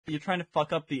trying to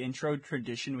fuck up the intro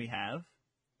tradition we have?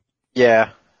 Yeah.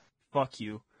 Fuck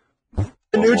you.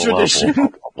 A new tradition.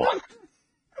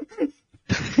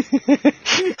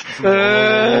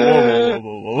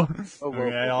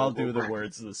 Okay, I'll do the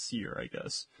words this year, I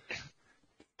guess.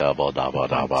 Double. Raccoon.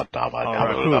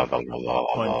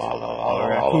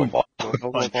 Punt.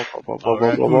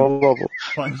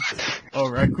 A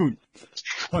raccoon.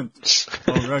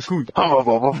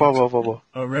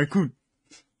 A raccoon.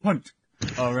 Punt.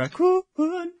 A raccoon.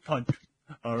 Punt.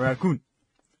 A raccoon.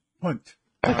 Punt.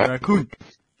 A raccoon.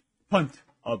 Punt.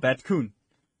 A batcoon.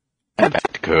 A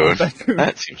batcoon.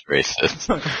 That seems racist.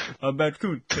 A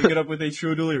batcoon. Take it up with a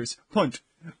true delirious. Punt.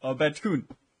 A batcoon.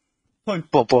 Punt.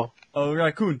 A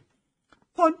raccoon.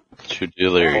 Punt. True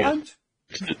delirious. Punt.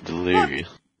 Delirious.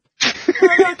 A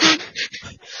raccoon.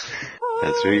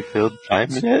 Has refilled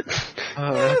 5 minutes?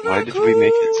 Why did we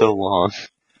make it so long?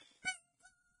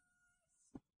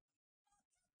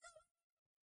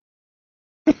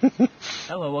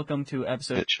 Hello, welcome to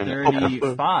episode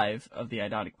 35 of the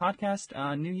Idotic podcast.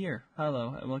 New year.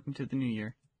 Hello, and welcome to the new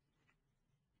year.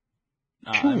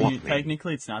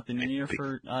 Technically, it's not the new year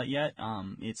yet.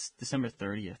 It's December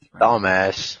 30th. Right?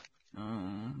 Dumbass.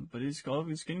 But it's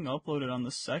getting uploaded on the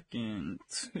 2nd.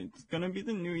 It's gonna be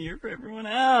the new year for everyone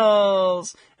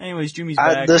else. Anyways, Jimmy's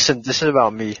back. Listen, this is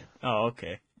about me. Oh,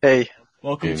 okay. Hey.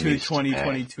 Welcome to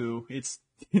 2022. It's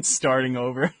starting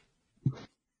over.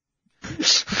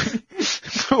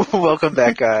 Welcome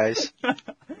back, guys.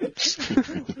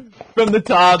 From the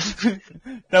top.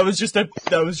 That was just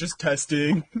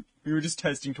testing. We were just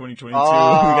testing 2022. We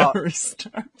gotta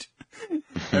restart.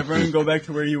 Everyone go back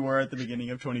to where you were at the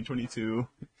beginning of 2022.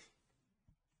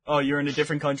 Oh, you're in a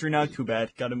different country now? Too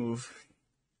bad. Gotta move.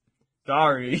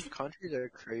 Sorry. Countries are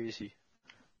crazy.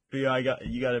 But yeah,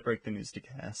 you gotta break the news to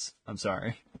Cass. I'm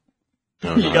sorry.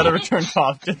 No, You gotta return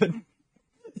Toph to the...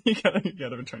 You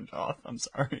gotta return Toph. I'm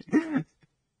sorry.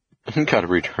 Gotta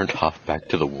return Toph back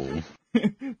to the womb.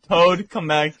 Toad, come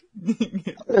back.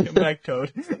 Come back,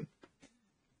 Toad.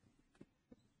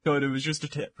 Toad, it was just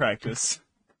a practice.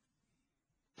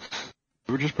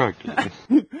 We're just practicing.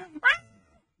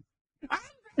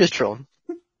 Just trolling.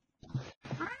 I'm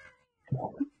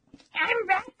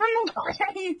back from the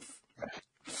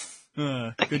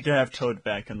grave. Good to have Toad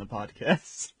back on the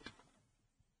podcast.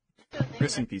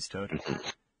 Rest in peace, Toad.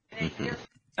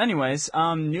 Anyways,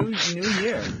 new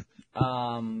year.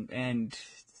 And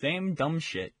same dumb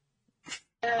shit.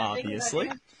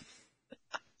 Obviously.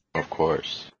 Of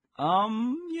course.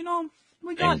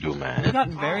 We got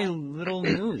very little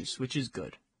news, which is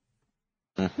good.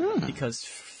 Because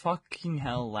fucking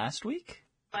hell, last week?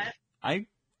 I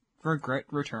regret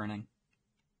returning.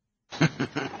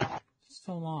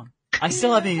 So long. I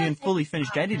still haven't even fully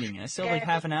finished editing it. I still have like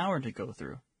half an hour to go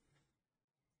through.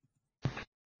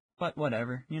 But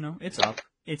whatever, it's up.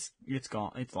 It's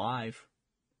gone. It's live.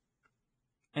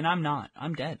 And I'm not.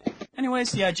 I'm dead.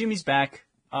 Anyways, yeah, Jimmy's back.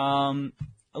 A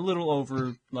little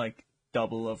over,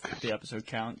 double of the episode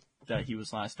count that he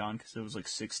was last on, because it was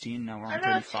 16, now we're on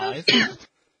 35.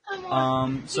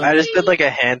 So I just did a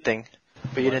hand thing,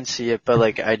 but you didn't see it, but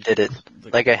I did it.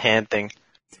 Like a hand thing.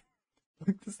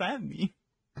 What does that mean?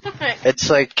 It's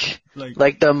like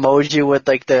the emoji with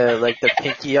the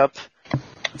pinky up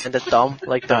and the thumb,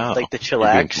 the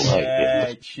chillax.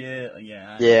 Yeah, chill.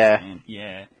 Yeah.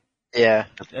 Yeah. Yeah,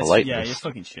 you're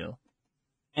fucking chill.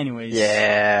 Anyways.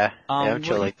 Yeah. I'm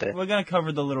chill like that. We're gonna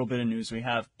cover the little bit of news we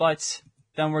have, but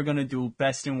then we're gonna do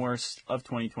best and worst of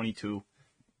 2022.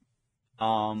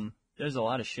 There's a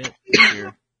lot of shit this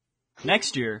year.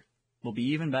 Next year will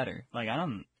be even better.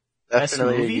 Definitely best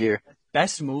movie? a year.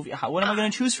 Best movie? What am I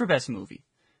gonna choose for best movie?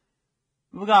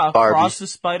 We got Barbie. Across the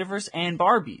Spider-Verse and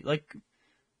Barbie.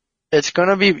 It's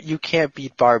gonna be, you can't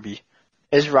beat Barbie.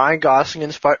 Is Ryan Gosling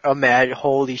in Imagine,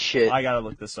 holy shit. I gotta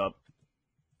look this up.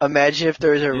 Imagine if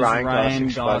there was a Is Ryan Gosling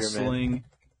Gosling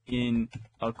in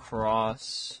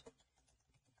Across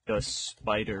the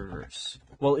Spider-Verse?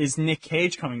 Well, is Nick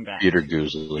Cage coming back? Peter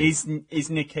Goosely. Is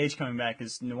Nick Cage coming back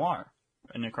as Noir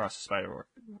in Across the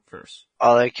Spider-Verse?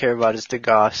 All I care about is the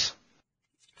Goss.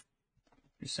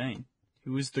 You're saying.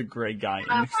 Who is the gray guy in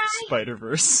the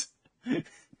Spider-Verse?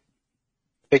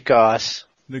 The Goss.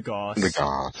 The Goss. The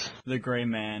Goss. The gray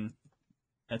man.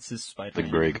 That's his Spider-Man.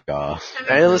 The gray Goss.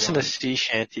 I listen to sea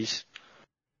shanties.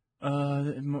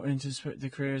 The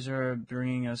creators are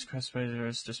bringing us Across the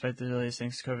Spider-Verse despite the delays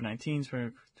thanks to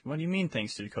COVID-19. What do you mean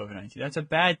thanks to COVID-19? That's a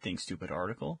bad thing, stupid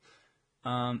article.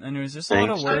 And there was just a lot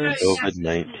of words.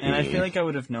 COVID-19. And I feel like I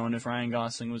would have known if Ryan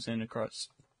Gosling was in Across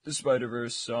the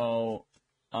Spider-Verse, so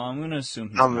I'm gonna assume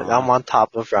he's I'm on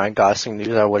top of Ryan Gosling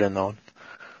news. I would have known.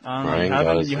 You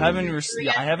haven't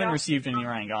I haven't received any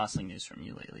Ryan Gosling news from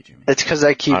you lately, Jimmy. It's because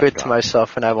I keep it to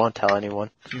myself and I won't tell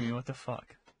anyone. Jimmy, what the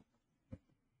fuck?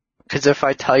 Because if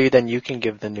I tell you, then you can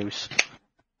give the news.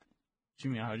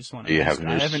 Jimmy, I just want to. Do you have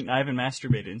news? I haven't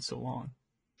masturbated in so long.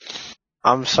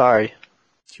 I'm sorry.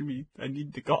 Jimmy, I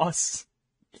need the goss.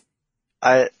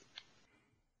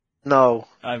 No.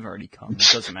 I've already come. It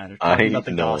doesn't matter. Talking about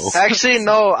the goss. Actually,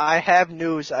 no. I have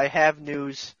news.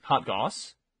 Hot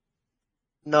goss?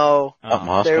 No.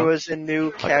 Oh. There was a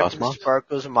new Captain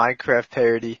Sparkle's Minecraft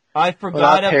parody. I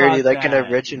forgot about parody, like that.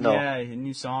 an original. Yeah, a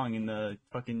new song in the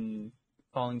fucking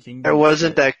Fallen Kingdom. It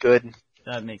wasn't that good.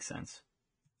 That makes sense.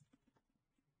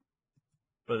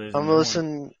 But there's I'm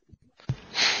listening.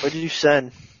 What did you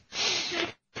send?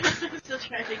 Still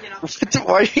trying to get off.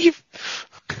 Why are you...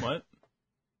 What?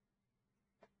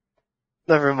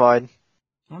 Never mind.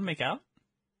 You want to make out?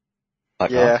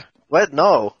 Yeah. What?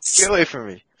 No. Get away from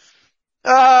me.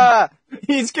 Ah!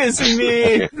 He's kissing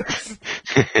me!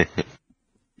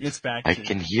 It's back. I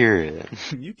can hear it.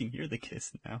 You can hear the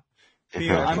kiss now.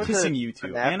 Theo, I'm kissing you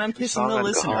too. And I'm kissing the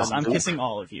listeners. I'm kissing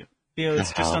all of you. Theo,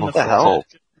 it's just on the floor. Hell?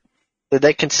 Did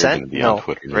they consent? No.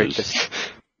 Rapist.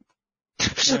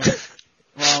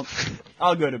 Well,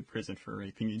 I'll go to prison for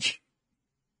raping you.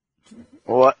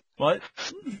 What?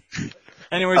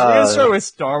 Anyways, we're gonna start with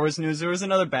Star Wars news. There was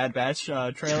another Bad Batch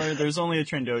trailer. There's only a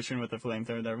Trandoshan with a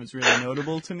flamethrower that was really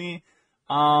notable to me.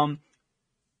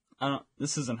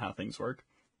 This isn't how things work.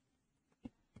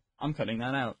 I'm cutting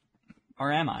that out.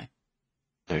 Or am I?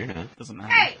 No, you're not. Doesn't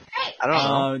matter. I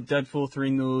don't know. Deadpool 3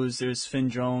 news. There's Finn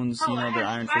Jones, the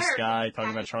Iron Fist guy,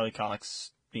 talking about Charlie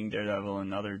Cox being Daredevil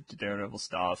and other Daredevil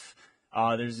stuff.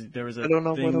 There was a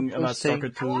thing about Stalker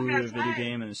 2, the video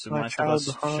game, and there's some Last of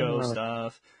Us show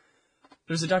stuff.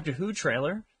 There's a Doctor Who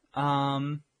trailer.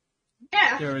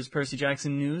 There was Percy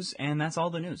Jackson news, and that's all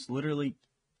the news. Literally,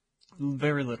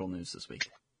 very little news this week.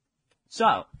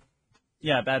 So,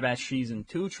 yeah, Bad Batch Season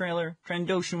 2 trailer.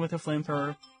 Trandoshan with a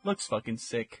flamethrower. Looks fucking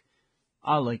sick.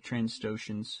 I like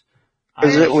Trandoshans.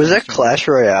 Was that Clash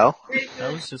Royale?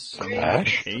 That was just some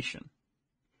notification.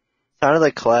 Sounded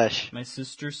like Clash. My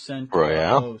sister sent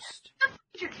Royale? a post.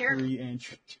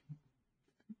 3-inch.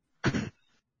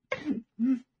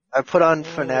 I put on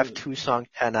FNAF 2 song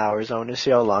 10 hours. I want to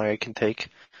see how long it can take.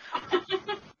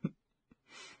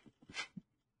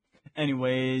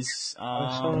 Anyways,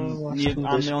 I'm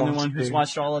the only one who's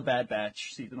watched all of Bad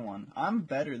Batch Season 1. I'm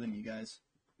better than you guys.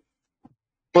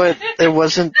 But it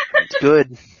wasn't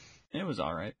good. It was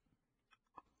alright.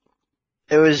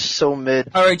 It was so mid.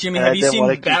 Alright, Jimmy, have you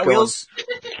seen Bat Wheels?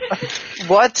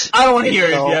 What? I don't want to hear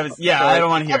it if you haven't. Yeah, I don't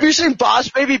want to hear it. Have you seen Boss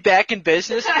Baby Back in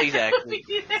Business? Exactly.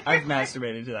 I've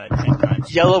masturbated to that 10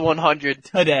 times. Yellow 100.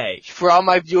 Today. For all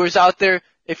my viewers out there,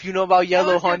 if you know about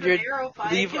Yellow 100,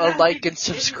 leave a like and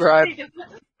subscribe.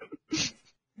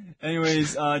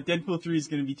 Anyways, Deadpool 3 is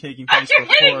going to be taking place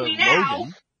before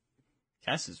Logan.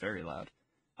 Cass is very loud.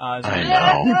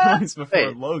 I know.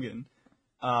 Before Logan.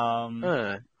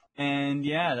 And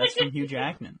yeah, that's from Hugh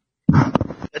Jackman.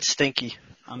 That's stinky.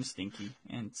 I'm stinky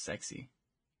and sexy.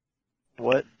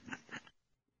 What?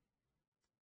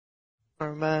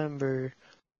 Remember.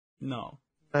 No.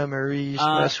 Memories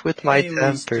mess with my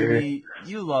temper. Jimmy,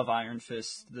 you love Iron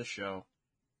Fist, the show.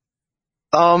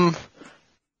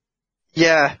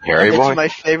 Yeah, it's my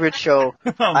favorite show.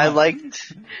 I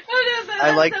liked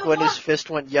when his fist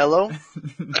went yellow.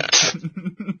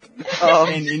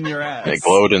 And in your ass. It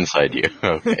glowed inside you.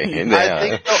 Okay. I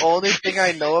think the only thing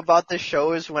I know about the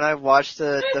show is when I watched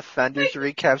the Defenders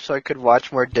recap so I could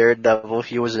watch more Daredevil.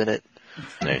 He was in it.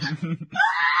 Nice.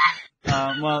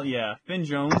 Well, yeah, Finn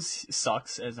Jones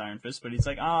sucks as Iron Fist, but he's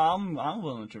like, I'm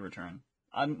willing to return.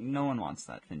 No one wants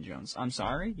that, Finn Jones. I'm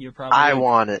sorry, you're probably... I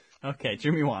want it. Okay,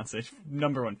 Jimmy wants it.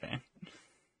 Number 1 fan.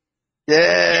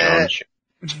 Yeah!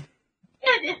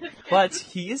 But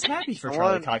he is happy for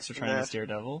Charlie Cox returning as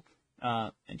Daredevil.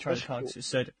 And Charlie Cox just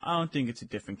said, I don't think it's a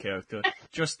different character.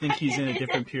 Just think he's in a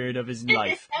different period of his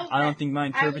life. I don't think my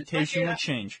interpretation will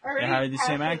change. They hired the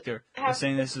same actor. They're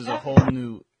saying this is a whole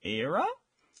new era?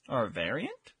 Or a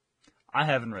variant? I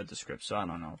haven't read the script, so I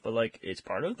don't know. But, it's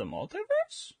part of the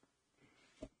multiverse?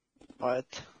 What?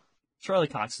 Charlie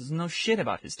Cox doesn't know shit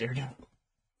about his Daredevil.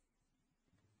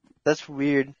 That's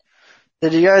weird.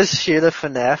 Did you guys hear the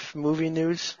FNAF movie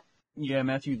news? Yeah,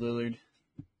 Matthew Lillard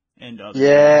and others.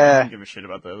 Yeah. I don't give a shit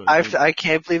about the others. I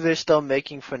can't believe they're still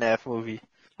making FNAF movie.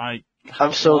 I'm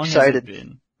so excited. Has it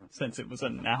been since it was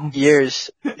announced? Years.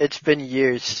 It's been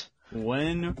years.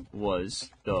 When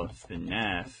was the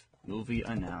FNAF movie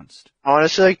announced?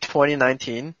 Honestly,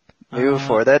 2019. Maybe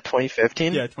before that,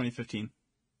 2015. Yeah, 2015.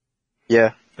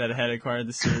 Yeah. that had acquired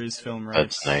the series film rights.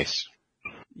 That's nice.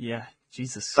 Yeah,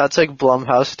 Jesus. That's like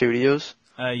Blumhouse Studios.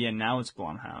 Yeah, now it's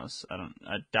Blumhouse. I doubt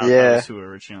that Yeah. was who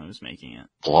originally was making it.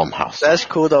 Blumhouse. That's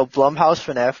cool though. Blumhouse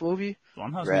FNAF movie.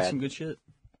 Blumhouse Rad. makes some good shit.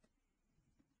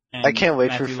 And I can't wait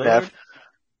Matthew for FNAF. Lillard,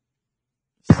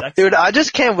 sexy. Dude, I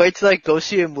just can't wait to like go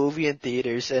see a movie in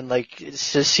theaters and like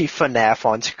just see FNAF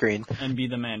on screen. And be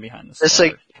the man behind the It's star.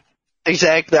 like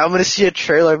exactly. I'm gonna see a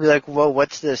trailer and be like, "Whoa,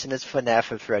 what's this?" And it's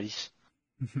FNAF at Freddy's.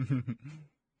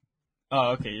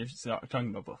 Oh, okay. You're talking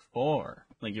about before.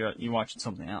 Like you're watching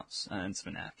something else, and it's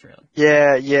FNAF trailer.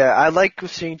 Yeah. I like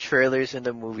seeing trailers in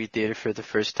the movie theater for the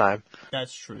first time.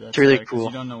 That's true. That's It's really fair, 'cause cool.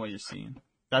 You don't know what you're seeing.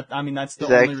 That's the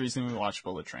Exactly. only reason we watch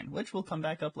Bullet Train, which will come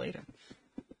back up later.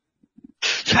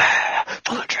 Yeah,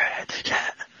 Bullet Train.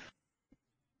 Yeah.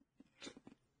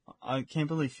 I can't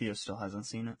believe Theo still hasn't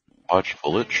seen it. Watch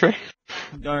Bullet Train?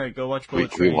 All right, go watch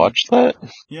Bullet We Train. watched that?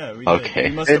 Yeah, we Okay. did.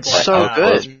 You must have It's blacked so out.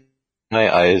 good.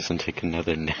 My eyes and take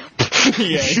another nap.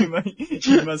 Yeah,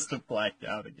 you must have blacked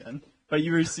out again. But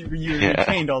you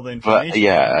retained all the information. But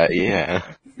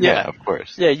yeah, of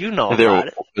course. Yeah, you know There about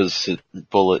it. was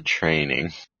bullet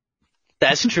training.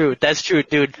 That's true,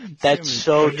 dude. That's See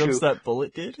so how many true. push-ups that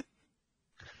Bullet did?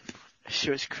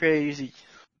 She was crazy.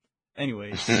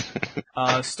 Anyways,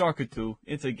 Stalker 2,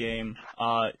 it's a game.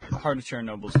 Heart of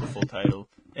Chernobyl's the full title.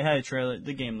 It had a trailer.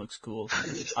 The game looks cool.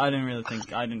 I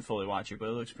didn't fully watch it, but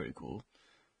it looks pretty cool.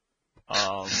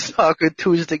 Soccer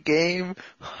 2 is the game.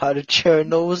 How to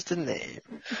Chernobyl's the name.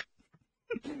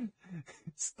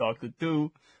 Stalker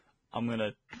 2, I'm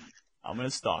gonna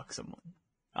stalk someone.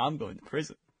 I'm going to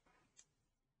prison.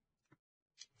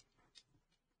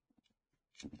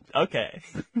 Okay.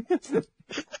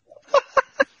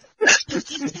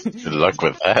 Good luck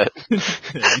with that.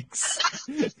 Thanks.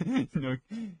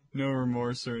 No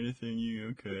remorse or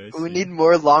anything. Okay. I We see. need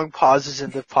more long pauses in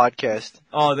the podcast.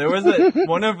 Oh, there was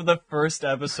one of the first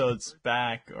episodes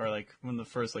back, or like one of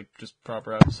the first like just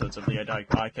proper episodes of the Idotic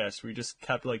podcast. We just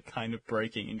kept like kind of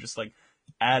breaking and just like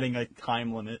adding a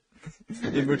time limit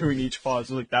in between each pause.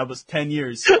 We're like, that was 10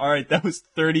 years. All right, that was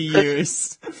 30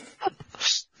 years.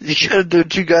 You gotta do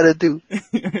what you gotta do.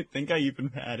 I think I even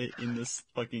had it in this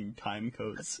fucking time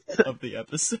codes of the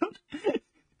episode.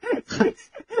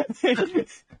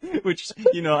 Which,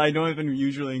 I don't even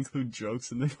usually include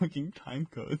jokes in the fucking time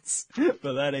codes.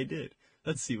 But that I did.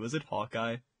 Let's see, was it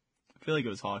Hawkeye? I feel like it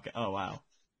was Hawkeye. Oh, wow.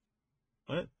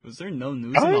 What? Was there no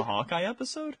news in the Hawkeye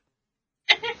episode?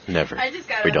 Never. I just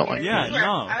got We it don't here. like Yeah, news.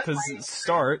 no, I was because like-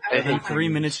 start, I and then hate 3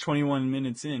 news. minutes, 21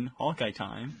 minutes in, Hawkeye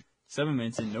time. 7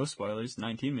 minutes in, no spoilers.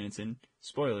 19 minutes in,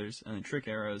 spoilers. And then trick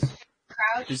arrows.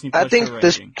 Crouch. Disney I Plus think for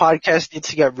this rating. podcast needs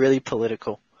to get really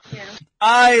political. Yeah.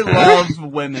 I love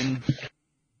women.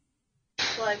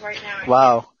 So like right now.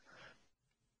 Wow.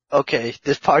 Okay,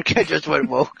 this podcast just went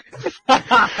woke.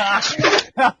 I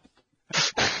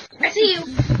see you.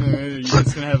 You're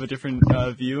just gonna have a different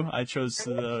view. I chose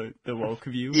the woke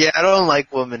view. Yeah, I don't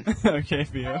like women. Okay,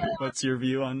 Theo. What's your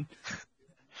view on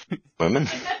Women?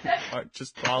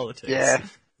 just politics? Yeah.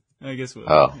 I guess.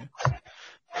 Oh.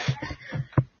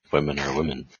 Women are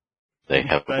women. They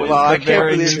have That is women. Well, I the can't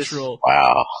very believe this. neutral.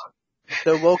 Wow.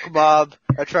 The woke mob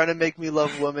are trying to make me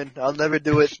love women. I'll never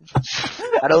do it.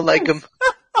 I don't like them.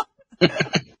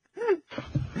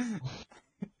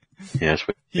 Yes,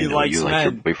 we He know likes you like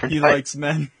your men. boyfriend. He Hi. likes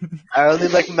men. I only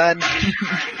like men.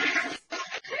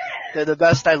 They're the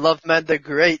best. I love men. They're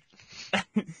great.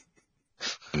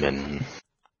 Men.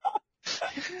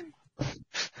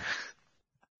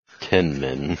 10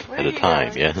 men at a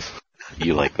time, yes.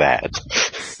 You like that.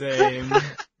 Same.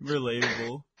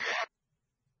 Relatable.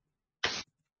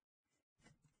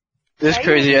 This is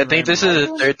crazy. I think this is the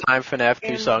Random. third time FNAF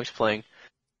 2 song's playing.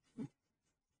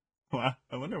 Wow.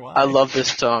 I wonder why. I love this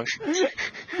song.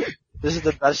 This is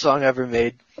the best song ever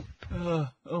made.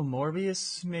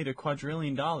 Morbius made $1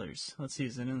 quadrillion. Let's see,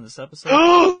 is it in this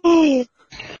episode?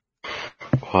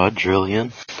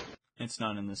 Quadrillion. It's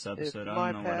not in this If episode. I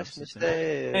my don't know what past episode it's in.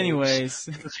 mistakes, Anyways,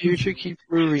 the future keeps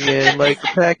moving in like a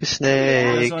pack of you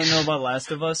snakes. guys want to know about Last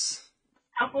of Us?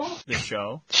 Apple. The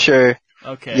show? Sure.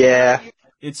 Okay. Yeah.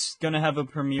 It's gonna have a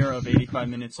premiere of 85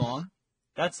 minutes long.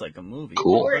 That's like a movie.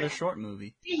 Cool. But a short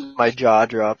movie. My jaw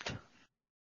dropped.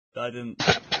 I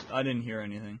didn't hear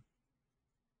anything.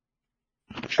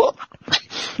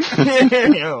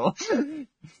 Ew.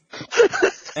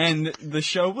 And the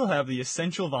show will have the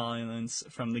essential violence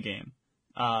from the game.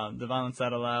 The violence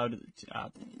that allowed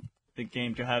the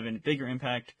game to have a bigger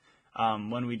impact.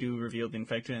 When we do reveal the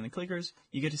infected and the clickers,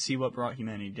 you get to see what brought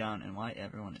humanity down and why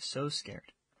everyone is so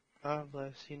scared.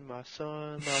 I've seen my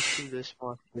son lost to this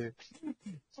monster.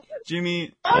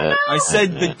 Jimmy, I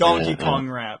said the Donkey Kong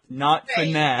rap, not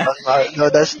FNAF.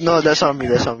 That's on me.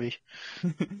 That's on me.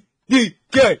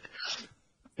 DK!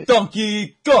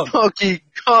 Donkey Kong! Donkey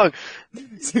Kong.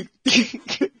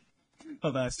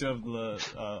 Hold on, I still have the,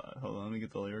 hold on, let me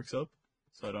get the lyrics up.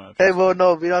 So I don't have to. Hey, well,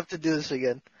 no, we don't have to do this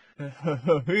again.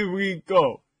 Here we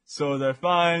go. So they're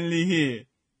finally here.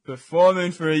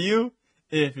 Performing for you.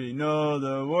 If you know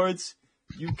the words,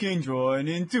 you can join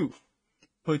in too.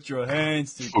 Put your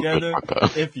hands together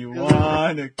if you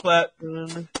wanna clap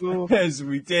as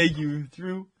we take you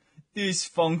through this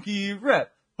funky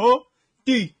rap. Huh?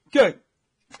 DK.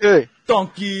 Hey,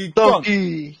 Donkey Kong.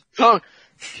 Donkey Kong.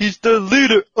 He's the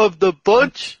leader of the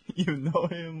bunch. You know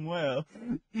him well.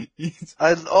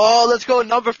 Let's go.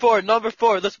 Number four.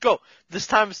 Let's go. This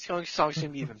time the song's gonna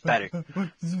be even better.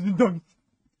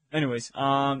 Anyways,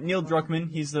 Neil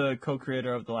Druckmann, he's the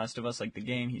co-creator of The Last of Us, like the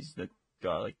game. He's the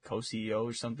like co-CEO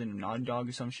or something of Naughty Dog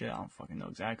or some shit. I don't fucking know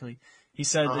exactly. He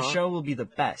said the show will be the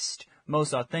best,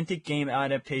 most authentic game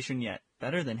adaptation yet.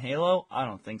 Better than Halo? I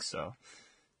don't think so.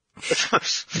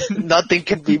 Nothing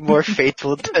could be more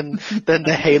faithful than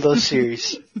the Halo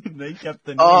series. They kept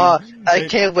the name. I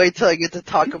can't wait till I get to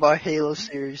talk about Halo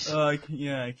series.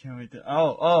 Yeah, I can't wait to.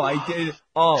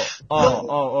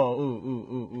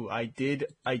 I did.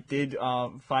 I did.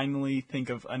 Finally think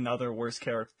of another worst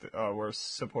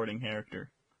supporting character.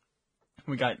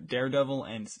 We got Daredevil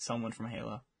and someone from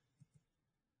Halo.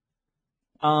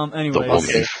 Anyways. The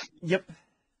woman. Yep.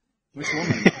 Which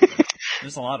woman?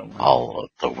 There's a lot of women. All of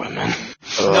the women.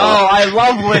 No, I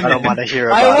love women. I don't want to hear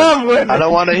about I love women. I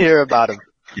don't want to hear about him.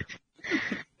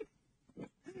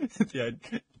 The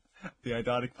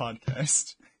Idotic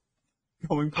podcast.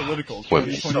 Going political, Women.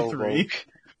 2023.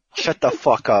 Shut the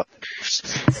fuck up.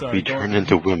 Sorry, We turn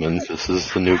into women. This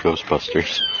is the new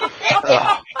Ghostbusters.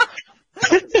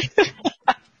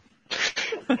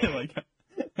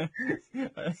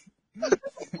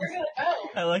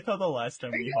 I like how the last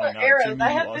time we hung out, Jimmy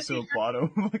also bought a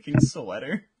fucking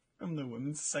sweater from the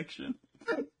women's section.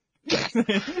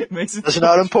 It makes it That's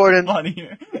not important.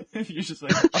 funnier if you're just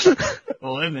like,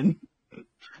 women.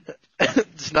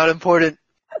 It's not important.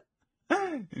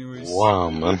 Anyways, Wow,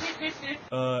 man.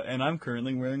 and I'm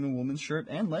currently wearing a woman's shirt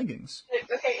and leggings.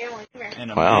 Okay, Emily, come here.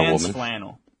 And a Wow, man's woman.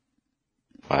 flannel.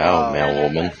 Wow, male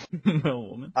woman. Male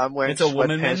woman. I'm wearing It's a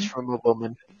woman, sweatpants man? from a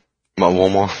woman. My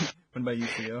woman. What about you,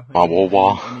 Theo? My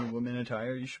woman. Any women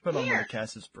attire? You should put on one of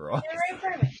Cass's bras. They're right in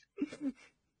front of me.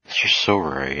 You're so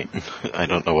right. I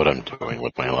don't know what I'm doing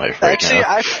with my life right Actually, now.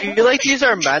 I feel like these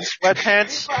are men's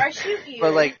sweatpants, Before I shoot you.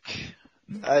 but like,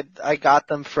 I got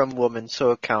them from women,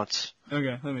 so it counts.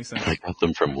 Okay, that makes sense. I got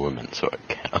them from women, so it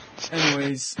counts.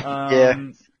 Anyways,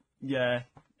 Yeah.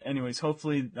 Anyways,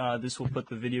 hopefully, this will put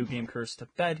the video game curse to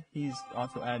bed. He's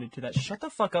also added to that. Shut the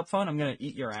fuck up, phone. I'm gonna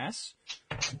eat your ass.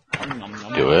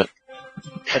 Do it.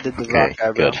 I did the Okay, rock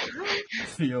eyebrow. good.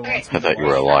 Theo wants me I thought you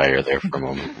were a liar there for a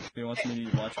moment. Theo wants me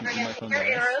to watch me eat my phone's Your ass.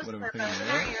 arrows, Whatever. purple, Picking your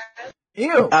it arrows. up.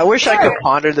 Ew! I wish I could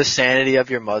ponder the sanity of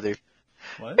your mother.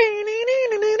 What?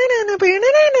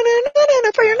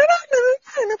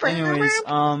 Anyways,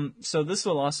 so this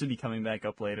will also be coming back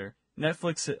up later.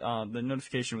 Netflix, the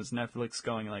notification was Netflix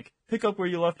going like, pick up where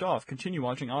you left off, continue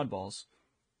watching Oddballs.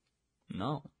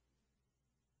 No.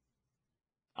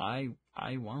 I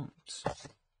won't.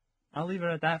 I'll leave it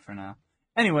at that for now.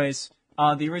 Anyways,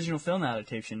 the original film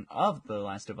adaptation of The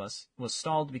Last of Us was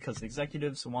stalled because the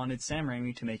executives wanted Sam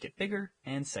Raimi to make it bigger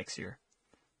and sexier.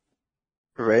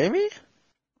 Raimi?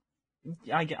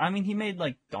 I mean, he made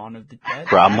like Dawn of the Dead.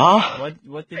 Grandma?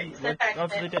 What did he? What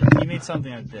of the Dead? He made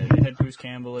something of the Dead. It had Bruce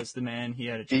Campbell as the man. He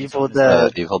had a Evil chainsaw.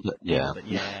 Dead. Evil Dead. Yeah.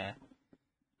 Yeah.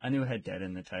 I knew it had Dead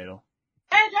in the title.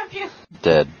 Hey, jumped you.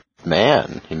 Dead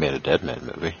Man. He made a Dead Man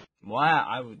movie. Wow,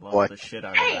 I would love What? the shit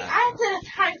out of Hey, that. I did a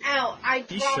timeout.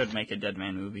 He should make a Dead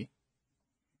Man movie.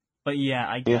 But yeah,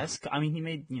 I guess. I mean, he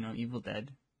made Evil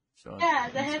Dead. So Yeah,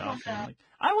 the and headphone stuff, and, stuff. like,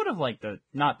 I would have liked the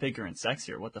not bigger and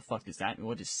sexier. What the fuck does that?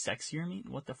 What does sexier mean?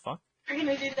 What the fuck? We're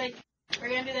gonna do that. We're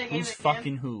gonna do that game Who's again.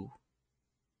 fucking who?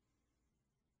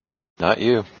 Not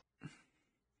you.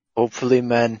 Hopefully,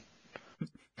 men.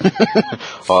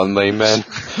 Only men.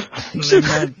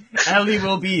 Man, Ellie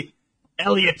will be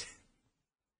Elliot.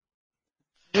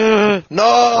 No!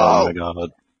 Oh my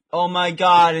god. Oh my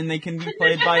god, and they can be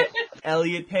played by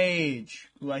Elliot Page,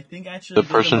 who I think actually The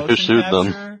did person who motion sued them.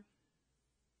 capture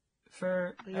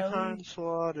for Ellie. Johann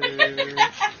Slaughter.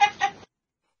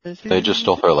 They just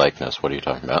stole her likeness. What are you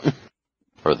talking about?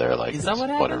 Or their likeness. Is that what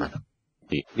happened? Whatever.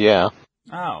 Yeah.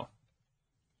 Oh.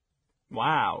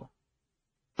 Wow.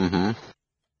 Mm-hmm.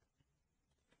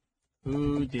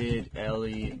 Who did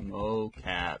Ellie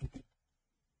mocap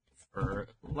for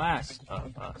Last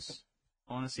of Us?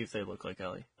 I want to see if they look like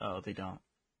Ellie. Oh, they don't.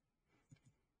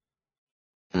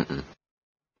 Mm-mm.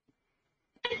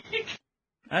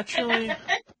 Actually,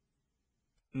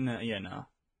 no. Yeah, no.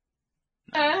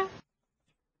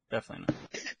 Definitely not.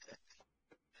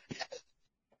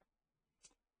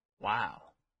 Wow.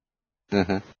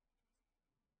 Mm-hmm.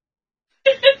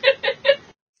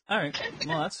 Alright,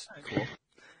 well that's cool.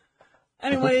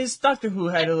 Anyways, Doctor Who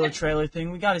had a little trailer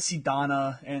thing. We got to see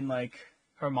Donna and like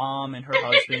her mom and her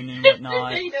husband and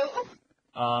whatnot.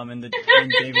 And David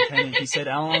Tennant, he said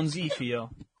Alan Z, Theo.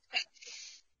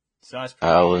 So that's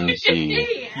pretty Alan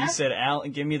Z. He said,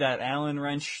 give me that Allen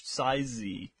wrench size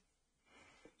Z.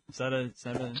 Is that a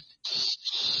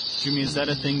Jimmy, is that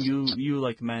a thing you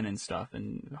like men and stuff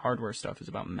and hardware stuff is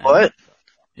about men? What?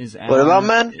 Is what about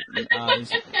men?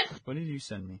 What did you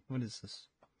send me? What is this?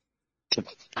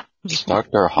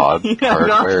 Dr. Hod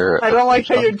hardware. I don't like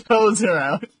how your toes are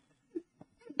out.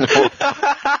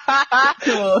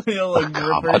 You'll like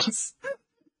grippers.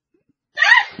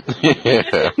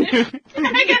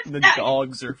 The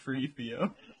dogs are free,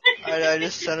 Theo. I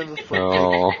just sent him a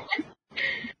photo. Oh.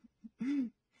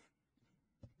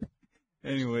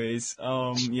 Anyways,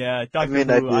 yeah, Doctor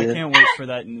Who, I can't wait for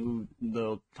that new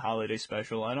little holiday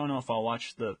special. I don't know if I'll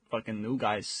watch the fucking New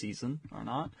Guys season or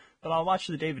not, but I'll watch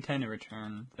the David Tennant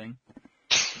return thing.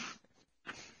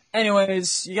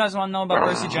 Anyways, you guys want to know about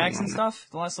Percy Jackson stuff?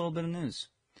 The last little bit of news.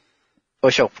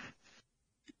 Oh, sure.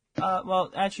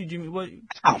 Well, actually, Jimmy, what...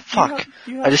 Oh, fuck.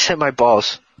 I just hit my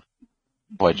balls.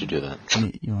 Why'd you do that?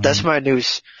 That's my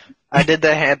news. I did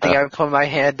the hand thing. I put my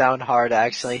hand down hard. I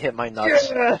accidentally hit my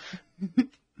nuts.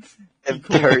 It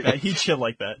hurt. Like he chill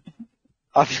like that.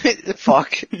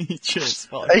 Fuck. He chills.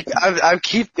 I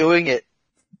keep doing it.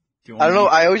 I don't know.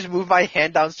 I always move my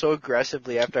hand down so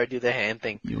aggressively after I do the hand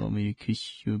thing. You want me to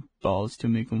kiss your balls to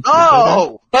make them?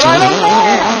 Oh, but I'm a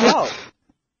man. No.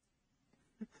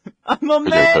 I'm a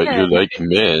man. But you like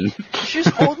men. She's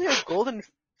holding a golden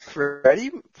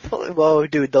Freddy. Whoa,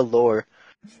 dude, the lore.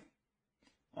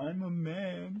 I'm a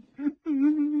man.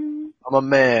 I'm a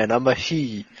man. I'm a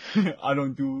he. I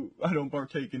don't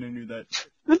partake in any of that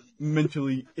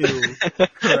mentally ill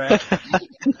crap.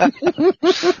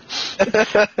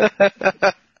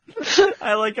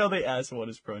 I like how they asked what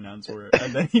his pronouns were,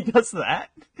 and then he does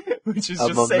that, which is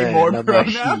just say man, more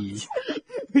pronouns.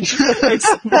 Which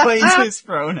explains his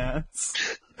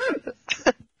pronouns.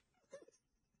 It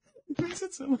makes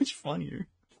it so much funnier.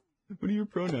 What are your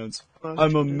pronouns?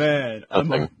 I'm a man.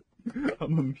 I'm a me.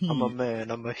 I'm a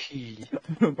man. I'm a he. I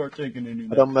don't partake in any of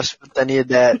that. I don't mess with any of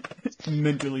that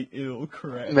mentally ill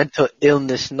crap. Mental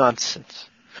illness nonsense.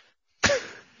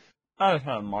 I just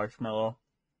had a marshmallow.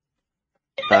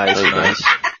 Nice.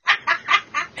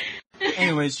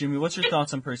 Anyways, Jimmy, what's your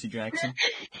thoughts on Percy Jackson?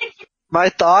 My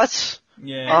thoughts?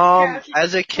 Yeah.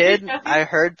 As a kid, I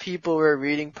heard people were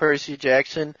reading Percy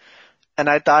Jackson, and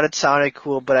I thought it sounded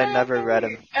cool, but I never read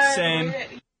him. Same.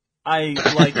 I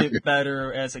like it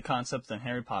better as a concept than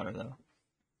Harry Potter, though.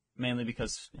 Mainly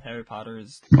because Harry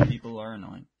Potter's people are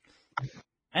annoying.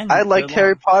 And I liked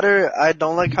Harry Potter. I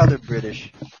don't like how they're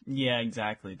British. Yeah,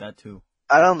 exactly. That too.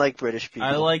 I don't like British people.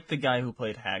 I like the guy who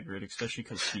played Hagrid, especially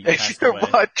because he passed If you're away.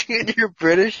 watching and you're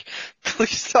British,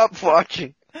 please stop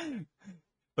watching.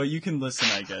 But you can listen,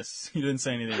 I guess. You didn't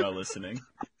say anything about listening.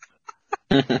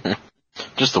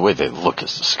 Just the way they look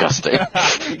is disgusting.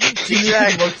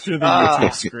 Jimmy look through the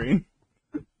YouTube screen.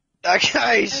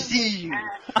 I see you.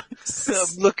 I'm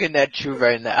looking at you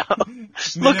right now.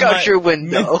 Look out your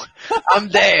window. I'm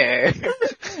there.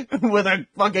 With a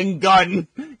fucking gun.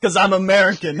 Cause I'm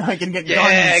American. I can get guns.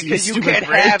 Yeah, cause you can't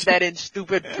Brit. have that in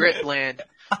stupid Britland.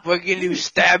 We're gonna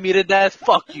stab me to death?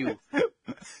 Fuck you.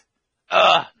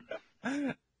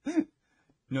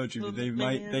 No, Jimmy,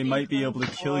 they might be able to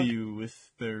kill you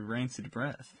with their rancid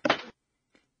breath.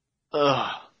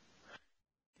 Ugh.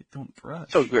 Don't brush.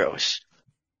 So gross.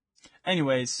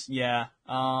 Anyways, yeah.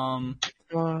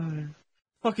 Fucking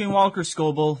Walker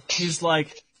Scobell, he's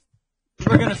like,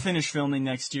 we're gonna finish filming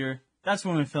next year. That's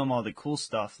when we film all the cool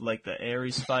stuff, like the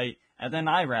Ares fight, and then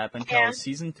I rap until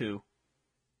season 2.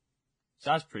 So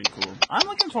that's pretty cool. I'm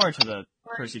looking forward to the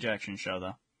Percy Jackson show,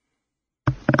 though.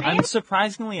 I'm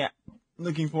surprisingly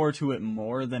looking forward to it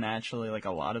more than actually, like,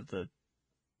 a lot of the,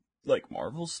 like,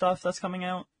 Marvel stuff that's coming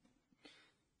out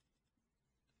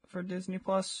for Disney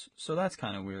Plus. So that's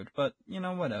kind of weird, but, you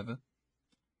know, whatever.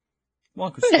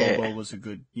 Walker Scobell was a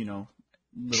good, you know,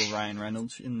 little Ryan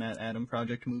Reynolds in that Adam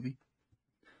Project movie.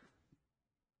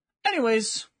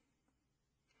 Anyways,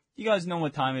 you guys know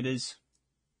what time it is.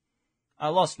 I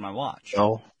lost my watch.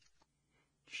 No.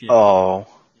 Shit. Oh.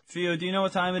 Theo, do you know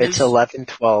what time it is? It's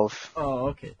 11:12. Oh,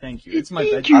 okay, thank you. It's my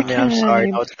bedtime. I mean, I'm sorry.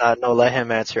 No, it's not. No, let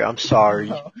him answer. I'm sorry.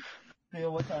 Oh.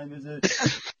 Theo, what time is it?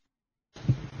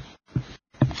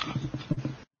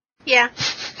 Yeah.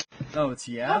 Oh, it's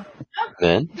yeah?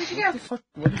 Then? What the fuck?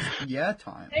 What is yeah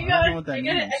time? I I don't know what that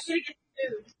gotta means. get food.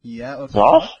 Yeah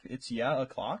o'clock? What? It's yeah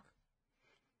o'clock?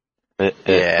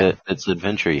 It's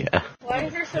adventure, yeah. Why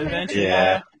is there so many Adventure, food?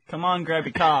 yeah. Come on, grab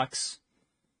your cocks.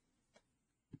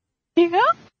 Yeah?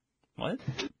 What?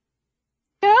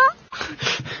 Yeah?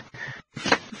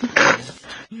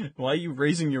 Why are you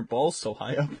raising your balls so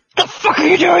high up? The fuck are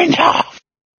you doing now?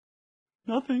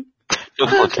 Nothing.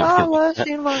 Don't Stop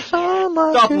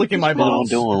licking my balls.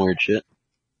 doing weird shit.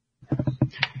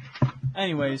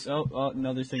 Anyways,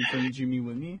 another thing from Jimmy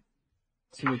Wimmy.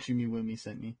 See what Jimmy Wimmy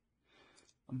sent me.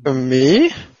 Me?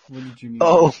 What did Jimmy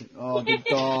Oh. Wimmy send? Oh, the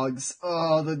dogs.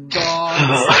 Oh, the dogs.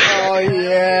 Oh,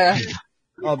 yeah.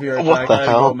 I'll be right What back. the I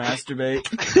gotta hell? go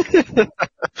masturbate.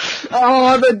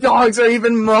 Oh, the dogs are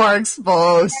even more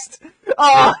exposed.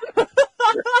 Oh.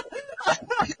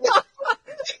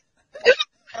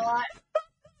 A lot.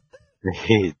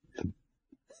 Hey,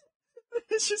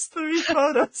 It's just 3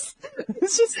 photos.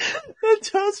 It's just the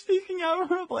toes peeking out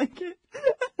from a blanket.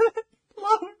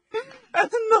 Lower. And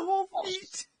then the whole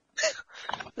feet.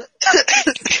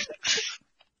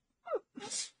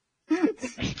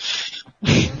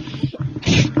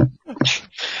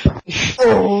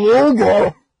 Oh,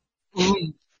 okay.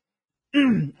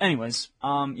 Anyways,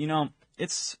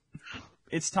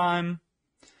 it's time.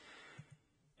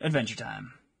 Adventure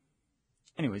time.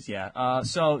 Anyways, yeah,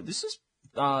 so this is,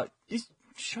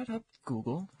 shut up,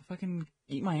 Google. Fucking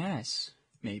eat my ass,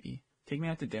 maybe. Take me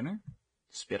out to dinner?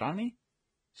 Spit on me?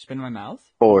 Spit in my mouth?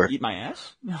 Or Eat my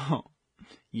ass? No.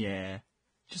 Yeah.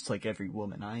 Just like every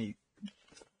woman,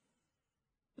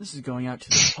 This is going out to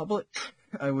the public.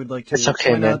 I would like to It's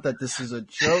okay, point man. out that this is a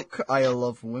joke. I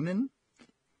love women.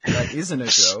 That isn't a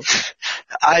joke.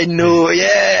 I knew.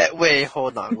 Yeah. Wait,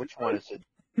 hold on. Which one is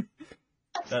it?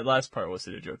 That last part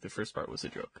wasn't a joke. The first part was a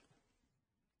joke.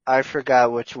 I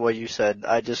forgot what you said.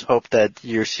 I just hope that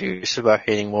you're serious about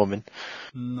hating women.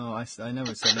 No, I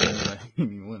never said anything about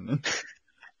hating women.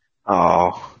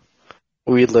 Oh,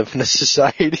 we live in a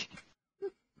society.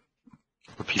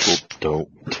 where people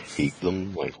don't hate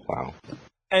them, like, wow.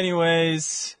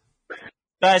 Anyways,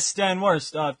 best and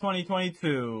worst of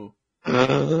 2022.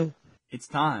 It's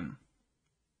time.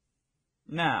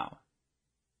 Now,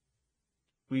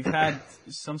 we've had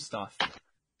some stuff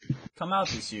come out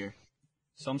this year.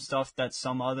 Some stuff that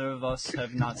some other of us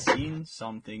have not seen,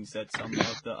 some things that some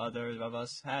of the other of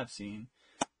us have seen.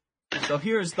 So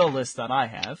here's the list that I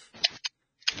have.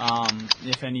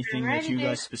 If anything that you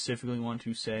guys specifically want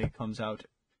to say comes out.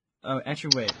 Oh,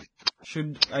 actually, wait.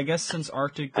 I guess since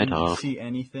Arctic didn't see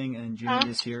anything and Jimmy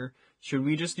is here, should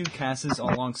we just do Cass's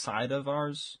alongside of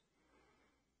ours?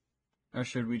 Or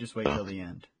should we just wait till the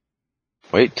end?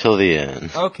 Wait till the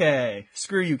end. Okay,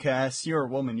 screw you, Cass. You're a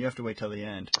woman. You have to wait till the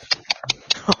end.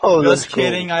 Oh, Just that's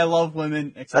kidding. cool. I love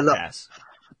women, except Cass.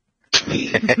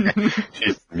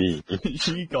 It's me.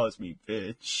 She calls me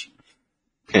bitch.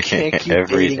 Can't keep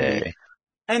Every dating day. me.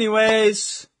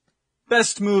 Anyways,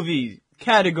 best movie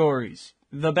categories: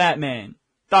 The Batman,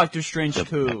 Doctor Strange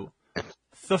 2,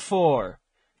 The Four,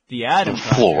 The Atom The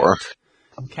Floor.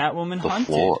 Project, Catwoman The Hunted.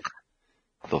 floor.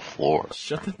 The floor.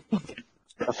 Shut the fuck up.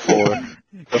 The floor.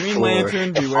 The Green floor.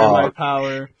 Lantern, The Beware My fog.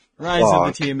 Power, Rise Fog.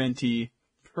 of the TMNT,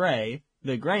 Prey,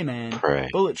 The Gray Man, Prey.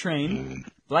 Bullet Train,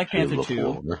 Black Panther The 2,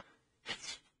 floor.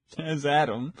 as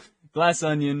Adam, Glass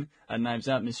Onion, A Knives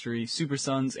Out Mystery, Super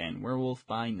Sons, and Werewolf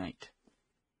by Night.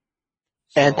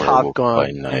 And So- Top Werewolf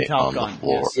by Gun. Night and Top on Gun. the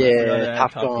floor. Yes, I forgot Yeah, to add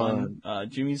Top Gun. Gun.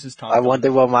 Jimmy's is Top I Gun.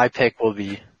 wonder what my pick will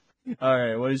be.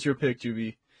 Alright, what is your pick,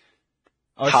 Jimmy?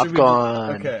 Oh, Top should we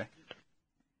Gun. Okay.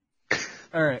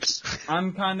 Alright.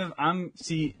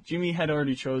 See, Jimmy had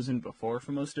already chosen before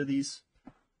for most of these.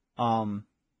 Also,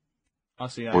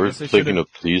 yeah, I We're guess I thinking should've- of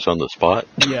these on the spot.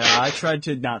 Yeah, I tried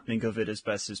to not think of it as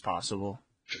best as possible.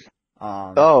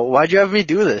 Oh, why'd you have me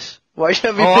do this? Why'd you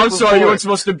have me Oh, pick I'm sorry, you before? weren't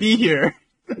supposed to be here.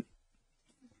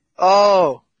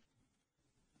 Oh,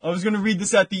 I was gonna read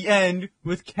this at the end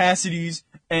with Cassidy's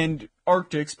and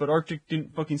Arctic's, but Arctic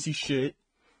didn't fucking see shit.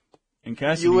 And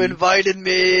Cassidy, you invited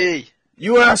me.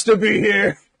 you asked to be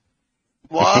here!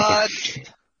 What?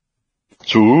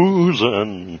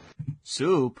 Susan.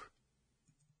 Soup?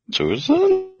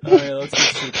 Susan? Alright, let's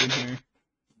get Soup in here.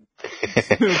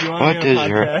 Do you wanna What be on is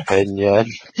your podcast?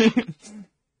 opinion?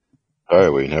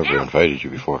 Alright, we never invited you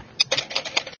before.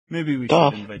 Maybe we Duh.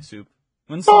 should invite Soup.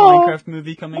 When's the Minecraft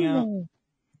movie coming out?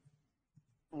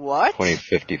 What?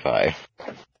 2055.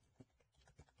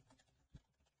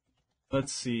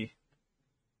 Let's see.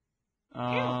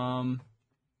 Originally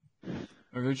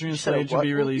said slated to what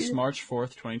be released movie? March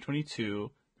 4th,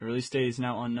 2022. The release date is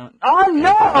now unknown.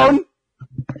 Unknown!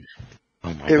 Oh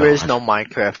my There god. is no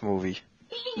Minecraft movie.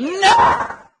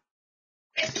 No!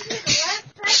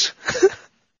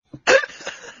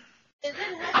 You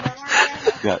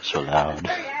got so loud.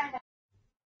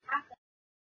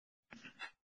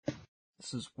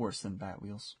 This is worse than Bat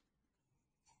Wheels.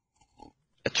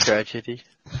 A tragedy.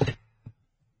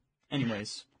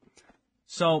 Anyways.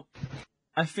 So,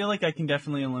 I feel like I can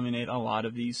definitely eliminate a lot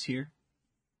of these here.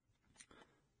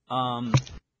 Some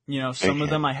of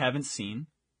them I haven't seen.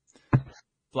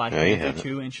 Black No, you Panther haven't.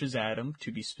 2 and Shazam,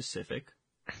 to be specific.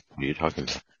 What are you talking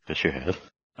about? Yes, you have.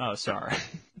 Oh, sorry.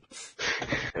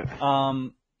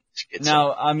 It's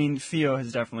Now, I mean, Theo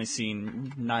has definitely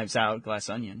seen Knives Out, Glass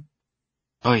Onion.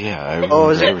 Oh yeah, I remember Oh,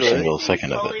 is it every really? single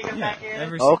second of it. Yeah,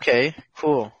 every Okay,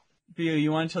 cool. Theo,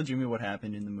 you want to tell Jimmy what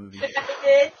happened in the movie?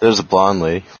 There's a blonde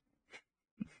lady.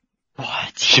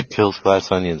 What? She peels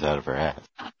glass onions out of her ass.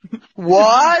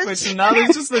 What? Wait, so now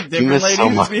there's just a different missed lady so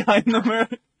who's much. behind the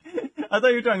murder? I thought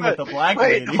you were talking about the black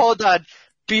Wait, lady. hold on.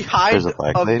 Behind There's a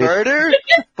black a lady? murder?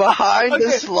 Behind the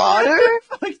Okay. slaughter?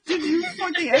 Like, did you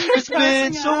fucking end up It's been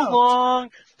passing so out? long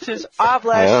since I've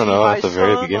last I don't seen know, my at the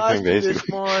very son beginning, lost to this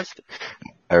basically. monster.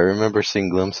 I remember seeing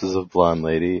glimpses of blonde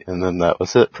lady, and then that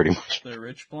was it, pretty much. The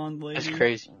rich blonde lady? That's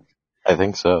crazy. I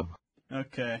think so.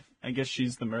 Okay. I guess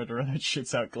she's the murderer that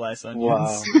shits out glass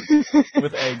onions. Wow.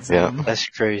 With eggs Yeah. in them. That's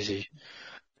crazy.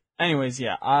 Anyways,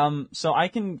 yeah. So I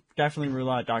can definitely rule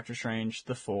out Doctor Strange,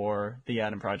 The Four, The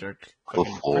Adam Project. The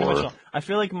fucking pretty much Four. all. I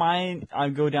feel like mine, I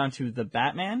go down to The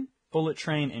Batman, Bullet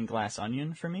Train, and Glass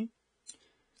Onion for me.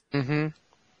 Mm-hmm.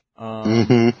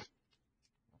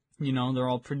 They're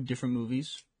all pretty different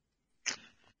movies.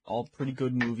 All pretty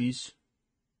good movies.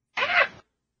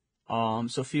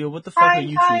 Sophia, what the fuck are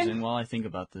you Fine. choosing while I think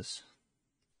about this?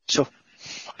 So,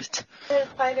 what? The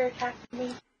spider attacked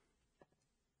me.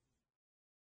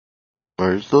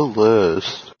 Where's the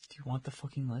list? Do you want the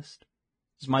fucking list?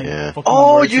 Is my Yeah. fucking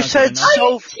Oh, words you not good said enough?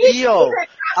 Sophia.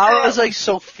 I was like,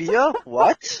 Sophia?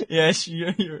 What? Yeah,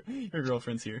 your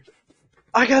girlfriend's here.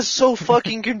 I got so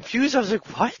fucking confused. I was like,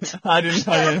 what? I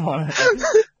didn't want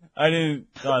to. I didn't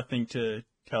think to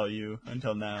tell you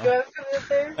until now. Go for the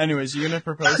third. Anyways, you gonna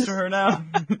propose to her now?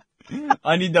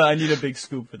 I need a big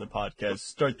scoop for the podcast.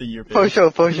 Start the year, For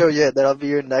bitch. sure, yeah. That'll be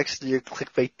your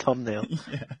clickbait thumbnail.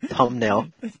 Yeah. Thumbnail.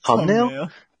 Thumbnail?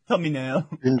 Thumbnail.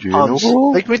 In Tums.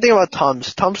 general? Make me think about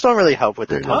Tums. Tums don't really help with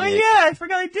the Oh, Oh thumbnail. yeah, I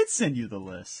forgot I did send you the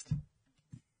list.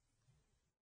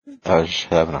 I was just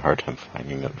having a hard time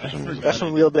finding them for some reason. Got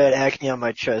some real bad acne on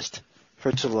my chest.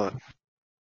 Hurts a lot.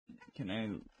 Can I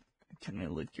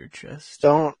lick your chest?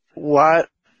 Don't, what?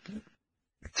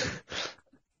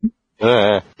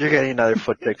 Ah, You're getting another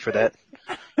foot pic for that.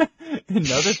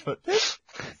 Another foot.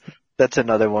 That's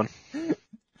another one.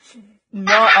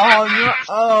 No,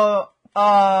 oh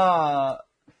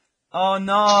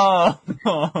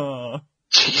no.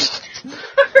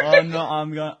 Oh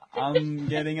no, I'm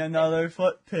getting another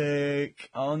foot pic.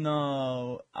 Oh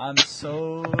no, I'm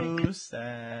so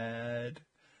sad.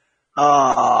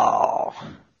 Oh.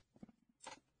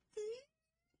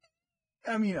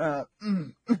 I mean, oh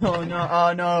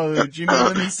no, Jimmy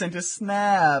Lemmy sent a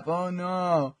snap. Oh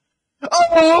no.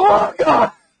 Oh my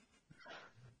god!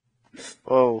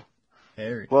 Whoa.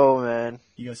 Harry, Whoa, man.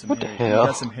 you got some What the hairy, hell?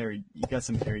 you got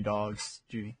some hairy dogs,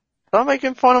 Jimmy. Stop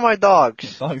making fun of my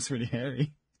dogs. Dogs pretty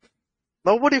hairy.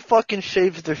 Nobody fucking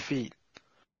shaves their feet.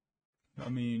 I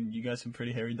mean, you got some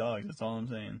pretty hairy dogs, that's all I'm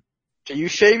saying. Do you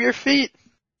shave your feet?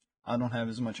 I don't have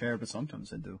as much hair, but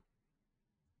sometimes I do.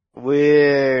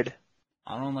 Weird.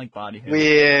 I don't like body hair.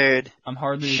 Weird. I'm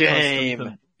hardly Shame.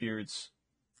 accustomed to beards.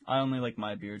 I only like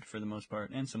my beard for the most part,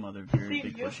 and some other very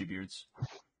big bushy beards.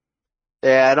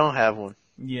 Yeah, I don't have one.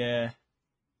 Yeah,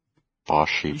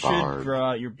 Boshy you should Bard. grow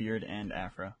out your beard and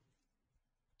afro.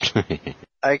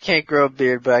 I can't grow a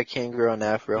beard, but I can grow an Do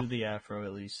afro. the afro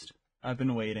at least. I've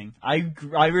been waiting. I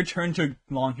returned to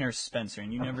long hair Spencer,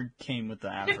 and you never came with the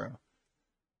afro.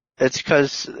 It's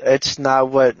 'cause it's not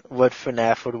what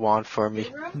FNAF would want for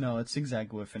me. No, it's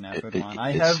exactly what FNAF would It- want. it- I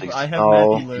it's have ex- Matthew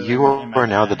Oh, Lillard You in my are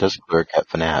now the back. desk clerk at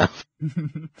FNAF.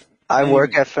 I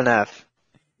work at FNAF.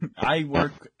 I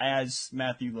work as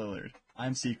Matthew Lillard.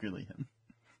 I'm secretly him.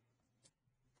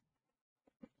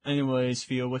 Anyways,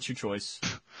 Theo, what's your choice?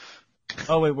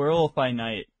 Oh wait, Werewolf by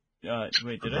Night.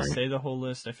 Wait, did I say the whole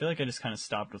list? I feel like I just kind of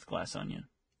stopped with Glass Onion.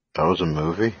 That was a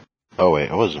movie? Oh wait,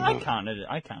 it was a I movie. counted it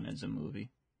as a movie.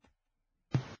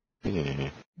 Yeah.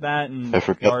 That and I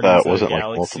forgot Guardians that of the wasn't like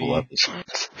Galaxy. multiple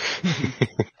episodes.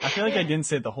 I feel like I didn't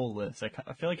say the whole list. I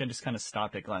feel like I just kind of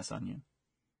stopped at Glass Onion.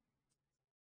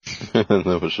 And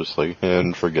it was just like,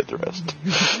 and forget the rest.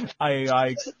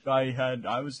 I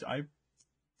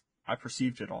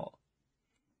perceived it all.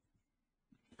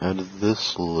 Out of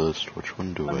this list, which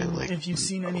one do I like? If you've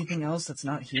seen anything else that's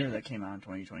not here that came out in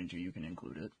 2022, you can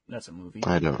include it. That's a movie.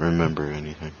 I don't remember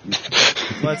anything.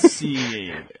 Let's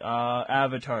see.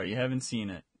 Avatar, you haven't seen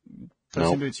it. Puss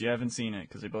Nope. in Boots, you haven't seen it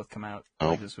because they both come out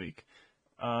Nope. this week.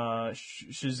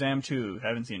 Shazam 2,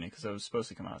 haven't seen it because it was supposed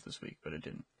to come out this week, but it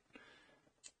didn't.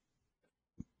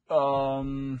 I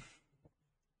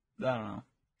don't know.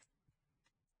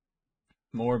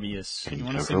 Morbius. You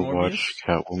want to say Never Morbius? watched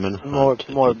Catwoman.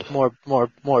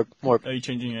 More. Are you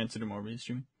changing your answer to Morbius,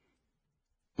 Jimmy?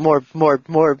 More. Oh,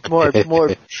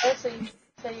 so you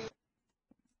say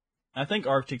I think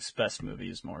Arctic's best movie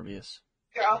is Morbius.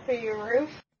 you're off of your roof?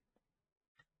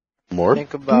 More?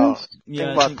 Think about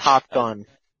Yeah, I think- Top Gun.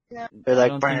 No. They're I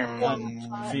like, don't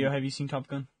think- Theo, have you seen Top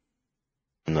Gun?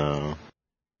 No.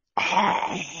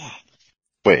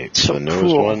 Wait, So the newest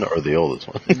cool. one or the oldest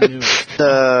one? Newest.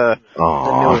 the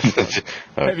Oh. newest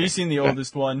one. Have you seen the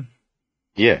oldest one?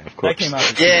 Yeah, of course. That came out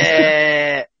this year.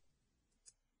 Yeah,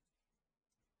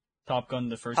 Top Gun,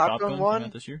 the first Top Top Gun Gun, one? came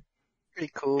out this year.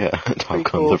 pretty cool. Yeah, Top Pretty Gun,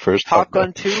 cool. the first Top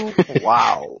Gun 2.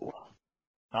 Wow.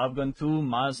 Top Gun 2,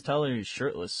 Miles Teller is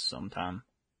shirtless sometime.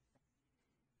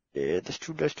 Yeah, that's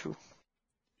true.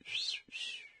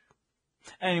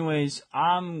 Anyways,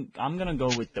 I'm gonna go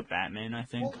with the Batman, I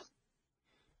think.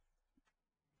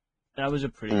 That was a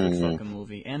pretty good fucking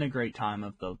movie and a great time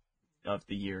of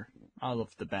the year. I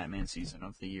love the Batman season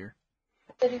of the year.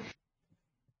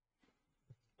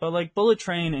 But like Bullet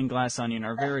Train and Glass Onion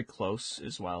are very close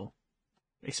as well.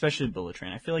 Especially Bullet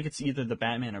Train. I feel like it's either the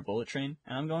Batman or Bullet Train,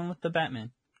 and I'm going with the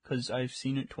Batman because I've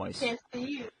seen it twice. Can't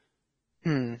see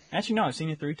you. Actually, no, I've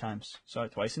seen it 3 times. Saw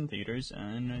it twice in theaters,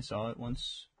 and I saw it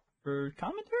once for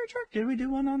commentary track. Did we do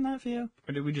one on that video?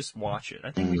 Or did we just watch it? I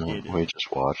think we did. We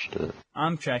just watched it.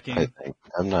 I'm checking. I think.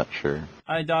 I'm not sure.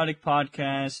 Idotic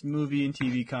podcast, movie and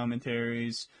TV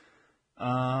commentaries.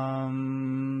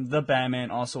 The Batman,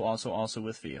 also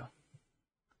with Theo.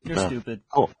 You're Yeah. stupid.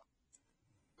 Cool.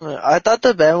 I thought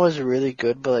the band was really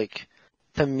good, but like,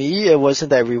 to me, it wasn't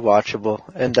that rewatchable.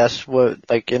 And that's what,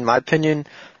 like, in my opinion,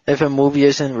 if a movie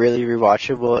isn't really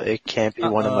rewatchable, it can't be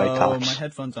one of my tops. My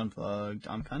headphones unplugged.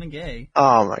 I'm kind of gay.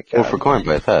 Oh my god. Well, if we're going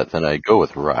by that, then I'd go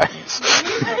with Rise.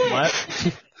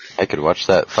 What? I could watch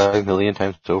that 5 million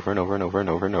times over and over and over and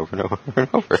over and over and over and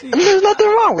over. And there's nothing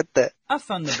wrong with that. I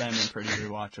found the Batman pretty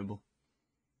rewatchable.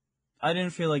 I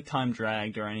didn't feel like time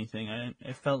dragged or anything.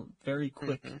 It felt very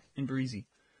quick and breezy.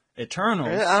 Eternals.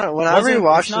 When I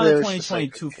rewatched it's not it, a it was just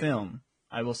 2022 like, film.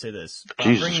 I will say this. But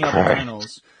Jesus I'm bringing up Christ.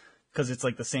 Eternals because it's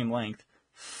like the same length.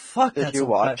 Fuck, Did that you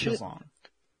watch feels it? long.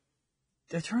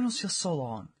 The Eternals feels so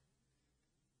long.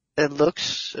 it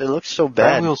looks so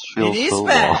bad. Wheels feel It is so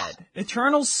bad.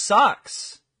 Eternals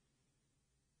sucks.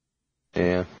 long.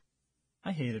 Yeah.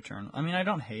 I hate Eternal. I mean, I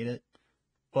don't hate it,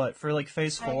 but for like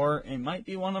Phase 4, it might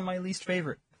be one of my least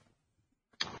favorite.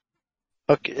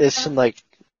 Okay, it's like,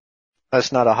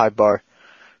 that's not a high bar.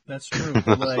 That's true. That's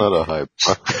Like, not a hype.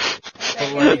 but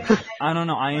like, I don't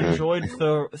know. I enjoyed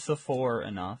the 4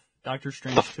 enough. Doctor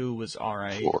Strange 2 was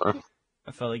alright.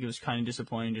 I felt like it was kind of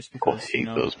disappointing just because, hate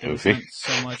those there movies. wasn't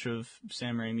so much of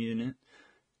Sam Raimi in it.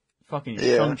 Fucking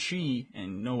Yeah. Shang-Chi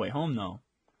and No Way Home, though.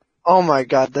 Oh my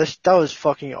god, that was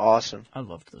fucking awesome. I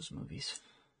loved those movies.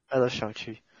 I love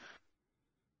Shang-Chi.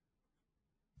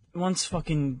 Once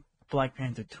fucking Black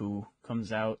Panther 2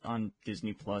 comes out on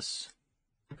Disney Plus,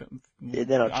 Yeah,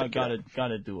 then I'll I check it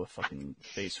gotta do a fucking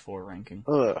Phase 4 ranking.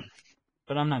 Ugh.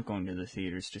 But I'm not going to the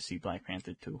theaters to see Black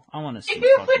Panther 2. I want to see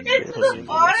you fucking put it in Puss the in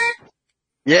water? Boots.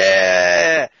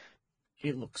 Yeah!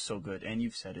 It looks so good, and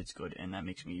you've said it's good, and that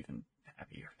makes me even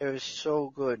happier. It was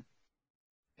so good.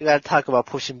 We gotta talk about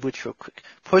Puss in Boots real quick.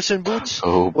 Puss in Boots,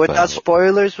 So without bad.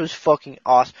 spoilers, was fucking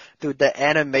awesome. Dude, the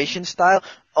animation style,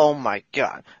 oh my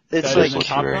god. It's Better like, than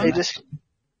Top Gun? they just,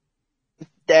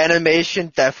 the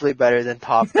animation definitely better than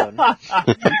Top Gun.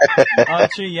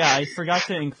 Actually, yeah, I forgot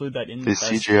to include that in The best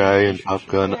CGI in animation Top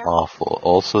short. Gun, awful.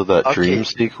 Also, that Okay. dream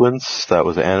sequence that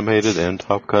was animated in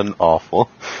Top Gun, awful.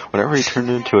 Whenever he turned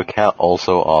into a cat,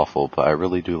 also awful, but I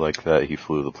really do like that he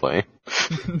flew the plane.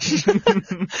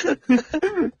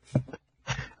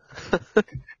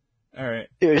 Alright.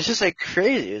 It was just like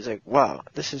crazy. It was like, wow,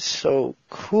 this is so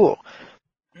cool.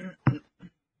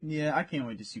 Yeah, I can't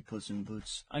wait to see Puss in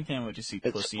Boots. I can't wait to see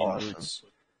It's Pussy awesome. in Boots.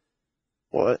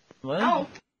 What? What? Oh,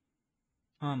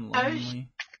 I'm I was- lonely.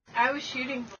 I was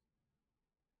shooting.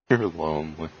 You're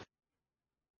lonely.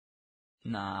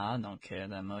 Nah, I don't care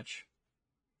that much.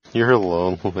 You're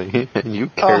lonely, and you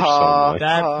care so much.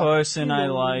 That person I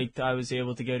liked, I was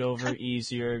able to get over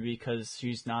easier because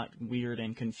she's not weird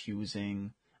and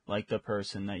confusing like the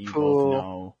person that you both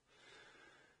know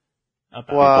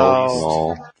about.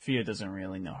 Wow. Fia doesn't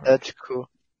really know her. That's cool.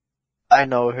 I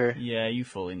know her. Yeah, you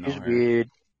fully know She's her. weird.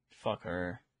 Fuck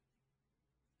her.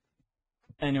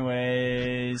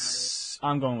 Anyways,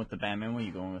 I'm going with the Batman. What are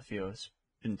you going with, Fia? It's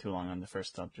been too long on the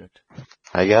first subject.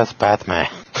 I guess Batman.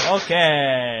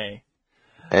 Okay.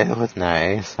 It was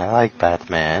nice. I like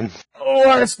Batman.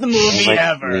 Worst movie I like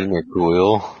ever. Selena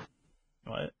Coil.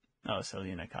 What? Oh,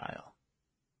 Selena Kyle.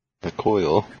 The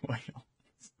coil.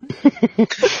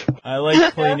 I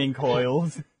like cleaning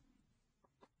coils.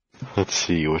 Let's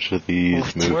see, which of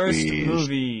these movies? Worst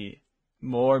movie: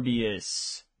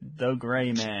 Morbius, The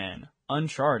Gray Man,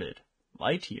 Uncharted,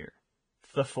 Lightyear,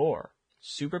 The Four,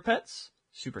 Super Pets,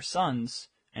 Super Sons,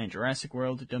 and Jurassic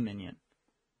World Dominion.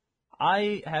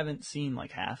 I haven't seen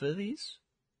like half of these.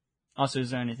 Also,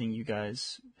 is there anything you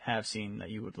guys have seen that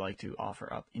you would like to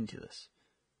offer up into this?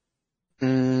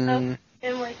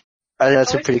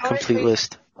 That's a pretty complete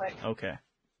list. Okay.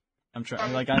 I'm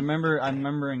trying. Like I'm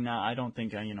remembering now. I don't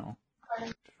think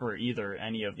for either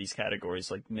any of these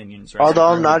categories like Minions. Although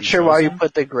I'm not sure why you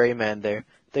put the Gray Man there.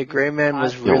 The Gray Man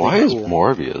was really cool. Why is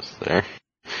Morbius there?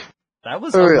 That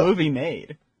was a movie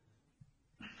made.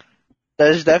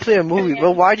 That is definitely a movie.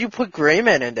 But why'd you put Gray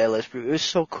Man in that list? It was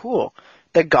so cool.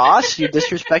 The Goss? You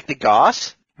disrespect the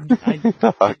Goss?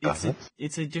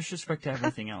 It's a disrespect to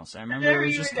everything else. I remember it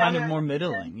was just kind of more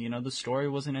middling. The story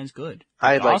wasn't as good.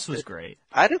 The Goss was great.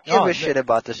 I don't give a shit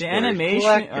about the story.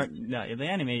 The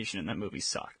animation in that movie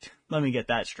sucked. Let me get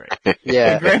that straight.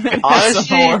 Yeah. The Gray Man has Honestly,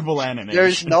 some horrible animation.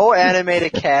 There's no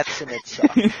animated cats and it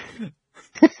sucked.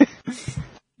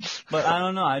 But I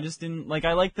don't know, I just didn't,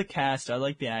 I like the cast, I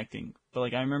like the acting,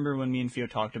 but I remember when me and Fio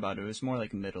talked about it, it was more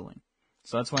middling.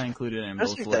 So that's why I included it in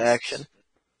both lists. The action.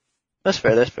 That's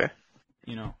fair.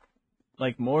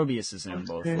 Morbius isn't in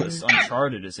both lists,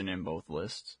 Uncharted isn't in both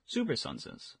lists, Super Sons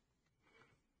is.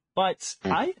 But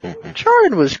I think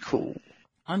Uncharted was cool.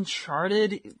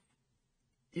 Uncharted,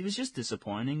 it was just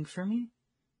disappointing for me.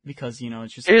 Because,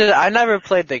 it's just... I never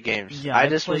played the games. Yeah, I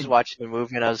just was watching the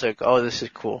movie and I was like, oh, this is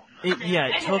cool.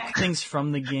 It took things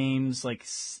from the games,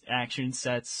 action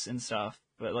sets and stuff,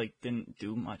 but, didn't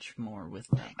do much more with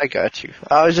them. I got you.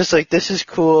 I was just like, this is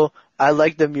cool. I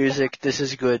like the music. This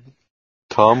is good.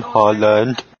 Tom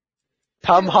Holland.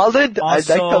 Tom Holland?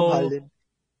 Also, I like Tom Holland.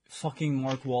 Fucking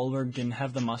Mark Wahlberg didn't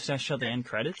have the mustache at the end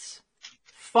credits?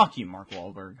 Fuck you, Mark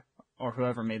Wahlberg. Or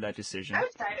whoever made that decision.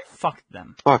 Fuck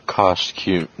them. Fuck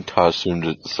costume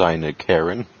designer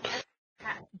Karen.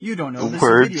 You don't know this is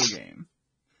a video game.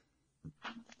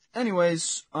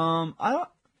 Anyways,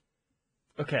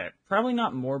 okay, probably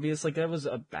not Morbius, that was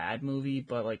a bad movie,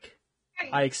 but,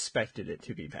 I expected it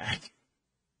to be bad.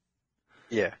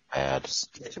 Yeah. Bad.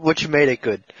 Which made it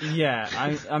good. Yeah,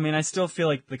 I mean, I still feel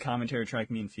like the commentary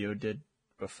track me and Fio did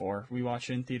before we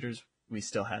watched it in theaters, we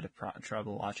still had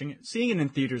trouble watching it. Seeing it in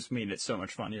theaters made it so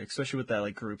much funnier, especially with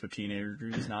that group of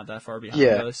teenagers not that far behind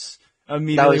us.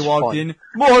 Immediately walked in,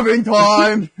 Morgan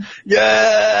time!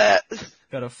 Yeah!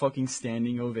 Got a fucking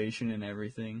standing ovation and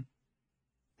everything.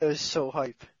 It was so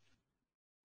hype.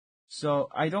 So,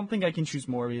 I don't think I can choose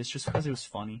Morbius just because it was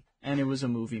funny. And it was a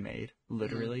movie made,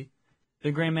 literally.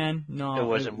 The Gray Man, no. It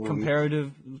was a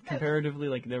movie.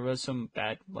 Comparatively, there was some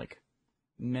bad,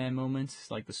 meh moments,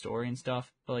 the story and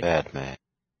stuff. But, Batman.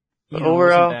 But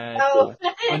overall, bad.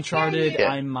 Uncharted,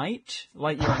 yeah. I might.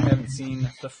 Lightyear, I haven't seen.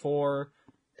 The Four,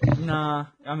 nah.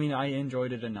 I mean, I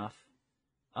enjoyed it enough.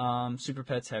 Super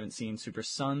Pets, haven't seen. Super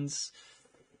Sons,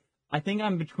 I think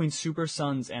I'm between Super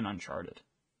Sons and Uncharted.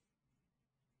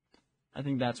 I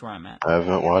think that's where I'm at. I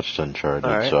haven't watched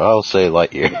Uncharted, so I'll say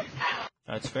Lightyear.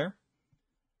 That's fair.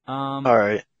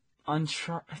 Alright.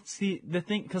 Uncharted, see, the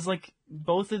thing, cause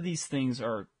both of these things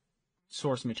are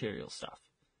source material stuff.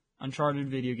 Uncharted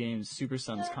video games, Super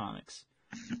Sons comics.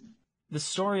 The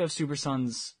story of Super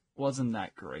Sons wasn't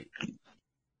that great.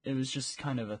 It was just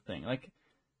kind of a thing. I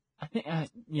think,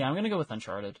 yeah, I'm gonna go with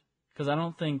Uncharted. Cause I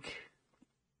don't think,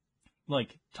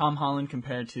 Tom Holland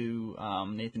compared to,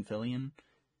 Nathan Fillion,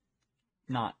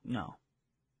 no.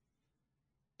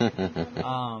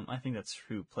 I think that's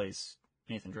who plays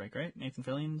Nathan Drake, right? Nathan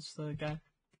Fillion's the guy?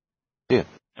 Yeah.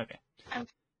 Okay.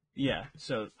 Yeah,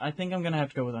 so I think I'm gonna have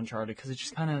to go with Uncharted, because it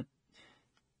just kind of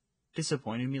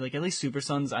disappointed me. At least Super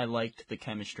Sons, I liked the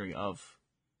chemistry of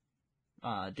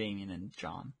Damien and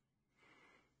John.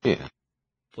 Yeah.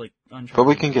 Uncharted. But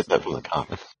we can get that from the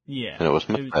comics. Yeah. And it was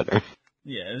much better.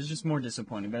 Yeah, it was just more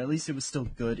disappointing, but at least it was still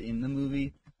good in the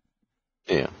movie.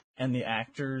 Yeah. And the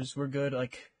actors were good.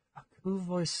 Like, who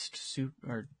voiced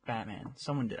Batman?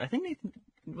 Someone did. I think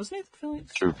was Nathan Fillion?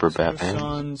 Super Batman.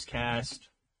 Sons cast.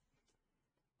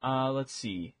 Let's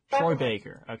see. Troy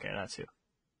Baker. Okay, that's who.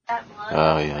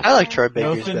 Oh, yeah. I like Troy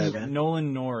Baker's Batman.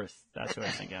 Nolan North. That's who I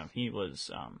was thinking of. He was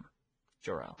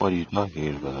Jor-El. What are you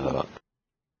talking about?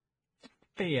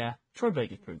 But yeah, Troy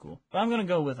Baker's pretty cool. But I'm gonna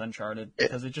go with Uncharted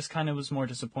because it just kind of was more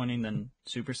disappointing than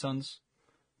Super Sons.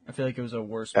 I feel like it was a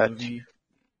worse movie.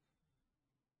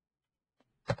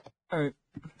 Alright,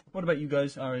 what about you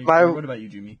guys? What about you,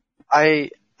 Jimmy?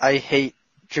 I hate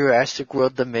Jurassic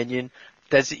World Dominion.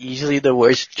 That's easily the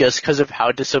worst just because of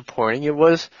how disappointing it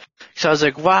was. So I was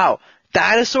like, wow,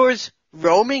 dinosaurs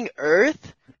roaming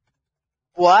Earth?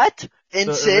 What? In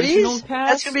The cities? original cast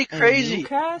That's gonna be crazy. And new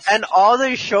cast? And all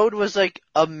they showed was like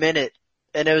a minute.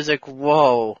 And it was like,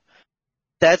 whoa.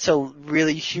 That's a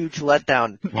really huge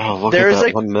letdown. Wow, look There's at that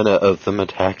like 1 minute of them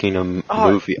attacking a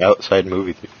outside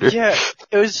movie theater. Yeah,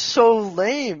 it was so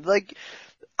lame. Like,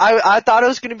 I thought it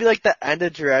was gonna be like the end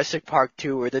of Jurassic Park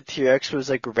 2 where the T-Rex was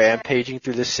like rampaging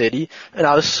through the city, and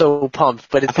I was so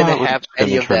pumped, but it didn't have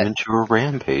any of that. Into a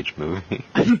Rampage movie.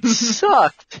 It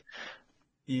sucked.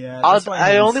 Yeah,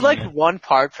 I only liked one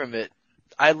part from it.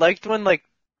 I liked when like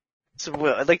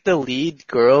the lead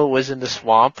girl was in the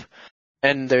swamp,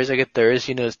 and there's like a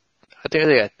Therizinosaurus, I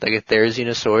think like a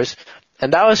Therizinosaurus,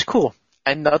 and that was cool.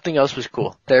 And nothing else was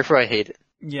cool. Therefore, I hate it.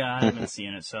 Yeah, I haven't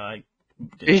seen it, so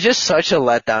It's just such a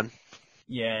letdown.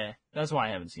 Yeah, that's why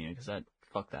I haven't seen it, because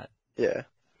fuck that. Yeah.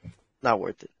 Not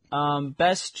worth it.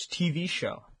 Best TV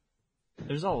show.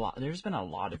 There's been a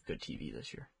lot of good TV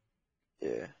this year.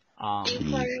 Yeah.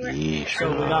 TV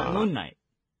So we got Moon Knight,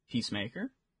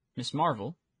 Peacemaker, Miss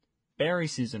Marvel, Barry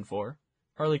Season 4,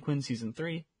 Harley Quinn Season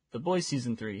 3, The Boys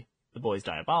Season 3, The Boys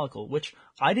Diabolical, which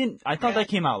I thought that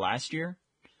came out last year.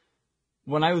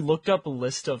 When I looked up a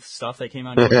list of stuff that came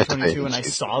out in 2022 and I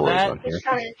saw that,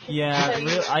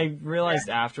 I realized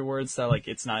afterwards that like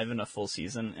it's not even a full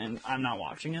season and I'm not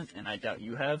watching it, and I doubt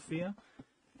you have, Thea.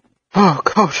 Oh,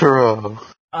 Kotaro!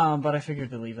 But I figured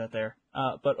to leave that there.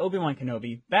 But Obi-Wan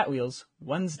Kenobi, Batwheels,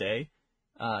 Wednesday,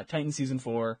 Titan Season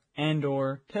 4,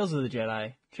 Andor, Tales of the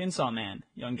Jedi, Chainsaw Man,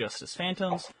 Young Justice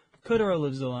Phantoms, Kotaro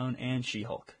Lives Alone, and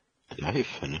She-Hulk. Did I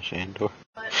finish Andor?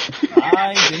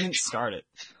 I didn't start it.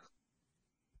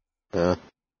 Yeah,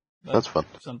 that's fun.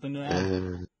 Something to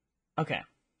add? Okay.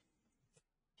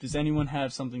 Does anyone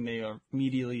have something they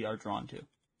immediately are drawn to?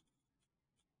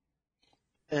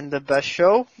 And the best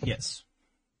show? Yes.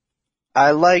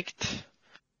 I liked...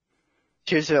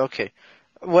 Okay.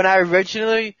 When I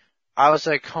was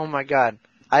like, oh my god,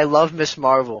 I love Miss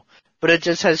Marvel. But it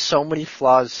just has so many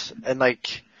flaws, and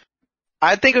like...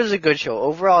 I think it was a good show.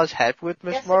 Overall, I was happy with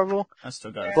Miss Marvel,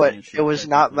 but it was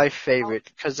not my favorite,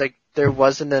 because like, there's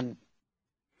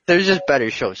just better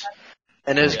shows.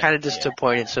 And it was kind of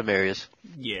disappointing in some areas.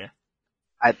 Yeah.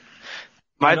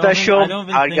 My best show,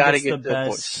 I gotta get The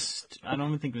Boys. I don't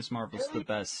even think Miss Marvel's the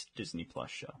best Disney Plus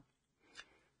show.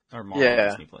 Or Marvel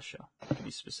Disney Plus show, to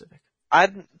be specific.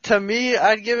 To me,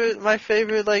 I'd give it my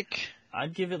favorite, like...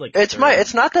 I'd give it like... It's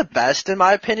not the best in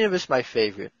my opinion, but it's my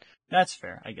favorite. That's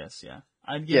fair, I guess, yeah.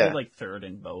 I'd give it like third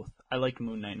in both. I like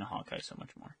Moon Knight and Hawkeye so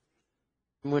much more.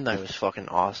 Moon Knight was fucking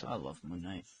awesome. I love Moon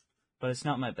Knight. But it's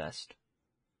not my best.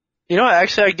 You know,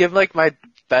 actually, I'd give like my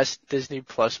best Disney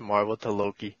Plus Marvel to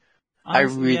Loki.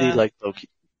 Honestly, I really liked Loki.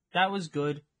 That was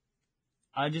good.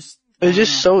 It was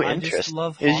just so interesting. I just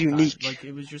love Hawkeye. It was unique. Like,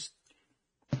 it was just...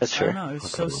 That's fair. I don't know, it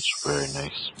was very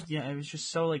nice. Yeah, it was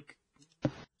just so like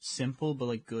simple, but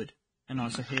like good. And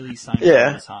also Haley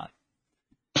Steinfeld was hot.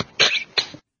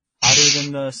 Hotter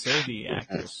than the Sylvie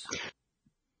actors.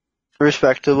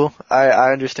 Respectable.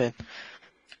 I understand.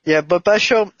 Yeah, but best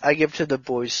show, I give to The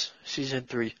Boys, Season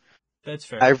 3. That's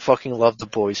fair. I fucking love The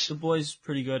Boys. The Boys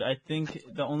pretty good. I think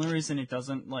the only reason it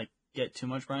doesn't like get too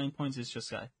much brownie points is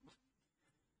just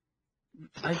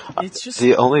it's just...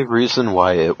 The only reason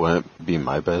why it wouldn't be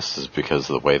my best is because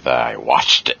of the way that I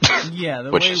watched it. Yeah,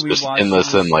 the which way is we just watched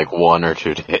endless in like 1 or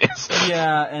 2 days.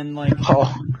 Yeah, and like...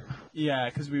 Oh. Yeah,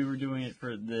 because we were doing it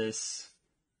for this,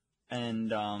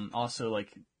 and also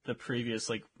like the previous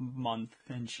like month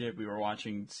and shit, we were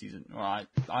watching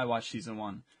I watched season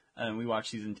 1, and then we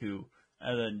watched season 2,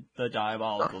 and then the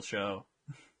Diabolical show,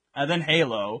 and then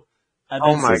Halo, and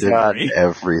then my god, 3.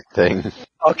 Everything.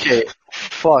 Okay,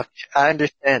 fuck, I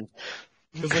understand.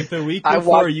 Because like the week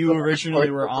before you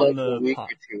originally were on the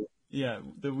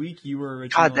the week you were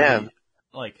originally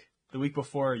like the week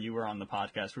before you were on the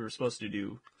podcast, we were supposed to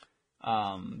do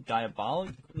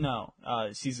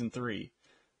season 3,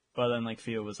 but then like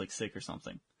Fiore was like sick or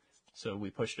something, so we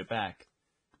pushed it back.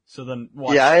 So then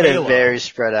watched Yeah, I had Halo. it very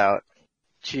spread out.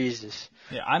 Jesus.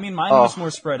 Yeah, I mean mine was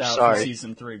more spread out for sorry.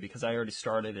 season 3 because I already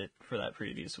started it for that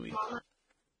previous week.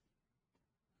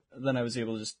 Then I was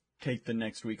able to just take the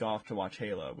next week off to watch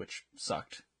Halo, which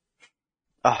sucked.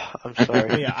 Oh, I'm sorry.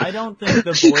 But yeah, I don't think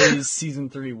The Boys season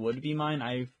 3 would be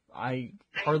mine.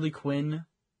 Harley Quinn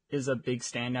is a big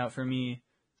standout for me.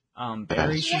 Barry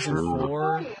That's season true.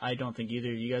 4, I don't think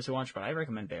either of you guys will watch, but I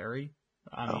recommend Barry.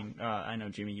 I mean, I know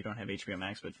Jimmy, you don't have HBO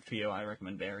Max, but Theo, I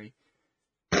recommend Barry.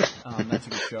 That's a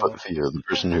good show. But Theo, the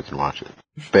person who can watch it.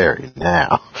 Barry,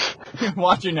 now.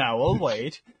 Watch it now. We'll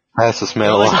wait. Pass this man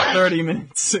They're along. like 30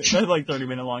 minutes. They're like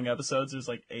 30-minute long episodes. There's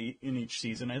like 8 in each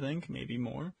season, I think, maybe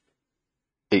more.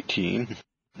 18.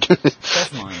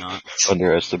 Definitely not.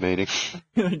 Underestimating.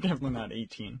 Definitely not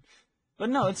 18. But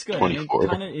no, it's good. 24.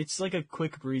 It's like a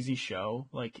quick, breezy show,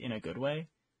 like in a good way.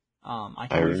 I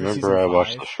can't wait for season remember I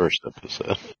watched 5. the first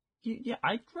episode. Yeah,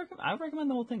 I recommend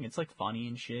the whole thing. It's like funny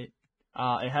and shit.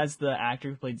 It has the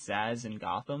actor who played Zaz in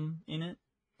Gotham in it.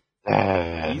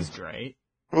 He's great.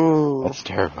 Ooh. That's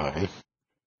terrifying.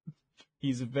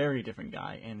 He's a very different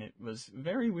guy, and it was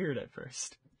very weird at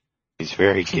first. He's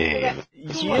very gay.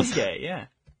 He is gay, yeah.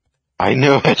 I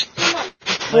knew it.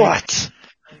 What?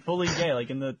 Fully gay, like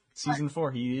in the season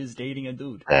 4, he is dating a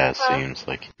dude. That seems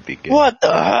like it'd be good. What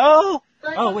the hell?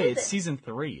 Oh wait, it's season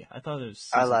 3. I thought it was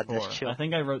season lied, 4. just chill. I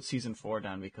think I wrote season 4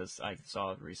 down because I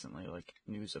saw recently, like,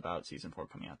 news about season 4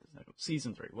 coming out.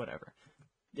 Season 3, whatever.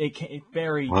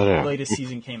 Very Whatever. latest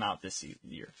season came out this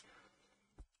year.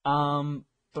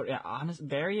 But yeah, honestly,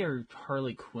 Barry or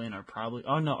Harley Quinn are probably,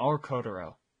 or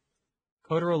Kotaro.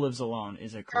 Kotaro Lives Alone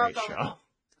is a great show.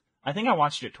 I think I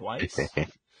watched it twice.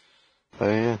 Oh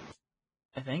yeah.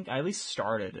 I at least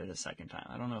started it a second time.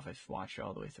 I don't know if I watched it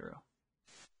all the way through.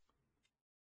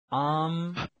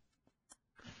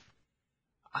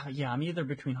 Yeah, I'm either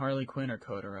between Harley Quinn or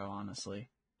Kotaro, honestly.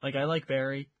 Like, I like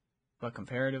Barry, but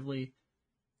comparatively...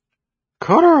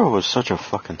 Kotaro was such a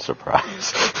fucking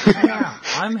surprise. Yeah,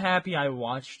 I'm happy I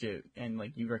watched it, and,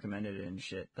 like, you recommended it and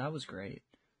shit. That was great.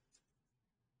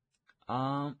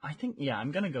 I think, yeah,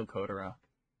 I'm gonna go Kotaro.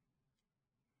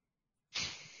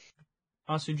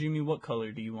 Also, Jimmy, what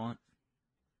color do you want?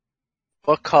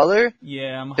 What color?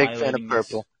 Yeah, I'm Big highlighting fan of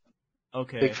purple. This.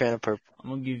 Okay. Big fan of purple. I'm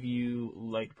gonna give you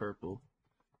light purple.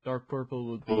 Dark purple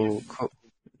would be Ooh, if, cool.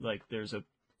 like, there's a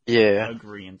Yeah.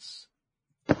 agreeance.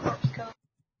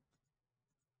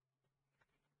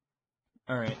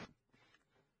 Alright.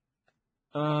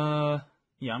 Yeah,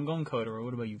 I'm going Kotaro.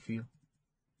 What about you, Phil?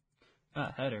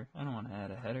 Header. I don't want to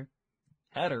add a header.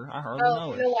 Header? I hardly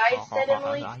know it. You know why I said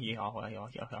Emily? What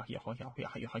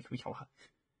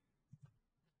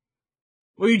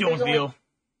are you doing, There's Phil?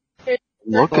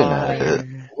 Looking at it.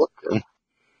 Looking.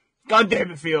 God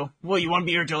damn it, Phil. What, you want to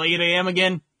be here till 8 a.m.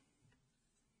 again?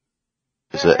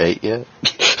 Is it 8 yet?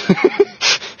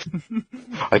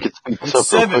 I could speed this up real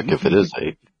 7. quick if it is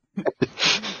 8.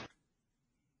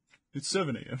 It's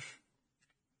 7 a.m.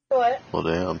 What? Well,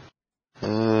 damn.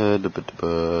 Yeah,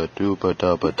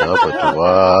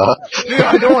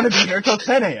 I don't want to be here till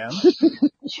 10 a.m.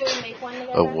 Should we make one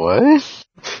together? A what?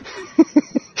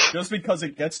 Just because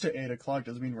it gets to 8 o'clock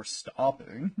doesn't mean we're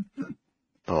stopping.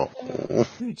 Oh.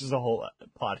 Just a whole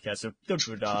podcast of oh,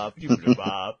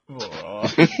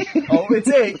 it's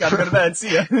 8. Gotta go to bed.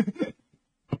 See ya.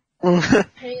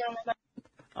 Hang on.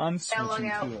 I'm Yeah, log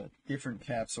switching out. to a different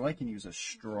cap so I can use a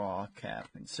straw cap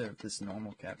instead of this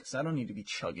normal cap because I don't need to be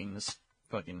chugging this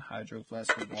fucking hydro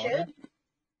flask of water.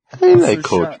 Hey, Also, that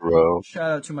Coach Rowe.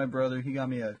 Shout out to my brother. He got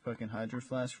me a fucking hydro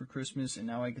flask for Christmas, and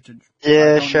now I get to.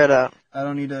 Yeah, shut up. I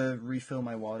don't need to refill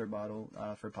my water bottle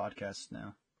for podcasts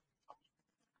now.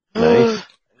 Nice.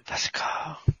 Let's go.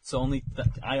 So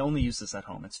I only use this at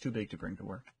home. It's too big to bring to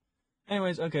work.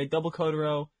 Anyways, okay, double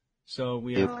Kotaro. So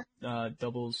we have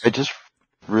doubles. I just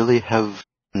really have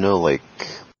no, like,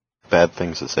 bad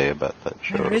things to say about that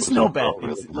show. There It is was no all bad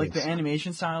really things. Like, the nice.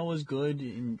 animation style was good,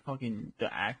 and fucking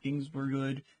the actings were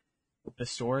good. The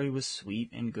story was sweet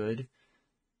and good.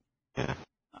 Yeah.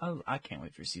 I can't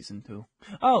wait for season 2.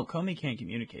 Oh, Comey Can't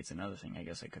Communicate's another thing I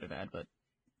guess I could have had, but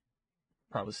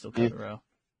probably still Kotaro.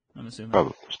 I'm assuming.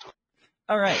 Probably.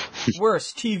 Alright,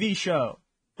 worst TV show.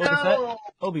 Boba Fett, No, I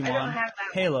Obi-Wan, don't have that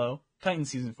one. Halo, Titan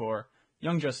Season 4,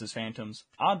 Young Justice Phantoms,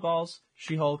 Oddballs,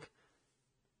 She-Hulk.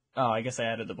 Oh, I guess I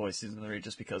added The Boys Season 3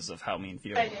 just because of how me and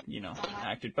Theo, I did.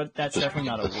 acted, but that's definitely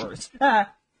not a worst.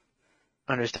 Ah!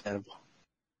 Understandable.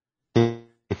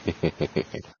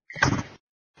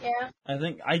 Yeah. I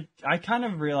think, I kind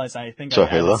of realized I think So I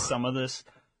added Halo? some of this.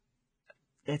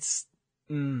 It's,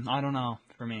 I don't know,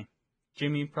 for me.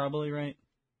 Jimmy, probably, right?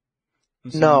 I'm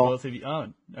assuming No. both of you. Oh,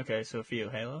 okay. So for you,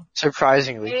 Halo.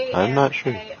 Surprisingly. I'm not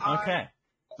sure. Okay.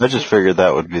 I just figured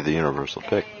that would be the universal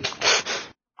pick.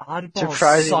 Oddball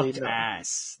Surprisingly, sucked no.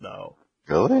 ass though.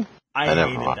 Really? I never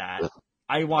hated watched that. it.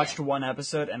 I watched one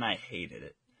episode and I hated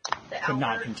it. Could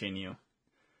not continue.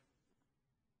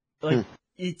 Like,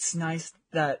 it's nice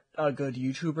that a good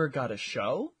YouTuber got a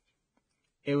show.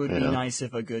 It would be Yeah. nice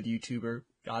if a good YouTuber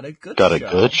got a good Got show. a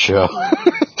good show.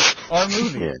 Or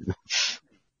movie. Yeah.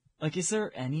 Like, is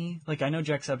there any... Like, I know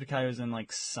Jacksepticeye was in,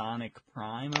 like, Sonic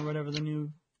Prime or whatever the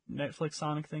new Netflix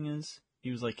Sonic thing is. He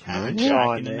was, like, having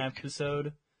Jack in an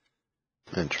episode.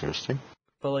 Interesting.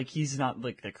 But, like, he's not,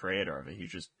 like, the creator of it. He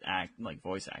just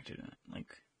voice acted in it. Like,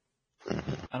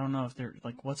 I don't know if they're...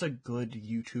 Like, what's a good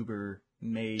YouTuber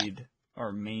made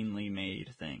or mainly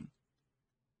made thing?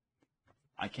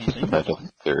 I can't think I of don't one.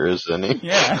 think there is any.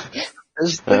 Yeah.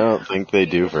 I don't think they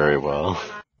do very well.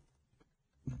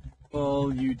 Well,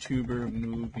 YouTuber,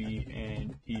 movie,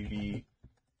 and TV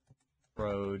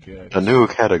project. A new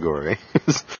category.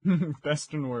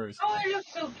 Best and worst. Oh, it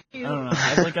looks so cute. I don't know.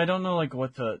 I don't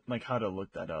know, how to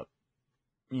look that up.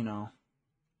 You know?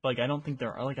 Like, I don't think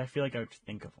there are, I feel like I would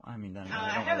think of, I mean, then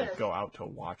I don't really go out to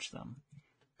watch them.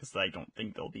 Because I don't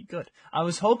think they'll be good. I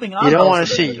was hoping You don't want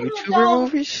to see YouTuber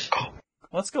movies?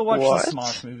 Let's go watch What? the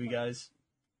Smosh movie, guys.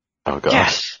 Oh god.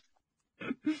 Yes.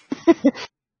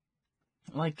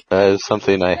 Like, That is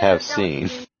something I have seen.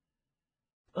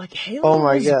 Halo Oh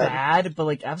my was God. bad,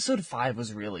 but, episode 5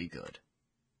 was really good.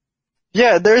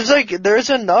 Yeah, there's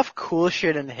enough cool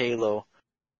shit in Halo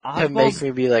to make Oddballs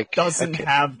me be like, doesn't okay.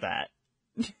 have that.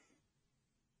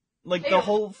 The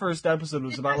whole first episode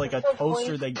was about, a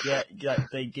toaster they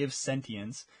they give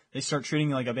sentience. They start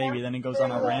treating it like a baby, then it goes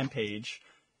on a rampage.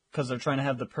 Because they're trying to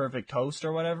have the perfect toast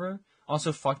or whatever.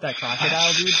 Also, fuck that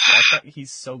crocodile, dude. Fuck that.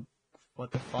 He's so...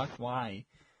 What the fuck? Why?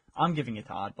 I'm giving it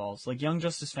to Oddballs. Young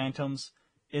Justice Phantoms,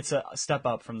 it's a step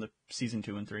up from the season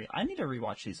 2 and 3. I need to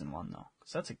rewatch season 1, though.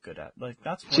 Because that's a good...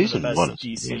 that's one Season of the 1 best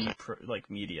is DC, amazing.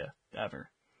 media ever.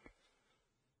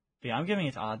 But yeah, I'm giving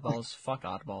it to Oddballs. Fuck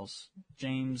Oddballs.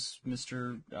 James,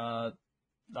 Mr. Oddballs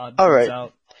Alright.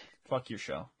 out. Fuck your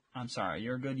show. I'm sorry.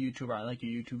 You're a good YouTuber. I like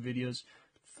your YouTube videos.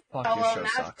 Fuck, your show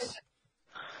sucks.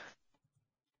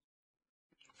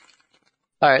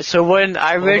 Alright, so when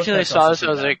I Boba originally Fett's saw also this, I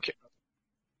was too bad. like,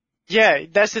 yeah,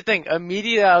 that's the thing.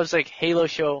 Immediately I was like, Halo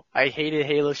show. I hated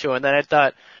Halo show, and then I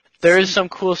thought, there is some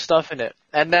cool stuff in it.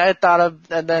 And then I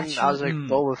was like,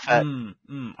 Boba Fett.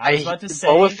 I was about to say...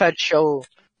 Boba Fett show,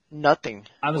 nothing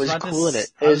I was was about cool to, in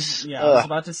it. I was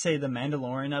about to say the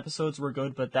Mandalorian episodes were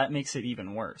good, but that makes it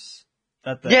even worse.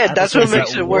 That's what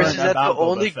makes it worse, is that the about Boba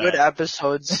only Fett. good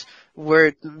episodes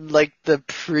were, the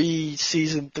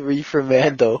pre-season 3 for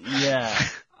Mando. Yeah.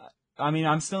 I mean,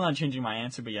 I'm still not changing my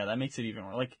answer, but yeah, that makes it even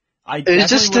worse. I It's definitely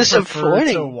just would prefer to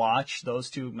disappointing. watch those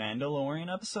 2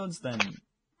 Mandalorian episodes than,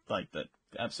 the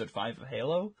episode 5 of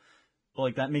Halo.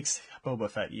 But, that makes Boba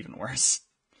Fett even worse.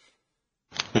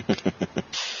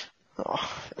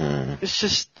 It's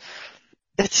just,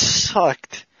 it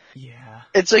sucked. Yeah.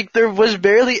 It's there was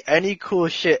barely any cool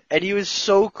shit, and he was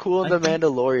so cool in The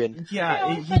Mandalorian.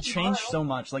 Yeah, he changed so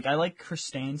much. I like Chris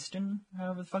Stanston,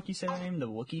 however the fuck you say that name, the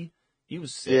Wookiee. He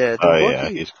was sick. Yeah, the Yeah,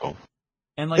 Wookiee. he's cool.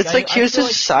 And It's he was a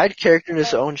side character in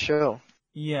his own show.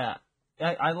 Yeah.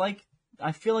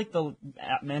 I feel like the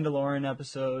Mandalorian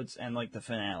episodes and the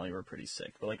finale were pretty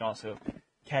sick, but also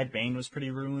Cad Bane was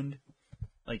pretty ruined.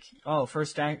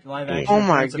 First live action. Oh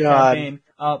my appearance of God. Cad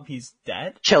Bane. He's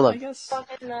dead. Kill I him. guess.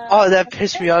 Oh, that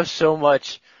pissed me off so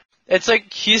much. It's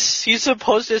he's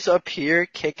supposed to just appear,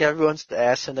 kick everyone's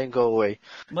ass, and then go away.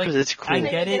 Because it's cool. I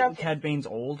get it. Cad Bane's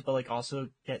old, but also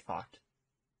get fucked.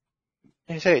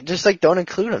 I say, just don't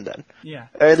include him then, Yeah.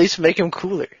 or at least make him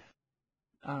cooler.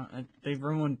 They've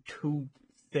ruined 2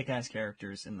 thick ass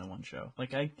characters in the one show.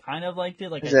 I kind of liked it. I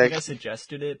think Exactly. I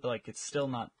suggested it, but it's still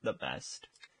not the best.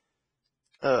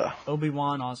 Ugh,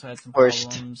 Obi-Wan also had some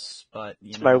Worst. problems, but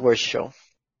it's my worst show.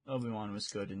 Obi-Wan was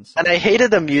good in some. And I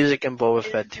hated the music in Boba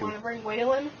Fett too. Want to bring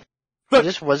Waylon? It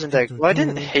just wasn't that. Well, I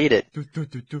didn't hate it.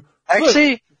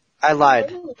 Actually, I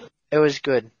lied. It was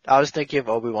good. I was thinking of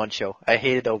Obi-Wan show. I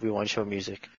hated Obi-Wan show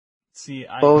music. See,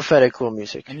 Boba Fett had cool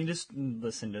music. I need to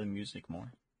listen to the music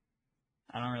more.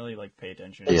 I don't really pay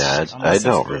attention. Yeah, I Unless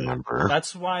don't it's good. remember.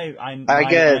 That's why I'm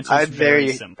answer's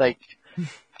very simple.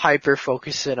 hyper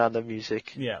focusing on the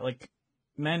music. Yeah,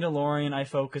 Mandalorian I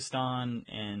focused on,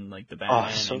 and the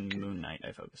Batman so and good. Moon Knight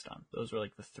I focused on. Those were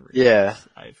the 3 Yeah.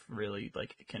 I've really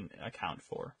can account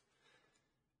for.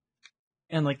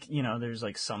 And there's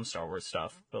some Star Wars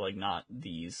stuff, but not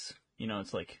these.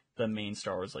 It's the main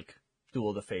Star Wars Duel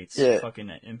of the Fates, Yeah. fucking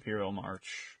Imperial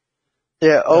March,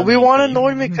 Yeah, Obi-Wan main thing.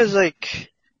 annoyed me because,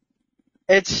 like,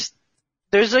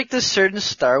 there's, like, this certain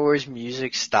Star Wars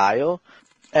music style,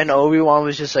 and Obi-Wan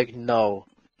was just like, no,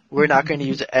 we're not going to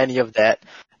use any of that.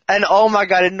 And, oh my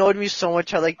god, it annoyed me so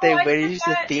much how, like, they waited to use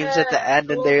the themes at the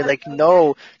end, and they're like,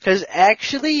 no, because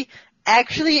actually,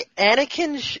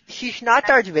 Anakin, he's not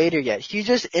Darth Vader yet. He's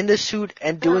just in the suit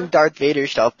and doing Darth Vader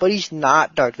stuff, but he's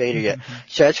not Darth Vader yet.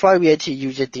 So that's why we had to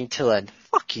use the theme till end.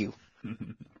 Fuck you.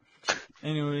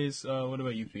 Anyways, what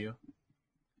about you, Theo?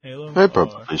 Halo? I'd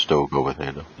probably still go with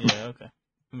Halo. Yeah, okay.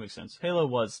 That makes sense. Halo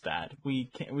was bad. We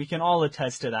can all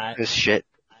attest to that. This shit.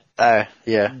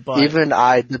 Yeah. But- Even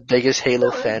I, the biggest Halo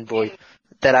fanboy,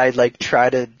 that I, like, try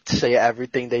to say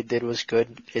everything they did was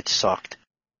good, it sucked.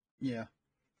 Yeah.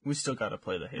 We still gotta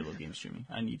play the Halo games, Jimmy.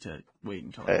 I need to wait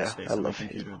until I Yeah, have space I on my love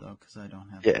computer, though, because I don't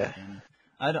have Yeah. any.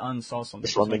 I had to uninstall something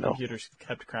Just because let my me know. computer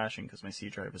kept crashing because my C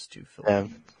drive was too filled.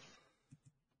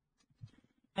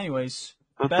 Anyways,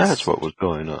 But best, that's what was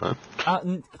going on.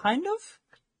 kind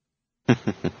of.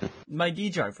 My D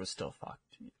drive was still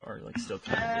fucked, or like still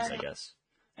kind of is, I guess.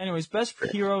 Anyways, best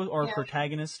hero or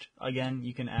protagonist. Again,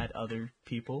 you can add other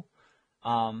people,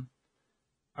 or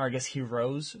I guess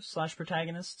heroes /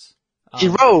 protagonists.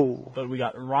 Hero! But we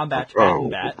got Rombat, Oh.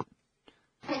 Bat,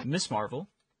 Miss Marvel,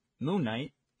 Moon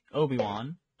Knight,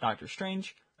 Obi-Wan, Doctor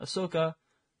Strange, Ahsoka,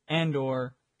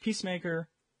 Andor, Peacemaker,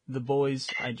 the boys.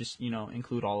 I just,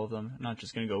 include all of them. I'm not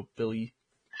just gonna go Billy.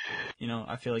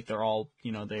 I feel like they're all,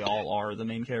 they all are the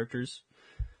main characters.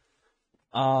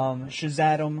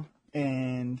 Shazadam,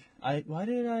 and why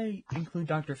did I include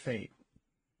Dr. Fate?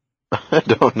 I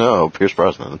don't know. Pierce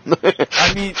Brosnan.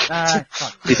 I mean, fuck.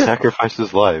 He sacrificed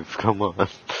his life. Come on.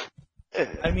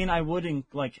 I mean, am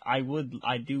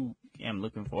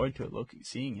looking forward to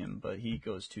seeing him, but he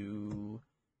goes to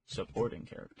supporting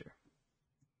character.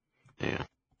 Yeah.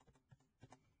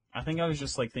 I think I was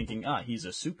just like thinking, he's a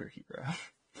superhero.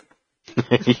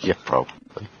 Yeah,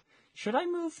 probably. Should I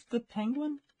move the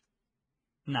Penguin?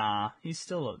 Nah, he's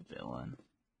still a villain.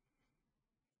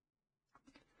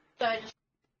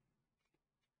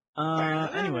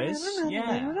 Anyways,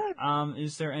 yeah.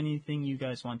 Is there anything you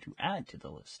guys want to add to the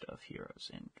list of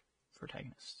heroes and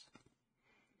protagonists?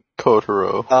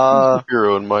 Kotaro.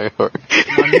 Hero in my heart.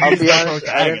 I'll be honest,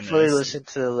 I didn't fully listen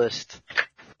to the list.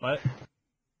 What?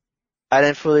 I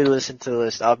didn't fully listen to the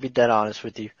list. I'll be dead honest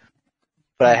with you.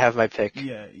 But I have my pick.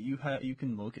 Yeah, you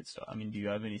can look at stuff. I mean, do you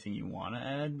have anything you want to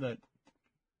add?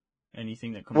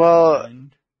 Anything that comes to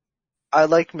mind? I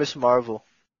like Miss Marvel.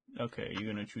 Okay, are you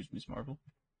gonna choose Miss Marvel?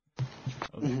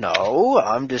 Okay. No,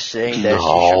 I'm just saying that No. she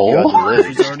should be on the list.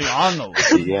 She's already on the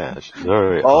list. Yeah, she's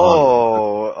already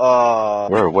Oh,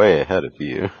 We're way ahead of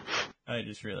you. I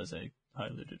just realized I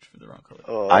highlighted it for the wrong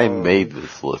color. I made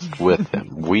this list with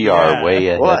him. We are way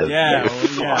ahead What? of Yeah,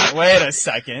 you. wait a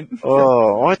second.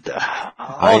 Oh, what the?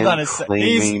 Hold on a second.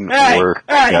 Claiming work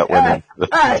that went into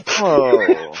this.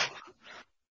 Oh.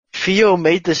 Theo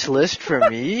made this list for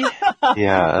me?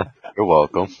 Yeah, you're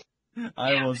welcome.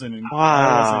 I wasn't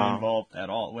Wow. involved at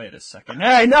all. Wait a second.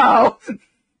 Hey, no!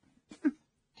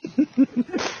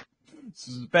 This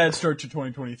is a bad start to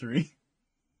 2023.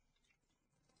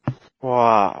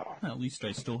 Wow. At least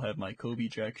I still have my Kobe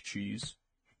Jack cheese.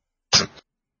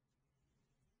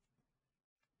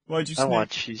 Why'd you I snap? want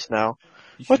cheese now.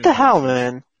 You What should've the bought hell, cheese.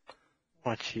 man? I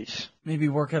want cheese. Maybe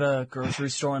work at a grocery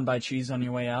store and buy cheese on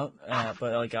your way out,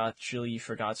 but like actually you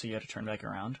forgot, so you had to turn back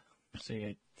around. So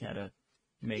you had to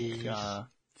make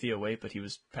Theo wait, but he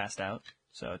was passed out,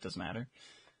 so it doesn't matter.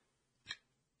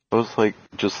 I was like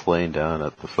just laying down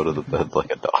at the foot of the bed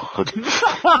like a dog.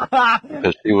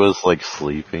 Because she was like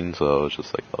sleeping, so I was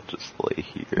just like, I'll just lay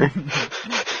here.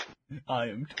 I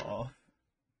am tough.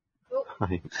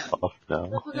 I'm off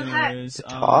now. Anyways,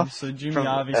 Tough so Jimmy from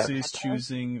obviously is Avatar?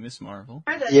 choosing Miss Marvel.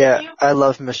 Yeah, I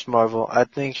love Miss Marvel. I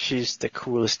think she's the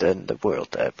coolest in the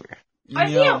world ever.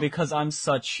 Because I'm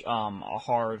such a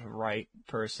hard right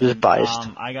person. You're biased.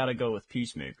 I gotta go with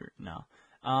Peacemaker. No.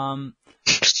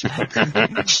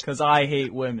 Because I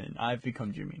hate women. I've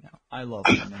become Jimmy now. I love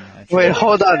women. Actually. Wait,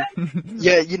 hold on.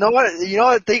 Yeah, you know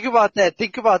what? Think about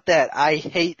that. I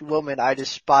hate women. I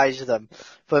despise them.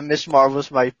 But Miss Marvel's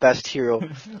my best hero.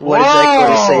 What is that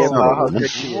going to say about how good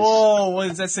she is? Whoa, what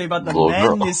does that say about the Little men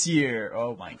girl. this year?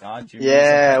 Oh my god, Jimmy.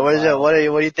 Yeah, what is it? What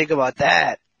do you think about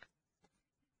that?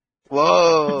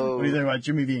 Whoa. What do you think about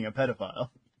Jimmy being a pedophile?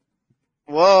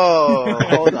 Whoa,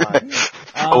 hold on.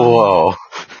 Whoa.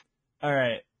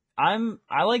 Alright.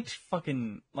 I liked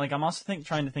fucking, like, I'm also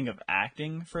trying to think of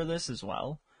acting for this as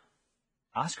well.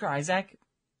 Oscar Isaac,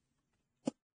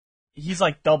 he's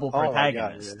like double Oh my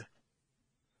God, protagonist.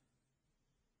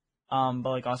 But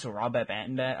like also Robert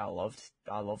Pattinson, I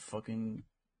love fucking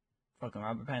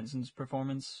Robert Pattinson's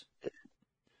performance.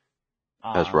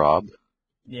 As Rob.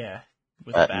 Yeah,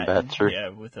 with Bat a and bat. Batser. Yeah,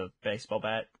 with a baseball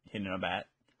bat hitting a bat.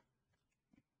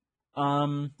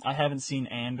 I haven't seen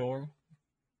Andor.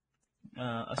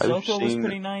 Ahsoka was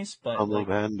pretty nice, but I love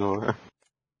Andor.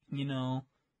 You know,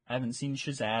 I haven't seen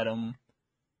Shazam.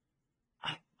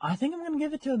 I think I'm gonna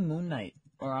give it to Moon Knight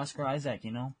or Oscar Isaac.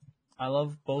 You know, I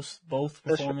love both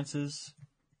performances.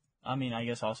 I mean, I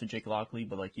guess also Jake Lockley,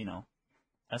 but like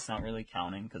that's not really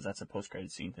counting because that's a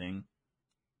post-credit scene thing.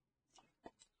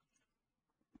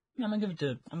 I'm gonna give it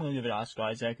to Oscar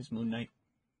Isaac as Moon Knight.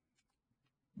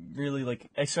 Really, like,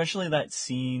 especially that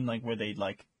scene like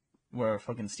where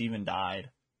fucking Steven died.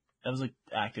 That was like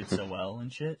acted so well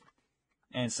and shit.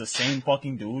 And it's the same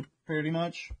fucking dude, pretty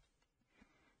much.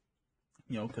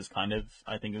 Because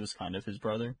I think it was kind of his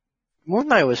brother. Moon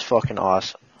Knight was fucking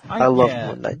awesome. I love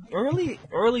Moon Knight. Early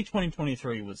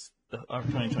 2023 or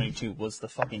 2022 was the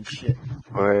fucking shit.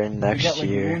 Or next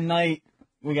year. Moon Knight,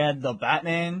 we got the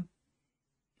Batman,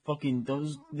 fucking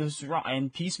those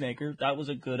and Peacemaker. That was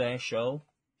a good ass show.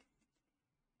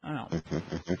 I don't know.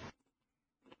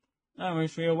 Anyway,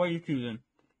 Sophia, what are you choosing?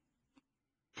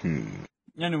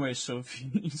 Anyway,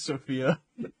 Sophia.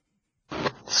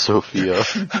 Sophia.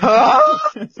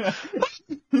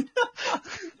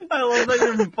 I love that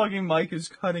your fucking mic is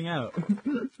cutting out.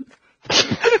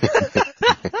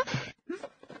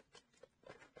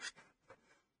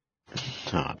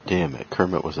 Oh, damn it.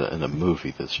 Kermit was in a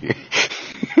movie this year.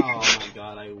 Oh my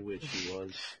god, I wish he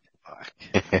was. Fuck,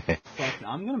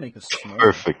 I'm gonna make a s'more.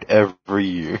 Perfect every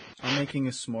year. I'm making a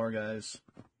s'more, guys.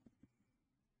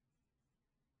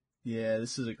 Yeah,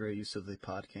 this is a great use of the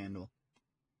pod candle.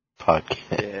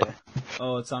 Podcast. Yeah.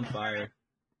 Oh, it's on fire.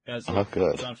 Guys, Oh, look,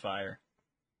 good. It's on fire.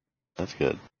 That's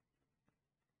good.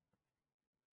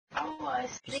 Oh, I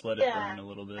see Just let it burn a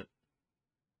little bit.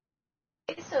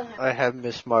 I have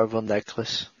Miss Marvel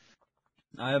necklace.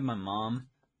 I have my mom.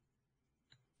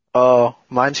 Oh,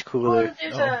 mine's Oh, cooler.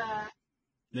 there's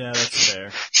Yeah, that's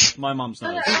fair. My mom's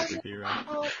not a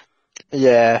superhero.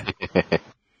 Yeah.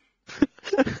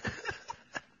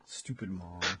 Stupid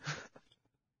mom.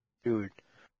 Dude.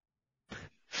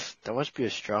 That must be a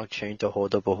strong chain to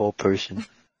hold up a whole person.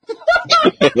 I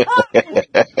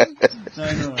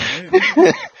know,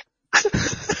 right?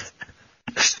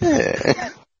 That's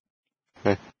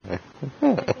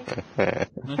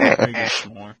a pretty good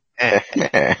s'more.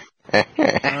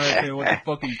 Alright, okay, what the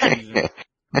fuck are you choosing?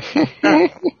 I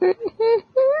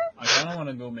kinda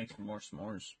wanna go make some more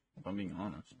s'mores, if I'm being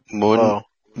honest.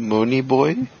 Moony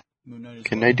Boy? Moon Knight is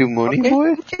Can well. I do Moony Okay.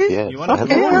 Boy? Yeah. You wanna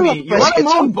Okay, moon I me? love You wanna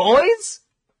biscuits. moon boys?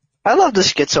 I love the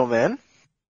Schizo Man.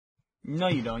 No,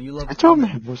 you don't. You love a Schizo woman.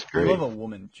 Man was You great. love a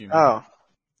woman, Jimmy. Oh.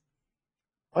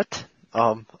 What?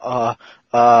 I'm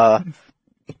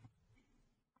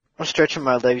stretching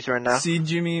my legs right now. See,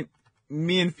 Jimmy,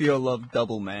 me and Theo love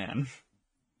Double Man.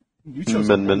 You chose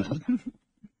a Min. woman.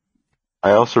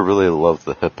 I also really love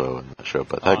the hippo in that show,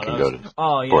 but that can go to...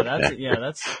 Oh, yeah, Poor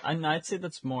that's, I'd say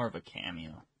that's more of a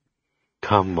cameo.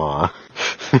 Come on.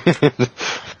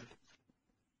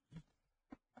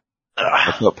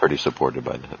 I felt pretty supported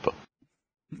by the hippo.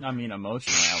 I mean,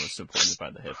 emotionally, I was supported by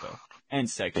the hippo. And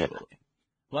sexually.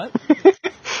 What?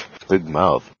 Big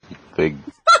mouth. Big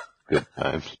good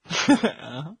times.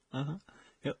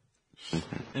 Yep.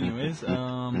 Anyways, yep,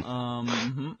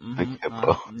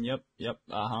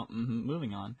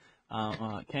 moving on.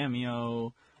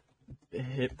 Cameo,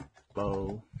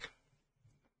 hippo.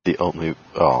 The only...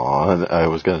 Aw, I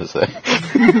was gonna say.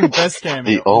 Best cameo.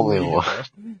 The only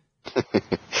one.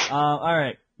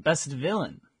 Alright, best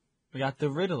villain. We got the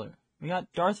Riddler. We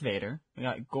got Darth Vader. We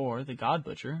got Gore, the God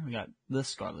Butcher. We got the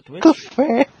Scarlet Witch. The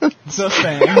fan. The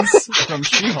Fangs from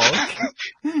She-Hulk.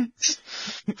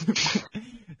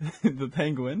 The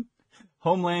Penguin.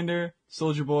 Homelander,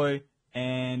 Soldier Boy,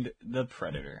 and the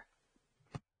Predator.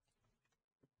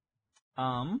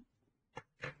 Where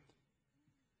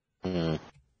do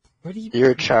you...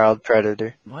 You're a child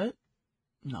predator. What?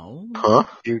 No. Huh?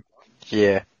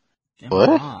 Yeah. Come What?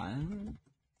 on.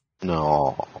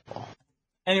 No.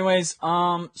 Anyways,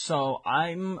 so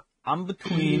I'm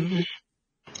between,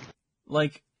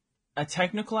 like, a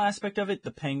technical aspect of it,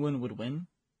 the Penguin would win.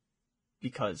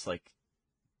 Because, like,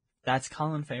 that's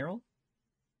Colin Farrell?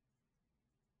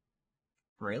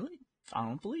 Really? I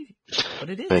don't believe you. But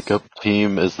it is. Makeup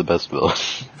team is the best villain.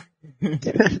 But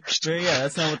yeah,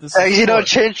 that's not what this is You know, for.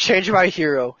 change my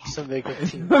hero. Some makeup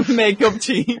team. Makeup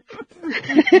team.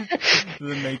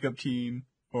 The makeup team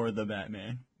for the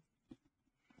Batman.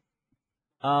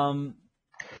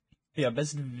 Yeah, Yeah,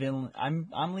 best villain.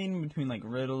 I'm leaning between like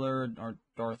Riddler or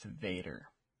Darth Vader.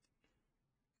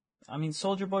 I mean,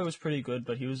 Soldier Boy was pretty good,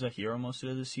 but he was a hero most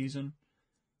of the season.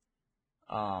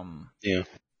 Yeah.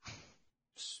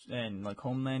 And like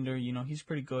Homelander, you know, he's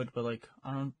pretty good, but like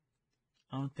I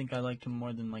don't think I liked him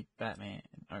more than like Batman.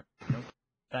 Or nope.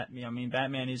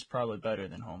 Batman is probably better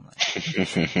than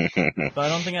Homelander. But I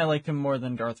don't think I liked him more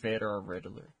than Darth Vader or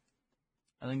Riddler.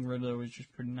 I think Riddler was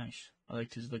just pretty nice. I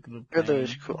liked his like little Riddler plan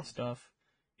is cool. and stuff.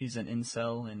 He's an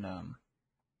incel and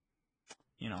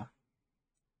you know,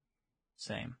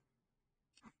 same.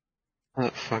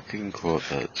 That fucking quote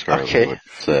that Scarlet Okay. Witch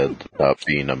said about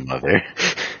being a mother.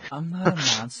 I'm not a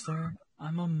monster.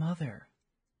 I'm a mother.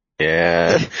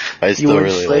 Yeah, I still You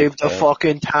really like enslaved the that.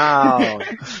 fucking town.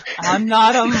 I'm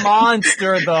not a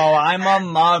monster though. I'm a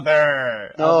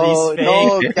mother. No, of these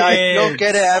no, fake guys, you don't get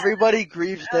it. kids. Everybody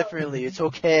grieves differently. It's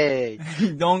okay.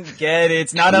 You don't get it.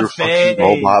 It's not Your a phase.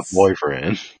 fucking robot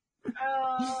boyfriend.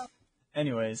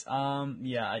 Anyways,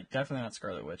 yeah, I definitely not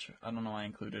Scarlet Witch. I don't know why I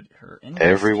included her in this.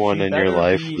 Everyone She in your better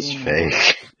life be was in fake.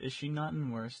 Worst. Is she not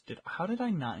in Worst? How did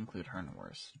I not include her in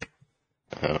Worst?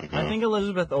 I don't know. I think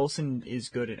Elizabeth Olsen is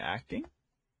good at acting,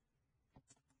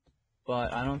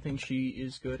 but I don't think she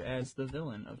is good as the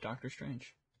villain of Doctor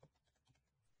Strange.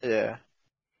 Yeah.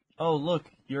 Oh, look,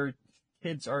 your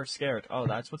kids are scared. Oh,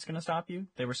 that's what's gonna stop you?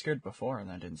 They were scared before, and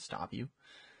that didn't stop you.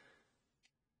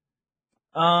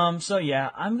 So yeah,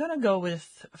 I'm gonna go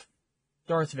with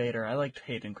Darth Vader. I liked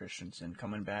Hayden Christensen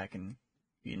coming back and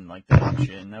being like the hot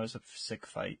shit, and that was a sick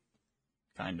fight.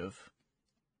 Kind of.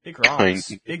 Big rocks.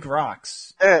 Kind. Big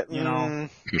rocks. You know.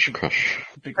 Crush.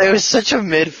 Big It was rocks. such a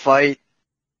mid fight.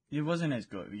 It wasn't as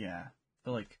good, yeah.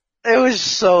 But like, It was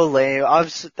so lame.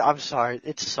 I'm sorry.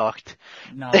 It sucked.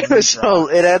 no, It was so.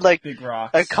 It had like big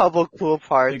rocks. a couple cool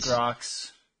parts. Big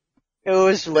rocks. It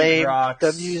was lame. rocks.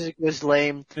 The music was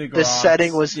lame. Big The rocks.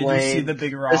 setting was Did lame. you see the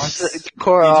big rocks?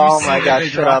 Oh see my the god!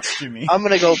 big Shut rocks, up. Jimmy? I'm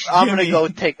gonna go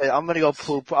Jimmy. I'm gonna go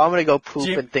poop. I'm gonna go poop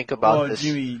Jim- and think about Whoa, this.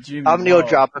 Jimmy, I'm gonna go whoa,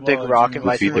 drop a big whoa, rock Jimmy. in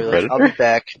my Defeat the toilet. I'll Predator? be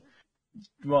back.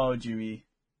 Whoa, Jimmy.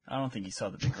 I don't think he saw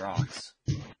the big rocks.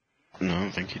 No, I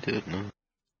don't think he did, no.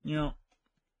 You know,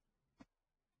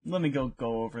 let me go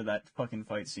over that fucking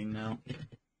fight scene now.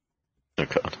 Oh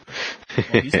god.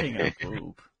 Well, he's taking a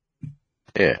poop.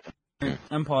 Yeah.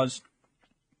 I'm paused.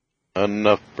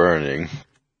 Enough burning.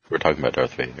 We're talking about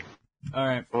Darth Vader.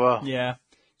 Alright, Well, yeah.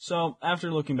 So, after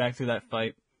looking back through that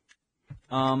fight,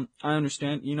 I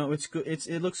understand, you know, it's good,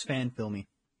 it looks fan-filmy.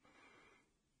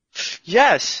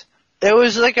 yes, it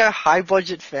was like a high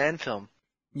budget fan film,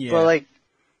 Yeah. but like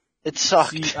it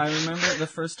sucked. See, I remember the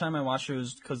first time I watched it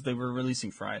was because they were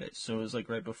releasing Fridays, so it was like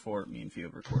right before me and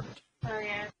Fiore recorded. Oh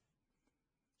yeah.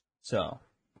 So,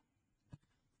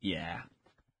 yeah.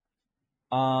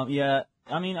 Yeah,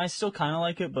 I mean, I still kind of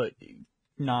like it, but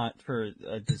not for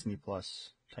a Disney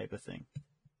Plus type of thing.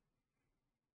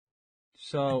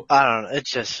 So, I don't know. It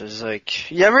just was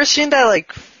like, you ever seen that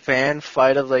like fan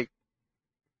fight of like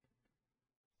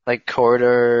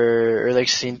Corridor or like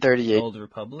Scene 38 Old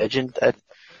Republic? Legend?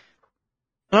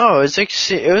 No, it's like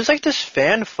it was like this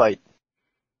fan fight.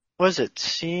 What was it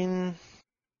Scene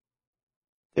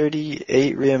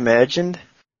 38 reimagined?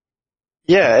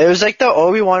 Yeah, it was like the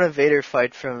Obi-Wan and Vader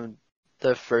fight from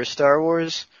the first Star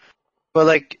Wars, but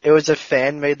like it was a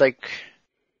fan made like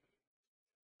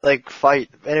fight,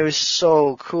 and it was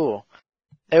so cool.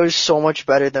 It was so much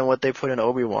better than what they put in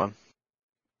Obi-Wan.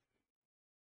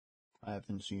 I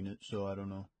haven't seen it, so I don't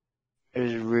know. It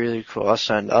was really cool. I'll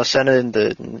send it in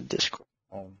the Discord.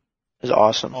 Oh, It was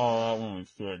awesome. that one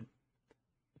was good.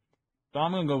 So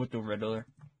I'm gonna go with the Riddler.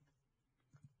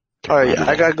 Oh yeah,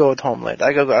 I gotta go with Homeland.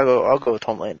 I'll go with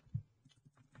Homeland.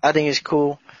 I think it's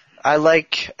cool.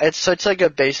 It's such like a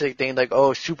basic thing, like,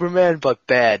 oh, Superman, but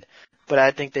bad. But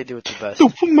I think they do it the best.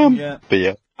 Superman. Yeah. But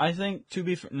yeah. I think,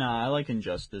 I like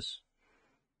Injustice.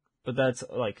 But that's,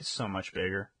 like, so much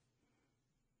bigger.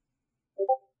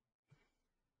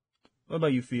 What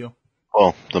about you, Phil?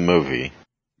 Well, the movie.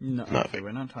 No, Not okay,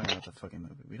 we're not talking about the fucking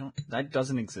movie. That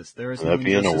doesn't exist. There is Would no that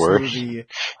be in a Injustice worse? movie.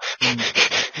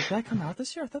 Did that come out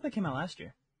this year? I thought that came out last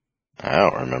year. I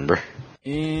don't remember.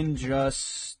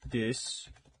 Injustice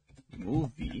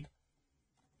movie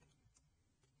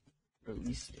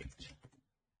release date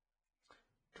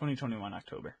 2021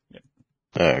 October. Yep.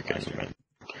 Okay, Last year. man.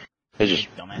 It's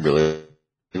just Dumbass. really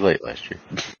late last year.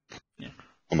 Yeah.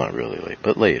 Well, not really late,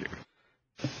 but later.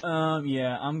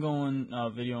 Yeah, I'm going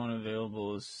video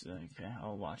unavailable is okay.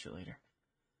 I'll watch it later.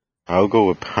 I'll go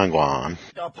with Penguin.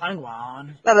 Oh,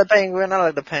 Penguin. Not the penguin. I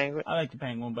like the penguin. I like the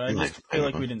Penguin, but I I like just the feel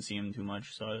like Penguin. we didn't see him too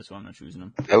much, so that's why I'm not choosing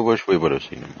him. I wish we would have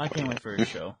seen him. I can't wait for his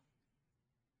show.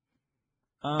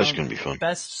 That's gonna be fun.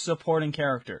 Best supporting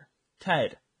character: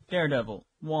 Ted, Daredevil,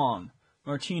 Wong,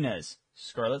 Martinez,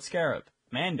 Scarlet Scarab,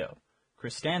 Mando,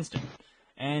 Chris Stanston,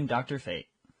 and Dr. Fate.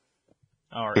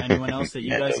 Or anyone else that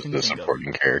you guys can Mando's a think of.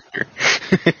 supporting character.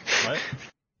 What?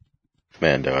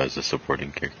 Mando as a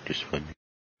supporting character is funny.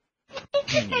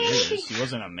 I mean, he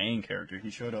wasn't a main character. He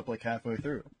showed up like halfway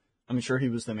through. I'm sure he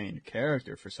was the main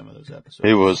character for some of those episodes.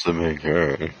 He was the main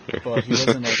character. But he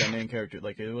wasn't like a main character.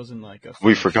 Like, it wasn't like a...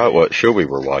 We forgot what show we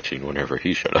were watching whenever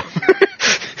he showed up.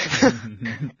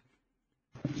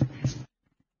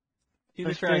 To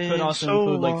be fair, I could also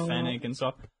include, like, Fennec and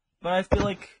stuff. But I feel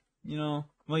like, you know...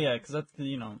 Well, yeah, because that's,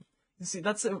 you know... You see,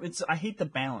 I hate the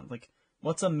balance. Like,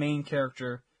 what's a main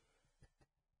character...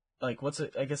 Like, what's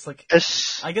it... I guess, like...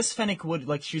 I guess Fennec would...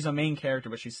 Like, she's a main character,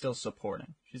 but she's still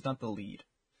supporting. She's not the lead.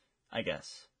 I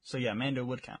guess. So, yeah, Mando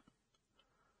would count.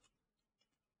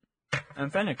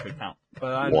 And Fennec could count.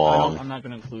 But I'm not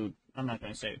going to include... I'm not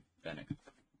going to say Fennec.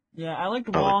 Yeah, I liked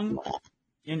Wong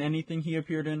in anything he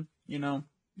appeared in. You know,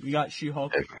 we got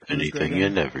She-Hulk. Anything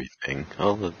and everything.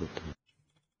 All of the time.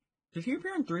 Did he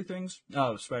appear in 3 things?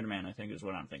 Oh, Spider-Man, I think, is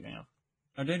what I'm thinking of.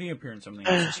 Or did he appear in something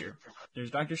else this year?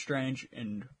 There's Doctor Strange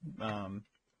and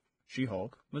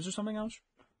She-Hulk. Was there something else?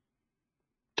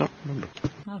 Don't remember.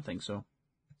 I don't think so.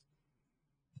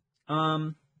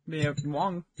 But yeah,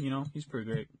 Wong, you know, he's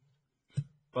pretty great.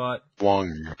 But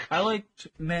Wong. I liked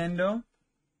Mando.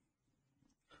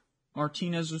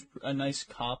 Martinez was a nice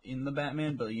cop in the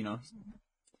Batman, but, you know,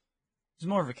 he's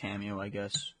more of a cameo, I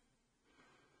guess.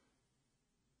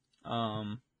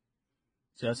 So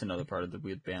that's another part of the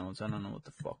weird balance. I don't know what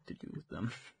the fuck to do with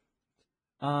them.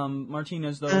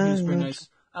 Martinez, though, he was pretty nice.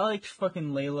 I liked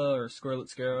fucking Layla or Scarlet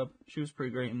Scarab. She was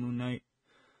pretty great in Moon Knight.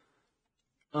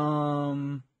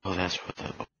 Oh, that's what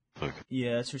that looked.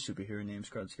 Yeah, that's her superhero name,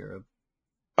 Scarlet Scarab.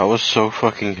 I was so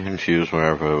fucking confused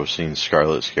whenever I was seeing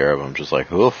Scarlet Scarab. I'm just like,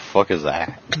 who the fuck is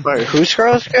that? Wait, who's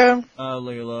Scarlet Scarab?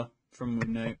 Layla from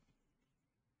Moon Knight.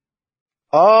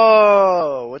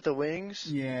 Oh, with the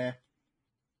wings? Yeah.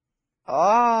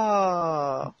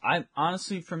 Oh. I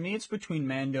honestly, for me, it's between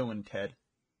Mando and Ted.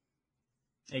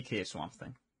 AKA Swamp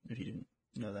Thing. If you didn't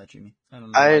know that, Jimmy. I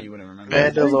don't know why you wouldn't remember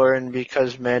that. Mandalorian,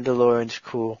 because Mandalorian's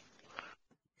cool.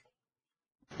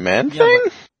 Man-Thing?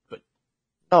 But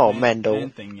No, Mando.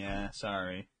 Man-Thing, yeah.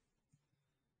 Sorry.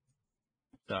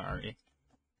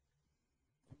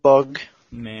 Bug.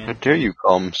 How Man. dare you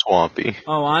call him Swampy?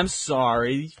 Oh, I'm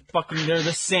sorry. Fucking, they're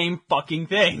the same fucking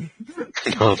thing.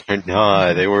 No, they're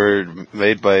not. They were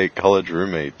made by college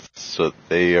roommates, so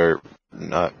they are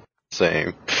not the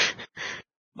same.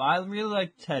 I really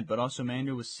liked Ted, but also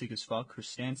Mando was sick as fuck. Her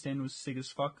Stan was sick as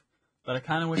fuck. But I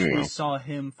kind of wish we saw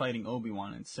him fighting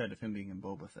Obi-Wan instead of him being in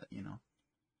Boba Fett, you know?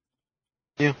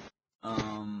 Yeah.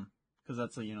 Because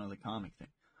that's, you know, the comic thing.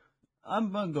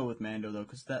 I'm gonna go with Mando, though,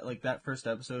 because that first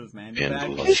episode of Mando back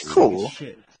Mando. was He's cool.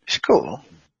 shit. It's cool.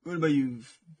 What about you,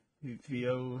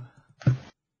 Theo?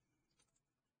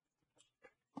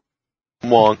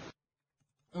 Wong.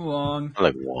 Wong. I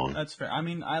like Wong. That's fair. I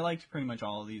mean, I liked pretty much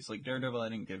all of these. Like, Daredevil I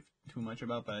didn't give too much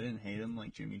about, but I didn't hate him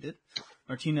like Jimmy did.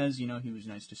 Martinez, you know, he was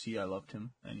nice to see. I loved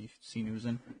him. And you've seen he was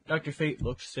in. Dr. Fate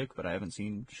looked sick, but I haven't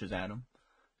seen Shazam. And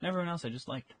everyone else I just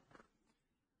liked.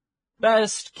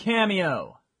 Best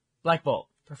cameo. Black Bolt,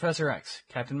 Professor X,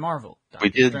 Captain Marvel, Doctor We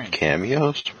did Strange.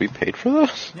 cameos? We paid for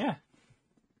this? Yeah.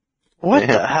 What Damn.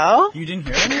 the hell? You didn't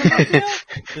hear any of that mail?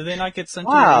 Did they not get sent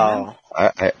to you? Wow.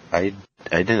 I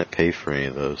didn't pay for any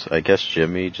of those. I guess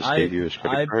Jimmy just gave you his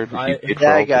credit card. He paid for Yeah,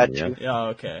 I all of got them, you. Yeah,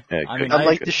 okay. Yeah, I good. mean, I'm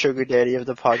like the sugar daddy of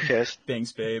the podcast.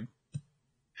 thanks, babe.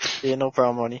 Yeah, no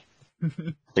problem, money.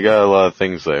 I got a lot of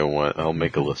things that I want. I'll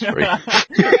make a list for you.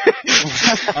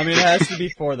 I mean, it has to be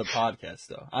for the podcast,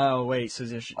 though. Oh, wait,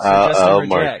 suggest and I'll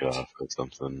mark reject. off with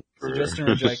something. Suggest and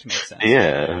reject makes sense.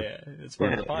 Yeah. It's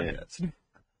part of the Yeah, podcast.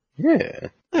 Yeah.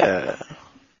 Yeah.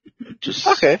 Just,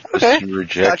 Okay. just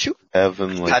reject Got you.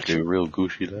 having like Got a you. real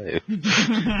gushy life. These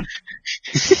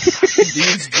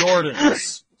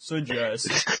Jordans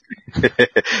suggest.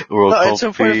 Real No, it's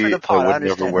important comfy. for the pod, I I would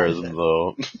never understand wear what them you're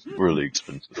though. Really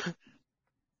expensive.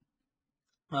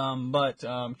 But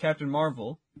Captain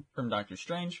Marvel from Doctor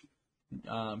Strange,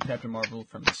 Captain Marvel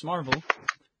from Miss Marvel,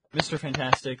 Mr.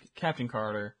 Fantastic, Captain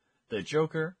Carter, the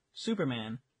Joker,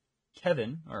 Superman,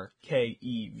 Kevin, or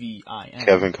Kevin.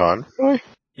 Kevin Conroy?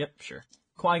 Yep, sure.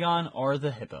 Qui-Gon or the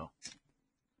Hippo.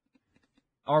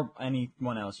 Or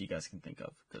anyone else you guys can think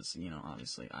of, because, you know,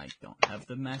 obviously I don't have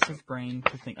the massive brain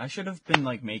to think. I should have been,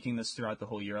 like, making this throughout the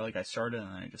whole year, like I started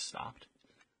and then I just stopped.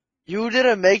 You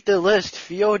didn't make the list.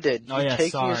 Theo did. Oh You yeah,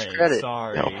 taking sorry, his credit.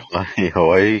 sorry. No,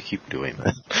 why do you keep doing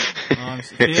that?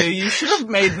 Honestly, Theo, you should have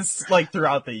made this like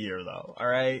throughout the year, though. All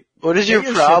right. What is Get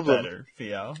your problem? Shit better,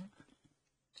 Theo.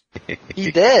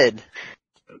 He did.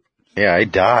 Yeah, I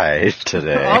died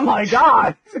today. Oh my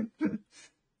god!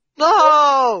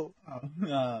 No!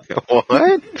 What?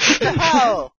 What the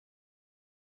hell?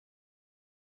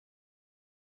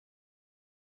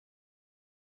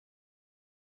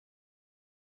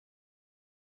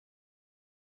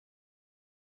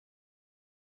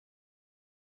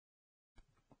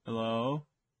 Hello?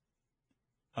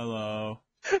 Hello?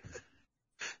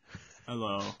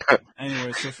 Hello?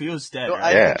 Anyway, Sophia's dead, No,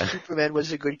 right? I think Superman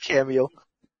was a good cameo.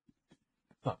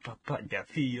 But yeah,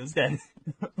 Theo's dead.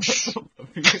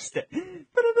 Theo's dead.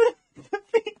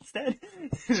 Theo's dead.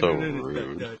 So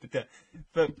rude.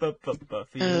 But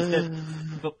Theo's dead.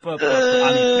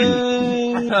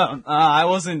 I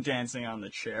wasn't dancing on the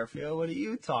chair, Theo. What are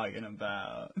you talking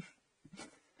about?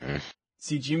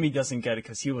 See, Jimmy doesn't get it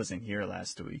because he wasn't here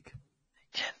last week.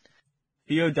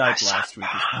 Theo died last week,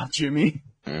 not Jimmy.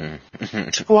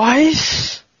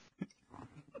 Twice?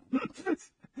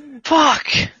 Fuck!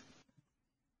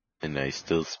 And I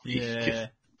still speak. Yeah.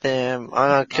 Damn, I'm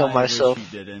gonna kill myself.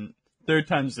 Wish you didn't. Third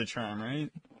time's the charm, right? Is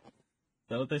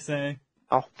that what they say?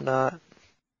 Oh, not.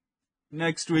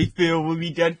 Next week, Theo will be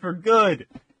dead for good.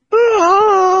 Me?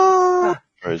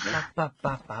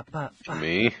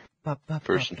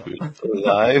 Person who's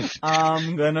alive?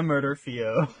 I'm gonna murder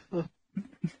Theo.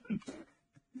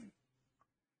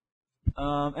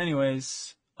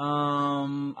 Anyways,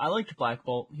 I liked Black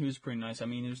Bolt. He was pretty nice. I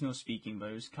mean, there's no speaking, but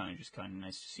it was kind of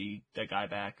nice to see that guy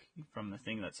back from the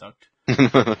thing that sucked.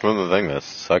 From the thing that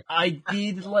sucked. I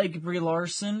did like Brie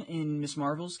Larson in Miss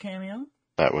Marvel's cameo.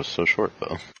 That was so short,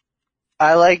 though.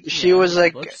 She was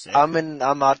like, looks sick.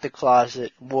 I'm out the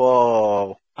closet.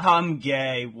 Whoa. I'm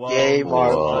gay. Whoa. Gay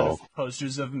Marvel. A lot of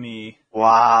posters of me.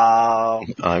 Wow.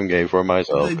 I'm gay for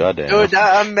myself, goddamn. Dude,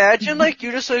 imagine like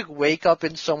you just like wake up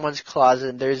in someone's closet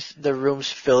and the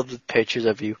room's filled with pictures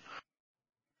of you.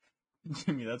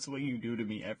 Jimmy, that's what you do to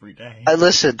me every day.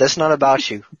 Listen, that's not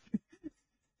about you.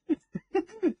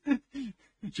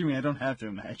 Jimmy, I don't have to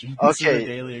imagine. This is a Okay,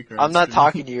 daily occurrence I'm not to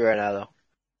talking to you right now though.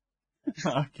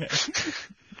 me. Okay.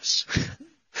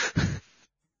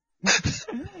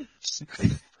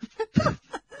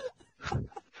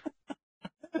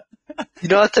 You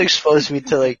don't have to expose me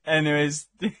to like, Anyways,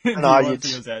 do you want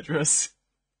audience. Theo's address?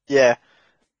 yeah.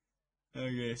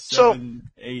 Okay, So-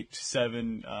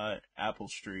 787 Apple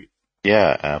Street.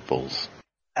 Yeah, apples.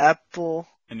 Apple.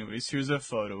 Anyways, here's a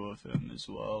photo of him as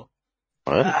well.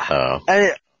 What? Oh.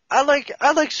 I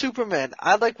like Superman.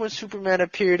 I like when Superman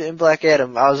appeared in Black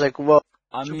Adam. I was like, whoa.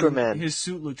 I Superman. mean, his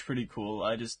suit looked pretty cool.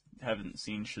 I just haven't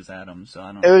seen Shazam, so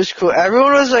I don't It was cool.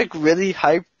 Everyone was like really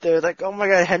hyped. They're like, oh my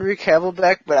god, Henry Cavill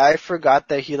back, but I forgot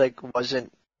that he like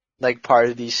wasn't like part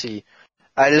of DC.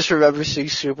 I just remember seeing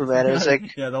Superman. It was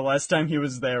like, yeah, the last time he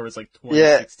was there was like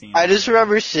yeah, 2016. I just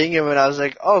remember seeing him and I was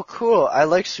like, oh cool, I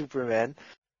like Superman.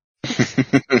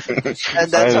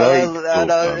 And that's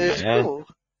it's cool.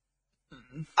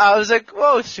 I was like,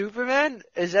 whoa, Superman?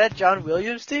 Is that John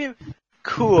Williams' team?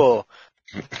 Cool.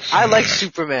 I like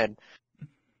Superman.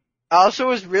 Also, it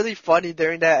was really funny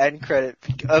during that end credit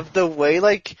of the way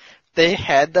like they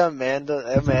had the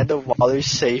Amanda Waller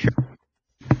say her.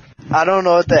 I don't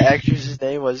know what the actress's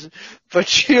name was, but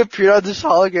she appeared on this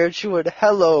hologram. She went,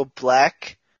 "Hello,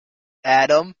 Black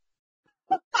Adam."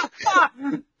 What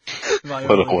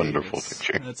a wonderful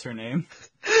picture. That's her name.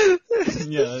 Yeah,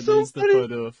 there's the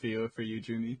photo of Theo for you,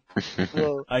 Jimmy.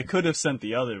 Whoa. I could have sent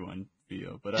the other one,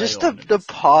 Theo, but Just I wanted the to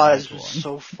pause send was one.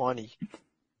 so funny.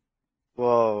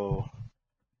 Whoa.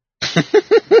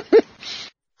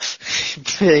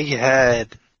 Big head.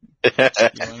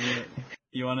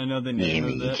 You want to know the name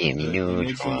of it? Jimmy, The you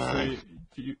image try.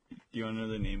 do you want to know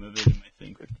the name of it? In my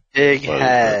thing. Big What is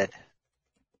head.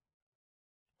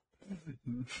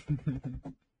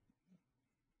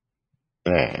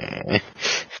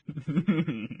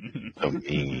 So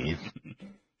mean.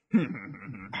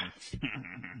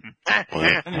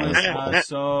 Anyways,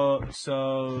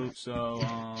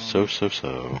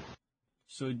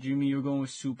 so Jimmy, you're going with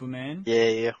Superman?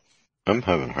 Yeah. I'm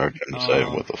having a hard time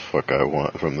deciding what the fuck I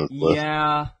want from this list.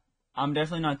 Yeah, I'm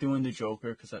definitely not doing the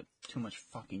Joker because that's too much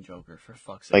fucking Joker for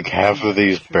fuck's sake. Like half of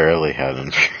these barely had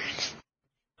insurance.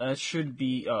 That should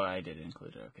be. Oh, I did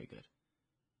include it. Okay, good.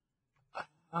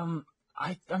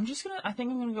 I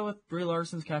think I'm gonna go with Brie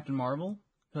Larson's Captain Marvel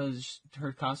because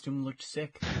her costume looked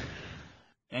sick.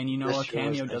 And you know, This a sure was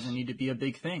cameo nice. doesn't need to be a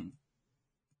big thing.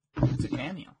 It's a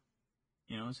cameo.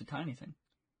 You know, it's a tiny thing.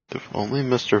 If only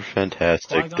Mr. Fantastic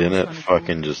Qui-Gon's didn't kinda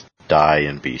fucking cool. just die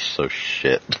and be so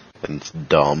shit and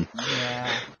dumb.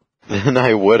 Yeah. Then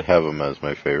I would have him as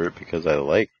my favorite because I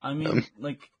like I mean, him.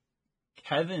 like,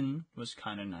 Kevin was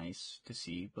kind of nice to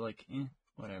see, but like,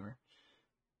 whatever.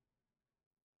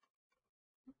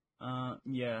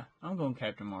 Yeah, I'm going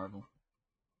Captain Marvel.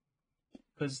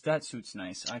 Because that suit's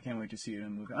nice. I can't wait to see it in the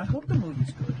movie. I hope the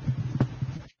movie's good.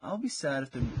 I'll be sad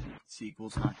if the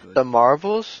sequel's not good. The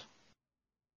Marvels?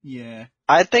 Yeah.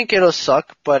 I think it'll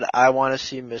suck, but I want to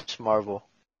see Miss Marvel.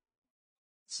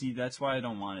 See, that's why I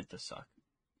don't want it to suck.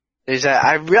 Is that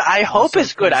I hope Also,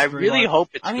 it's good. I Brie really hope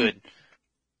it's I mean, good.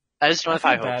 I just don't I have feel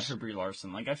high bad hopes. for Brie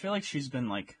Larson. Like, I feel like she's been,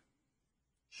 like,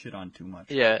 shit on too much.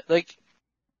 Yeah, like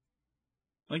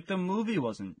Like, the movie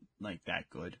wasn't, like, that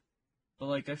good. But,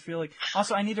 like, I feel like...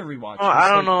 Also, I need to rewatch it. I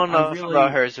don't know like, enough really...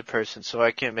 about her as a person, so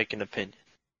I can't make an opinion.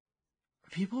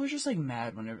 People are just, like,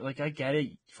 mad whenever... Like, I get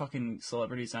it, fucking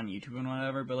celebrities on YouTube and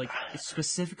whatever, but, like, it's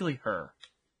specifically her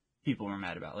people were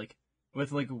mad about. Like,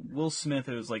 with, like, Will Smith,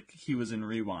 it was, like, he was in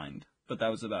Rewind, but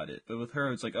that was about it. But with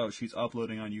her, it's like, oh, she's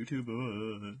uploading on YouTube.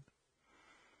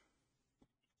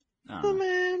 I don't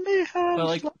know. But,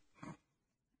 like...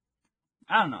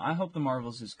 I don't know. I hope the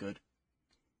Marvels is good.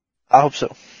 I hope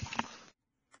so.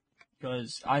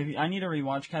 Because I need to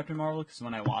rewatch Captain Marvel, because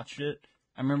when I watched it,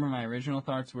 I remember my original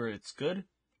thoughts were it's good,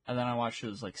 and then I watched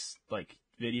those, like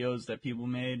videos that people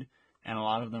made, and a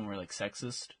lot of them were, like,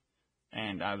 sexist,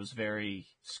 and I was very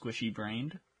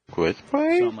squishy-brained. With So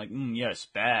Brain? I'm like, yes,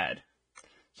 bad.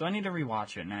 So I need to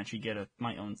rewatch it and actually get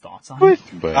my own thoughts on it.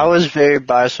 With Brain. I was very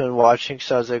biased when watching,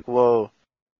 so I was like, whoa.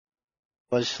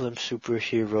 Muslim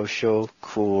superhero show,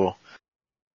 cool.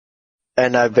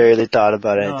 And I barely thought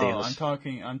about anything No, else.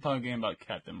 I'm talking about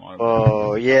Captain Marvel.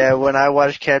 Oh, yeah, when I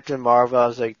watched Captain Marvel, I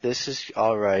was like, this is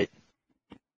alright.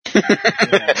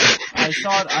 Yeah.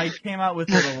 I came out with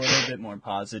it a little bit more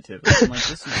positive. I'm like,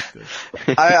 this is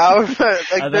good. I was like,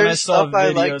 And then I there's saw stuff I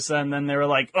like. videos, and then they were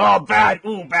like, "Oh, bad,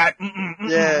 ooh, bad."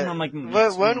 Yeah. And I'm like,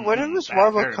 When did Miss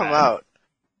Marvel come out?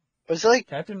 Was it like,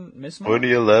 Captain Miss Marvel.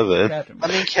 2011.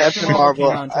 Captain Marvel,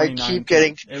 came out in I 2019. keep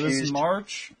getting It was confused.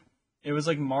 March. It was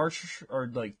like March or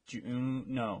like June.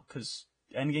 No, because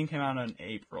Endgame came out in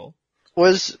April.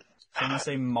 Was, So I'm gonna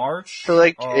say March. for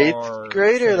like or 8th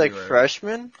grade or like February.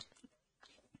 freshman?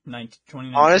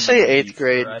 2019 Honestly, would be 8th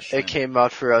grade, freshman. it came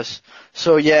out for us.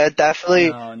 So yeah, definitely,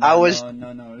 No, I was, No,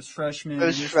 it was freshman. It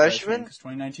was freshman? Because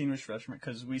 2019 was freshman.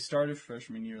 Because we started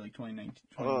freshman year like 2019.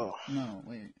 Oh. No,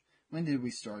 wait. When did we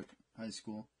start high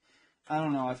school? I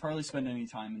don't know. I've hardly spent any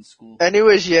time in school.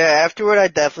 anyways, yeah, afterward I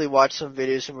definitely watched some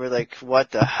videos and we're like, what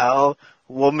the hell?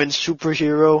 Woman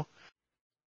superhero?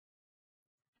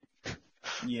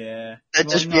 Yeah.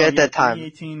 That'd just be at that time.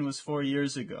 2018 was 4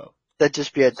 years ago. That'd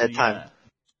just be at So, that time.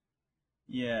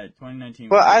 Yeah, 2019.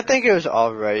 Well, was I the think it was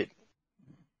alright.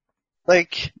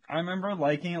 Like, I remember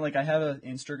liking it. Like, I have an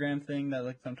Instagram thing that,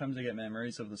 like, sometimes I get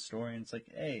memories of the story, and it's like,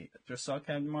 hey, just saw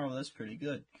Captain Marvel, that's pretty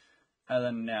good. And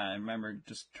then, yeah, I remember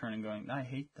just turning going, I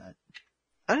hate that.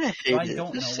 I didn't So hate I it.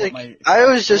 don't Just know like, what my... I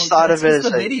always just thought of it It's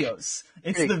as the like, videos.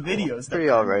 It's pretty the cool. videos that Pretty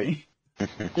turned alright. me.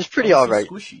 it's pretty Also alright.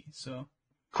 squishy, so...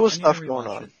 Cool I need to stuff going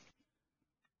rewatch on. it.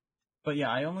 But yeah,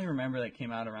 I only remember that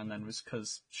came out around then was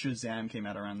because Shazam came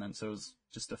out around then, so it was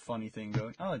just a funny thing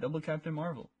going, oh, double Captain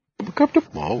Marvel. Captain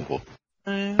Marvel.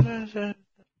 Man,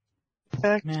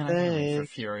 I can't wait for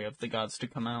Fury of the Gods to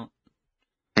come out.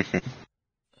 It's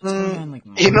going on, like,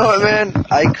 You know what, March. man?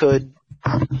 I could.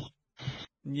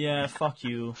 Yeah, fuck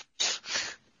you.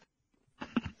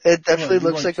 It definitely Well, you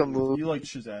looks like a liked- movie. You like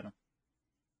Shazam.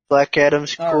 Black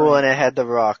Adam's cool Alright. and it had The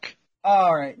Rock.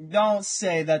 Alright, don't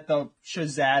say that the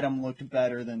Shazam looked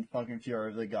better than fucking Fury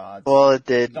of the Gods. Well, it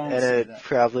did, Don't and say it that.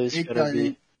 probably is It gonna be.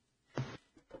 doesn't.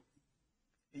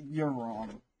 You're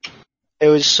wrong. It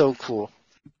was so cool.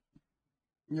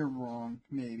 You're wrong.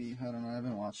 Maybe. I don't know. I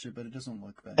haven't watched it, but it doesn't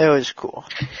look It bad. was cool.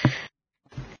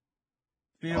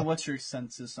 Theo, what's your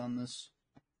census on this?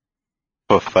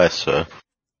 Professor.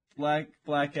 Black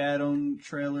Adam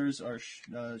trailers or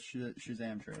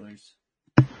Shazam trailers?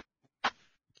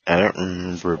 I don't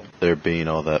remember there being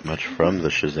all that much from the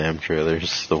Shazam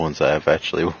trailers, the ones that I've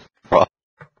actually watched.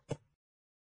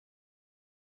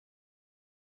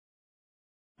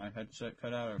 My headset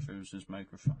cut out, or if it was his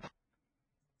microphone?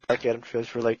 Black Adam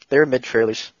trailers were like, they were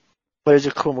mid-trailers. But it was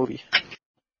a cool movie.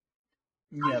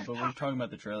 Yeah, but we're talking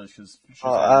about the trailers because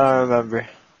Oh, I don't remember.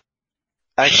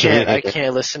 I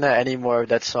can't listen to any more of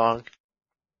that song.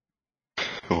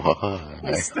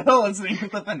 Why? Still listening to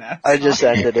the finesse. I just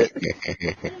ended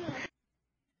it.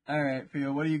 All right,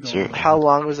 Theo, what are you going Sure. with? How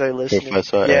long was I listening?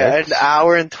 Professor Yeah, X? an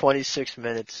hour and 26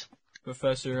 minutes.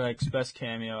 Professor X best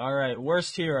cameo. All right,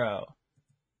 worst hero.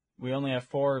 We only have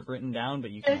 4 written down,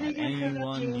 but you can have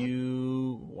anyone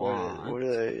you want. What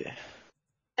are they?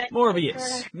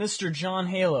 Morbius, Mr. John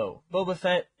Halo, Boba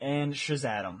Fett, and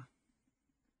Shazam.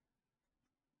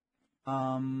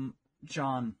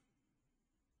 John.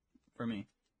 For me.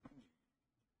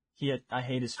 I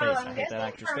hate his face. I hate that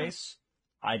actor's face.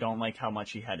 I don't like how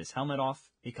much he had his helmet off,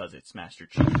 because it's Master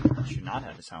Chief. He should not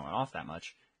have his helmet off that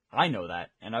much. I know that,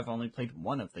 and I've only played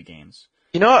one of the games.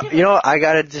 You know,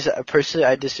 personally,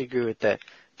 I disagree with that.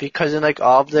 Because in, like,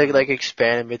 all of the, like,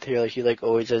 expanded material, he, like,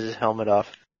 always has his helmet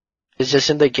off. It's just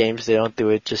in the games they don't do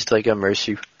it, just to, like, immerse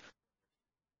you.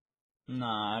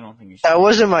 Nah, I don't think you should. That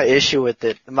wasn't my issue with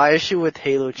it. My issue with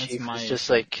Halo Chief was just,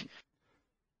 like...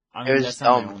 I mean, that's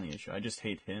not my only issue. I just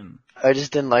hate him. I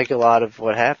just didn't like a lot of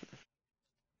what happened.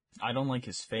 I don't like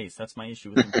his face. That's my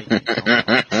issue with him taking his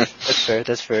helmet off.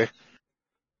 That's fair.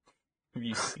 Have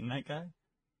you seen that guy?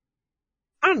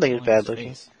 I don't think it's bad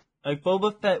looking. Like,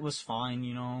 Boba Fett was fine,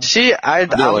 you know. See, I'm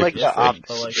like the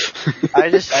opposite. But,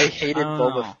 like, I hated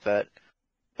Boba Fett.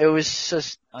 It was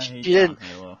just... I hate John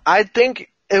Halo. I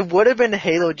think it would have been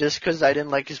Halo just because I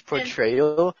didn't like his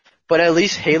portrayal, but at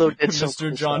least Halo did some Mr.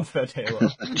 cool John stuff. Fett Halo.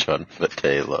 John Fett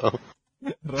Halo.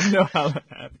 I don't know how that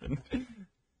happened.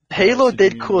 Halo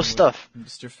did cool stuff.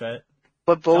 Mr. Fett.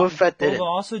 But Boba Fett didn't. Boba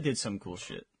also did some cool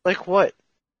shit. Like what?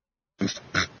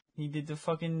 He did the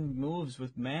fucking moves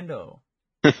with Mando.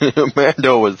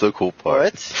 Mando was the cool part.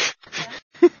 What?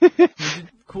 He did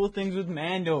cool things with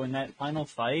Mando in that final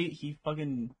fight. He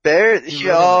fucking... You like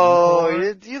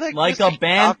a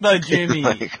bantha, Jimmy.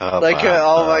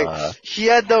 He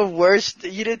had the worst,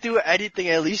 he didn't do anything,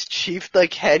 at least Chief,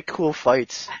 like, had cool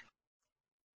fights.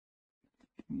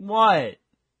 What?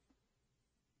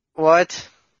 What?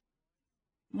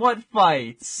 What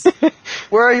fights?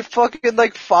 Where he fucking,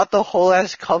 like, fought the whole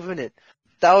ass Covenant.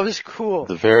 That was cool.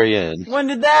 The very end. When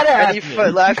did that happen?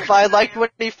 And I liked when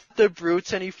he fought the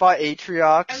Brutes and he fought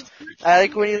Atriox. I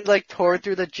like when he, like, tore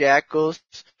through the Jackals.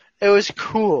 It was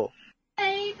cool.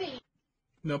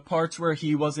 The parts where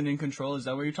he wasn't in control, is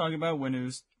that what you're talking about? When it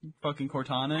was fucking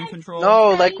Cortana in control?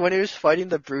 No, like when he was fighting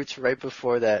the Brutes right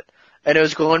before that. And it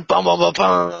was going bum bum bum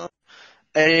bum.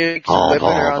 And he was whipping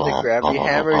around the gravity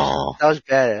hammers. That was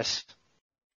badass.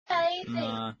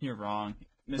 Nah, you're wrong.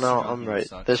 No, I'm right.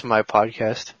 This is my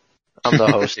podcast. I'm the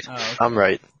host. Oh, okay. I'm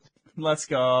right. Let's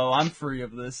go. I'm free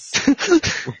of this. I'm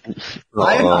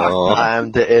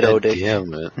the Idotic.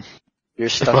 Damn it. You're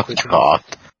stuck with me. God.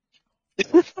 The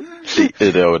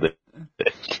Idotic.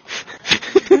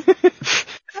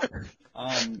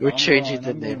 We're changing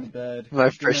the name.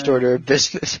 My first order of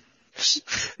business.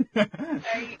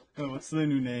 What's the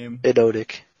new name?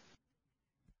 Idotic.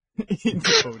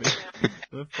 Idotic. What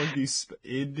the fuck do you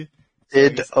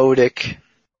Idotic.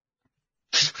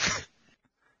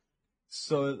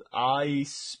 So I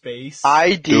space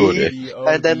ID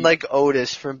and then like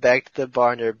Otis from Back to the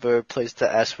Barnyard, but replace the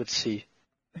S with C.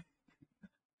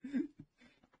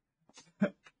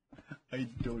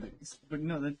 Idotic. But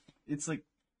no, it's like...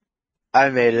 I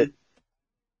made it.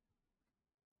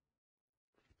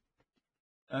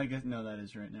 I guess, no, that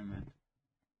is right. Never mind.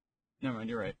 Never mind,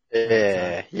 you're right.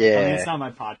 Yeah. I mean, it's not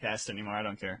my podcast anymore, I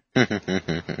don't care.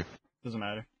 Doesn't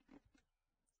matter.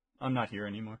 I'm not here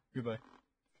anymore. Goodbye.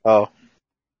 Oh.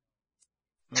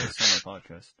 No, it's not my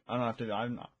podcast. I don't have to be,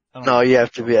 I'm not. No, you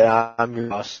have to be, I'm your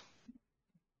boss.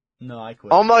 No, I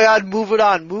quit. Oh my god, move it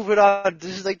on.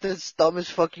 This is like the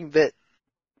dumbest fucking bit.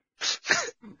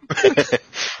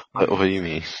 What do you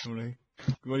mean?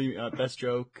 What do you, best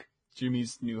joke,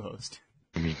 Jimmy's new host.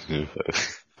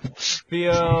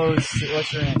 Theo,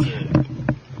 What's your answer?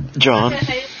 John.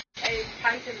 I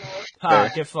typed in those. Ha,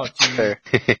 get fucked, Jimmy. Fair.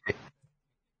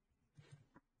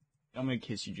 I'm gonna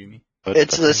kiss you, Jimmy.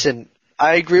 Listen,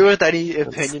 I agree with any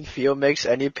opinion Theo makes.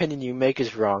 Any opinion you make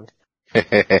is wrong.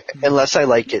 Unless I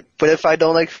like it. But if I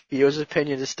don't like Theo's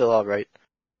opinion, it's still alright.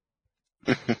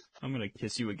 I'm gonna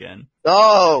kiss you again.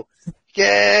 No!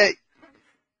 Gay!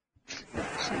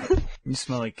 You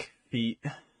smell like feet.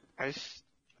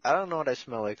 I don't know what I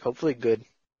smell like. Hopefully good.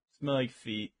 Smell like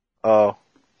feet. Oh,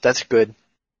 that's good.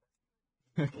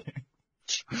 Okay.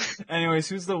 Anyways,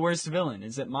 who's the worst villain?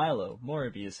 Is it Milo,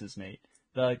 Morbius' mate?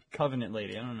 The Covenant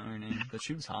lady, I don't know her name, but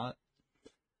she was hot.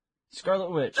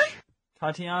 Scarlet Witch,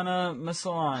 Tatiana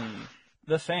Maslany,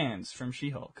 the fans from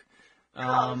She-Hulk.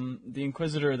 The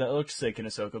Inquisitor that looked sick in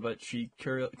Ahsoka, but she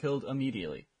killed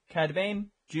immediately. Cad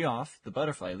Bane, Geoff, the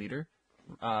Butterfly leader,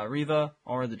 Reva,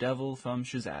 or the Devil from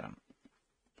Shazam.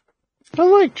 I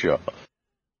like Joe.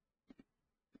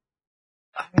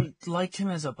 I liked him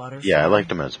as a butterfly. Yeah, I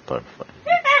liked him as a butterfly.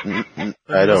 But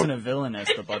he wasn't a villain as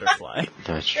the butterfly.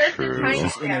 That's true. It was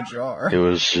just in a jar. It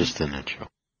was just in a jar.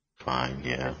 Fine,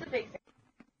 yeah.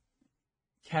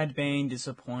 Cad Bane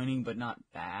disappointing, but not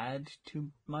bad too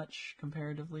much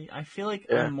comparatively. I feel like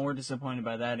Yeah. I'm more disappointed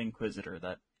by that Inquisitor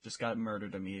that just got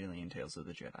murdered immediately in Tales of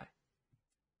the Jedi.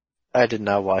 I did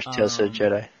not watch Tales of the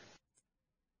Jedi.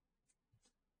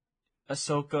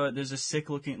 Ahsoka, there's a sick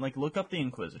looking, like, look up the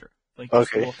Inquisitor. Like,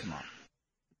 just Okay. look him up.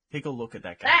 Take a look at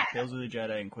that guy. Tales of the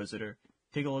Jedi Inquisitor.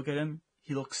 Take a look at him.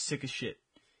 He looks sick as shit.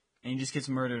 And he just gets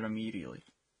murdered immediately.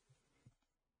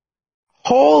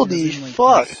 Holy He doesn't, like,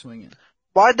 fuck! keep swinging.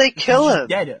 Why'd they kill He's him? just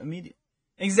dead immediately.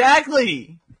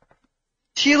 Exactly!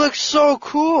 He looks so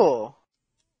cool.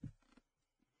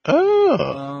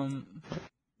 Oh.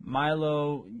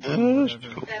 Milo, That's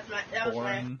whatever, cool. That was my.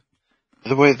 boring.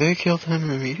 The way they killed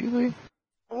him immediately?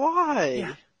 Why?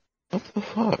 Yeah. What the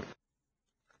fuck?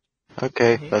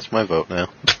 Okay, that's my vote now.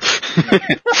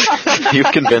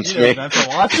 You've convinced You me. don't have to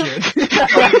watch it.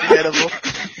 Unforgettable.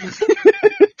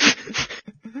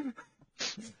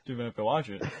 You don't have to watch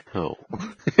it. Oh.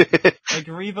 Like,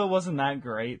 Reva wasn't that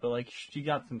great, but, like, she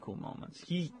got some cool moments.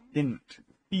 He didn't.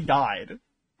 He died.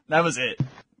 That was it.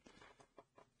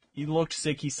 He looked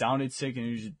sick, he sounded sick, and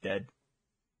he was just dead.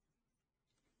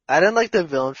 I didn't like the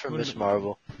villain from What Miss did it-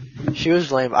 Marvel. She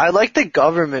was lame. I like the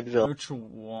government villain. Which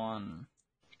one?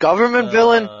 Government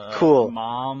villain, cool.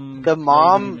 Mom. The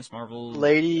mom, lady, Miss Marvel,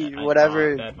 Lady, bad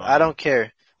whatever. bad I don't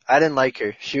care. I didn't like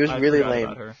her. She was I really forgot lame.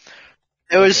 about her.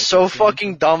 It was Okay, so continue.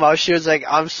 fucking dumb how she was like,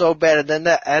 I'm so bad, and then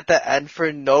at the end,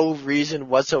 for no reason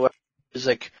whatsoever, she was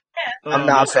like, I'm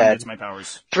not listen, bad. It's my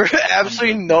powers. for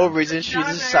absolutely good no now. reason, she Not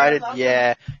bad, decided, awesome.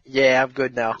 yeah, I'm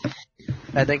good now.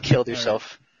 And then killed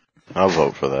herself. I'll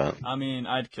vote for that. I mean,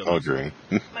 I'd kill I'll myself.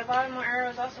 agree. My bottom arrow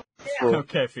is also. Cool.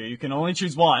 Okay, Fia, you can only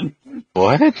choose one.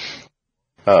 What?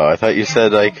 Oh, I thought you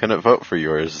said I couldn't vote for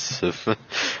yours if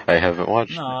I haven't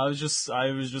watched No, it.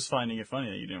 I was just finding it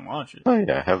funny that you didn't watch it. Oh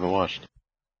yeah, I haven't watched it.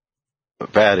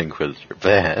 But bad Inquisitor,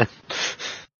 bad.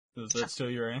 Is that still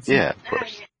your answer? Yeah, of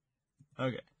course.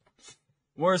 Okay.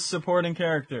 Worst supporting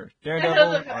character: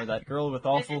 Daredevil or that girl with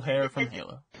awful hair from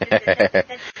Halo?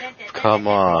 Come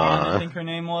I on. think her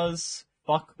name was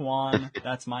Fuck Juan.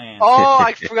 That's my answer. Oh,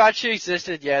 I forgot she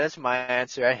existed. Yeah, that's my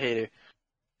answer. I hate her.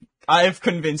 I've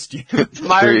convinced you.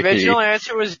 My Three. original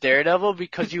answer was Daredevil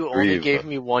because you only Reva. gave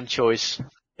me one choice.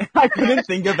 I couldn't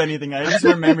think of anything. I just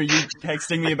remember you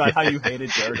texting me about how you hated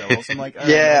Daredevil. So I'm like, all right,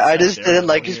 Yeah, let's I have just didn't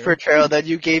like his Daredevil portrayal. Then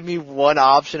you gave me one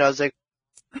option. I was like,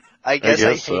 I guess I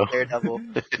hate guess so. Daredevil.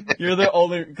 here. You're the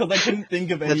only, because I couldn't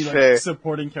think of any That's like fair.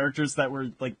 supporting characters that were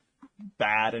like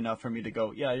bad enough for me to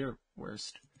go, yeah, you're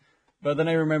worst. But then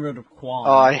I remembered Quan.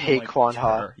 Oh, I and I'm hate like, Quan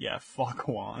Ha. sure, yeah, fuck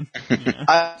Quan.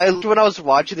 Yeah. When I was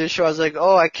watching this show, I was like,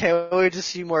 oh, I can't wait to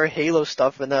see more Halo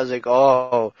stuff. And then I was like,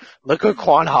 oh, look what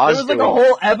Quan There Ha's was like doing. a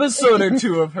whole episode or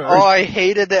two of her. Oh, I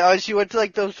hated that. Oh, she went to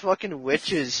like those fucking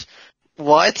witches.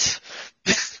 What?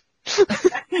 I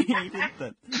hated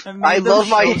that. That made I their love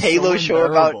my show Halo so show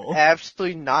about unbearable.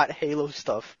 absolutely not Halo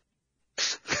stuff.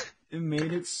 It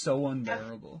made it so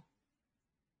unbearable.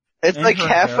 It's And like her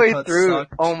halfway haircut through.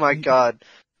 sucked. Oh my god.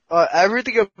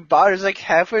 Everything about it is like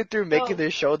halfway through making Oh.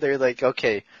 this show. They're like,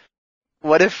 okay,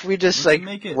 what if we just Let's like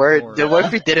make it what horrible.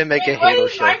 if we didn't make a Wait, why Halo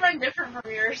is show? my run different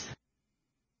from yours?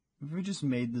 If we just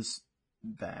made this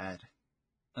bad.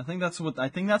 I think that's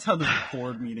how the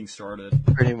board meeting started.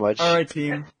 Pretty much. Alright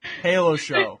team, Halo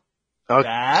show. Okay.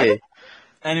 Bad?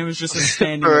 And it was just a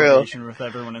standing For real. ovation with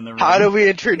everyone in the room. How do we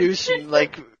introduce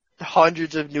like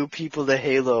hundreds of new people to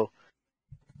Halo?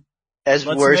 As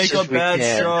Let's worse make a as we bad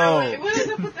can. show. What is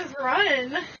up with this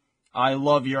run? I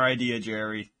love your idea,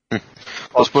 Jerry. Let's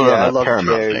Fuck put yeah, it I on that love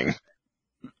Paramount Jerry. thing.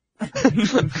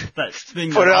 That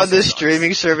thing Put that it on also this sucks.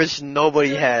 streaming service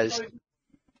nobody has.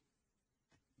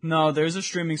 No, there's a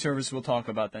streaming service we'll talk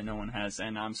about that no one has,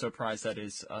 and I'm surprised that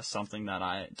is something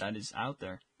that is out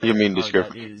there. You mean Or that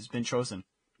Discovery? has been chosen.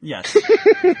 Yes.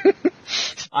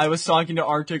 I was talking to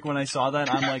Arctic when I saw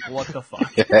that. I'm like, what the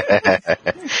fuck?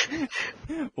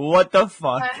 What the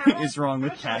fuck is wrong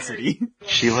with Cassidy?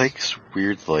 She likes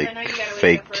weird, I like, know you gotta wait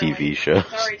fake for, like, TV shows.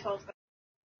 Sorry, Tulsa.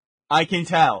 I can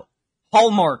tell.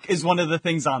 Hallmark is one of the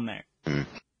things on there. Hmm.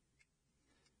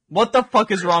 What the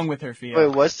fuck is wrong with her, Fia?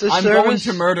 Wait, what's the I'm service? going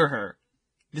to murder her.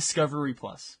 Discovery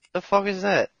Plus. The fuck is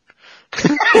that?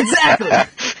 Exactly!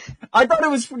 I thought it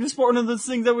was just one of those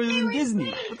things that was in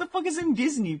Disney. What the fuck is in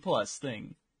Disney Plus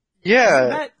thing? Isn't Yeah.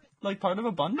 that, like, part of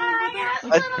a bundle with it? I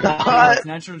Like, yeah, thought. it's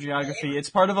Natural Geography. It's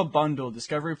part of a bundle.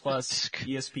 Discovery Plus,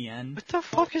 ESPN. What the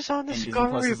fuck is on Disney Plus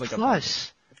Discovery is like a-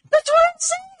 Plus? That's what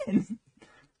I'm saying!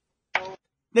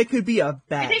 They could be a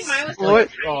I think best. mine was What?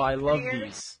 Oh, I love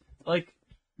these. Like,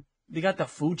 they got the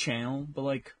Food Channel, but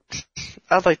like,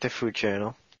 I like the Food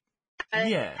Channel.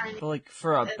 Yeah, but like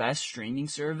for a best streaming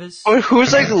service, Or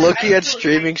who's like looking at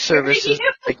streaming services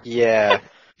like, yeah,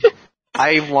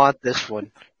 I want this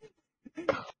one.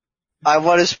 I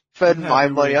want to spend I'm my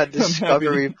happy money with- on I'm happy.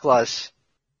 Discovery Plus.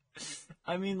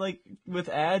 I mean, like with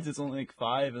ads, it's only like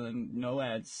 5, and then no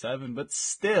ads 7. But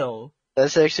still,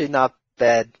 That's actually not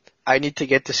bad. I need to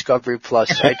get Discovery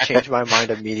Plus. I changed my mind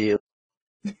immediately.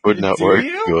 Food Do Network,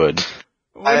 you? good.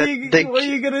 what I are you think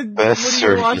gonna Best what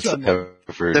do you watch service on there?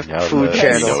 ever. The Now food that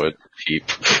channel. you know it's cheap.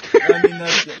 I mean,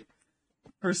 that's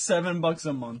for $7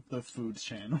 a month, the food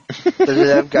channel. Does it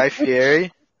have Guy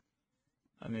Fieri?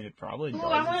 I mean, it probably does. Ooh,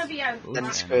 I wanna be on Food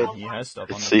That's channel. good. He has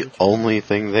stuff on It's the the food channel. only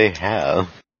thing they have.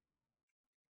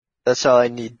 That's all I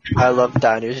need. I love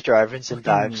diners, drive-ins, and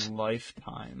dives. Fucking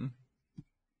Lifetime.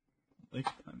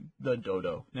 The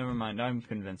Dodo. Never mind, I'm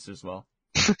convinced as well.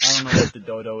 I don't know what the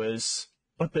Dodo is,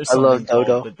 but there's I love something called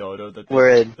Dodo. the Dodo that We're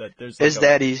in. that there's like It's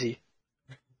that easy.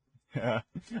 Yeah,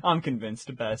 I'm convinced.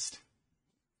 The best.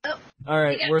 Oh,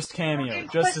 Alright, we got worst one cameo. more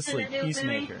Justice question League, to do,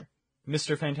 Peacemaker,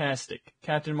 Mr. Fantastic,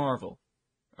 Captain Marvel,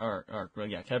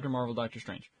 Captain Marvel, Doctor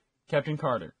Strange, Captain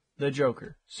Carter, the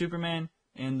Joker, Superman,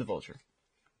 and the Vulture.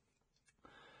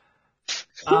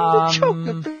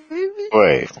 Baby.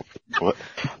 Wait, what?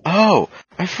 Oh,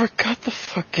 I forgot the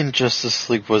fucking Justice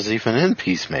League was even in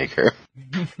Peacemaker.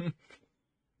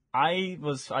 I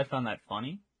found that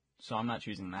funny, so I'm not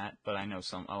choosing that, but I know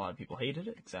a lot of people hated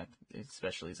it,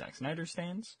 especially Zack Snyder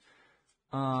stands.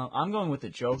 I'm going with the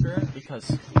Joker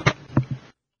because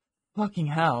fucking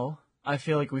hell, I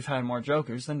feel like we've had more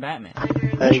Jokers than Batman.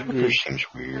 I agree. Seems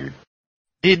weird.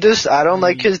 I don't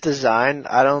like his design.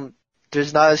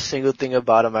 There's not a single thing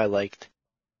about him I liked.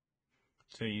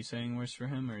 So are you saying worse for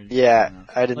him, or Yeah,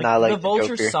 I did not like the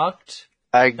Vulture Joker. sucked.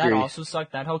 I That agree. also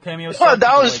sucked. That whole cameo Oh, sucked.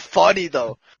 that but, was funny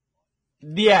though.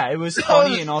 yeah, it was that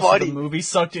funny, was and also funny. the movie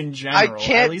sucked in general.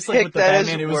 can't At least like pick with the that as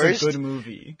Batman, it was worst. a good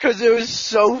movie. Cause it was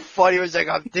so funny. It was like,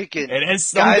 I'm thinking, It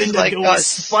has guys something to like do with us,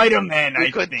 Spider-Man. we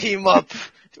I could think. team up,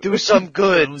 do some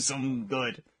good. Do some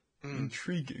good. Mm.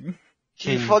 Intriguing.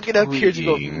 He fucking appeared to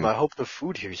go, Intriguing. I hope the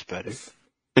food here's better.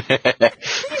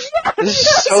 This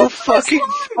is so fucking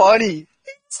funny.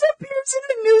 He appears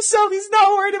in a new self. He's not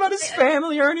worried about his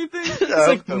family or anything. He's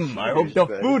like, I hope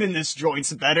the food in this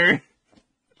joint's better.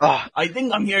 Ah, I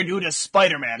think I'm here due to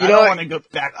Spider-Man. You I know don't what? want to go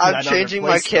back to I'm that changing other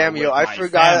my place, though, cameo. with I my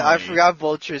forgot family.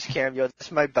 Vulture's cameo.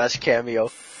 That's my best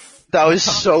cameo. That was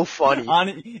so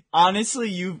funny. Honestly,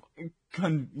 you've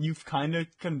kind of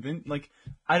convinced. Like,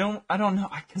 I don't know,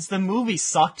 because the movie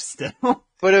sucked still.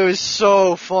 But it was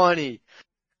so funny.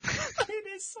 It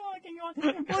is fucking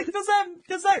on. Like,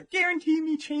 does that guarantee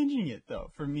me changing it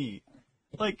though? For me,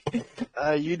 like,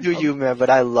 You do you, man, but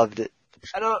I loved it.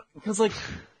 I don't, because like,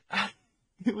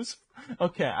 it was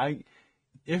okay.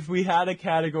 If we had a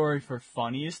category for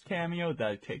funniest cameo,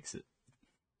 that takes it.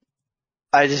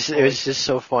 It was just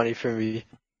so funny for me.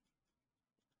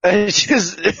 It's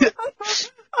just,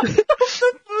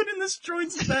 The food in this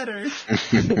joint's better.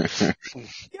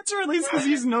 Gets released because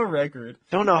he's no record.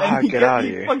 don't know how to get out of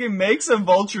He here. fucking makes a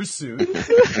vulture suit,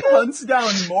 hunts down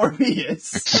Morbius.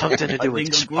 Something to I do with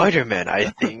think I'm good. Spider-Man, I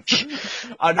think.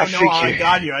 I don't know how I figure-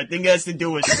 got here. I think it has to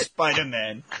do with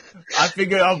Spider-Man. I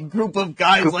figure a group of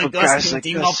guys Group like of us guys can like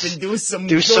team us up and do some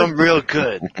Do good. some real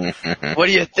good. What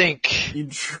do you think?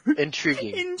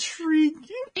 Intriguing.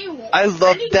 Intriguing. I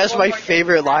love, that's my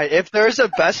favorite line. If there's a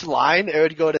best line, it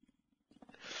would go to,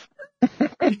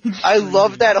 I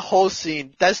love that whole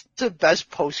scene. That's the best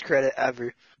post-credit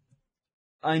ever.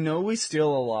 I know we steal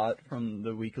a lot from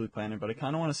the Weekly Planner, but I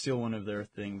kind of want to steal one of their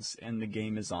things, and the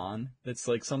game is on. That's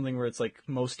like something where it's like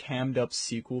most hammed up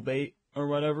sequel bait or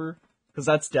whatever. Because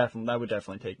that would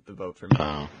definitely take the vote for me.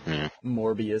 Oh, yeah.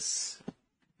 Morbius.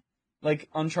 Like,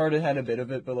 Uncharted had a bit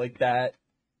of it, but like that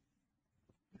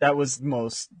was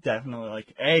most definitely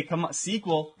like, hey, come on,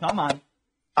 sequel, come on.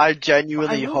 I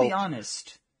genuinely I will hope. be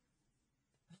honest.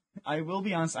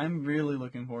 I'm really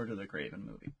looking forward to the Craven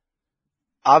movie.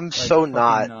 I'm Like, so fucking,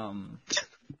 not.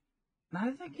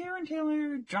 I think Aaron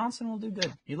Taylor Johnson will do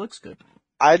good. He looks good.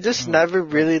 I just Oh, never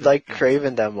really good, liked good.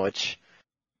 Craven that much.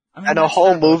 I mean, And a that's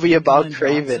whole not movie Aaron about Taylor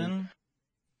Craven.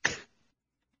 Johnson.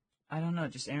 I don't know,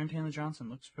 just Aaron Taylor Johnson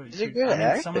looks pretty. He's a good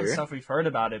Some of the actor. stuff we've heard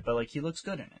about it, but like he looks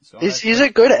good in it. So He's a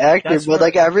good actor, that's but where-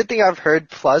 like everything I've heard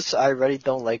plus, I really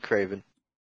don't like Craven.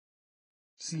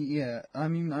 See, yeah, I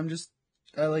mean,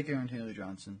 I like Aaron Taylor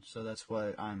Johnson, so that's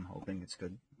why I'm hoping it's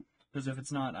good. Because if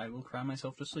it's not, I will cry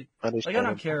myself to sleep. Like, I Understandable.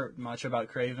 don't care much about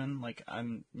Craven. Like,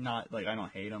 I'm not, like, I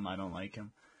don't hate him. I don't like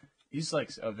him. He's, like,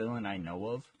 a villain I know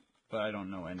of, but I don't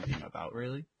know anything about,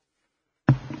 really.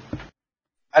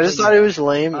 I just But thought yeah. it was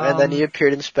lame, and then he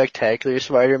appeared in Spectacular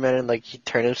Spider-Man, and like he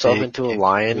turned himself into a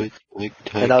lion, and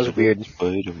that was weird.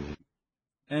 Spider-Man.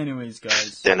 Anyways,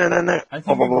 guys, I I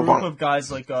think a group of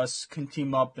guys like us can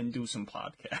team up and do some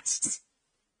podcasts.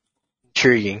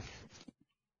 Intriguing.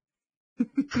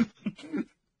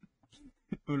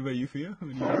 What about you, Fia? What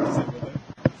do you have to say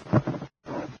about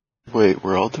that? Wait,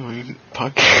 we're all doing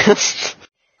podcasts?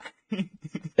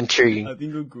 Intriguing. I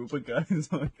think a group of guys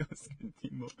like us can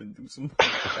team up and do some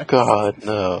podcasts. God,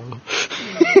 no.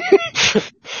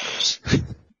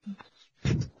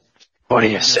 What do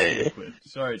you say?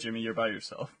 Sorry, Jimmy, you're by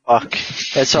yourself. Fuck.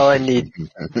 That's all I need.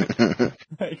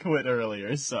 I quit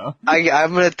earlier, so I'm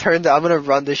gonna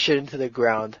run this shit into the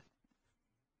ground.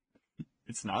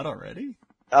 it's not already.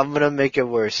 I'm gonna make it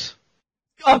worse.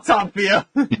 Go top, Fia!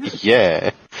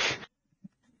 Yeah.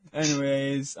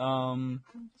 Anyways,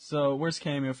 so worst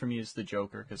cameo for me is the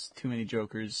Joker, because too many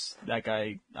Jokers. That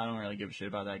guy, I don't really give a shit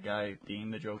about that guy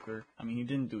being the Joker. I mean, he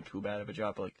didn't do too bad of a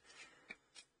job, but like,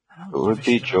 I It don't would give a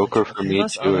be shit about the Joker for Give me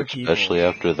us too, other people. especially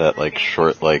after that like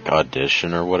short like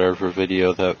audition or whatever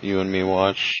video that you and me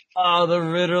watched. Oh, the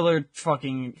Riddler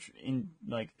fucking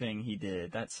thing he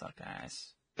did. That sucked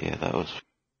ass. Yeah, that was.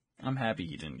 I'm happy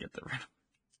he didn't get the Riddler.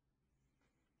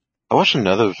 I watched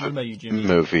another What about you, Jimmy?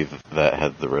 movie that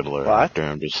had the Riddler What? actor,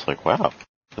 and I'm just like, wow,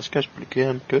 this guy's pretty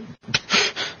damn good.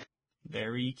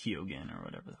 Barry Keoghan or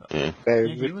whatever the hell. Yeah.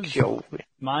 Very he was- cool.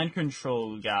 Mind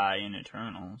control guy in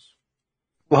Eternals.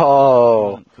 Whoa.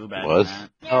 Wasn't too bad in Was? that.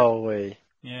 No way.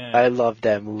 Yeah. I love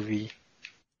that movie.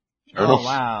 Oh Eternals.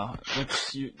 wow.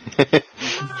 What's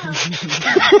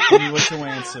your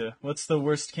answer? What's the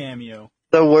worst cameo?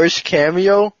 The worst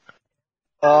cameo?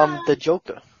 The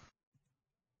Joker.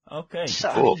 Okay,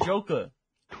 Cool. Joker.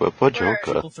 What Joker?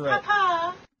 Triple threat.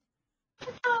 Papa.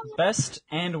 Best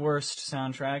and worst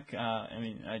soundtrack. I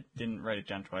mean, I didn't write it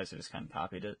down twice. I just kind of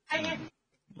copied it. And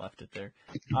left it there.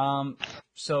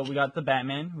 So we got the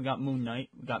Batman. We got Moon Knight.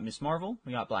 We got Miss Marvel.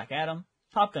 We got Black Adam.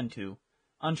 Top Gun 2.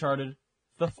 Uncharted.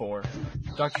 The 4.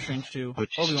 Doctor Strange 2. Oh,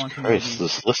 Jesus Obi-Wan Christ, Kenobi.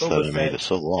 this list that Boba I made Fett, is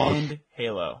so long. And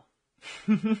Halo.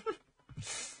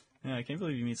 Yeah, I can't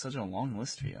believe you made such a long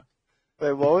list for you.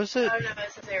 Wait, what was it? Oh no,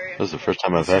 this is area. This is the first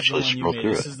time I've This is the actually one you scrolled made.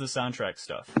 through This it. is the soundtrack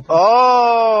stuff.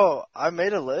 Oh, I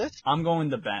made a list? I'm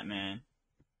going to Batman.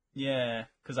 Yeah,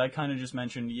 because I kind of just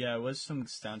mentioned, it was some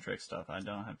soundtrack stuff. I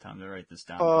don't have time to write this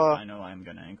down, but I know I'm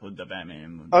going to include the Batman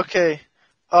in movie. Okay.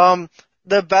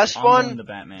 The best I'm going one, to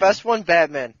Batman.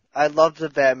 Batman. I love the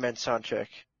Batman soundtrack.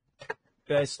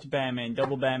 Best Batman,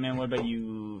 double Batman. What about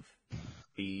you?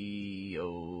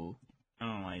 B.O. I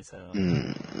don't know why you said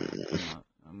that.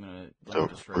 I'm gonna Don't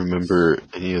just write remember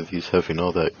any of these having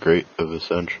all that great of a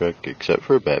soundtrack except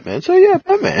for Batman. So yeah,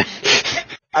 Batman.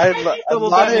 A Double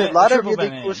lot Batman, of triple really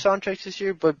Batman. cool soundtracks this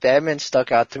year, but Batman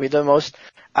stuck out to me the most.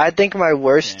 I think my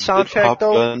worst Yeah. soundtrack Top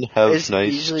though Gun have is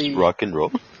nice easily rock and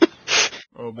roll.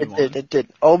 Obi-Wan. it did.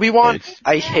 Obi-Wan, Nice.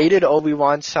 I hated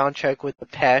Obi-Wan's soundtrack with a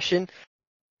passion.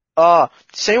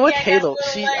 Same with Yeah, Halo.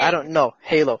 that's See, the I don't know.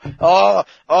 Halo.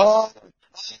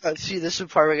 See, this is the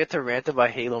part where I get to rant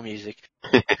about Halo music.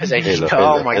 Cause Halo,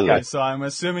 oh my Halo. god. Okay, so I'm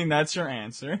assuming that's your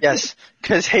answer. Yes,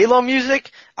 cause Halo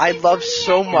music, I love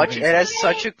so much. It has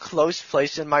such a close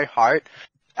place in my heart.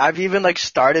 I've even like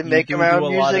started You making do my do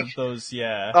own a lot music. of those,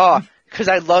 yeah. Oh, cause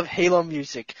I love Halo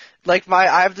music. Like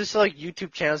I have this like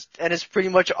YouTube channels, and it's pretty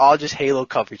much all just Halo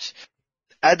covers.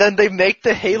 And then they make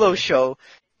the Halo show,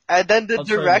 and then the I'll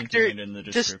try director linking it in the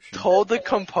just description. told the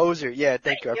composer, yeah,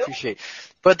 thank you, I appreciate it.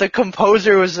 But the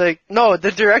composer was like, no,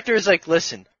 the director is like,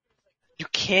 listen, you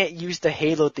can't use the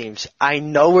Halo themes. I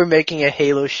know we're making a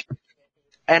Halo show,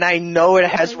 and I know it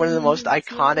has one of the most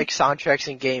iconic soundtracks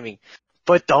in gaming,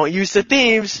 but don't use the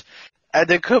themes. And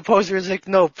the composer was like,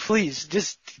 no, please,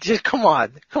 just come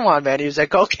on, man. He was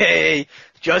like, okay,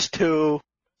 just two.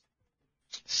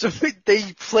 So they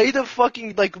play the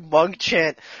fucking like monk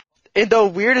chant in the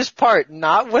weirdest part,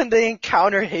 not when they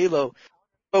encounter Halo,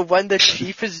 but when the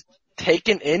chief is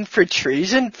taken in for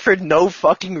treason for no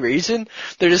fucking reason.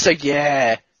 They're just like,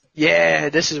 yeah,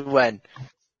 this is when.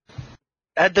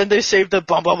 And then they save the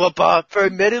bum bum bum bum for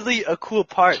admittedly a cool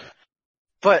part,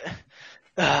 but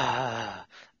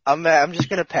I'm just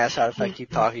gonna pass out if I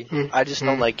keep talking. I just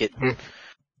don't like it.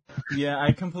 Yeah,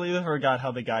 I completely forgot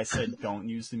how the guy said don't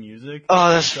use the music. Oh,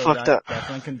 that's So fucked that up.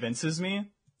 definitely convinces me,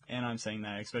 and I'm saying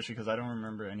that especially because I don't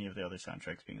remember any of the other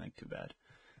soundtracks being like too bad.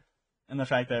 And the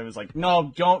fact that it was like,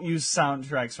 no, don't use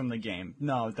soundtracks from the game.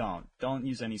 No, don't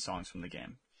use any songs from the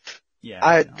game. Yeah, no,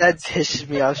 That that's- pisses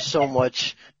me off so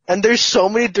much. And there's so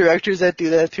many directors that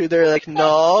do that too. They're like,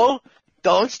 no,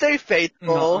 don't stay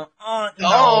faithful. no,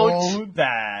 Don't.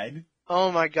 bad.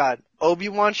 Oh my god.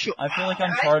 Obi-Wan show. I feel like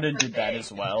Uncharted did that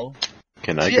as well.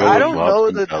 Can I See, go I with don't Mob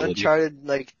know the Mentality? Uncharted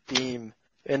like theme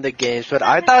in the games, but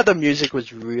I thought the music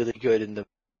was really good in the.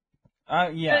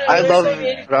 Yeah. I love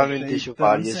They- Ramin I'm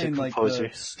Djawadi as a saying, composer.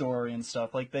 like, the story and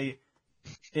stuff, like,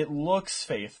 it looks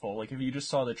faithful. Like, if you just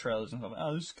saw the trailers and stuff,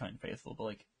 oh, this is kind of faithful, but,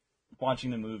 like,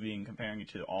 watching the movie and comparing it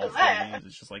to all four games,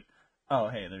 it's just like, oh,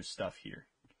 hey, there's stuff here.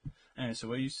 Anyway, so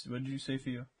what did you say,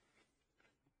 Fiore?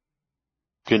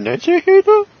 Can I say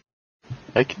Halo?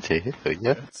 I can say Halo,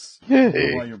 yeah. That's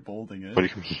Yay. why you're bolding it. What do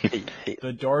you mean?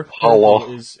 The dark Hello.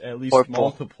 purple is at least Purple.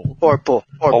 multiple. Purple.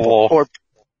 Hello.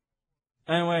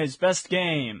 Anyways, best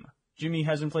game. Jimmy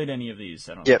hasn't played any of these,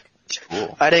 I don't Yep. think.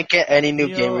 Cool. I didn't get any new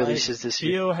Theo, game releases this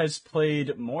year. Theo has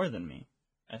played more than me,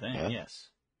 I think, Yeah. yes.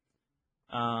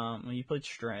 Well, you played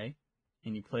Stray,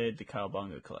 and you played the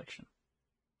Cowabunga collection.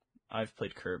 I've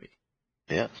played Kirby.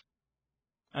 Yeah.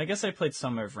 I guess I played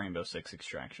some of Rainbow Six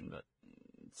Extraction, but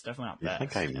it's definitely not You best.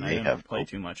 think I and may didn't have play both.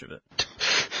 too much of it.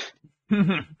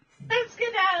 Let's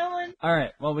get Alan.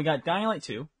 Alright, well, we got Dying Light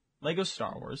 2, Lego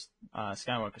Star Wars,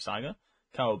 Skywalker Saga,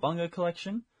 Cowabunga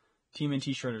Collection,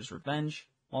 TMNT Shredder's Revenge,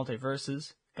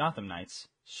 Multiverses, Gotham Knights,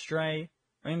 Stray,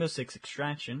 Rainbow Six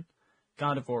Extraction,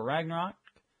 God of War Ragnarok,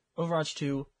 Overwatch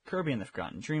 2, Kirby and the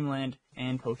Forgotten Dreamland,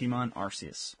 and Pokemon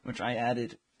Arceus, which I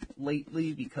added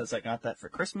lately because I got that for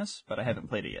Christmas, but I haven't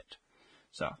played it yet.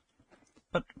 So,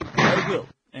 but I will,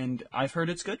 and I've heard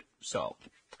it's good, so.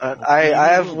 I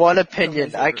have one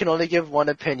opinion. I can only give one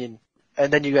opinion,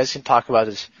 and then you guys can talk about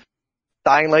this.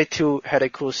 Dying Light 2 had a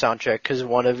cool soundtrack because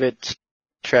one of its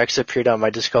tracks appeared on my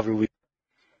Discovery Week,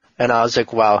 and I was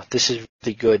like, wow, this is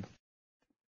really good.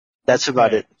 That's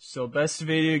about it. So, best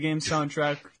video game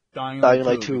soundtrack, Dying Dying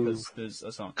Light Light 2, 2. because there's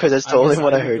a song. Because that's the only guess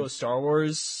one I would heard. go Star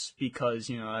Wars, because,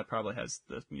 that probably has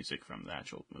the music from the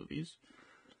actual movies.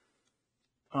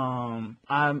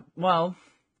 Well,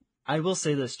 I will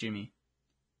say this, Jimmy.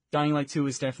 Dying Light 2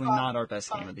 is definitely not our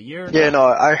best game of the year. Yeah, no,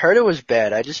 I heard it was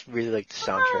bad. I just really liked the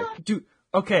soundtrack. Dude,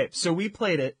 okay, so we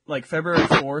played it, like, February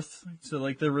 4th, so,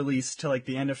 like, the release to, like,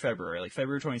 the end of February, like,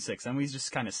 February 26th, and we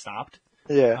just kind of stopped.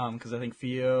 Yeah. Because I think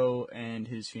Theo and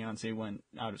his fiance went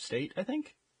out of state, I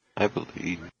think. I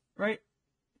believe. Right?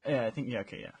 Yeah, I think, yeah.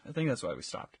 I think that's why we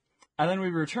stopped. And then we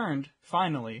returned,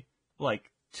 finally,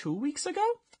 like, 2 weeks ago?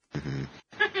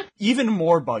 Even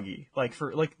more buggy. Like,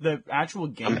 the actual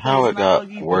gameplay Somehow is it not got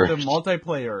buggy, worse. but the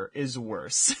multiplayer is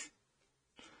worse.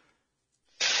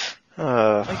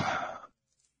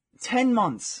 10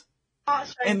 months.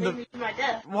 And And to my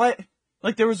death. What?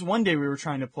 Like, there was one day we were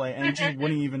trying to play, and it just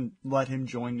wouldn't even let him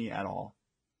join me at all.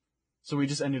 So we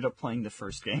just ended up playing the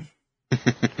first game.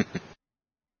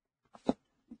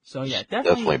 So yeah,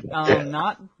 definitely, Definitely.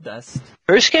 not best.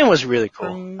 First game was really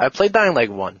cool. I played Dying Light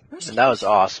 1, and that was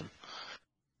awesome.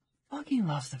 Fucking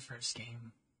love the first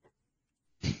game.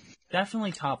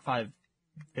 Definitely top 5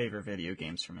 favorite video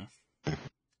games for me.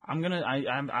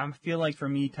 I feel like for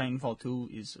me, Titanfall 2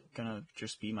 is gonna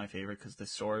just be my favorite because the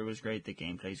story was great, the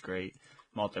gameplay's great,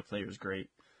 multiplayer was great,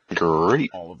 Great.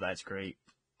 all of that's great.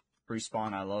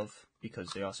 Respawn I love because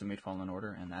they also made Fallen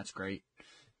Order, and that's great.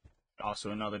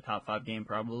 Also another top 5 game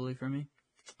probably for me.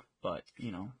 But,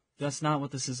 that's not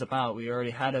what this is about. We already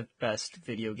had a best favorite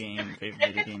video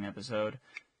game episode.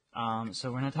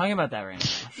 So we're not talking about that right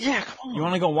now. Yeah, come on. You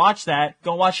want to go watch that?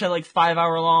 Go watch that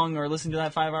 5-hour long, or listen to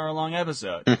that 5-hour long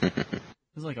episode. This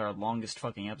is like our longest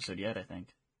fucking episode yet, I think.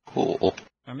 Cool.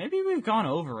 Or maybe we've gone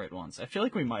over it once. I feel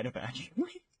like we might have actually.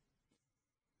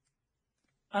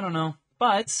 I don't know.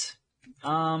 But,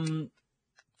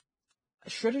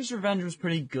 Shredder's Revenge was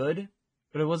pretty good,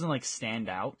 but it wasn't stand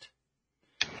out.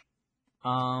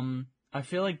 I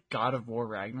feel like God of War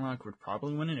Ragnarok would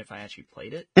probably win it if I actually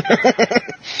played it. I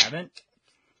haven't.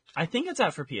 I think it's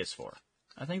out for PS4.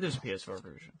 I think there's a PS4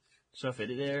 version. So if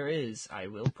there is, I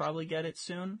will probably get it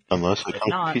soon. Unless it If comes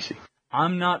not, to PC.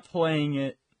 I'm not playing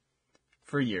it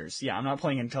for years. Yeah, I'm not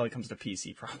playing it until it comes to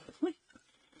PC, probably.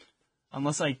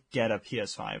 Unless I get a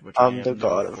PS5, which I I'm have the no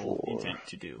God of full War. intent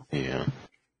to do. Yeah.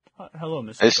 Hello,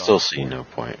 Mr. I God still of see War. no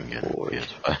point in getting a Lord.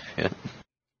 PS5 yet.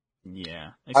 Yeah,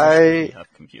 especially if we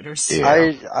have computers.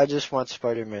 Yeah. I just want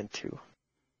Spider-Man 2.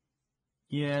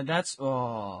 Yeah, that's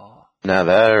Now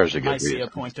there's a I good see a reason.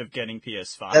 point of getting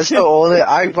PS5. That's the only.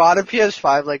 I bought a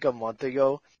PS5 a month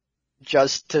ago,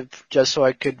 just so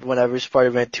I could, whenever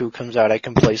Spider-Man 2 comes out, I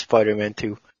can play Spider-Man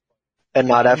 2, and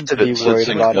not have to be It worried sits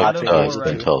about in not God of being War, able right?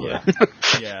 to. until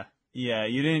then. Yeah,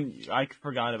 you didn't. I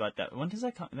forgot about that. When does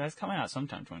that come? That's coming out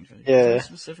sometime 2020. Yeah. Is there a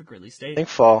specific release I date? think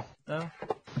fall. Though?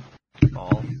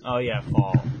 Fall. Oh yeah,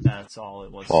 fall. That's all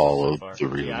it was Fall so of far. the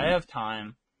release. Yeah, I have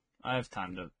time. I have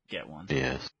time to get one.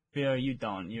 Yes. Yeah, you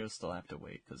don't. You still have to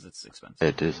wait because it's expensive.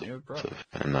 It is You're broke. expensive,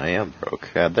 and I am broke.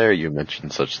 How dare you mention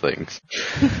such things?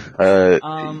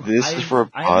 This is for a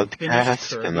I haven't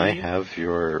finished podcast. Can I Kirby. have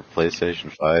your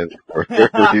PlayStation 5 or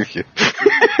review?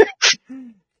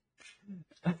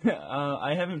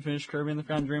 I haven't finished Kirby and the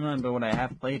Forgotten Dreamland, but what I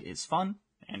have played is fun,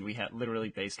 and we had literally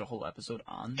based a whole episode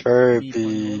on me playing a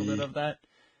little bit of that.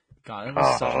 God, it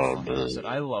was such a fun episode.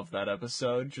 I love that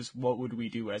episode. Just what would we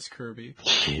do as Kirby?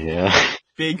 Yeah.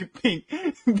 Big pink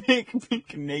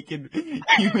naked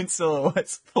human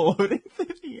silhouettes floating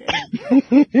through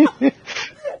the air.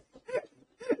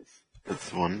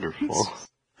 That's wonderful.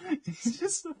 It's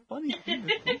just a funny thing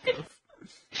to think of.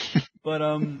 But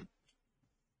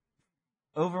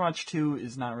Overwatch 2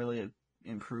 is not really an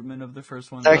improvement of the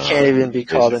first one. That can't even be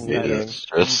called a new Basically, game. it's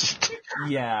just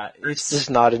Yeah, It's just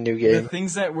not a new the game.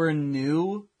 things that were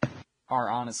new are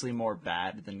honestly more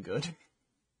bad than good.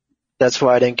 That's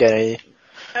why I didn't get any.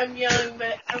 I'm young,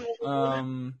 but I'm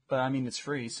old. But I mean it's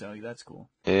free, so that's cool.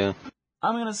 yeah.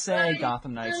 I'm gonna say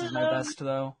Gotham Knights is my best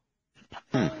though.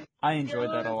 I enjoyed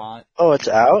that a lot. Oh, it's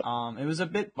out? It was a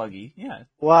bit buggy, yeah.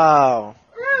 Wow.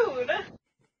 Rude.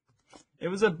 It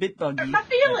was a bit buggy my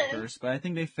feelings. at first, but I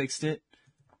think they fixed it.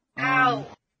 Ow.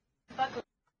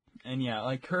 And yeah,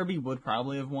 like Kirby would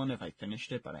probably have won if I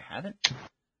finished it, but I haven't.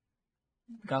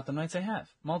 Gotham Knights I have.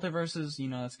 Multiverses,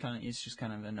 it's just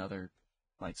kind of another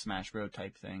like Smash Bros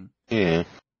type thing. Yeah.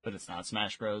 But it's not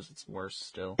Smash Bros, it's worse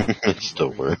still. It's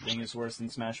still worse. Everything is worse than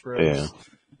Smash Bros. Yeah.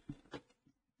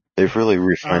 They've really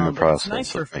refined the But process. it's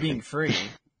nice for of making- being free.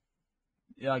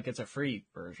 Yeah, like it's a free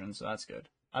version, so that's good.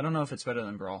 I don't know if it's better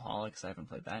than Brawlhalla, because I haven't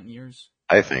played that in years.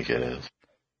 I think it is.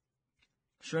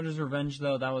 Shredder's Revenge,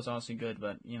 though, that was also good,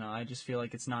 but, I just feel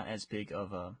like it's not as big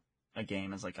of a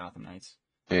game as, like, Gotham Knights.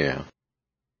 Yeah.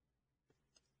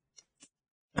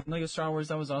 Lego Star Wars,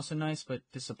 that was also nice, but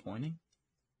disappointing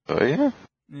Oh yeah.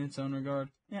 in its own regard.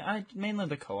 Yeah, mainly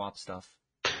the co-op stuff.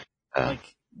 Uh,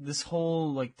 Like, this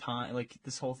whole,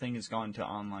 this whole thing has gone to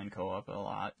online co-op a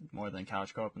lot, more than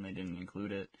couch co-op, and they didn't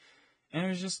include it. And it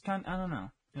was just I don't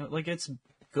know. It's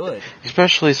good.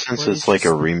 Especially since But it's it's like a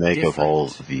just remake of all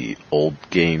different. the old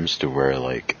games to where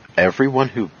like everyone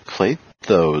who played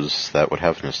those that would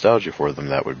have nostalgia for them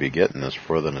that would be getting this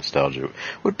for the nostalgia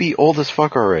would be old as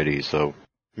fuck already, so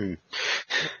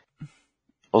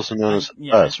also known as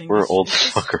I us, think we're it's old as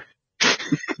just- fuck.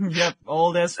 Yep,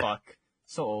 old as fuck.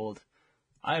 So old.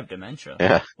 I have dementia.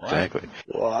 Yeah, What? exactly.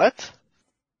 What?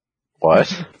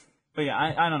 What? But yeah,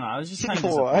 I don't know. I was just kind of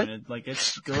What? disappointed. Like,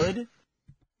 it's good.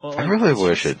 But, I like, really it's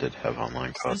wish just- it did have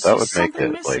online co-op. there's That would just make something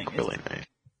it missing. like really nice.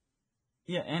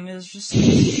 Yeah, and there's just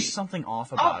something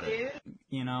off about Oh, it. dude.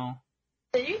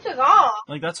 You took off.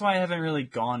 Like, that's why I haven't really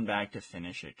gone back to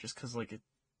finish it. Just cause, like,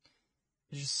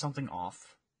 there's just something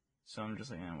off. So I'm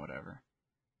just like, whatever.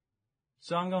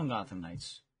 So I'm going Gotham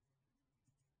Knights.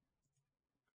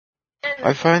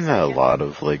 I find that a lot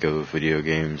of Lego video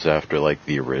games after like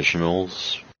the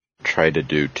originals try to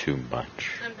do too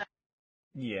much.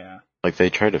 Yeah. Like they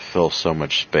try to fill so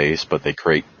much space, but they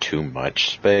create too much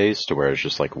space to where it's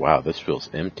just like, wow, this feels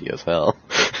empty as hell.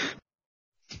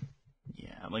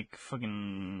 Yeah, like,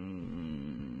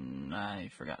 fucking... I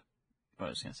forgot what I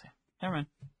was gonna say. Never mind.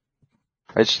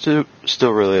 I still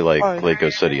really like Oh, Lego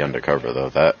City Undercover though.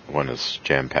 That one is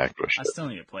jam packed with I shit. still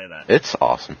need to play that. It's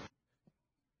awesome.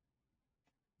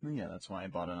 Yeah, that's why I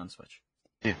bought it on Switch.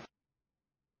 Yeah.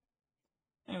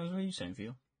 Anyways, what are you saying,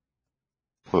 Theo?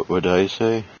 What would I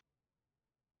say?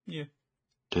 Yeah.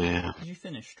 Yeah. Did you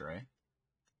finish Stray?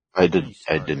 I You did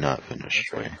started. not finish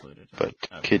That's why I Stray. included it. But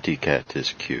Okay. Kitty Cat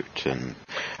is cute, and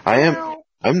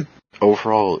I'm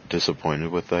overall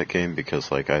disappointed with that game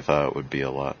because like I thought it would be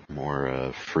a lot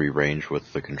more free range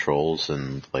with the controls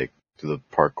and like the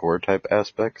parkour type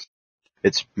aspects.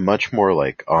 It's much more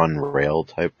like on rail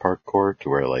type parkour to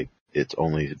where like it's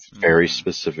only very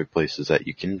specific places that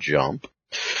you can jump.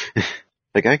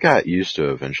 Like I got used to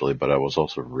it eventually, but I was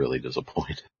also really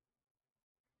disappointed.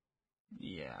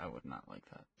 Yeah, I would not like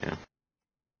that.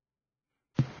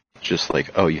 Just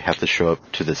like, oh, you have to show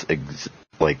up to this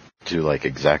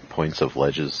exact points of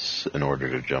ledges in order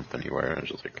to jump anywhere. And I was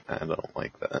just like, I don't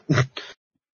like that.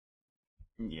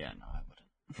 Yeah, no, I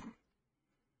wouldn't.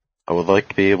 I would like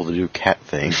to be able to do cat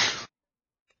things.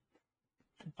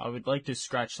 I would like to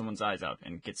scratch someone's eyes out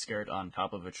and get scared on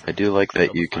top of a tree. I do like that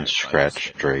Build a you can fire scratch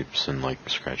spit. drapes and like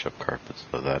scratch up carpets,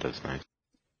 so that is nice.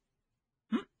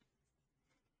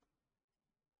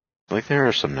 Like there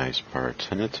are some nice parts,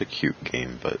 and it's a cute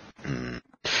game, but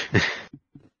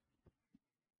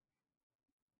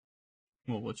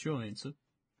Well, what's your answer?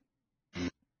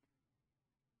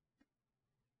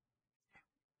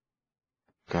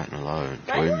 gotten a lot of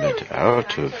enjoyment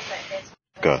out of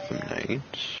Gotham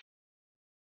Knights.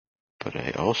 But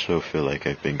I also feel like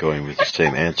I've been going with the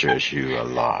same answer as you a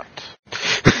lot.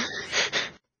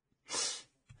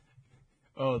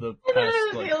 Oh, the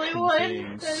past, like, two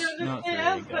games. Not three,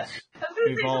 I guess.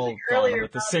 We've all gone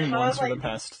with the same ones for the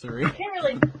past three.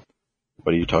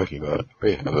 What are you talking about?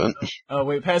 We haven't. Oh,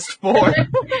 wait, past four!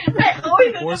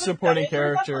 Worst supporting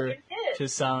character to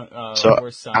sound, So,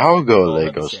 worst sound. I'll go All had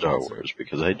Lego the same Star answer. Wars,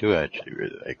 because I do actually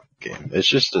really like the game. It's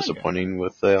just disappointing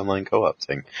with the online co-op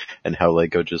thing, and how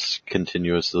Lego just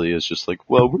continuously is just like,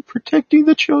 well, we're protecting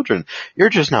the children. You're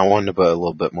just not wanting to put a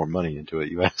little bit more money into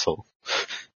it, you asshole.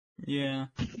 Yeah.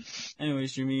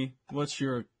 Anyways, Jimmy, what's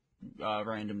your,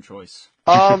 random choice?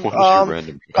 What was your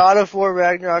random choice? God of War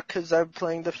Ragnarok, because I'm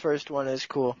playing the first one, is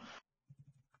cool.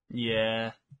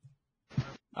 Yeah.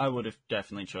 I would have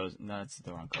definitely chosen, that's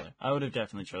the wrong color. I would have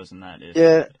definitely chosen that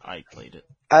if I played it.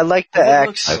 I like the It axe.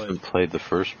 looks I good. haven't played the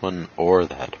first one or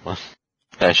that one.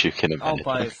 As you can I'll imagine.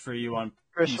 buy it for you on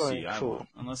First PC, one, I cool. won't.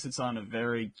 Unless it's on a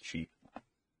very cheap.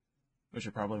 Which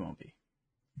it probably won't be.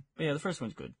 But yeah, the first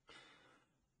one's good.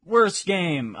 Worst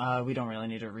game. We don't really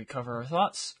need to recover our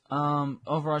thoughts.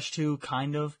 Overwatch 2,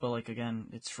 kind of, but like, again,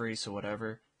 it's free, so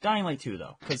whatever. Dying Light 2,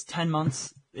 though, because 10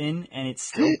 months in, and it's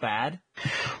still bad.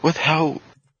 With how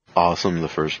awesome the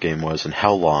first game was and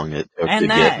how long it took And to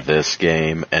that. get this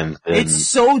game, and then... It's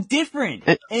so different!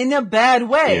 In a bad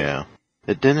way! Yeah.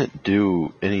 It didn't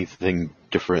do anything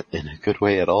different in a good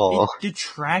way at all. It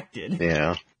detracted.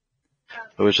 Yeah.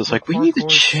 It was just The like, we need to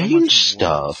parkour is so much change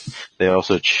stuff. worse. They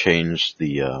also changed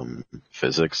the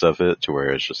physics of it to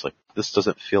where it's just like, this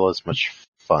doesn't feel as much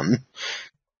fun.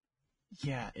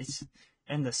 Yeah,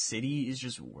 and the city is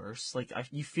just worse. Like,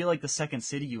 you feel like the second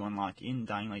city you unlock in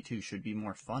Dying Light 2 should be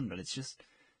more fun, but it's just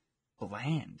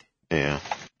bland. Yeah.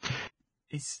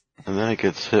 And then it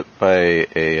gets hit by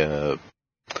a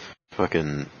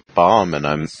fucking bomb,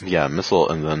 and missile,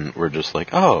 and then we're just like,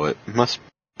 oh, it must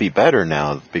be better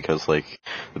now because like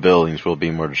the buildings will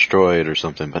be more destroyed or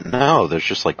something. But no, there's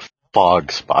just like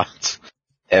fog spots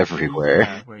everywhere.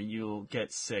 Yeah, where you'll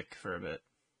get sick for a bit.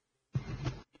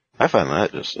 I find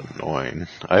that just annoying.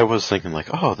 I was thinking like,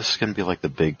 oh, this is gonna be like the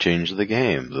big change of the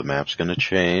game. The map's gonna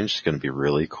change. It's gonna be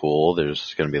really cool.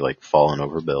 There's gonna be like falling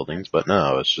over buildings, but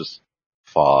no, it's just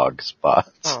fog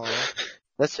spots. Oh,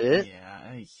 that's it? Yeah,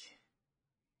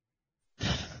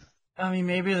 I mean,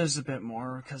 maybe there's a bit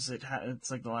more because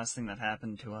it's like the last thing that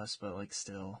happened to us, but like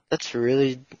still. That's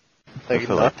really I like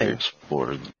feel like they nothing.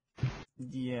 explored.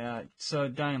 Yeah, so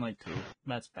Dying Light 2,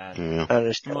 that's bad. Yeah. You want to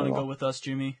Understandable. go with us,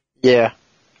 Jimmy? Yeah.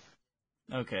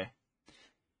 Okay.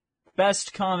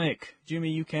 Best comic. Jimmy,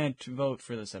 you can't vote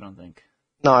for this, I don't think.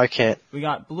 No, I can't. We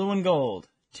got Blue and Gold,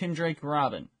 Tim Drake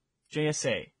Robin,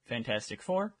 JSA, Fantastic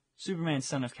Four, Superman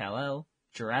Son of Kal-El,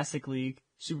 Jurassic League,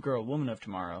 Supergirl Woman of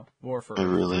Tomorrow, War for I Earth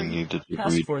really 3, need to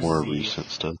Task read Force more Z, recent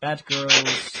stuff.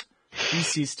 Batgirls,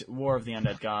 Deceased War of the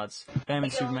Undead Gods,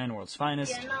 Batman Superman World's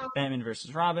Finest, Batman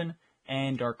vs. Robin,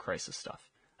 and Dark Crisis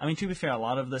stuff. I mean, to be fair, a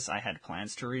lot of this I had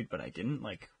plans to read, but I didn't.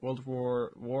 Like,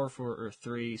 War for Earth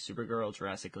 3, Supergirl,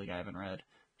 Jurassic League I haven't read.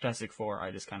 Fantastic Four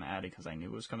I just kind of added because I knew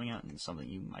it was coming out and it's something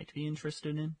you might be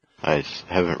interested in. I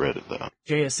haven't read it though.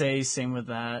 JSA, same with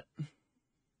that.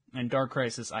 And Dark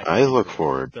Crisis I look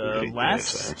forward to the reading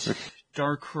last JSA.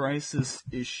 Dark Crisis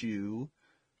issue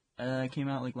came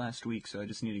out like last week, so I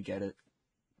just need to get it.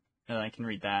 And I can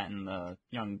read that and the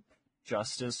Young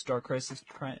Justice Dark Crisis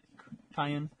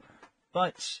tie-in.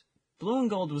 But Blue and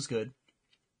Gold was good.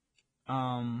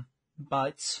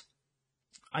 But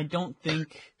I don't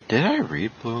think... Did I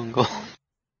read Blue and Gold?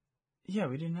 Yeah,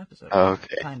 we did an episode. Oh,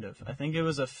 okay. Kind of. I think it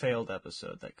was a failed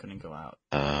episode that couldn't go out.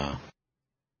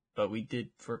 But we did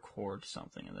record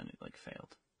something and then it like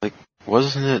failed. Like,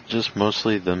 wasn't it just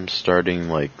mostly them starting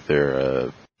like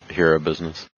their hero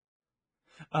business?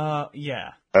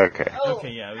 Yeah. Okay.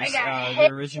 Okay, yeah, it was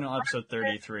the original episode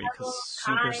 33, because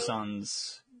Super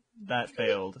Sons, that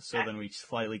failed, so then we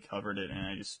slightly covered it, and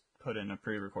I just put in a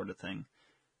pre-recorded thing.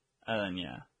 And then,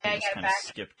 yeah, we just kind of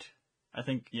skipped. I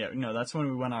think, that's when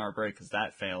we went on our break, because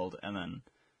that failed, and then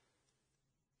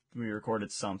we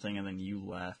recorded something, and then you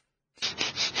left.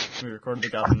 We recorded the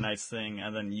Gotham Knights thing,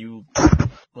 and then you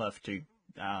left to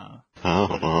go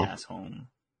to gas home.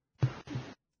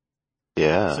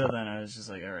 Yeah. So then I was just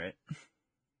like, alright.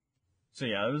 So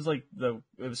yeah, it was like it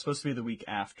was supposed to be the week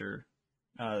after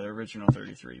the original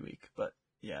 33 week, but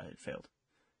yeah, it failed.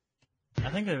 I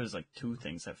think there was like 2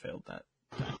 things that failed that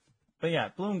time. But yeah,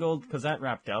 Blue and Gold, because that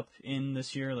wrapped up in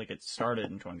this year, like it started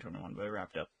in 2021, but it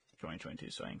wrapped up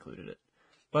 2022, so I included it.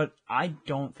 But I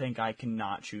don't think I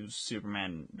cannot choose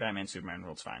Batman Superman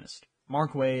World's Finest.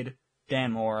 Mark Waid,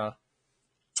 Dan Mora.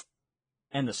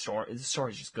 And the story is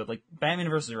just good. Like, Batman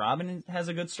vs. Robin has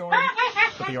a good story,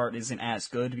 but the art isn't as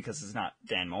good because it's not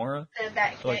Dan Mora.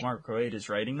 But, like, Mark Waid is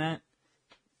writing that.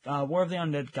 War of the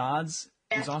Undead Gods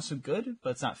is also good, but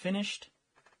it's not finished.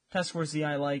 Task Force Z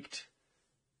I liked.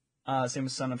 Same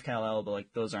with Son of Kal-El, but, like,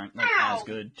 those aren't, like, as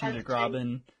good. Tim Dick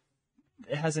Robin,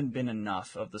 it hasn't been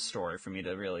enough of the story for me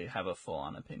to really have a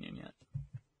full-on opinion yet.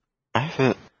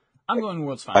 I'm going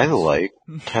World's Finest. I like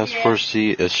Task Force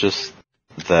Z, it's just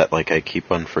that, like, I keep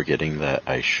on forgetting that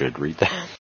I should read that.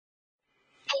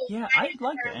 Yeah, I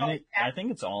like it, and I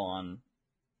think it's all on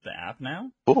the app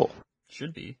now. Cool.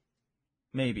 Should be.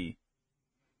 Maybe.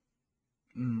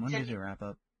 When did it wrap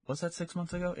up? Was that 6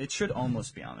 months ago? It should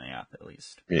almost be on the app, at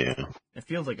least. Yeah. It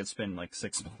feels like it's been, like,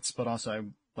 6 months, but also,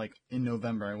 in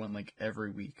November, I went, like,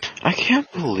 every week. I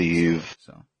can't believe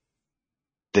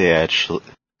they actually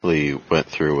went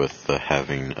through with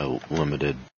having a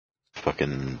limited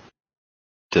fucking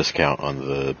discount on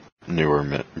the newer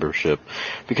membership,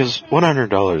 because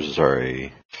 $100 is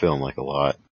already feeling like a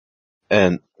lot,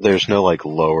 and there's no like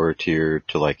lower tier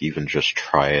to like even just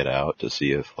try it out to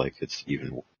see if like it's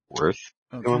even worth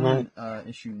doing that.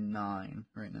 Issue 9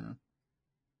 right now.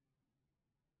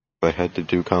 If I had to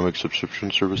do comic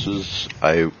subscription services,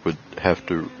 I would have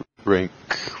to rank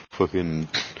fucking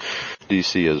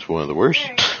DC as one of the worst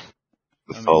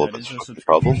with all of its fucking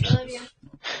problems.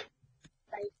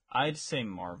 I'd say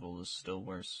Marvel is still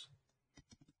worse.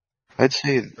 I'd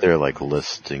say their like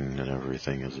listing and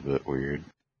everything is a bit weird.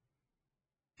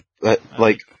 But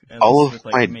like all of with,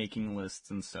 my making lists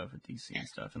and stuff at DC and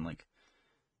stuff, and like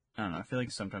I don't know. I feel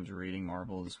like sometimes reading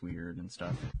Marvel is weird and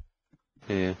stuff.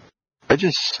 Yeah, but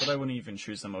I wouldn't even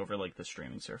choose them over like the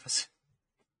streaming service.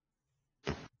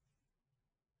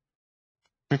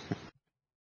 But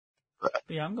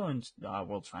yeah, I'm going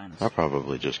World's Finest. I'll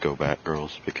probably just go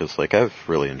Batgirls because like I've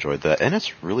really enjoyed that, and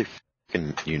it's really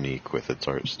fucking unique with its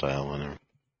art style and everything.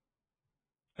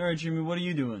 All right, Jimmy, what are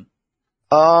you doing?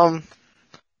 I'm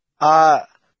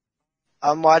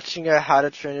watching a How to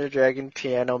Train Your Dragon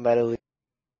piano medley.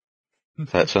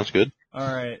 That sounds good. All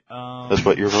right. That's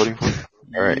what you're voting for.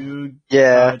 All right.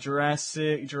 Yeah.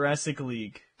 Jurassic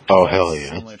League. Oh hell yeah!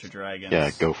 Similar to Dragons.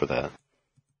 Yeah, go for that.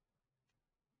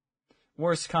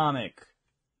 Worst comic.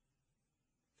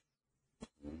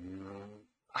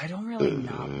 I don't really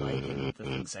not like any of the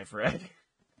things I've read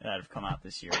that have come out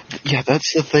this year. Yeah,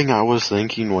 that's the thing I was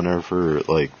thinking whenever,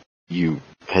 like, you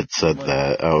had said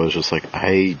that. I was just like,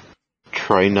 I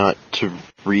try not to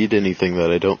read anything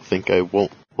that I don't think I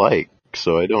won't like,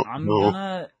 so I don't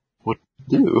know what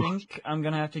to do. I think I'm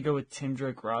gonna have to go with Tim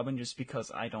Drake Robin just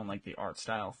because I don't like the art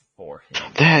style for him.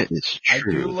 That is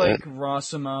true. I do like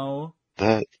Rossimo.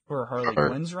 That for Harley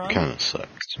Quinn's run kind of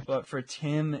sucks. But for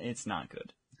Tim, it's not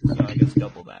good. So I guess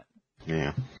double that.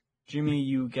 Yeah. Jimmy,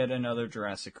 you get another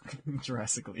Jurassic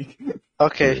League.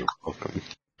 Okay. You're welcome.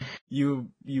 You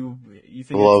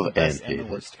think Love it's the best and the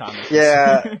worst comic?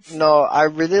 Yeah. No, I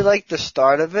really like the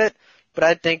start of it, but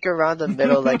I think around the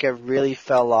middle, like it really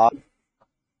fell off.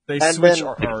 They switch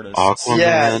artists. Aquaman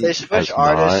yeah, they switch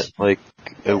artists. Not, like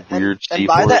a weird. And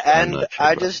by the end,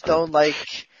 I just don't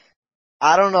like.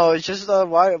 I don't know. It's just a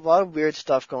lot of weird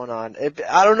stuff going on.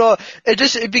 I don't know.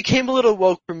 It became a little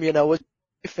woke for me, and I was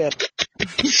a fan.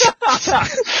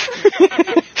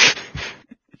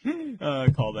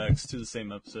 Callbacks to the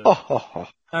same episode.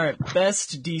 Alright,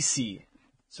 best DC.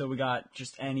 So we got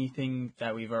just anything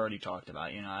that we've already talked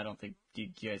about. You know, I don't think you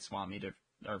guys want me to,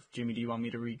 or Jimmy, do you want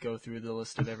me to go through the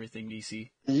list of everything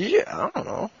DC? Yeah, I don't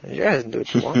know. You guys can do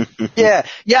what you want. yeah,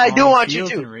 I do want you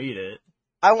to. Can read it.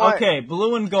 Okay,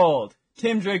 Blue and Gold,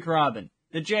 Tim Drake Robin,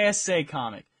 the JSA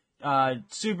comic,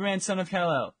 Superman Son of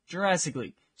Kal-El, Jurassic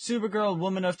League, Supergirl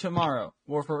Woman of Tomorrow,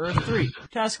 War for Earth 3,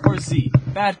 Task Force Z,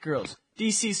 Batgirls,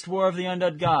 DCeased War of the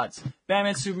Undead Gods,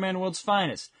 Batman Superman World's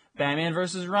Finest, Batman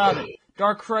vs. Robin,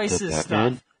 Dark Crisis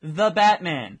stuff, The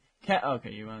Batman.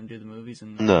 Okay, you want to do the movies?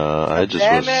 No, I just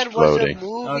Batman was floating.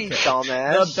 was a movie,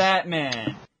 dumbass. The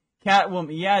Batman.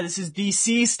 Catwoman. Yeah, this is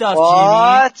DC stuff,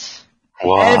 What?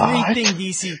 Jimmy. Everything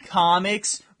DC.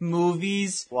 Comics,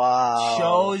 movies,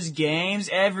 shows, games,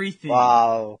 everything.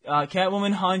 Wow.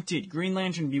 Catwoman Hunted, Green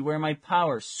Lantern, Beware My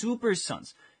Power, Super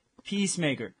Sons,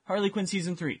 Peacemaker, Harley Quinn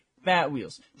Season 3,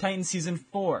 Batwheels, Titans Season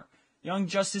 4, Young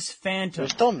Justice Phantom. They're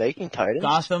still making Titans?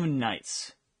 Gotham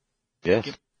Knights. Yes.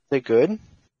 They're good?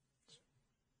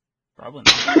 Probably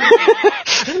not.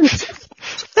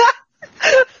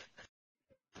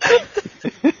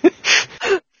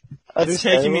 It's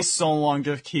taking me so long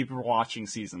to keep watching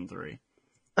Season 3.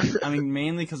 I mean,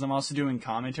 mainly because I'm also doing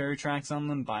commentary tracks on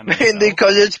them by myself. Mainly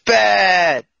because it's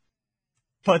bad!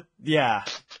 But, yeah.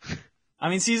 I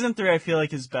mean, season 3 I feel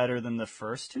like is better than the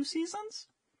first 2 seasons.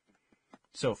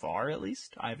 So far, at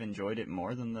least. I've enjoyed it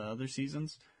more than the other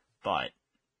seasons. But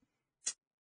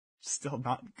still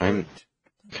not good. I'm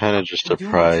kind of just Doom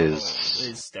surprised.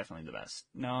 Patrol is definitely the best.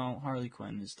 No, Harley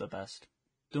Quinn is the best.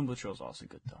 Doom Patrol is also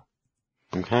good, though.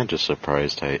 I'm kind of just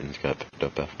surprised Titans got picked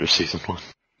up after season 1.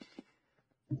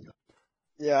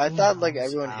 Yeah, I thought like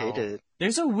everyone Ow. hated it.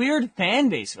 There's a weird fan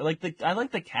base. Like I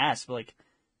like the cast, but like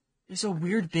there's a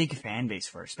weird big fan base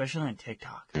for it, especially on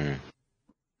TikTok. Mm.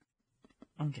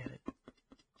 I don't get it.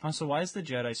 Also, why is the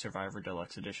Jedi Survivor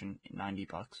Deluxe Edition $90?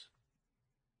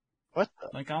 What the?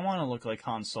 Like, I want to look like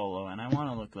Han Solo, and I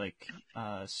want to look like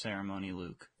Ceremony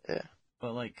Luke. Yeah.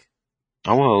 But like,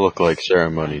 I want to look like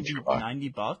Ceremony Chewbacca.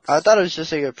 $90? I thought it was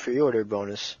just like a pre-order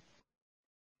bonus.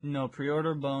 No,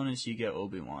 pre-order bonus, you get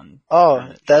Obi-Wan.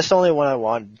 Oh, that's the only one I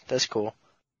wanted. That's cool.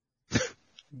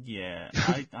 Yeah,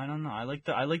 I don't know. I like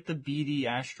the BD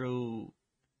Astro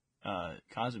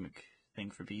Cosmic thing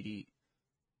for BD.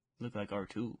 Look like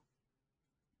R2.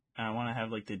 And I want to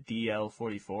have like the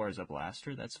DL-44 as a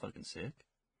blaster. That's fucking sick.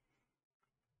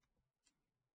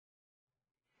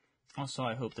 Also,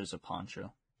 I hope there's a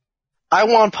poncho. I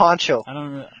want Poncho. I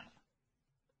don't.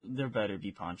 There better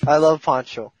be poncho. I love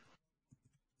Poncho.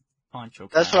 poncho.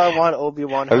 That's what I want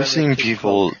Obi-Wan. I've seen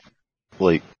people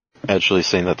like actually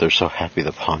saying that they're so happy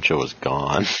the poncho was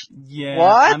gone. Yeah,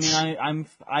 What? I mean,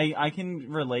 I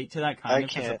can relate to that kind I of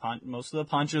because most of the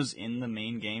ponchos in the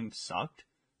main game sucked,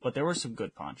 but there were some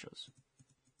good ponchos.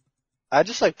 I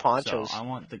just like ponchos. So I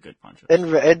want the good ponchos.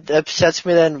 And it upsets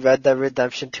me that in Red Dead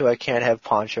Redemption 2 I can't have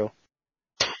Poncho.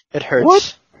 It hurts.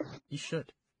 What? You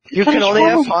should. You What can is only wrong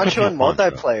have with Poncho picking in a Poncho?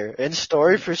 multiplayer. In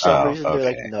story, for some reason, they're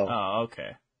like, okay. no. Oh,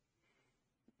 okay.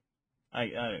 I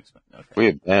expect. Okay. We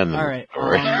abandoned All right. the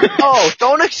story. Oh,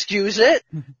 don't excuse it!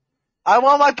 I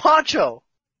want my Poncho!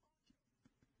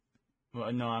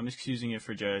 Well, no, I'm excusing it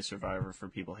for Jedi Survivor for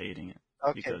people hating it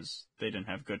Okay. because they didn't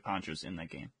have good ponchos in that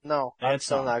game. No, They I'm had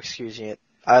still some. not excusing it.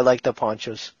 I like the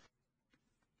ponchos.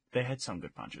 They had some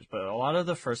good ponchos, but a lot of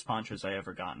the first ponchos I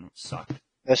ever gotten sucked.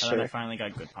 That's And then I true. finally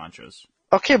got good ponchos.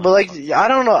 Okay, but like, I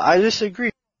don't know, I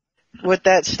disagree with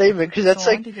that statement, because that's So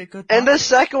I like, wanted to get good and the ponchos.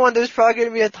 second one, there's probably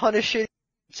gonna be a ton of shit,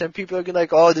 and people are gonna be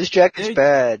like, oh, this jacket's They-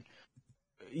 bad.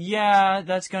 Yeah,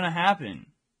 that's gonna happen.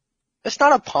 It's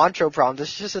not a poncho problem, this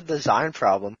is just a design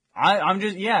problem.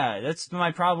 That's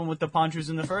my problem with the ponchos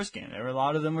in the first game. There were a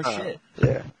lot of them were shit.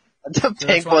 Yeah. The So pink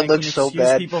that's why I one can looks so excuse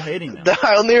bad. people hating them.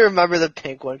 I only remember the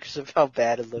pink one because of how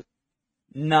bad it looked.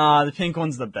 Nah, the pink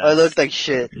one's the best. It looked like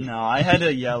shit. No, I had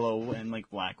a yellow and like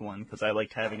black one because I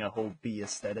liked having a whole bee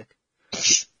aesthetic.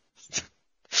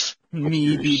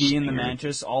 Me, BD, and the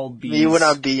Mantis, all bees. Me when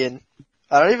I'm being.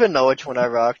 I don't even know which one I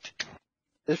rocked.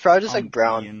 It's probably just I'm like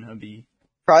brown. being a bee.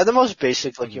 Probably the most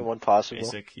basic looking one possible.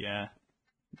 Basic, yeah.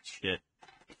 Shit.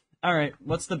 Alright,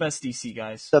 what's the best DC,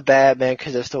 guys? The Batman,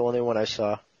 because that's the only one I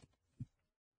saw.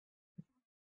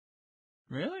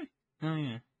 Really? Oh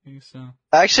yeah, I guess so.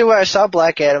 Actually, where I saw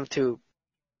Black Adam too.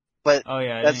 But Oh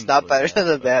yeah, I that's didn't not include better that, than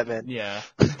the but- Batman. Yeah.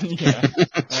 Yeah.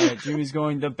 Alright, Jimmy's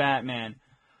going the Batman.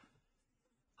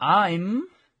 I'm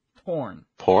porn.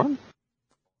 Porn?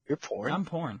 You're porn. I'm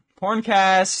porn.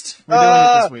 Porncast! We're doing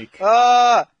it this week.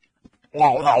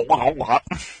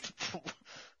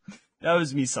 That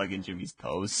was me sucking Jimmy's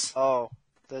toes. Oh.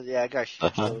 Yeah, I got shit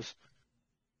Uh-huh. toes.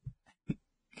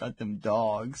 Got them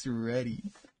dogs ready.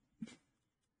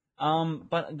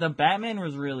 But the Batman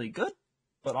was really good,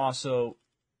 but also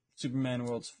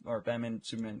Batman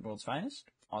Superman World's Finest,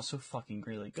 also fucking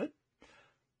really good.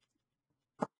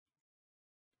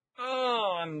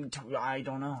 Oh, I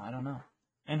don't know.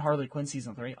 And Harley Quinn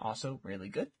Season 3, also really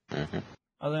good. Mm-hmm.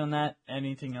 Other than that,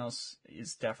 anything else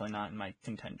is definitely not in my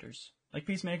contenders. Like,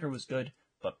 Peacemaker was good,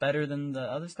 but better than the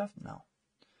other stuff? No.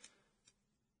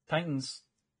 Titans.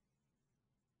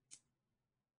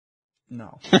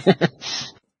 No.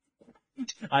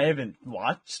 I haven't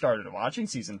started watching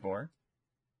Season 4.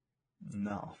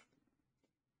 No.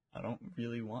 I don't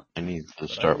really want. I need to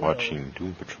But I start will. watching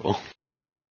Doom Patrol.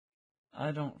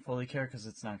 I don't fully care because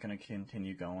it's not going to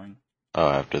continue going. Oh,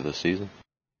 after this season?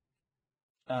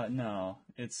 No.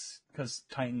 It's because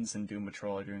Titans and Doom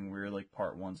Patrol are doing weird, like,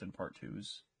 part 1s and part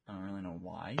 2s. I don't really know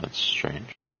why. That's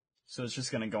strange. So it's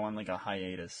just going to go on, like, a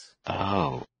hiatus.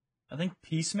 Oh, I think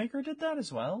Peacemaker did that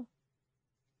as well.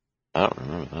 I don't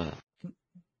remember that.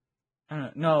 I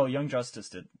don't know. No, Young Justice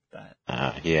did that.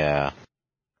 Yeah.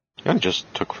 Young just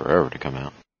took forever to come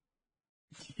out.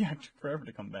 Yeah, it took forever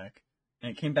to come back.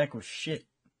 And it came back with shit.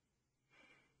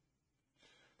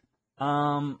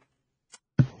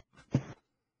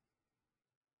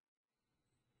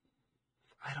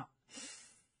 I don't...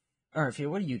 Alright,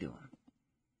 Fiore, what are you doing?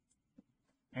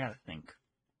 I gotta think.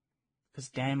 Because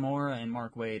Dan Mora and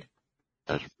Mark Waid.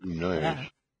 That's nice. Yeah.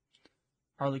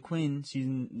 Harley Quinn,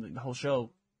 the whole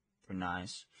show, were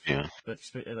nice. Yeah. But,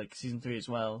 like, season 3 as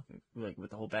well, like,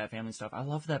 with the whole Bat Family stuff. I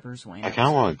love that Bruce Wayne. I kind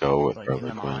of want to go with like, Harley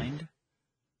in the Quinn. mind.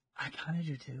 I kind of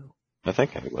do too. I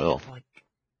think I will. Like,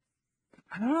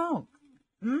 I don't know.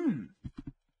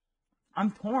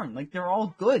 I'm torn. Like, they're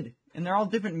all good. And they're all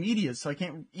different media, so I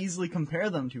can't easily compare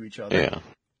them to each other. Yeah.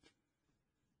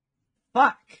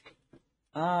 Fuck!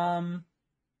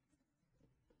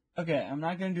 Okay, I'm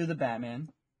not gonna do the Batman.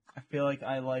 I feel like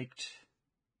I liked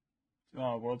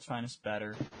World's Finest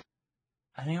better.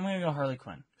 I think I'm gonna go Harley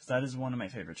Quinn, because that is one of my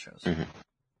favorite shows. Mm-hmm.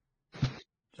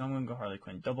 So I'm gonna go Harley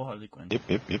Quinn. Double Harley Quinn.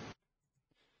 Yep.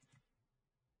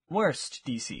 Worst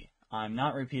DC. I'm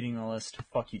not repeating the list.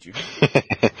 Fuck you, Jude.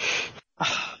 Okay.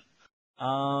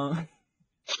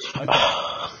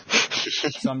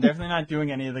 So I'm definitely not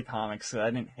doing any of the comics, so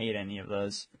I didn't hate any of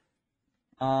those.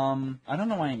 I don't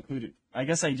know why I included... I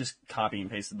guess I just copy and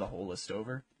pasted the whole list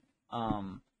over. I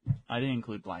didn't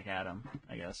include Black Adam,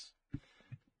 I guess.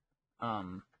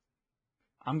 I'm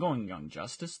going Young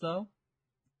Justice, though.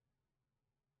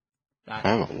 I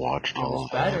haven't watched all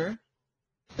of that. Better.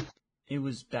 It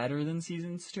was better than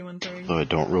seasons 2 and 3. So I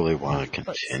don't really want to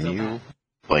But still continue. bad.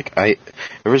 Like,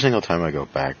 every single time I go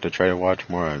back to try to watch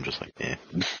more, I'm just like, eh.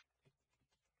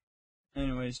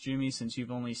 Anyways, Jimmy, since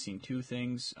you've only seen 2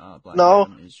 things, Black No,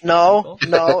 Adam is your default.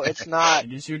 no, it's not.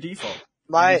 It is your default.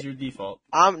 My, It is your default.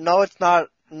 no, it's not.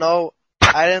 No,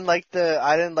 I didn't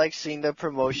like seeing the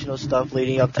promotional stuff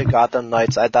leading up to Gotham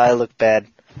Knights. I thought it looked bad.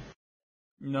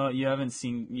 No, you haven't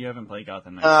played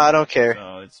Gotham Knights. I don't care.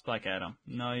 So it's Black Adam.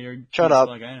 No, Shut it's up.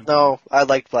 Black Adam. No, I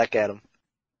liked Black Adam.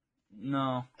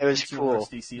 No. It was it's your cool.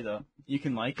 worst DC, though. You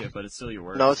can like it, but it's still your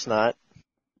worst. No, it's not.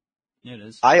 Yeah, it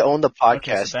is. I own the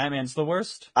Okay, podcast. so Batman's the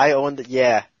worst? I own the,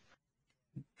 yeah.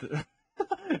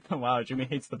 Wow, Jimmy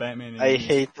hates the Batman. I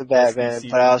hate the Batman, DC.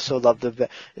 but I also love the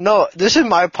No, this is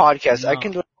my podcast. I No.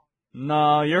 can do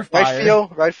No, you're fired.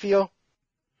 Right, Theo?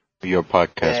 Your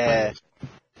podcast, Yeah. man.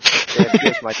 Yeah,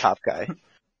 Theo's my top guy.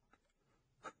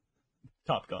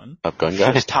 Top Gun. Top Gun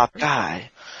guy. He's top guy.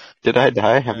 Did I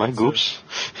die? Am I Alright, Goose?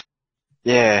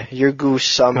 Yeah, you're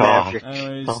Goose, I'm Maverick.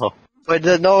 Anyways, But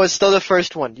no, it's still the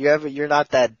first one. You're not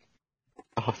dead.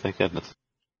 Oh, thank goodness.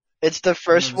 It's the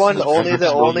first No, this one, is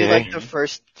only okay. like the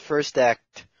first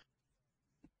act.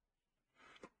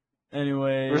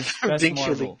 anyways, best Big chili.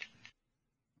 Marvel.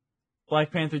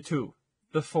 Black Panther 2,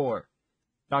 The Four,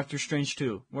 Doctor Strange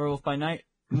 2, Werewolf by Night,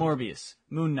 Morbius,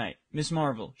 Moon Knight, Miss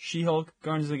Marvel, She-Hulk,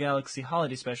 Guardians of the Galaxy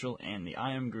Holiday Special, and the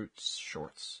I Am Groot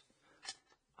shorts.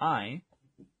 I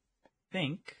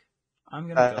think I'm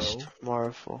gonna Best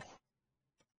Marvel.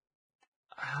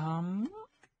 go.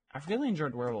 I really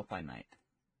enjoyed Werewolf by Night.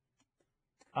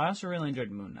 I also really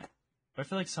enjoyed Moon Knight, but I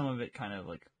feel like some of it kind of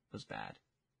like was bad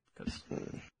because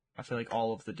I feel like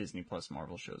all of the Disney Plus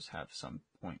Marvel shows have some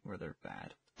point where they're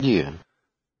bad. Yeah.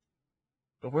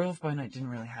 But Werewolf by Night didn't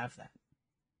really have that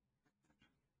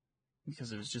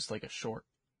because it was just like a short.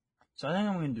 So I think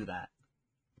I'm gonna do that.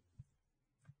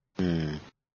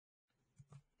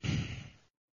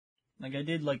 Like I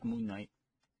did like Moon Knight,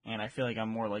 and I feel like I'm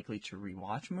more likely to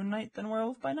rewatch Moon Knight than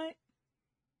Werewolf by Night.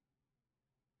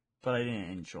 But I didn't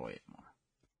enjoy it more.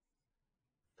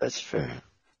 That's fair.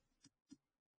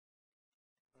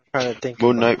 I'm trying to think.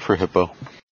 Moon Knight for Hippo.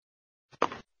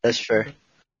 That's fair.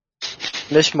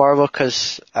 Miss Marvel,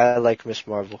 cause I like Miss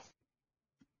Marvel.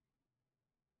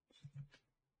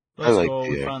 Let's like go. the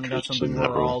We finally got actress something in where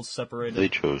that we're role. all separated. They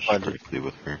chose Fun. correctly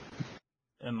with her.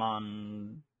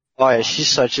 Iman. Oh yeah, she's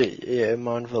such a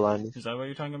Iman Vellani. Is that what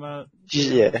you're talking about?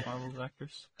 Yeah. Marvel's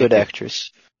actress? Good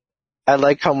actress. I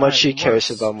like how much she Alright, cares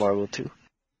worst. about Marvel too.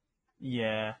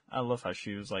 Yeah, I love how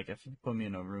she was like, if you put me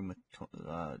in a room with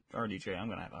RDJ, I'm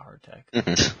gonna have a heart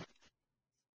attack.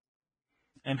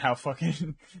 And how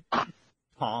fucking Tom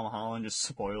Holland just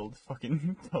spoiled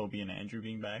fucking Toby and Andrew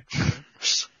being back.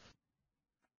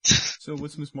 So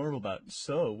what's Miss Marvel about?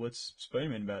 So what's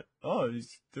Spider-Man about? Oh,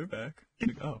 they're back.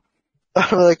 Like, oh.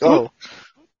 I'm like, oh,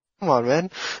 come on, man.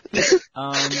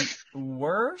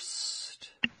 Worst?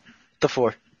 The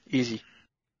Four, easy.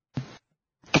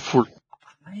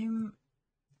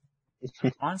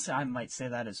 Honestly, I might say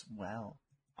that as well.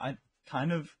 I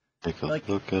kind of Take a like-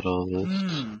 look at all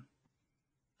this.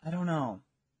 I don't know.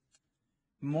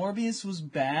 Morbius was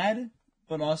bad,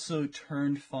 but also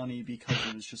turned funny because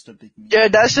it was just a big meme. Yeah,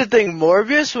 that's the thing.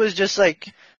 Morbius was just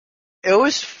like, it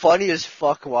was funny as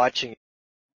fuck watching it.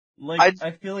 Like,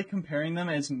 I feel like comparing them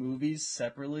as movies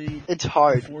separately, It's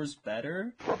hard. Four's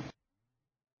better,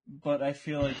 but I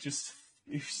feel like just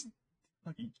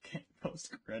Fucking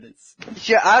post credits.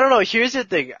 Yeah, I don't know. Here's the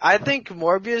thing. I think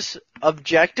Morbius,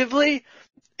 objectively,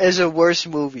 is a worse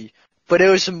movie. But it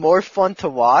was more fun to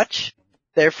watch.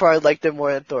 Therefore, I liked it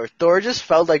more than Thor. Thor just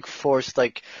felt like forced.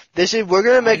 Like, we're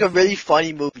gonna make a really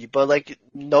funny movie, but like,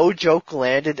 no joke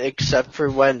landed except for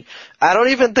when, I don't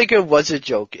even think it was a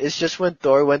joke. It's just when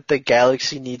Thor went, the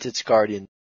galaxy needs its guardian.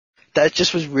 That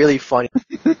just was really funny.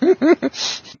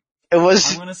 I'm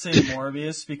gonna say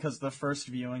Morbius because the first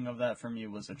viewing of that from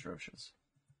you was atrocious.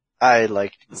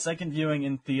 The second viewing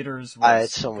in theaters was I had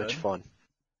so good. much fun.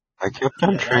 I kept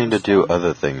on trying to do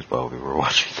other things while we were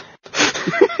watching it.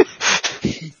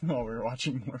 While we were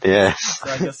watching Morbius. Yeah. So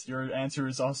I guess your answer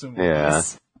is also Morbius. Yeah.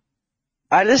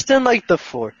 I just didn't like the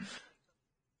 4.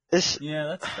 Yeah,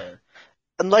 that's fair.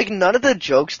 And like, none of the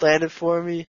jokes landed for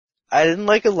me. I didn't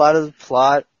like a lot of the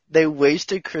plot. They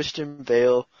wasted Christian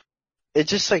Bale. It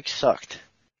just like sucked.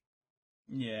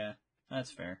 Yeah,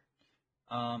 that's fair.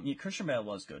 Yeah, Christian Bale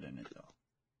was good in it though.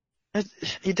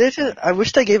 He did it. I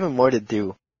wish they gave him more to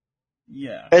do.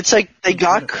 Yeah. It's like they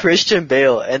got Christian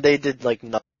Bale and they did like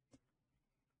nothing.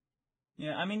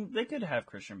 Yeah, I mean, they could have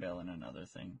Christian Bale in another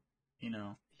thing, you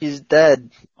know. He's dead.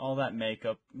 All that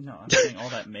makeup. No, I'm saying all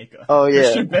that makeup. Oh yeah.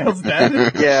 Christian Bale's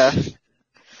dead? Yeah.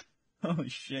 Holy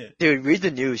shit. Dude, read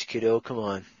the news, kiddo. Come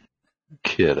on.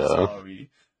 Kiddo. Sorry.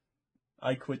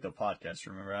 I quit the podcast,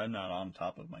 remember? I'm not on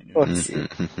top of my news.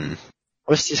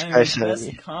 What's this guy Anyways, saying?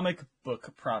 best comic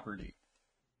book property.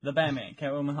 The Batman,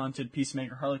 Catwoman Haunted,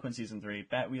 Peacemaker, Harley Quinn Season 3,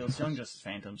 Batwheels, Young Justice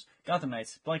Phantoms, Gotham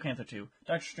Knights, Black Panther 2,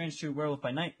 Doctor Strange 2, Werewolf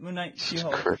by Night, Moon Knight,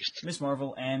 She-Hulk, Miss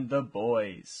Marvel, and The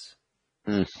Boys.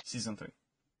 Season 3.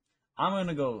 I'm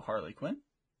gonna go Harley Quinn.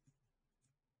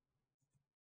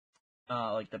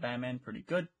 Like the Batman, pretty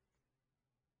good.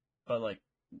 But like,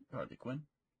 Harley Quinn.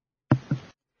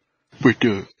 We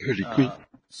do Harley Quinn.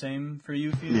 Same for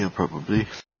you, Fiore? Yeah, probably.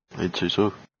 I'd say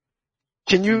so.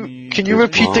 Can you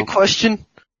repeat the question?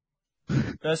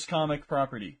 Best comic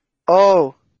property.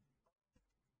 Oh.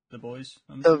 The Boys?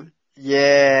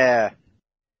 Yeah.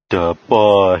 The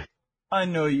boy. I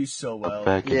know you so well.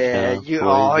 Yeah,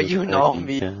 you know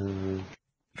me.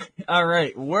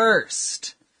 Alright,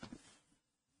 worst.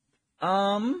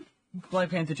 Black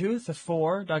Panther 2, The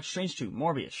 4, Doctor Strange 2,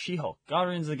 Morbius, She-Hulk,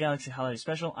 Guardians of the Galaxy Holiday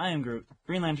Special, I Am Groot,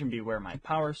 Green Lantern Beware My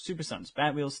Power, Super Sons,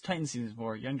 Batwheels, Titan Season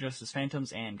 4, Young Justice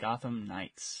Phantoms, and Gotham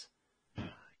Knights.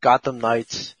 Gotham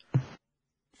Knights.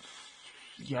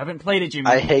 You haven't played it, Jimmy.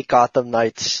 I hate Gotham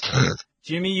Knights.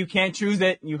 Jimmy, you can't choose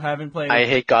it. You haven't played it. I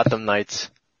hate Gotham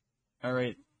Knights.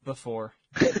 Alright, The 4.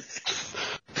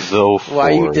 Why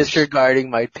are you disregarding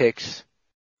my picks?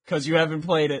 Because you haven't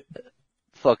played it.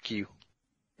 Fuck you.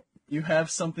 You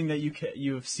have something that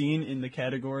you have seen in the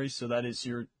category, so that is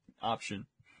your option.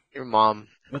 Your mom.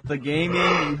 With the gaming,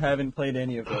 you haven't played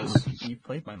any of those. You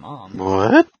played my mom.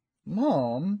 What?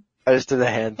 Mom? I just did a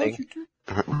hand thing.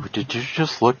 Did you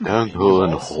just look down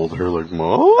and hold her like,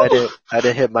 Mom? I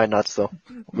didn't hit my nuts though.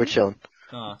 We're chilling.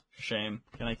 Ah, shame.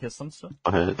 Can I kiss them still?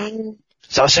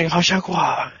 早生好效果，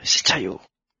现在有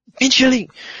冰淇淋。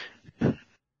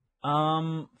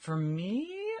 For me,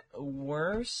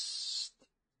 worst.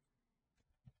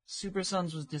 Super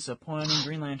Sons was disappointing.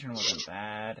 Green Lantern wasn't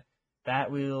bad.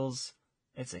 Batwheels,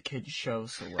 it's a kid's show,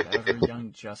 so whatever.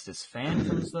 Young Justice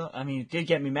Phantoms, though. I mean, it did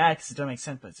get me mad because it doesn't make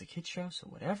sense, but it's a kid's show, so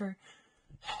whatever.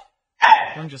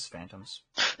 Young Justice Phantoms.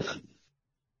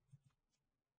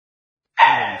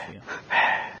 How do you feel?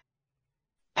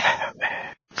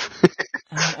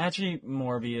 Actually,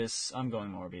 Morbius. I'm going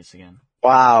Morbius again.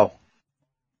 Wow.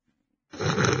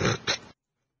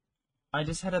 I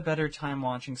just had a better time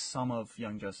watching some of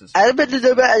Young Justice. I took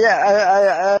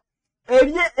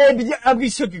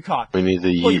your cock. We need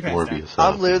to Pull yeet your pants Morbius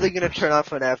I'm out. literally gonna turn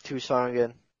off an F2 song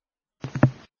again.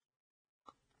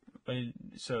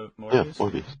 So, Morbius? Yeah,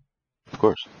 Morbius. Of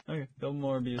course. Okay, Bill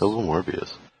Morbius. Double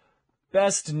Morbius.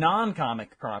 Best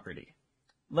non-comic property.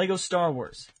 Lego Star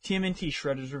Wars, TMNT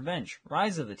Shredder's Revenge,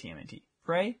 Rise of the TMNT,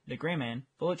 Prey, The Gray Man,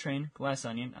 Bullet Train, Glass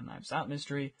Onion, A Knives Out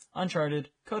Mystery, Uncharted,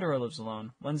 Kotaro Lives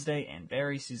Alone, Wednesday, and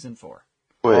Barry Season 4.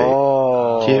 Wait,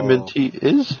 Oh. TMNT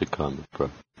is a comic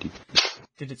property.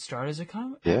 Did it start as a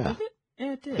comic? Yeah. Did it?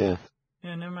 Yeah, it did. Yeah.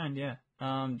 Yeah, never mind, yeah.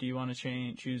 Do you want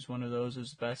to choose one of those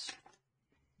as best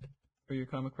for your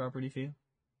comic property feel?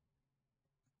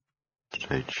 Should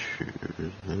I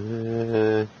choose?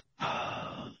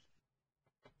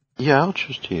 Yeah, I'll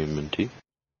choose TMNT.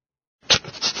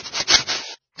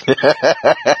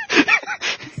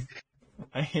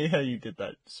 I hate how you did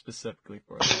that specifically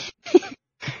for us.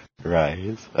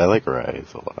 Rise. I like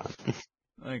Rise a lot.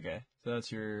 Okay, so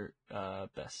that's your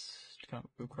best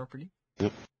comic book property?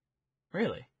 Yep.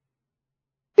 Really?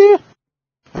 Yeah.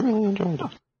 I really enjoyed it.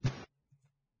 I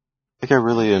think I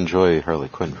really enjoy Harley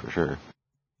Quinn for sure.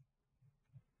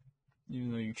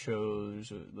 Even though you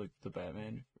chose like the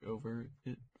Batman over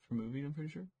it for movie, I'm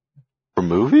pretty sure. For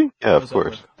movie? Yeah, of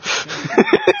course.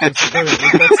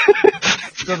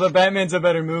 So the Batman's a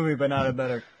better movie, but not a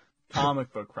better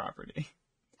comic book property.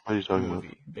 What are you talking about?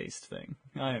 Movie-based thing.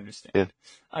 I understand. Yeah.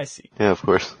 I see. Yeah, of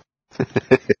course.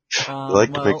 I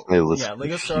like to make my list. Yeah,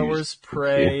 Lego Star Wars,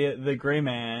 Prey, The Gray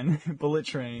Man, Bullet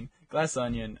Train, Glass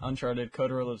Onion, Uncharted,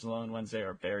 Kotaro Lives Alone, Wednesday,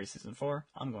 or Barry Season 4.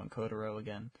 I'm going Kotaro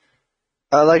again.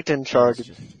 I liked Uncharted.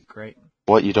 That's just great.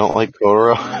 What, you don't like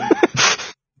Kotaro?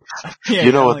 Yeah,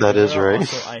 you know what like that is, right?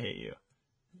 Also, I hate you.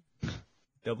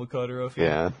 Double Kotaro fan.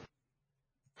 Yeah.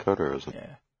 Kotaro's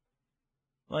Yeah.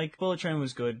 Like, Bullet Train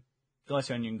was good. Glass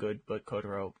Onion good, but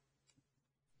Kotaro.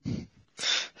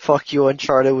 Fuck you,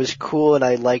 Uncharted was cool and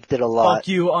I liked it a lot. Fuck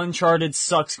you, Uncharted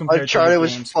sucks compared Uncharted to the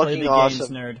was games. fucking Play the awesome. games,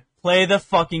 nerd. Play the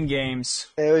fucking games.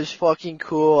 It was fucking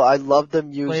cool. I love the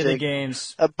music. Play the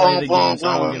games. Play the games.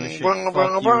 I don't give a shit.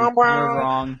 Fuck you. You're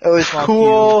wrong. It was Fuck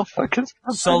cool. You.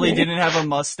 Sully didn't have a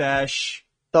mustache.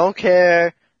 Don't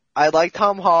care. I like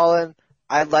Tom Holland.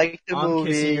 I like the I'm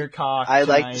kissing movie. your cock I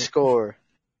like tonight. the score.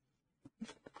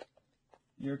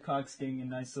 Your cock's getting a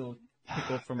nice little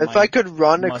pickle from If my I could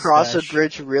run mustache. across a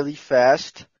bridge really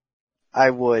fast,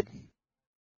 I would.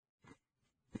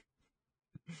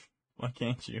 Why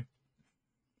can't you?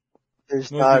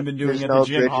 There's What have not. you been doing There's at no the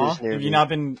gym, huh? bridges near Have me. you not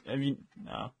been? Have you?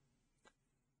 No.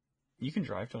 You can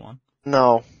drive to one.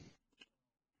 No.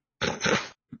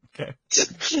 Okay.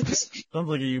 Sounds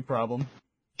like a you problem.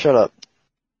 Shut up.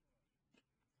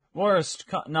 Worst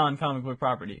non-comic book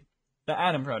property: The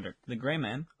Atom Project, The Gray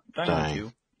Man, Dynamite Dang.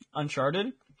 2,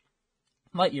 Uncharted,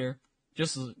 Lightyear,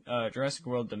 Jurassic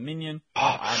World Dominion,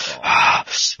 and Oddball.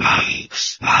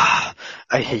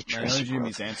 I hate I know Jurassic World.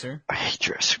 Jimmy's answer. I hate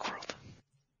Jurassic World.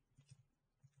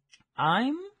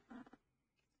 I'm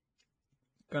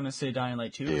gonna say Dying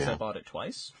Light 2 because Yeah. I bought it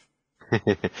twice.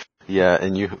 Yeah,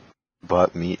 and you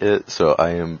bought me it, so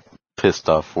I am pissed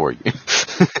off for you.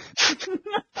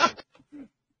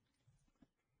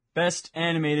 Best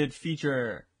animated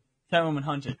feature: Catwoman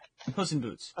Hunted, Puss in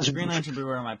Boots, Green Lantern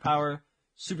Beware My Power,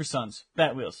 Super Sons,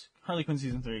 Bat Wheels, Harley Quinn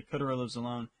Season 3, Kotaro Lives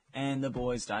Alone, and The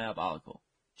Boys Diabolical.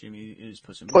 Jimmy is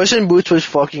Puss in Boots. Puss in Boots was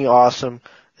fucking awesome.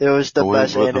 It was the Wait,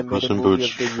 best what, the animated Puss in movie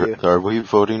Boots of the year. Are we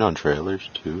voting on trailers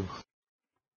too?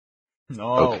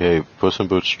 No. Okay, Puss in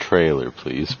Boots trailer,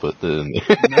 please. Put that in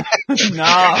there.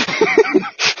 No.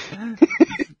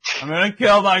 I'm gonna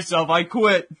kill myself. I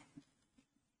quit.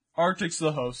 Arctic's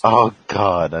the host. Oh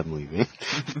God, I'm leaving.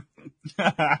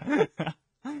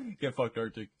 Get fucked,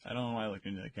 Arctic. I don't know why I looked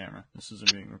into the camera. This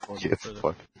isn't being recorded Get further.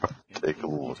 fucking take a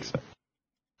look at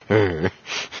her.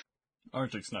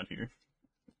 Arctic's not here.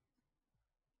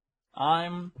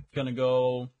 I'm gonna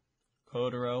go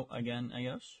Kotaro again, I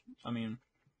guess. I mean,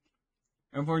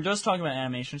 if we're just talking about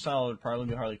animation style, it would probably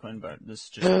be Harley Quinn, but this is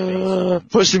just based on...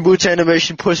 Puss in Boots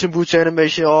animation, Puss in Boots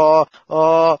animation, oh.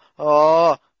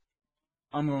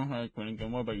 I'm going Harley Quinn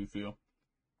again. What about you, Theo?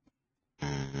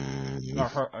 Mm,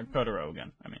 Or Kotaro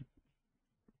again, I mean.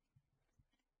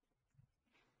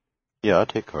 yeah, I'll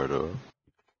take Cardo.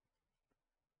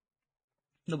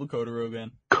 Double Kotaro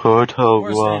again. Koto.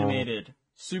 Worst animated: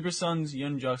 Super Sons,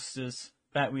 Young Justice,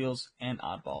 Bat Wheels, and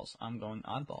Oddballs. I'm going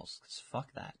Oddballs, cause fuck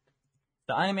that.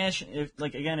 The animation, if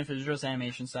it was just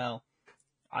animation style,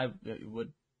 it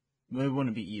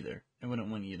wouldn't be either. It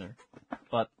wouldn't win either.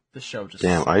 But the show just...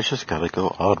 Damn, I just gotta go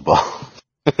oddball.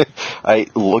 I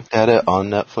looked at it on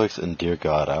Netflix and dear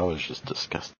God, I was just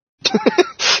disgusted.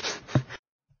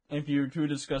 If you're too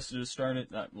disgusted to start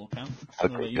it, that will count.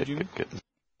 What about Okay, you, Jimmy? good.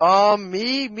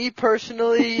 Me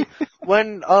personally,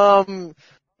 when,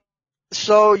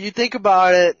 so you think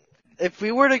about it, if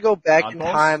we were to go back in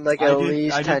Oddballs? time, like at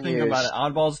least I 10 did think years. about it.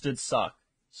 Oddballs did suck.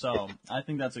 So, I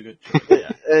think that's a good choice. Yeah,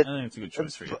 I think it's a good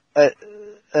choice for you.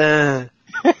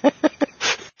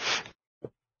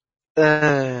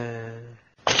 Are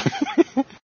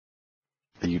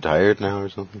you tired now or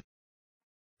something?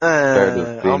 Tired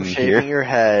of I'm being shaving here? your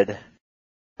head.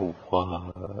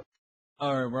 What?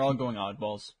 Alright, we're all going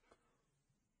Oddballs.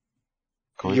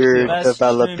 Going You're to the Best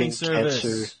developing streaming cancer.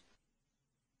 service.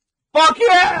 Fuck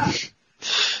yeah!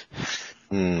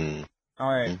 Hmm.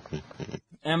 Alright.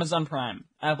 Amazon Prime,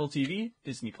 Apple TV,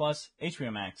 Disney Plus,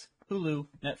 HBO Max, Hulu,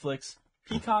 Netflix,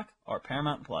 Peacock, or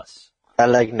Paramount Plus. I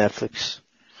like Netflix.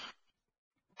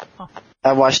 Huh.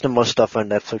 I watched the most stuff on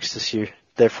Netflix this year.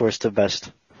 Therefore, it's the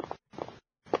best.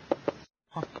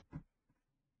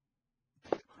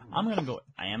 I'm gonna go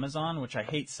Amazon, which I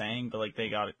hate saying, but they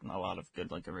got a lot of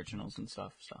good originals and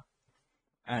stuff. So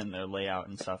and their layout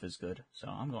and stuff is good. So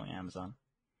I'm going Amazon.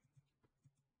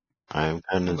 I'm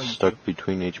kind What of about you, stuck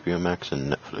between HBO Max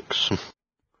and Netflix.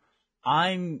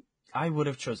 I would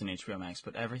have chosen HBO Max,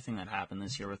 but everything that happened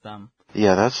this year with them.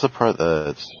 Yeah, that's the part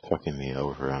that's fucking me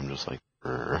over. I'm just like,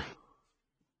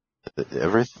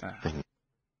 everything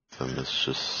with them is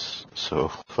just so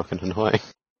fucking annoying.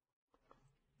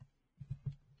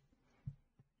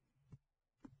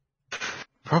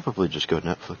 Probably just go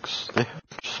Netflix. They have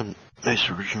some nice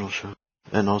original shows.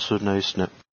 And also nice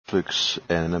Netflix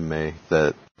anime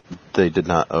that they did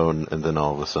not own and then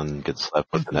all of a sudden get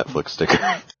slapped with the Netflix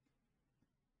sticker.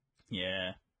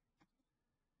 Yeah.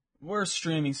 Worst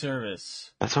streaming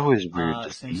service. That's always weird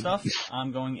to Same see. stuff.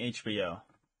 I'm going HBO.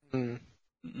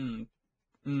 Mm.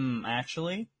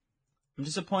 Actually, I'm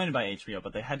disappointed by HBO,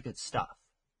 but they had good stuff.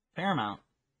 Paramount,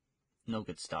 no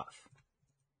good stuff.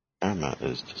 Paramount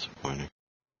is disappointing.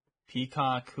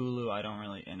 Peacock, Hulu, I don't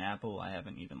really, and Apple, I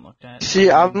haven't even looked at. See,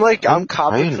 I'm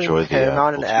caught I between enjoy the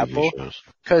Paramount and Apple Apple, TV shows.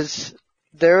 because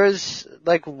there is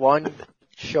like one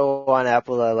show on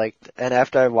Apple that I liked, and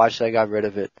after I watched it, I got rid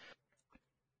of it.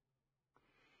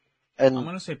 I'm And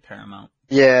gonna say Paramount.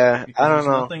 yeah, Because I don't there's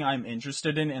know. nothing I'm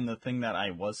interested in, and the thing that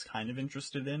I was kind of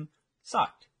interested in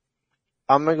sucked.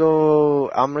 I'm gonna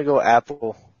go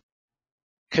Apple,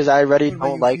 because I already What about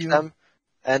don't you, like Fiore? them,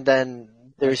 and then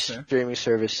their That's fair. streaming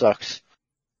service sucks.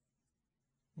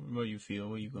 What about you, Feel?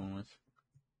 What are you going with?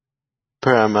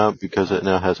 Paramount because it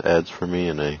now has ads for me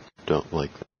and I don't like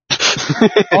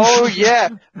that. Oh yeah,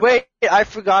 wait, I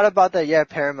forgot about that. Yeah,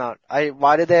 Paramount.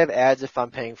 Why do they have ads if I'm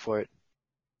paying for it?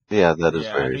 Yeah, that is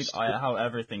Yeah, very I hate stupid. how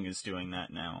everything is doing that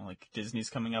now. Like, Disney's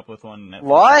coming up with one, Netflix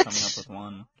What? is coming up with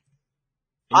one.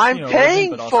 I'm HBO paying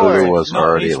isn't, but also for Hulu it. was No,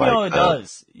 already HBO like that.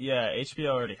 does. Yeah, HBO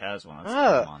already has one. It's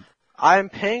Ah. a month. I'm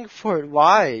paying for it.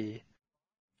 Why?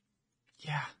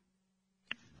 Yeah.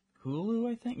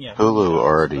 Hulu, I think? Yeah. Hulu does,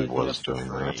 already but I think was that's for doing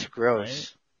that. free, That's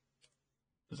gross.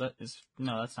 right?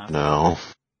 No, that's not. No.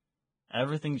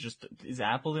 Everything's just, is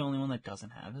Apple the only one that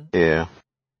doesn't have it? Yeah.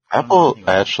 I don't know Apple anything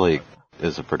about actually Apple.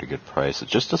 is a pretty good price. It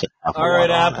just doesn't have a Alright,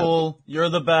 lot on Apple, you're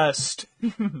the best.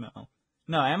 No.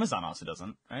 No, Amazon also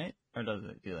doesn't, right? Or does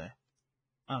it? Do they?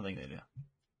 I don't think they do.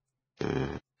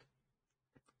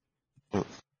 it.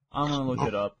 I'm gonna look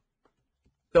it up.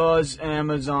 Does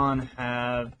Amazon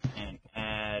have an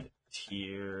ad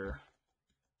tier?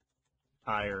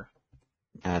 Higher.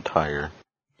 Add higher.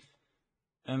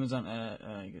 Amazon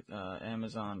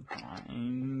Amazon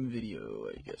Prime Video,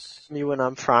 I guess. Me when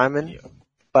I'm priming, Video.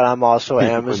 but I'm also When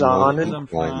Amazon. Amazon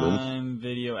Prime. Prime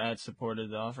Video ad supported.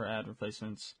 The offer ad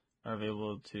replacements are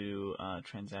available to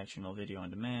transactional video on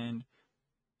demand.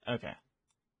 Okay.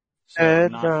 So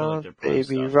Head not for like round, their pro baby,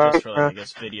 stuff, right just for like, I round,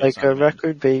 guess videos like on a demand.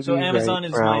 record, baby. So Amazon right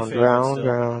is my round, favorite round, still.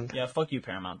 round. Yeah, fuck you,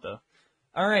 Paramount, though.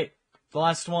 Alright, the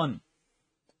last one.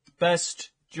 Best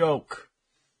joke.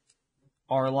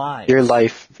 Our lives. Your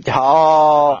life.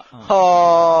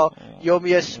 Oh, you owe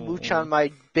me a smooch on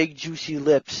my big juicy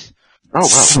lips. Oh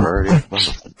wow, we're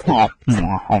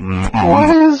already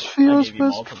Why is Fio's you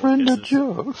best multiple friend a kisses.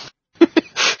 joke?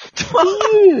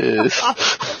 Yes.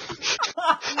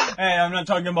 Hey, I'm not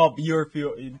talking about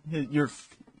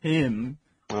him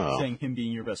Oh, saying him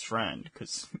being your best friend,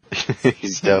 because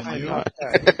he's definitely not.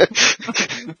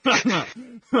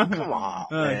 Come on,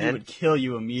 he man. would kill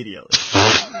you immediately.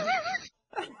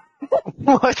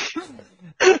 What?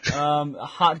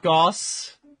 Hot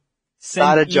goss. Send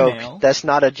Not a email. joke. That's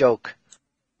not a joke.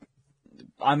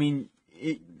 I mean,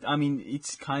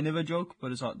 it's kind of a joke,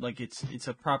 but it's not, like it's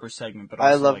a proper segment. But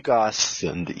also, I love like, Goss.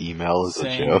 Send email as a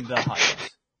saying joke. the hot goss.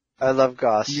 I love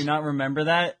Goss. Do you not remember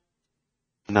that,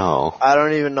 No. I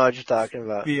don't even know what you're talking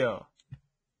about. Theo?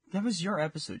 That was your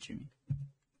episode, Jimmy.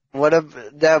 What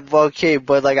that? Okay,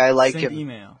 but like I like Send him.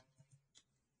 email.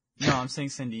 No, I'm saying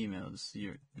send emails.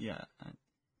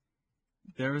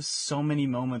 There was so many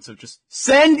moments of just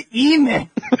send email.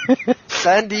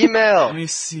 Send Let email. me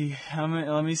see.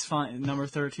 Let me find number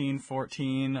 13,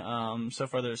 14. So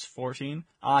far there's 14.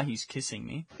 He's kissing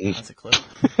me. That's a clip.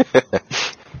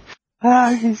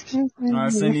 Excuse me.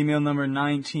 Alright, send email number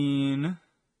 19.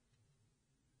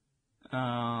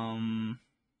 I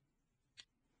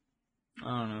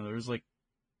don't know. There was like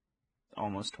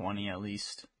almost 20 at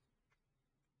least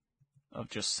of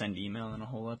just send email in a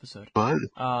whole episode. What?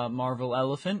 Marvel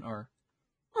Elephant or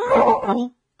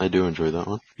I do enjoy that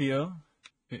one. Theo.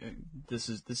 This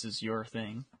is your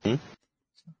thing. Hmm?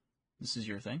 This is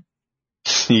your thing.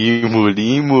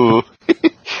 Limu.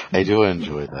 I do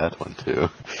enjoy that one too.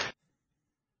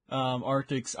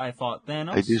 Arctic's I Fought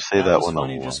Thanos. I do say that was one a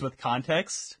funny lot. just with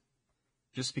context.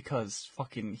 Just because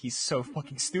he's so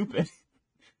fucking stupid.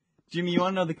 Jimmy, you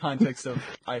want to know the context of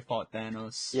I Fought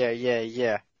Thanos?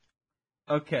 Yeah.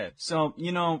 Okay, so,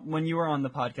 when you were on the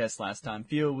podcast last time,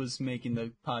 Fiore was making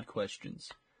the pod questions.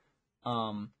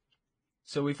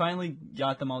 So we finally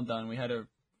got them all done. We had a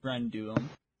friend do them.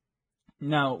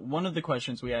 Now, one of the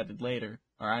questions we added later,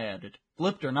 or I added,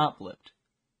 blipped or not blipped.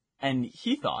 And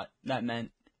he thought that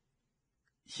meant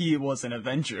he was an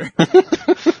Avenger.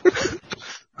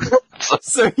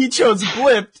 So he chose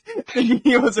blipped, thinking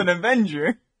he was an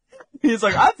Avenger. He's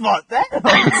like, I fought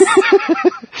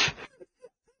Thanos!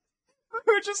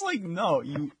 We're just like, no,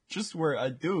 you just were a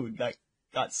dude that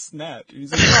got snapped.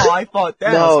 He's like, no, I fought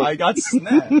Thanos, No. I got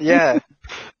snapped. Yeah.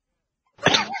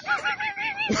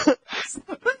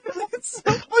 It's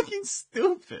so fucking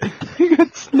stupid. He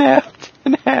got snapped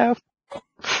in half.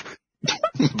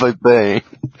 By Bang.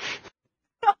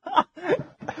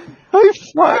 I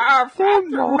fought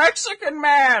Thanos. Mexican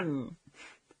man!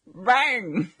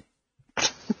 Bang!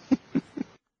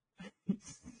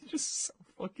 It's just so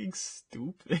fucking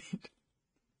stupid.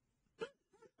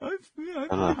 I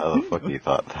don't know how the fuck he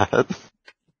thought that.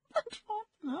 I don't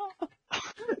know.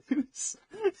 It's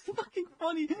fucking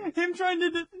funny. Him trying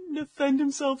to defend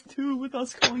himself too with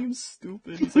us calling him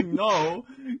stupid. He's like, no,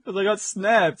 because I got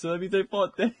snapped, so that means I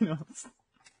fought Thanos.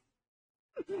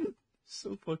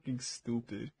 So fucking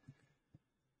stupid.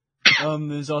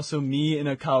 There's also me in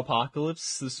a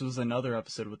Cowpocalypse. This was another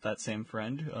episode with that same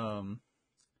friend.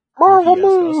 Where he asked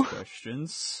us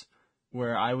questions.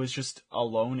 Where I was just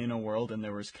alone in a world and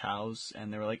there was cows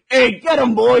and they were like, hey, get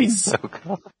 'em, boys! Oh,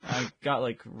 God. I got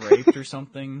like raped or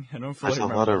something. I don't There's fully a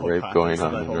remember lot the of whole rape context going of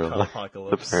on that in whole real life,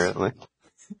 Cowpocalypse. apparently.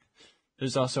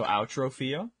 There's also Outro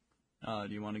Fio. Do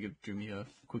you want to give Jimmy a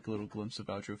quick little glimpse of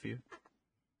Outro Fio?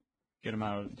 Get him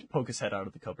out, poke his head out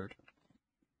of the cupboard.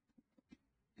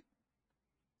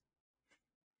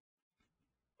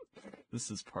 This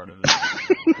is part of it.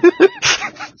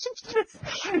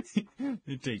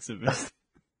 It takes a bit.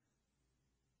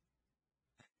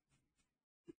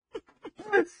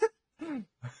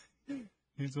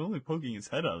 He's only poking his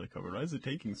head out of the cupboard. Why is it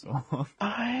taking so long?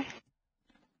 I...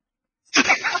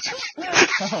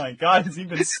 Oh my god, has he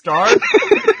been starved?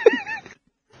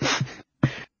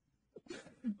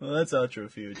 Well, that's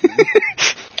Outro Fio, Jimmy.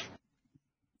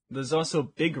 There's also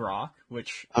Big Rock,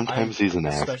 which Sometimes I he's an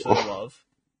especially asshole. love.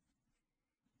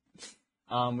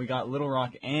 We got Little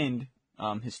Rock and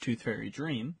his Tooth Fairy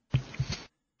Dream.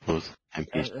 Those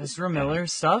MPs. Ezra Miller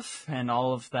stuff and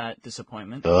all of that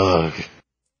disappointment. Ugh.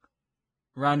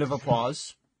 Round of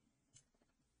applause.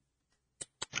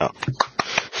 Oh.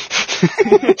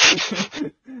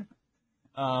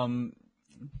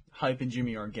 Hype and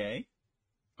Jimmy are gay.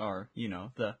 Or,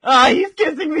 the, he's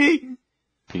kissing me!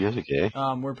 You guys are gay?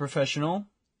 We're professional.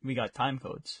 We got time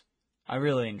codes. I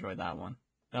really enjoyed that one.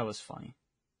 That was funny.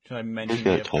 Should I mention Who's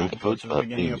we got have time time codes codes at the about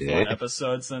beginning of being one gay?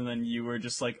 episodes, and then you were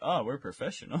just like, oh, we're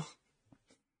professional.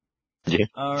 Yeah.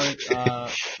 Alright,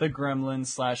 the Gremlin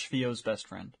 / Fio's best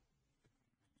friend.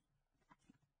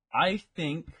 I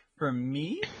think, for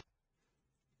me,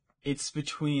 it's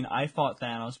between I Fought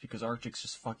Thanos because Arctic's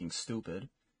just fucking stupid.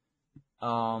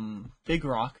 Big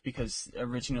Rock because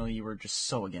originally you were just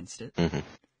so against it. Mm-hmm.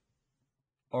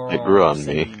 Or It grew on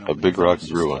Sandy, me. A big because rock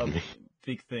it's grew just on a me.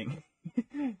 Big thing.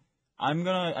 I'm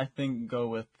gonna, I think, go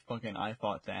with fucking I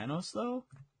Fought Thanos though.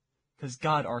 Cause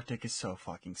God, Arctic is so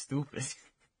fucking stupid.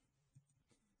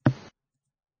 But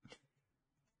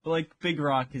like, Big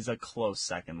Rock is a close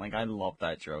second. Like, I love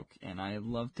that joke, and I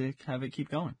love to have it keep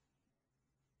going.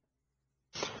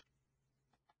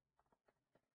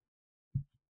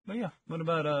 But yeah, what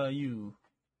about, you,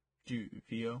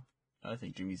 Fio? I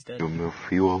think Jimmy's dead. No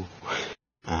fuel.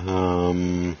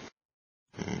 Like,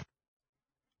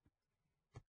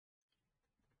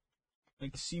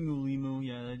 Simu Limu,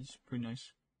 yeah, that's pretty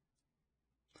nice.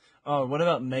 Oh, what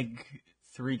about Meg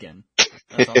Thregan?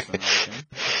 That's also another thing.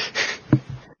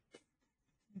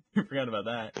 I forgot about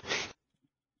that.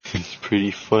 It's pretty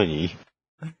funny.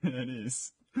 That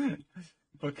is.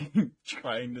 Fucking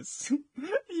trying to...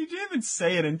 You didn't even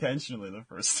say it intentionally the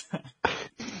first time.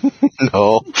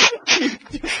 No.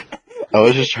 I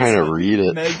was just trying to read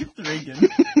it. Meg Thregan.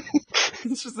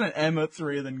 It's just an M at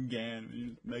 3 than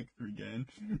Gan. Meg Thregan.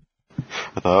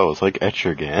 I thought it was like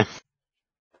Etrigan.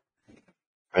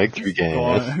 Meg 3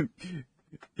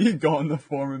 You gone the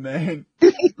former man.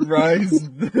 Rise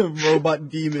the robot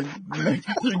demon. Meg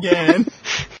Thregan.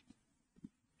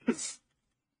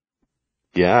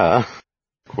 Yeah.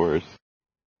 Of course.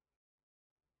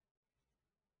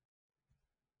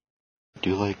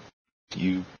 Do like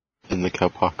you in the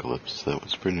Cowpocalypse. That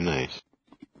was pretty nice.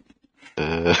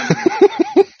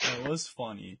 It was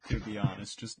funny, to be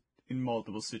honest. Just in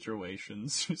multiple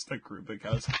situations. Just a group of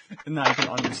cows. And now I can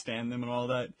understand them and all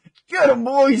that. Get 'em,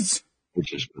 boys! I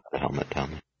just put the helmet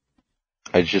down there.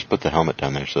 I just put the helmet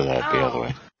down there so that'd be out of the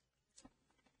way.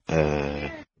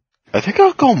 I think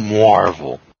I'll go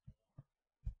Marvel.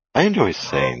 I enjoy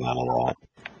saying that a lot.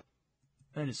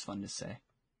 That is fun to say.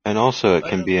 And also, it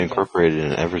can be incorporated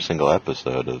in every single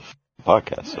episode of the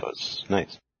podcast, so it's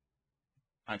nice.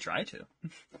 I try to.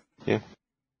 Yeah.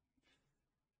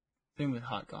 Same with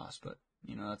Hot Goss, but,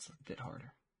 that's a bit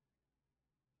harder.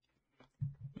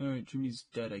 Alright, Jimmy's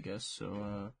dead, I guess,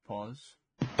 so, pause.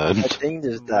 I think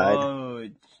just died. Whoa,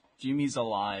 Jimmy's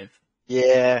alive.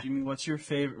 Yeah. Jimmy, what's your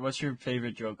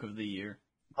favorite joke of the year?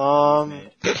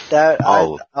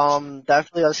 Definitely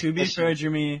us. To be fair,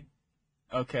 Jimmy,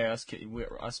 okay, us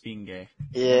being gay.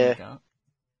 Yeah.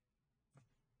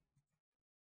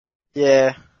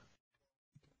 Yeah.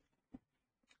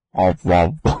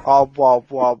 Wob.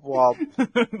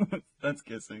 That's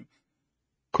kissing.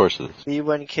 Of course it is. We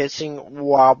went kissing.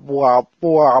 Wob. Wop,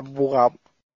 wop,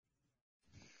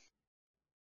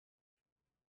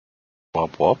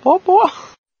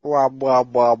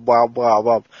 wop,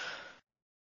 wop.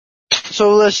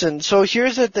 So listen,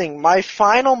 here's the thing. My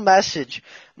final message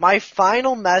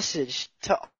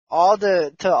to all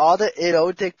the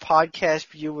Idotic podcast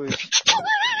viewers.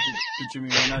 Jimmy,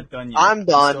 we're not done yet. I'm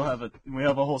done. We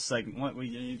have a whole segment.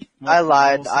 I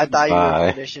lied. I thought you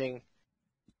were finishing.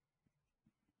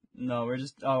 No, we're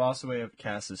just. Oh, also we have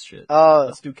Cass's shit. Oh.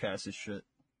 Let's do Cass's shit.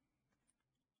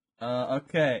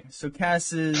 Okay. So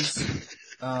Cass's.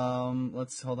 Hold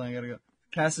on. I gotta go.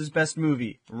 Cass's best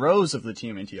movie, Rose of the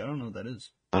TMNT. I don't know what that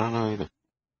is. I don't know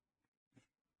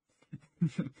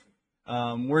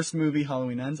either. Worst movie,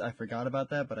 Halloween Ends. I forgot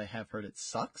about that, but I have heard it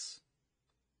sucks.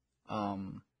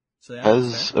 So yeah,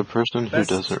 as a person who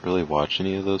doesn't really watch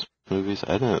any of those movies,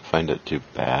 I didn't find it too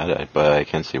bad, but I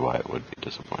can see why it would be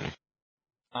disappointing.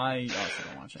 I also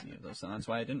don't watch any of those, and that's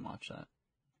why I didn't watch that.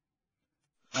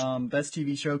 Best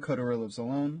TV show, Kotaro Lives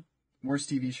Alone. Worst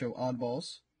TV show,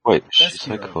 Oddballs. Wait, Best she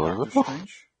said hero, Kotaro? Doctor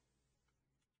Strange.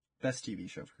 Best TV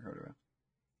show for Kotaro.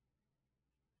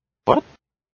 What?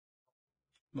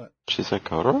 What? She said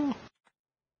Kotaro?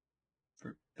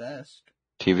 For best.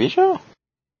 TV show?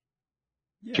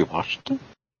 Yeah. Did you watch it?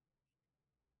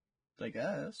 I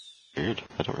guess. Weird.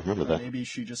 I don't remember that. Maybe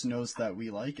she just knows that we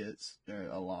like it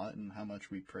a lot and how much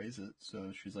we praise it,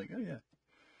 so she's like, oh yeah.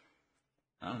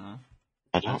 I don't know.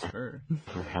 I don't That's her.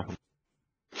 remember.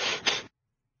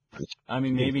 I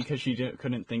mean, maybe because she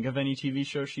couldn't think of any TV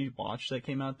show she watched that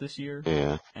came out this year.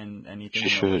 Yeah. And anything She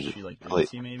should. she didn't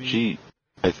see, maybe.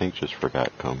 I think, just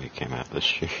forgot Comey came out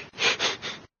this year.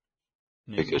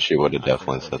 Maybe. Because she would have I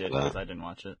definitely forgot said it that. because I didn't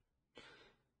watch it.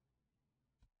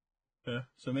 Yeah,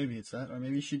 so maybe it's that, or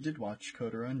maybe she did watch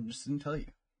Kotaro and just didn't tell you.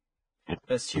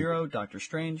 Best hero, Doctor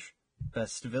Strange.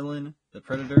 Best villain, The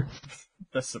Predator.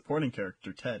 Best supporting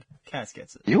character, Ted. Cass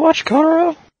gets it. You watched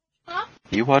Kotaro? Huh?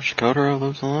 You watched Kotaro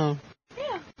Lives Alone?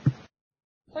 Yeah.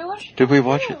 I watched. Did we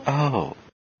watch it? Oh.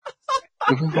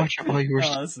 Did we watch it while you were...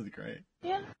 Oh, this is great.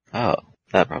 Yeah. Oh,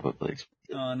 that probably explains.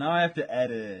 Oh, now I have to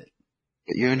edit.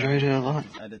 But you enjoyed it a lot.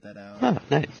 Just edit that out. Oh,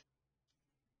 nice.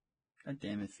 God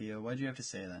damn it, Theo. Why'd you have to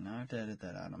say that? Now I have to edit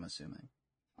that out, I'm assuming.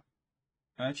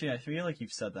 Actually, I feel like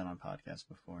you've said that on podcasts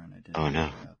before, and I didn't. Oh, no.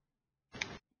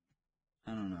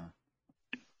 I don't know.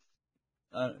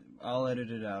 I'll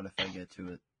edit it out if I get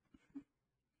to it.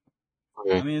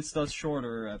 Okay. I mean, it's the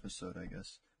shorter episode, I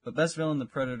guess. But best villain, The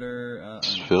Predator.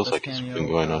 This feels best like it's cameo, been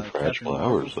going on for Captain actual Marvel.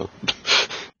 hours, though.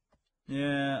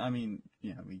 Yeah, I mean,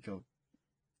 yeah, we go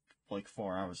like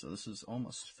 4 hours, so this is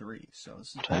almost 3, so this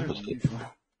is What better time than is it? usual.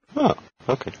 Oh,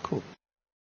 okay, cool.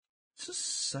 This is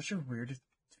such a weird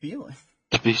feeling.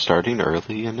 To be starting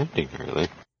early and ending early.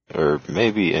 Or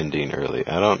maybe ending early.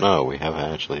 I don't know. We haven't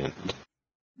actually ended.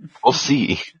 We'll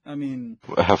see. I mean,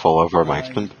 Have all of our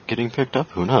mics been getting picked up?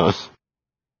 Who knows?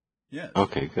 yes.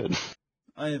 Okay, good.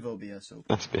 I have OBS open.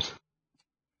 That's good.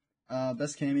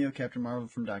 Best cameo, Captain Marvel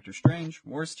from Doctor Strange.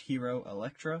 Worst hero,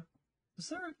 Elektra. Is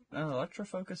there an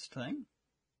Elektra-focused thing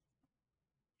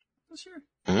this year?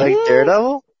 Like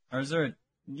Daredevil? Or is there a...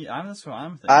 Yeah, that's what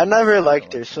I'm thinking. I never There's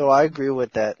liked not her, so I agree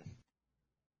with that.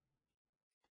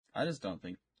 I just don't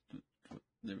think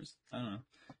there was... I don't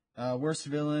know. Worst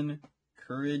villain,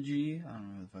 Courage. I don't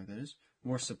know what the fuck that is.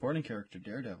 Worst supporting character,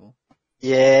 Daredevil.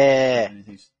 Yeah.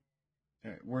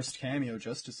 Alright, worst cameo,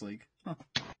 Justice League. Huh.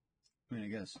 I mean, I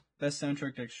guess. Best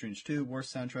soundtrack, Doctor Strange 2.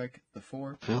 Worst soundtrack, The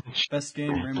Four. Best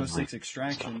game, Rainbow Six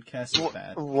Extraction. Cass is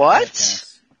bad. What?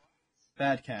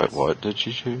 Bad Cass. But what did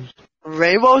you choose?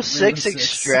 Rainbow Six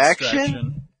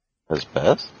Extraction? As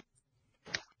best?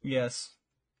 Yes.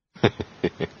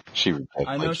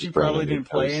 I know she probably didn't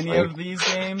play any of these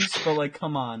games, but like,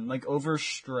 come on, like over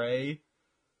Stray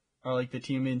or like the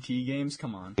TMNT games,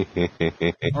 come on,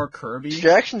 or Kirby.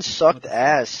 Extraction sucked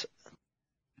ass.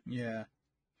 Yeah.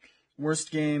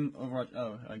 Worst game over.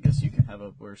 Oh, I guess you can have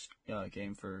a worst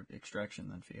game for Extraction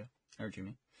then, Fia or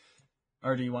Jimmy.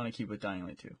 Or do you want to keep with Dying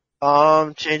Light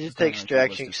 2? Change it to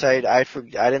Extraction because I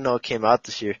didn't know it came out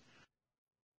this year.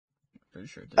 Pretty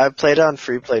sure it did. I played it on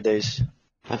free play days.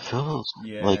 That feels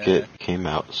like it came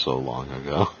out so long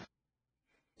ago.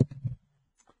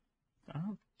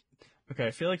 Okay,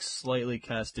 I feel like Slightly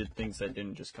Cast did things that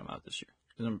didn't just come out this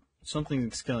year.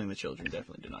 Something's Killing the Children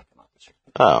definitely did not come out this year.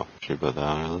 Oh, she put that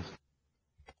on her list.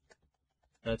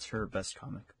 That's her best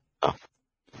comic. Oh.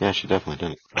 Yeah, she definitely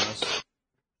didn't.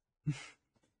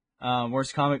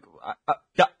 Worst comic.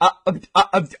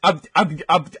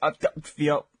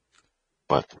 Theo.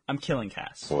 What? I'm killing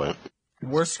Cass. What?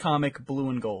 Worst comic,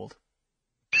 Blue and Gold.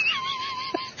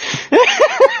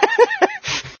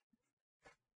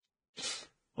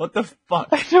 What the fuck?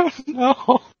 I don't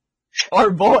know. Our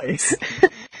boys.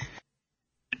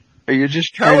 Are you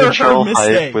just trying to troll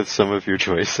hype with some of your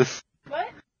choices? What?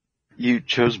 You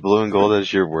chose Blue and Gold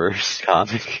as your worst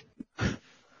comic.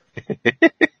 Do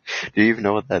you even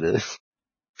know what that is?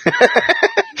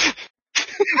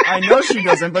 I know she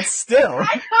doesn't, but still.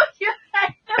 I know you.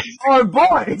 Our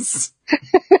boys.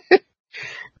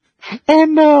 I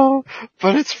know,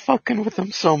 but it's fucking with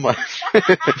them so much.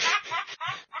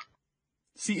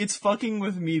 See, it's fucking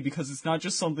with me because it's not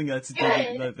just something that's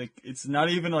digging, like, it's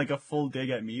not even like a full dig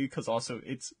at me because also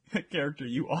it's a character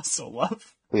you also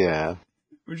love. Yeah.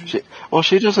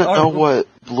 She doesn't know what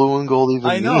Blue and Gold even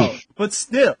means. I know, but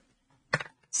still,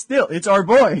 it's our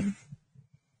boy.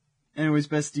 Anyways,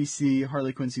 best DC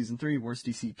Harley Quinn season 3, worst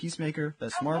DC Peacemaker,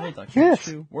 best Marvel Doctor Strange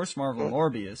 2, worst Marvel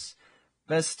Morbius,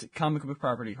 best comic book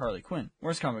property Harley Quinn,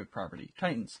 worst comic book property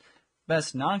Titans,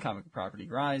 best non-comic book property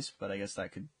Rise, but I guess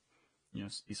that could,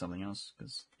 be something else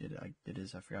because it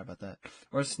is. I forgot about that.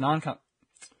 Worst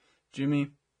Jimmy,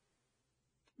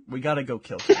 we gotta go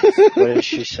kill him. What did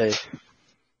she say?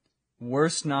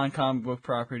 Worst non-comic book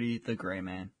property, The Gray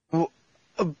Man.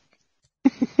 I'm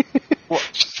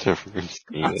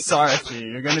sorry,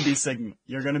 you're gonna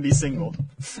be single.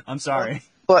 I'm sorry.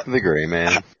 What? The Gray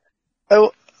Man.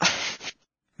 Oh.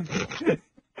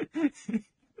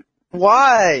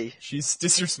 Why? She's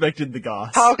disrespected the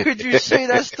gods. How could you say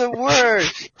that's the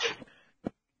worst?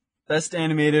 Best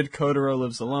animated, Kotaro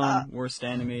Lives Alone. Worst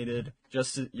animated,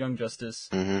 Young Justice.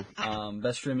 Mm-hmm.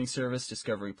 Best streaming service,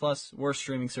 Discovery Plus. Worst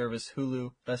streaming service,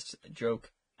 Hulu. Best joke,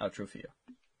 Outrofia.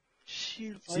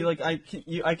 See, like, I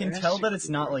can tell that it's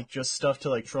not, like, just stuff to,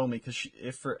 like, troll me, because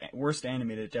if for worst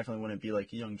animated, it definitely wouldn't be,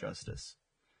 like, Young Justice.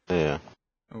 Yeah.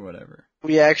 Or whatever.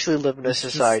 We actually live in a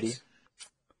society.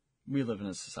 We live in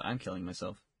a society. I'm killing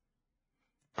myself.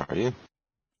 Are you?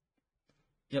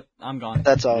 Yep, I'm gone.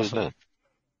 That's awesome.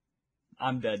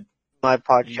 I'm dead. My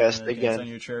podcast Dance again. On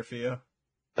your chair, Theo?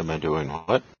 Am I doing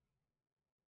what?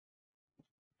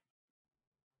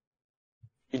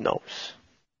 He knows.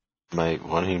 Am I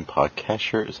wanting podcast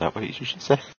shirt? Is that what you should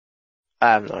say?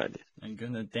 I have no idea. I'm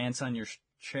gonna dance on your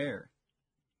chair.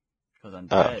 Because I'm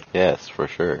dead. Yes, for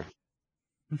sure.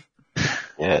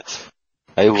 Yes.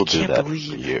 I will do that for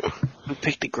believe you. We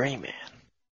picked the Gray Man.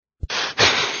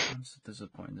 I'm so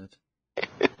disappointed.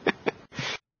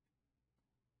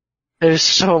 There's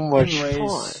so much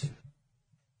fun.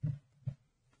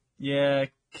 Yeah,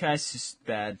 Cass is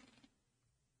bad.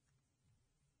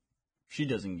 She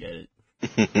doesn't get it.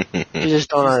 You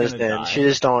just don't understand. She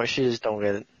just don't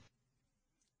get it.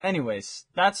 Anyways,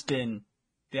 that's been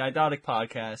the Idotic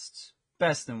Podcast's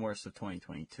best and worst of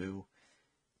 2022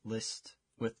 list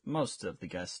with most of the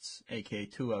guests, aka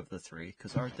 2 of the 3,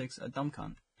 because Arctic's a dumb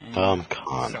cunt. Dumb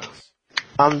cunt. Sucks.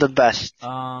 I'm the best.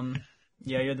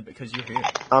 Yeah, you're because you're here.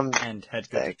 And had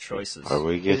good choices. Are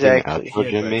we getting out for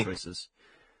Jimmy? Choices.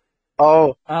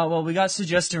 Oh. Well, we got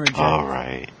Suggest and Reject.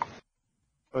 Alright.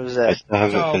 What was that? I still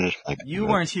haven't finished my You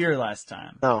weren't here last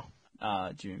time. No.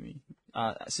 Jimmy.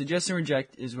 Suggest and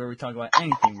Reject is where we talk about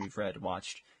anything we've read,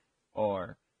 watched,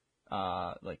 or,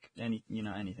 like,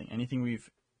 anything. Anything we've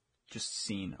just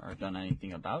seen or done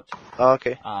anything about. Oh,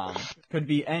 okay. Could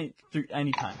be any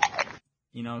time.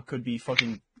 It could be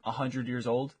fucking 100 years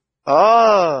old.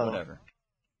 Oh. Whatever.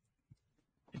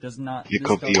 It does not. It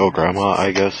could be your grandma,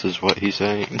 I guess, is what he's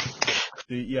saying.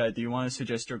 Do you want to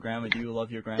suggest your grandma? Do you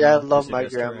love your grandma? Yeah, I love my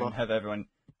grandma. And have everyone.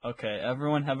 Okay,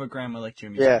 everyone have a grandma like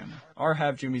Jimmy's grandma. Or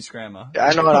have Jimmy's grandma.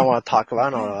 I know what I want to talk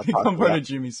about. I know what I want to talk about.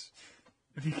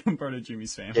 If you become part of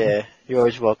Jimmy's family. Yeah, you're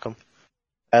always welcome.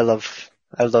 I love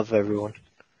everyone.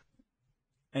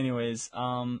 Anyways,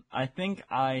 I think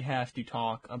I have to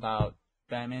talk about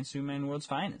Batman Superman World's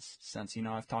Finest, since,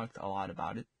 I've talked a lot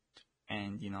about it.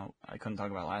 And, I couldn't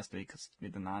talk about it last week because we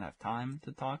did not have time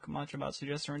to talk much about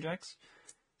Suggest and Rejects.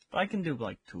 But I can do,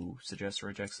 2 Suggest and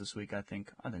Rejects this week, I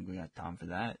think. I think we got time for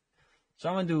that. So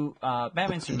I'm gonna do,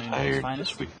 Batman Superman World's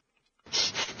Finest. This week.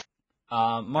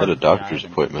 Mark, I had a doctor's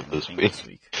appointment this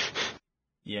week.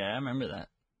 Yeah, I remember that.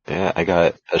 Yeah, I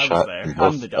got a shot in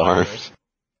both I'm the doctor. arms.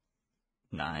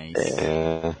 Nice.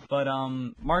 Yeah. But,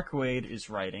 Mark Waid is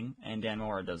writing, and Dan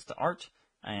Mora does the art,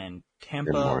 and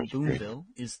Tampa Boomville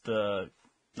is the,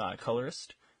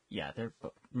 colorist. Yeah, they're,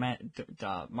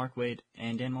 Mark Waid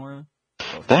and Dan Mora.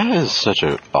 That is such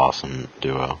an awesome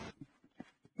duo.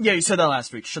 Yeah, you said that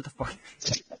last week. Shut the fuck.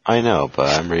 I know, but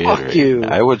I'm reiterating. Fuck you.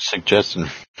 I would suggest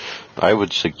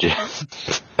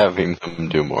having them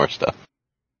do more stuff.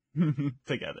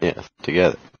 Together. Yeah,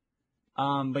 together.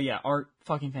 But yeah, art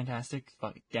fucking fantastic.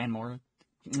 Dan Mora.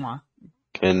 Mwah.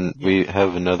 Can we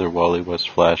have another Wally West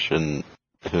Flash and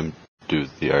him do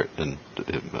the art and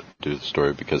him do the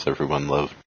story because everyone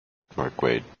loved Mark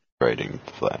Waid writing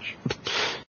the Flash?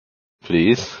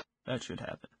 Please. That should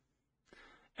happen.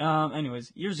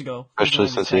 Anyways, years ago. Especially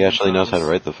since he actually knows how to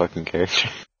write the fucking character.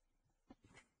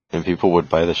 And people would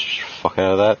buy the fuck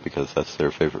out of that because that's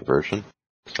their favorite version.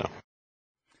 So.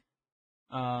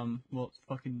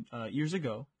 Years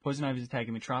ago, Poison Ivy is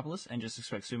attacking Metropolis and just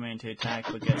expects Superman to attack,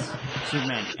 but gets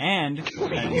Superman and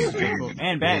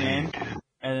Batman,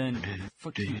 and then,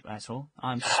 fuck you, asshole.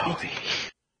 I'm speaking.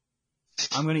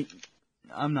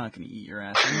 I'm not gonna eat your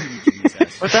ass. I'm gonna eat Jimmy's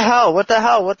ass. What the hell? What the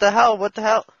hell? What the hell? What the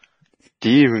hell? Do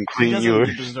you even clean He yours?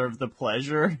 doesn't deserve the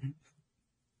pleasure.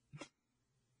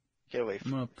 Get away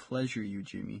from I'm gonna pleasure you,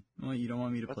 Jimmy. What, you don't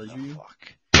want me to pleasure you?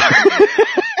 Fuck.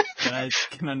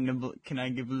 Can I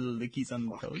give little lickies on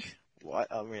the toes?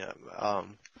 What? I mean,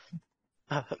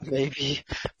 maybe.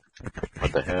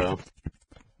 What the hell?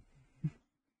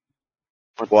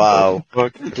 Wow.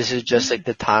 Fuck. This is just like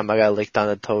the time I got licked on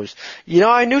the toes.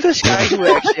 I knew this guy who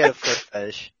actually had a foot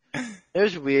fetish. It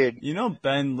was weird.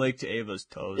 Ben licked Ava's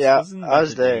toes. Yeah, Wasn't I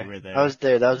was the day there. we were I was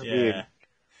there. That was weird.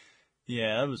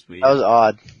 Yeah, that was weird. That was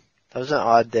odd. That was an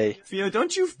odd day. Theo,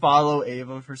 don't you follow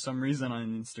Ava for some reason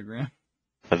on Instagram?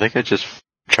 I think I just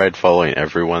tried following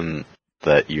everyone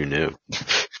that you knew.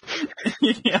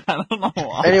 Yeah, I don't know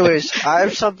why. Anyways, I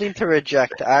have something to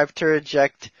reject. I have to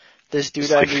reject this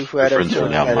dude I knew who had a Friends are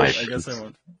foot now my fetish. I guess I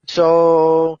won't.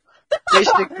 So,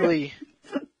 basically,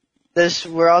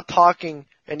 we're all talking,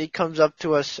 and he comes up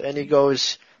to us, and he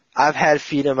goes, I've had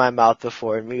feet in my mouth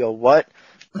before. And we go, what?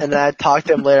 And then I talked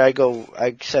to him later,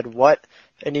 I said, what?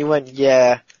 And he went,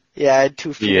 yeah, I had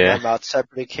 2 feet in my mouth,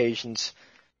 separate occasions.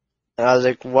 And I was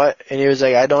like, what? And he was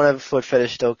like, I don't have a foot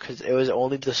fetish though, because it was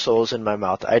only the soles in my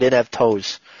mouth. I didn't have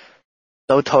toes.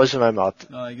 No toes in my mouth.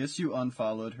 Oh, I guess you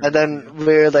unfollowed her. And then we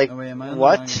were like, oh, wait, am I on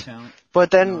what? The wrong account?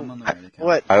 But No, then, I'm on the right account.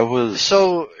 what? I was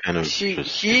So, kind of he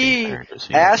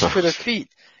just asked for the feet.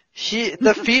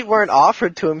 The feet weren't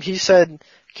offered to him. He said,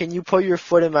 can you put your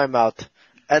foot in my mouth?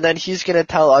 And then he's gonna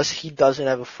tell us he doesn't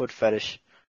have a foot fetish.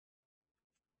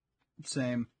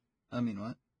 Same. I mean,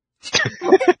 what?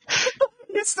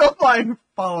 He's still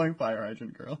following Fire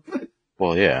Hydrant Girl.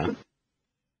 Well, yeah.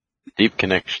 Deep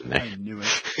connection there. I knew it.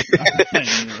 I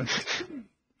knew it.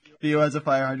 Theo has a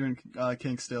Fire Hydrant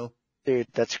kink still. Dude,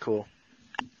 that's cool.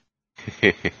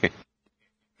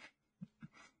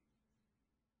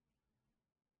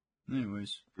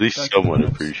 Anyways. At least back to someone the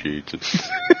notes. appreciates it.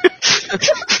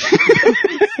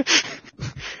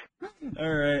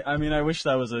 Alright, I mean, I wish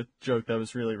that was a joke that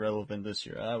was really relevant this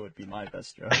year. That would be my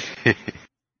best joke.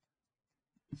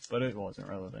 But it wasn't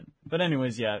relevant. But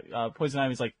anyways, yeah, Poison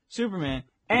Ivy's like, Superman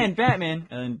and Batman,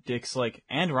 and Dick's like,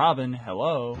 and Robin,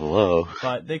 hello. Hello.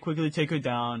 But they quickly take her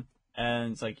down,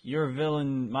 and it's like, you're a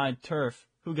villain, my turf.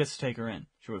 Who gets to take her in?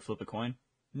 Should we flip a coin?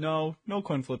 No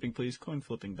coin flipping, please. Coin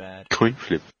flipping bad. Coin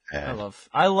flip.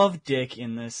 I love Dick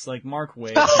in this. Like, Mark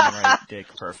Waid can write Dick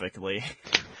perfectly.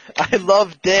 I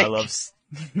love Dick.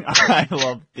 I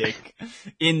love Dick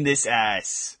in this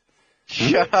ass.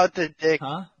 Shout out to Dick.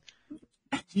 Huh?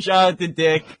 Shout out to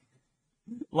Dick.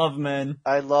 Love men.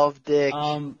 I love Dick.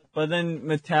 But then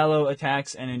Metallo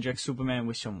attacks and injects Superman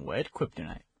with some wet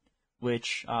kryptonite,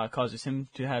 which causes him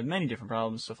to have many different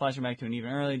problems. So flashing back to an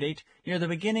even earlier date, near the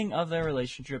beginning of their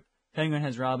relationship, Penguin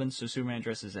has Robin, so Superman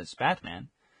dresses as Batman,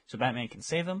 so Batman can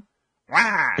save him.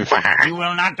 Wah! You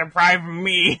will not deprive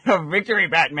me of victory,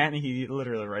 Batman! He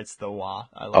literally writes the wah.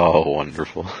 I love it.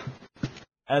 Wonderful.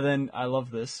 And then, I love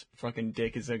this, fucking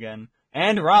Dick is again,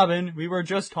 and Robin, we were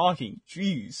just talking,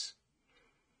 jeez.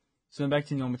 So then back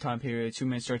to normal time period,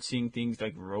 Superman starts seeing things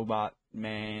like robot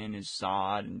Batman is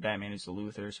Zod and Batman is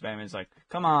Luthor. So Batman's like,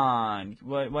 come on,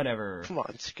 whatever. Come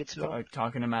on, Schizo.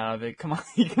 Talking him out of it. Come on,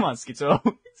 come on, Schizo.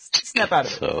 Snap out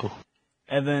of it. So,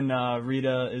 And then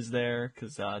Rita is there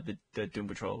because the Doom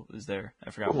Patrol is there.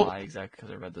 I forgot why exactly because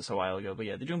I read this a while ago. But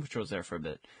yeah, the Doom Patrol's there for a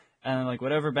bit. And like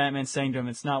whatever Batman's saying to him,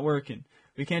 it's not working.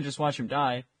 We can't just watch him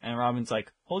die. And Robin's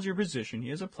like, hold your position. He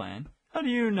has a plan. How do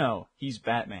you know? He's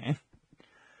Batman.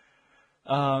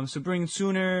 So bring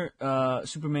Sooner,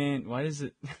 Superman. Why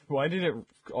did it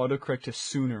autocorrect to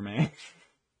Sooner Man?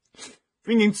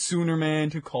 Bringing Sooner Man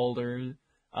to Calder,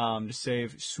 to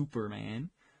save Superman.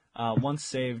 Once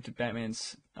saved,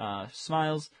 Batman's,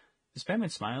 smiles. Is Batman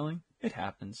smiling? It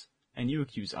happens. And you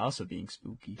accuse us of being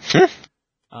spooky.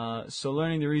 So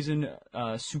learning the reason,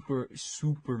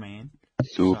 Superman.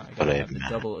 Sorry, gotta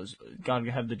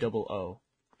have the double O.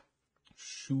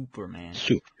 Superman.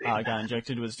 Got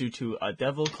injected was due to a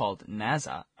devil called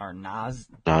Nazza, or Naz.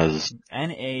 Naahza.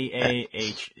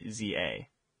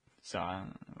 So,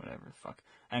 whatever the fuck.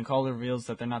 And Calder reveals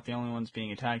that they're not the only ones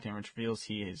being attacked, and which reveals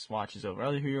he watches over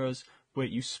other heroes.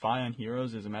 Wait, you spy on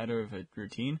heroes as a matter of a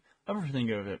routine? Ever think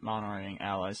of it monitoring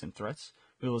allies and threats?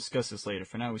 We will discuss this later.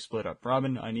 For now, we split up.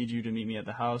 Robin, I need you to meet me at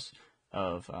the house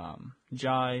of,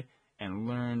 Jai, and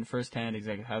learn firsthand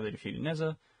exactly how they defeated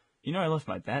Nezza. You know I left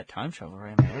my bat time travel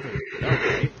right in my other... No,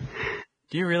 right?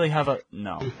 Do you really have a...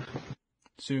 No.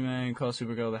 Superman calls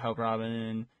Supergirl to help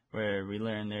Robin, where we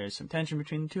learn there's some tension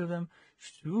between the two of them.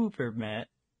 Superman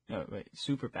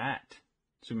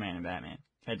and Batman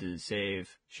had to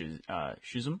save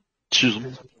Shizum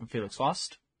from Felix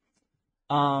Faust.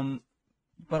 But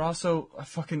also,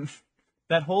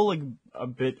 that whole, like, a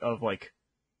bit of, like,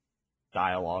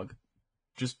 dialogue.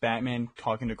 Just Batman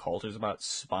talking to Calder's about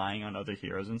spying on other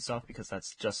heroes and stuff, because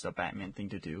that's just a Batman thing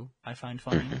to do, I find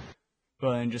funny.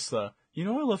 But then just I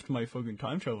left my fucking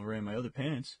time travel ray in my other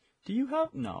pants. Do you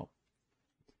have? No.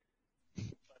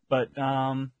 But,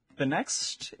 the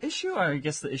next issue, or I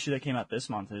guess the issue that came out this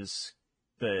month, is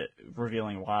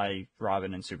revealing why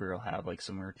Robin and Supergirl have, like,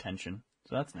 some weird tension.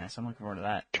 So that's nice, I'm looking forward to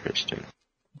that. interesting.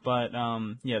 But,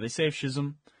 yeah, they save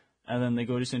Shizum, and then they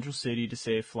go to Central City to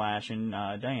save Flash and,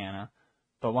 Diana.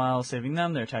 But while saving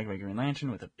them, they're attacked by Green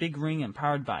Lantern with a big ring and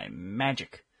powered by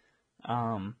magic.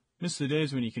 Miss the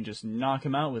days when you can just knock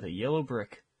him out with a yellow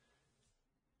brick.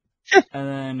 And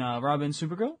then, Robin and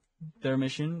Supergirl, their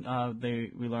mission,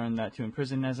 we learned that to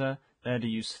imprison Nezza, they had to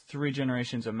use 3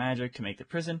 generations of magic to make the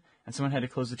prison, and someone had to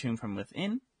close the tomb from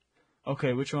within.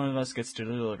 Okay, which one of us gets to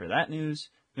deliver that news?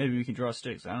 Maybe we can draw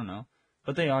sticks, I don't know.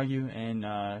 But they argue, and,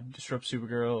 disrupt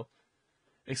Supergirl,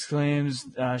 exclaims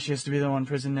she has to be the one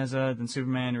prison Nezza, then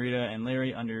Superman, Rita, and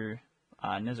Larry under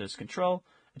Nezza's control,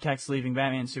 attacks leaving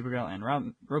Batman, Supergirl, and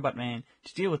Robot Man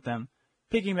to deal with them.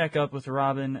 Picking back up with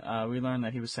Robin, we learn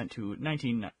that he was sent to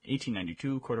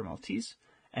 1892 Quarter Maltese,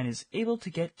 and is able to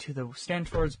get to the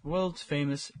Stanford's world's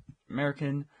famous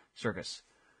American circus,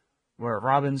 where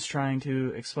Robin's trying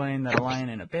to explain that a lion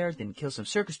and a bear didn't kill some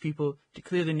circus people to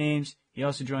clear their names. He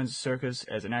also joins the circus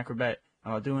as an acrobat,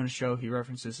 and while doing a show, he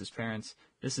references his parents.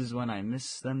 This is when I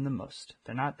miss them the most.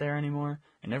 They're not there anymore,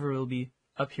 and never will be.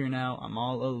 Up here now, I'm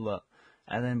all alone.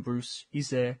 And then Bruce, he's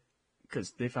there,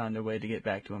 because they found a way to get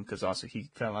back to him, because also he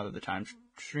fell out of the time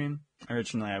stream.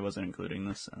 Originally, I wasn't including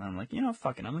this, and I'm like,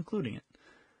 fuck it, I'm including it.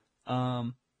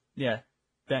 Yeah,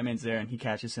 Batman's there, and he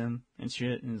catches him, and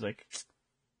shit, and he's like,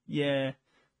 yeah,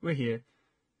 we're here.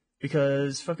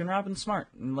 Because fucking Robin's smart,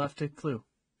 and left a clue.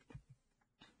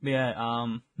 But yeah,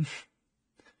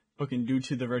 fucking due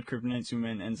to the red kryptonite,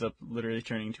 Superman ends up literally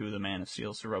turning to the Man of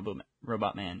Steel, so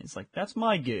Robot Man is like, that's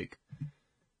my gig.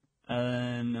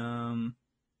 And,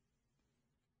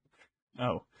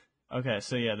 oh, okay,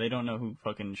 so yeah, they don't know who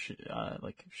fucking,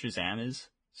 Shazam is.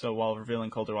 So while revealing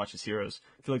Calder watches heroes,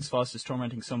 Felix Faust is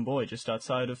tormenting some boy just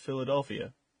outside of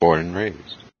Philadelphia. Born and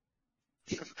raised.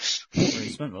 Where he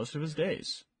spent most of his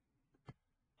days.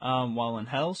 While in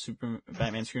hell,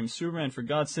 Batman screams, Superman, for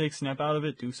God's sake, snap out of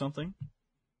it, do something.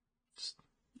 Just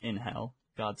in hell,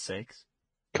 God's sakes.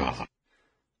 God.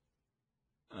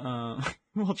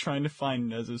 While trying to find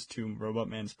Nezza's tomb, Robot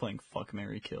Man's playing Fuck,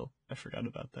 Marry, Kill. I forgot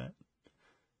about that.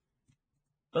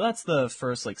 But that's the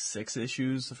first, 6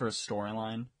 issues, the first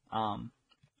storyline.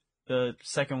 The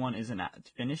second one isn't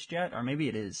finished yet, or maybe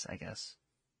it is, I guess.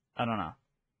 I don't know.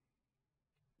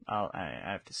 I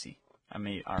have to see.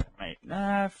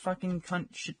 Fucking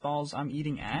cunt shitballs, I'm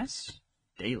eating ass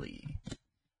daily.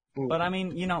 Ooh. But I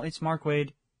mean, it's Mark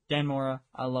Waid, Dan Mora,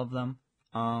 I love them.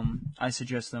 I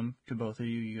suggest them to both of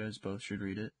you. You guys both should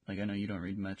read it. I know you don't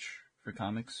read much for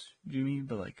comics, Jimmy,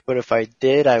 but But if I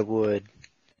did, I would.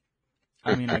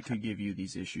 I mean, I could give you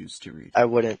these issues to read. I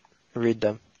wouldn't read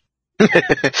them.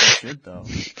 You should, though.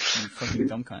 You fucking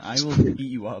dumb cunt. I will beat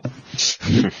you up.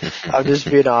 I'm just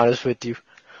being honest with you.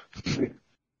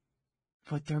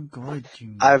 But they're good,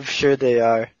 Jimmy. I'm sure they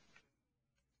are.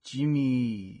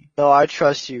 Jimmy. No, I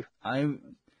trust you.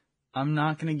 I'm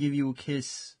not gonna give you a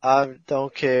kiss. I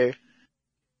don't care.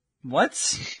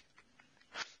 What?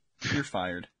 You're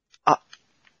fired.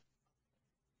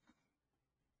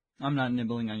 I'm not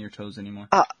nibbling on your toes anymore.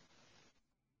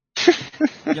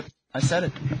 Yep, I said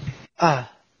it.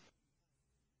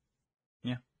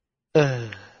 Yeah.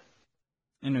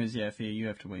 Anyways, yeah, Fia, you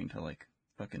have to wait until, like,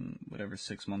 fucking whatever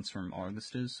 6 months from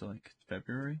August is, so, like,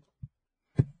 February.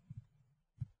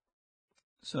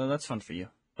 So that's fun for you.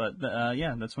 But,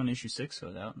 yeah, that's when issue 6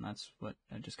 goes out, and that's what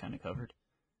I just kind of covered.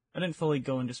 I didn't fully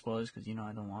go into spoilers, because, you know,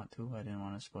 I don't want to. I didn't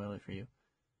want to spoil it for you.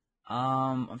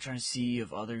 I'm trying to see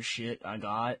if other shit I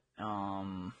got.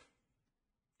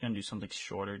 Gonna do something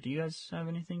shorter. Do you guys have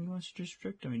anything you want to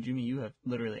restrict? I mean, Jimmy, you have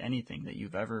literally anything that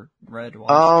you've ever read,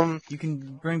 watched. You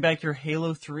can bring back your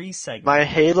Halo 3 segment. My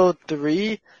Halo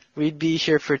 3, we'd be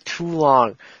here for too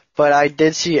long. But I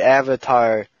did see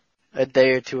Avatar a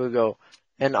day or two ago.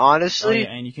 And honestly... Oh,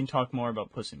 yeah, and you can talk more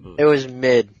about Puss in Boots. It was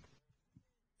mid.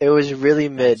 It was really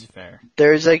mid. That's fair.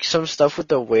 There's like some stuff with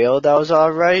the whale that was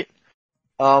alright.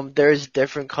 There's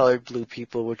different colored blue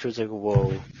people, which was like,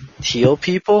 whoa. Teal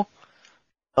people?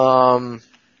 Did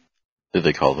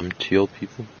they call them teal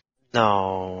people?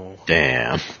 No.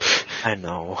 Damn. I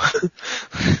know.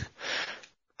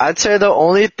 I'd say the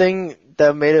only thing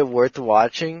that made it worth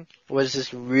watching was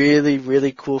this really,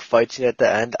 really cool fight scene at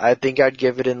the end. I think I'd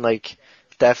give it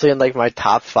definitely in like my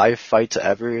top 5 fights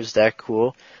ever. It was that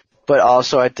cool. But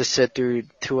also I had to sit through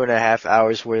 2.5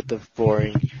 hours worth of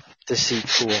boring to see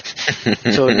cool.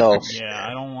 So no. Yeah,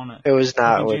 I don't want to. It was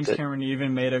not worth James it. Cameron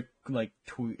even made a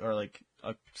tweet or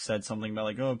said something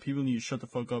about oh, people need to shut the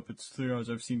fuck up. It's 3 hours.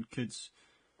 I've seen kids.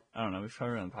 I don't know. We've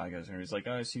heard on the podcast and he's like,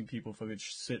 I've seen people fucking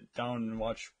sit down and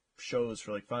watch shows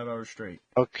for 5 hours straight.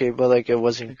 Okay, but it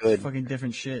wasn't good. Fucking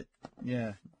different shit.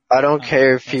 Yeah. I don't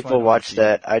care if that's why I people don't watch see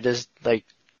that. I just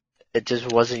it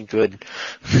just wasn't good.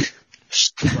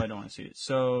 That's why I don't want to see it.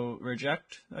 So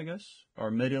reject, I guess,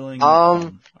 or middling.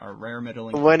 Or rare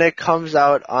middling. When it comes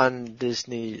out on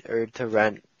Disney or to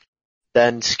rent,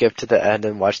 then skip to the end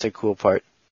and watch the cool part.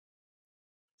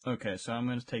 Okay, so I'm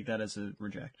gonna take that as a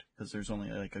reject because there's only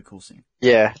a cool scene.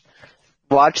 Yeah,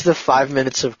 watch the 5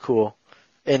 minutes of cool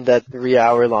in that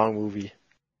 3-hour-long movie.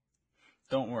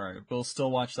 Don't worry, we'll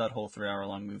still watch that whole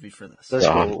 3-hour-long movie for this. That's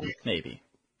cool.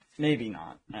 Maybe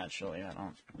not. Actually, I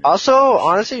don't. Also,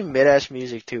 honestly, mid-ass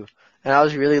music too, and I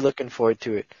was really looking forward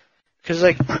to it because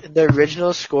the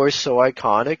original score is so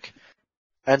iconic,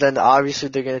 and then obviously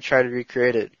they're gonna try to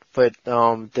recreate it. But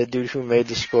the dude who made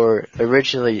the score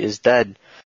originally is dead,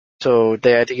 so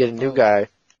they had to get a new guy.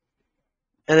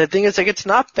 And the thing is, it's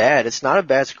not bad. It's not a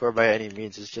bad score by any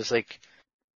means. It's just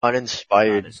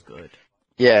uninspired. Not as good.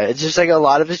 Yeah, it's just a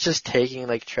lot of it's just taking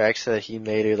tracks that he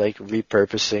made or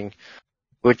repurposing,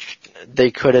 which they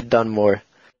could have done more.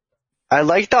 I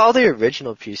liked all the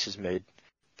original pieces made,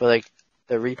 but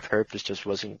the repurpose just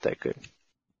wasn't that good.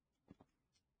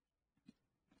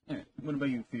 Alright, what about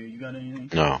you, Theo? You got anything?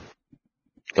 No.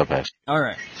 The best.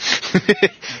 Alright.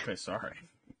 Okay, sorry.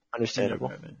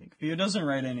 Understandable. Theo doesn't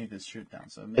write any of this shit down,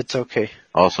 so It's okay.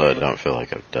 Also, I don't feel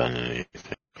like I've done anything this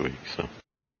week, so.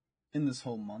 in this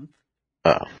whole month.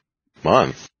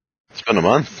 Month? It's been a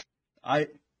month? I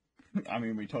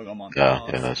mean, we took a month Yeah, off.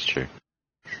 yeah, that's true.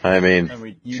 I mean,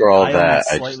 And for all I that,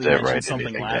 I slightly just didn't mentioned write something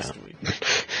anything last down. week.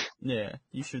 Yeah,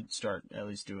 you should start at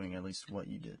least doing what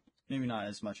you did. Maybe not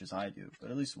as much as I do,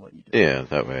 but at least what you did. Yeah,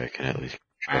 that way I can at least keep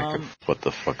track of what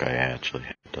the fuck I actually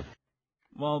have done.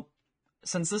 Well,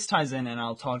 since this ties in, and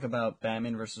I'll talk about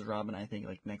Batman vs. Robin, I think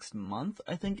next month.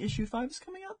 I think issue 5 is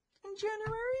coming out in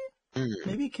January.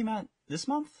 Maybe it came out this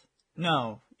month.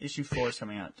 No, issue 4 is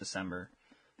coming out December.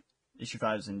 Issue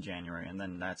 5 is in January, and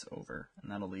then that's over, and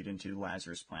that'll lead into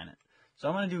Lazarus Planet. So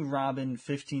I'm gonna do Robin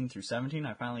 15 through 17.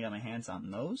 I finally got my hands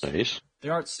on those. Nice. The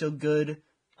art's still good.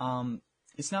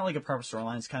 It's not a proper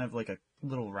storyline. It's kind of a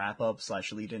little wrap-up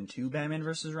 / lead into Batman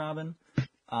vs. Robin.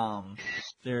 I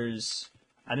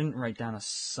didn't write down a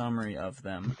summary of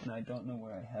them, and I don't know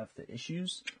where I have the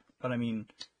issues, but I mean,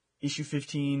 issue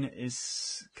 15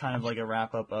 is kind of a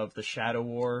wrap-up of the Shadow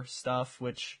War stuff,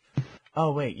 which...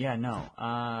 Oh, wait, yeah, no.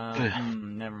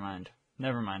 Never mind.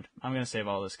 I'm gonna save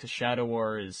all this, because Shadow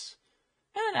War is...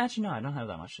 actually, no, I don't have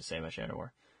that much to say about Shadow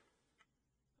War.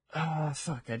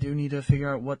 Fuck, I do need to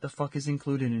figure out what the fuck is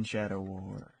included in Shadow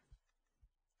War.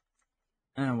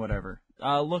 Whatever.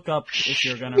 Look up, if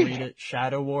you're gonna read it,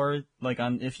 Shadow War,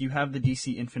 if you have the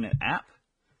DC Infinite app,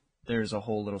 there's a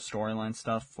whole little storyline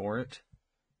stuff for it.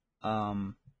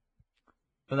 But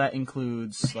that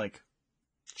includes, like,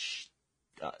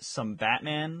 some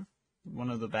Batman, one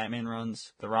of the Batman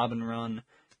runs, the Robin run,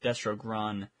 Deathstroke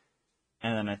run,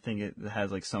 and then I think it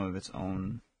has, like, some of its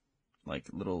own, like,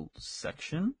 little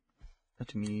section.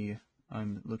 To me,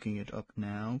 I'm looking it up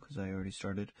now, because I already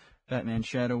started Batman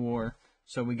Shadow War.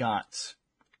 So we got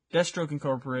Deathstroke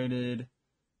Incorporated,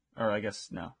 or I guess,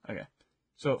 no, okay.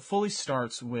 So it fully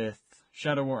starts with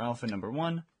Shadow War Alpha number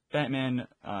 1, Batman,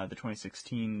 the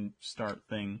 2016 start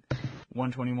thing,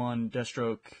 121,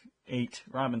 Deathstroke 8,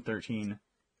 Robin 13,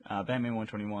 Batman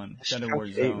 121, Shadow War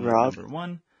Zone number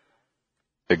 1.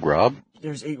 Big Rob?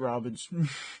 There's 8 Robins.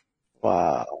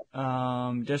 Wow.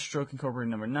 Deathstroke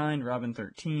Incorporated number 9, Robin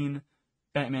 13,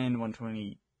 Batman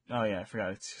 120. Oh yeah, I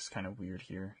forgot. It's just kind of weird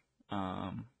here.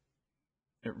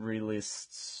 It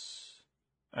relists.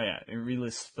 Oh yeah, it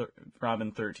relists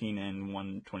Robin 13 and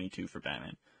 122 for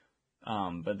Batman.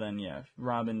 But then yeah,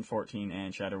 Robin 14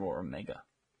 and Shadow War Omega.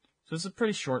 So it's a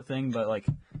pretty short thing, but like,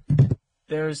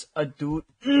 there's a dude.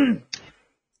 The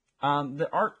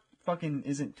art fucking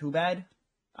isn't too bad,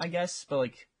 I guess, but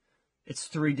like, it's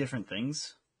 3 different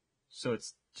things, so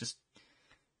it's just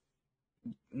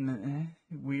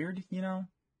weird, you know?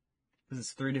 Because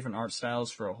it's 3 different art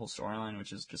styles for a whole storyline,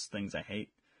 which is just things I hate.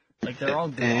 Like, they're all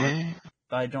good art,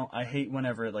 but I hate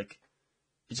whenever, like,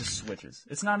 it just switches.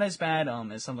 It's not as bad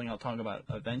as something I'll talk about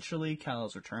eventually,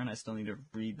 Kal-El's Return. I still need to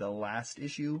read the last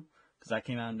issue, because that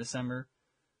came out in December.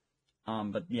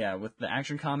 But yeah, with the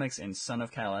Action Comics and Son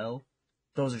of Kal-El,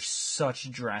 those are such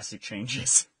drastic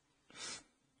changes.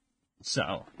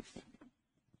 So,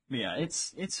 yeah,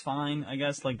 it's fine, I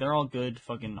guess. Like, they're all good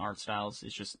fucking art styles.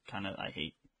 It's just kind of, I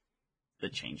hate the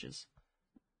changes.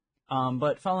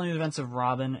 But following the events of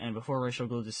Robin, and before Ra's al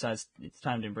Ghul decides it's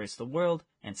time to embrace the world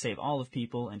and save all of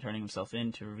people, and turning himself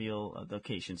in to reveal the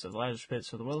locations of the Lazarus Pit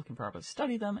so the world can properly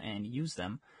study them and use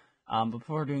them.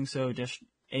 Before doing so,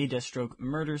 Deathstroke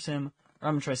murders him.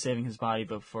 Robin tries saving his body,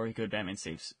 but before he could, Batman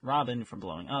saves Robin from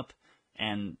blowing up,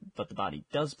 but the body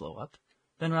does blow up.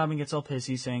 Then Robin gets all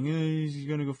pissy, saying he's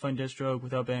gonna go find Deathstroke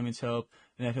without Batman's help,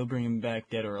 and that he'll bring him back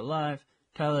dead or alive.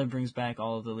 Tyler brings back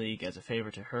all of the League as a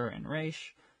favor to her and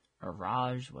Raish, or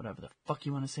Raj, whatever the fuck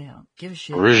you want to say. I don't give a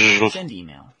shit. Send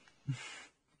email.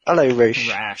 I like Raish.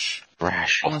 Rash.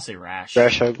 Rash. I want to say Rash.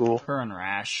 Ra's al Ghul. Her and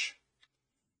Rash.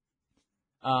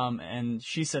 And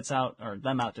she sets out, or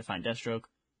them out to find Deathstroke.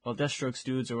 Well, Deathstroke's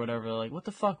dudes or whatever are like, what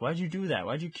the fuck? Why'd you do that?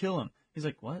 Why'd you kill him? He's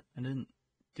like, what? I didn't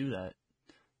do that.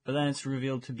 But then it's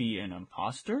revealed to be an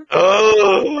imposter.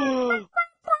 Oh.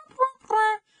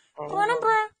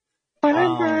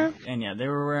 And yeah, they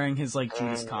were wearing his like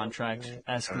Judas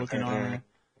Contract-esque looking armor.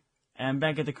 And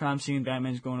back at the crime scene,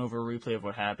 Batman's going over a replay of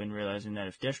what happened, realizing that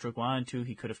if Deathstroke wanted to,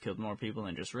 he could have killed more people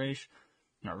than just Rash.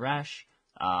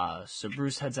 So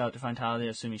Bruce heads out to find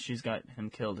Talia, assuming she's got him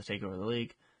killed to take over the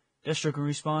League. Deathstroke and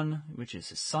Respawn, which is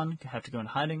his son, have to go in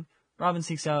hiding. Robin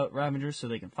seeks out Ravengers so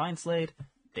they can find Slade.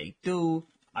 They do.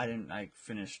 I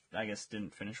guess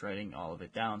didn't finish writing all of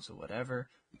it down, so whatever.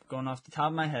 Going off the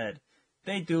top of my head.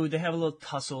 They do. They have a little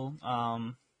tussle.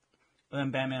 But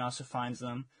then Batman also finds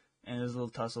them, and there's a little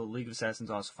tussle. League of Assassins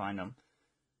also find them.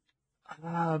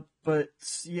 But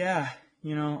yeah,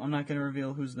 you know, I'm not gonna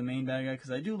reveal who's the main bad guy because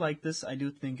I do like this. I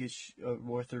do think it's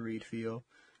worth a read for you.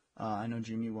 I know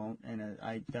Jimmy won't, and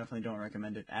I definitely don't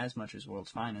recommend it as much as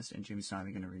World's Finest. And Jimmy's not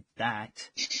even gonna read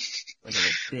that like a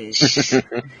little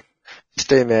bitch.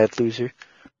 Stay mad, loser.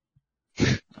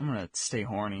 I'm gonna stay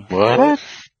horny. What?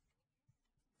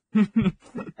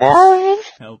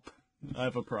 Help. I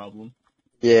have a problem.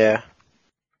 Yeah.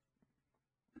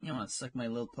 You wanna suck my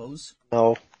little toes?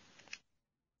 No.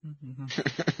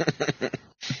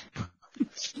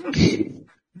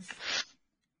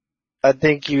 I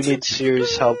think you need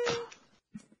serious help.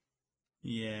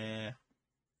 Yeah.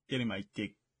 Getting my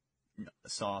dick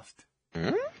soft.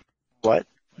 What?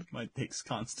 My dick's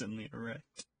constantly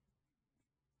erect.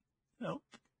 Help.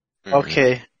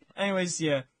 Okay. Anyways,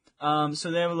 yeah.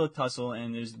 So they have a little tussle,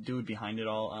 and there's a dude behind it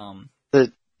all.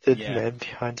 The yeah. man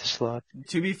behind the slot.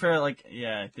 To be fair, like,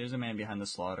 yeah, there's a man behind the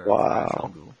slaughter.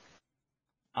 Wow.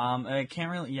 I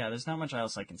can't really, yeah, there's not much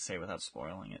else I can say without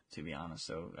spoiling it, to be honest.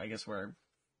 So I guess where I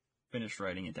finished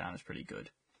writing it down is pretty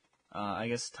good. I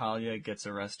guess Talia gets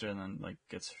arrested and then, like,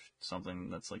 gets something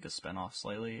that's like a spinoff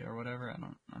slightly or whatever. I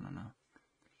don't know.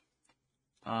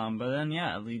 But then,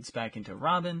 yeah, it leads back into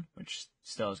Robin, which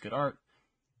still has good art.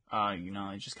 You know,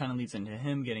 it just kind of leads into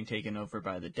him getting taken over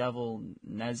by the devil,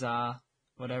 Neza,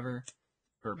 whatever,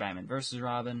 for Batman vs.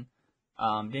 Robin.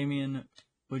 Damien,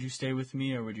 would you stay with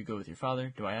me or would you go with your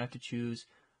father? Do I have to choose?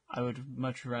 I would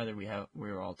much rather we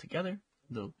were all together.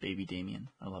 Little baby Damien.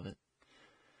 I love it.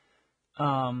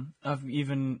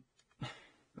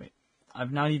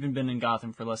 I've not even been in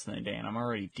Gotham for less than a day, and I'm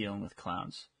already dealing with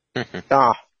clowns.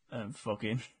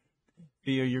 Fucking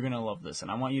Theo, you're gonna love this,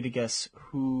 and I want you to guess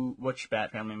which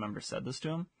Bat family member said this to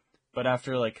him. But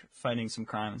after like fighting some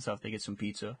crime and stuff, they get some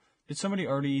pizza. Did somebody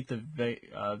already eat the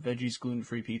veggies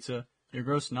gluten-free pizza? Your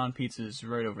gross non-pizza is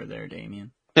right over there,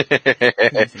 Damien. Who do you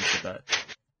think said that?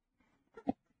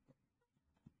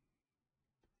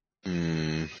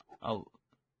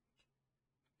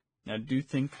 Now, do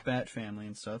think Bat family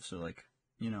and stuff, so like,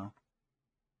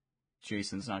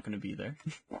 Jason's not gonna be there.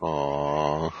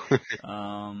 Aww.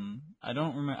 I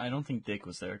don't think Dick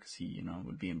was there, because he,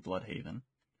 would be in Bloodhaven.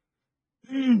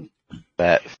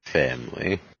 Bat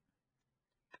family.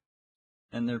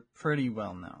 And they're pretty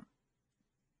well known.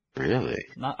 Really?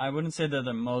 I wouldn't say they're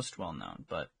the most well known,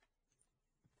 but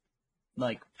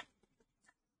like,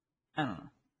 I don't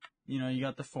know. You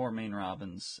got the 4 main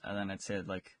Robins, and then I'd say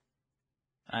like,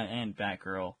 and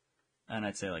Batgirl, and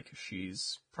I'd say like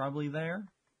she's probably there.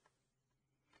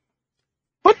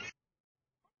 What?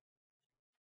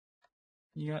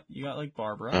 You got like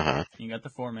Barbara. Uh-huh. You got the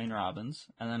 4 main Robins,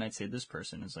 and then I'd say this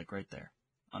person is like right there,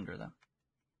 under them.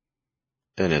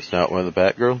 And it's not one of the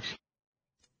Batgirls?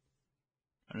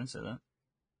 I didn't say that.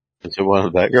 Is it one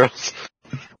of the Batgirls?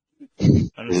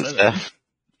 I didn't say that. Steph?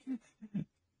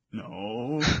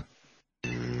 No.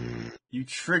 You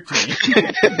tricked me.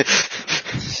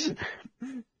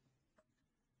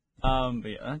 But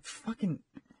yeah, fucking.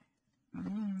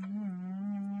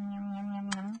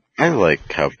 I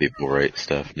like how people write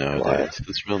stuff nowadays.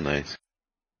 It's real nice.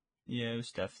 Yeah, it was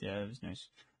Steph. Yeah, it was nice.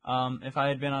 If I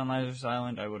had been on Lazarus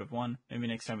Island, I would have won. Maybe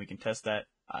next time we can test that.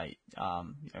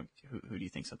 Who do you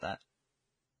think said that?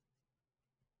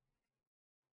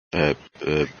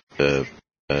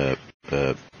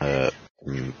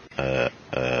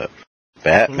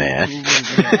 Batman.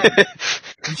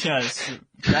 Yes,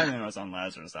 Batman was on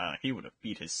Lazarus Island. He would have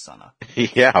beat his son up.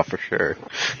 Yeah, for sure.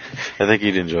 I think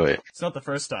he'd enjoy it. It's not the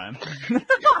first time.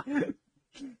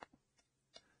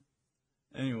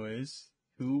 Anyways,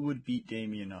 who would beat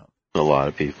Damien up? A lot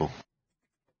of people.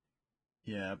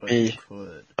 Yeah, but who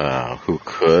could? Who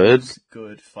could? Who's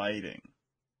good fighting?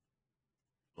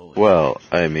 Well,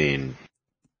 I mean,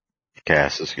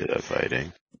 Cass is good at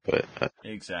fighting, but...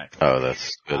 exactly. Oh,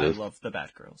 that's good. I love the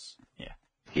Batgirls. Yeah.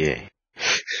 Yeah.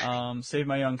 Save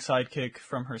my young sidekick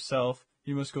from herself.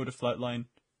 You must go to Flatline.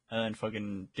 And then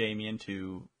fucking Damien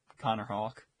to Connor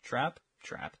Hawk. Trap.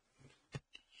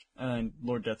 And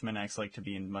Lord Deathman acts like to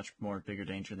be in much more bigger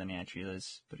danger than he actually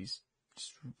is, but he's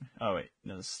just... Oh wait,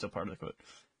 no, this is still part of the quote.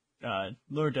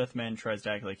 Lord Deathman tries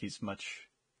to act like he's a much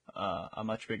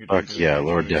bigger danger Fuck yeah, than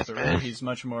Lord he is, but Deathman. really he's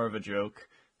much more of a joke.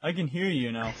 I can hear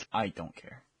you now. I don't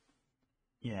care.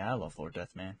 Yeah, I love Lord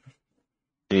Deathman.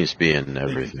 He needs to be in Thank you,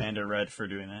 everything. Panda Red, for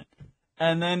doing that.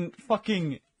 And then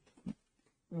fucking...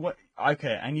 What?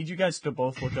 Okay, I need you guys to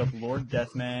both look up Lord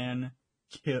Deathman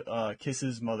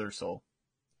kisses Mother Soul.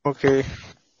 Okay.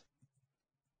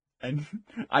 And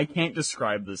I can't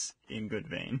describe this in good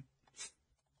vein.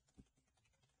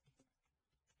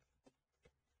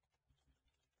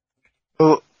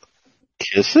 Oh,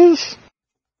 Kisses?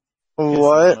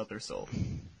 what? Mother Soul.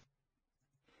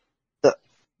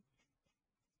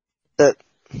 That.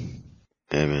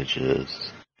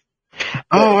 Images.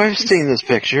 Oh, I've seen this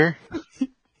picture.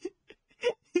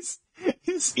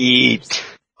 His Eat.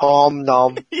 Nom.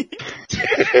 nom.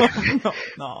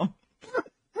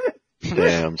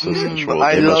 Damn, so sensual.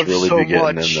 I They love must really so be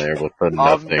getting much. in there with the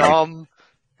nothing. Nom.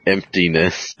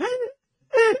 Emptiness.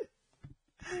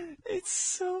 It's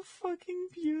so fucking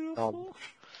beautiful.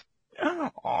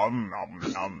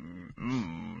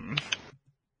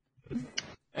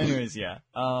 Anyways, yeah.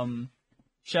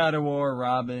 Shadow War,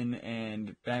 Robin,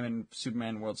 and Batman,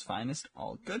 Superman, World's Finest,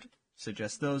 all good.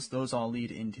 Suggest those. Those all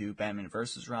lead into Batman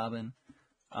vs. Robin.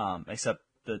 Except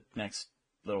the next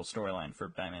little storyline for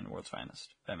Batman, World's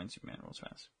Finest. Batman, Superman, World's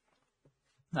Finest.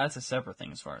 That's a separate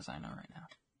thing as far as I know right now.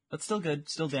 But still good.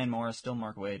 Still Dan Morris, still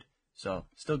Mark Waid. So,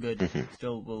 still good.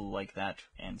 Still will like that,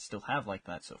 and still have liked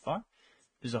that so far.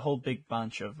 There's a whole big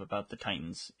bunch of about the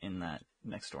Titans in that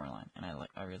next storyline, and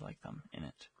I really like them in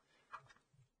it.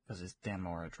 Because it's Dan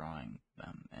Mora drawing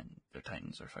them, and their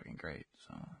Titans are fucking great,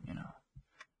 so,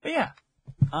 But yeah,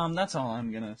 that's all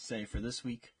I'm gonna say for this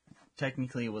week.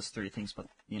 Technically it was 3 things, but,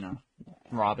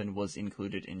 Robin was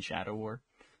included in Shadow War.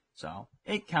 So,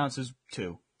 it counts as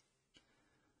 2.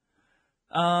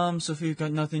 So if you've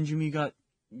got nothing, Jimmy,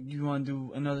 you wanna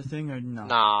do another thing, or no?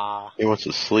 Nah. He wants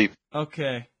to sleep.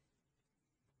 Okay.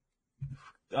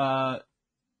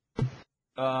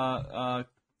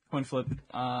 Coin flip.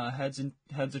 Heads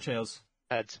or tails?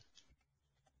 Heads.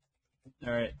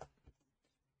 Alright.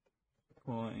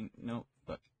 Coin, nope,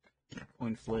 but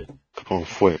coin flip. Coin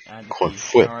flip. Add the Coin key.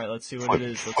 flip. Alright, let's see what Flip, it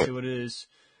is. Let's flip. see what it is.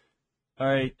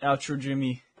 Alright, outro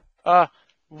Jimmy.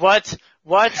 What?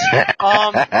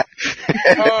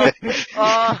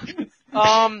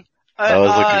 I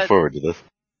was looking forward to this.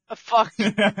 Fuck.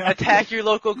 Attack your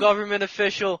local government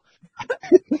official.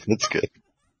 That's good.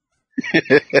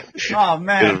 Oh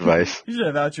man. Good advice. You should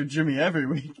have outro Jimmy every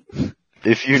week.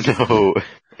 If you know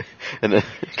a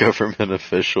government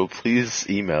official, please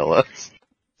email us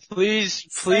Please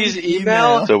Send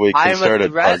email. so we I can am start a a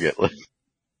threat. target list.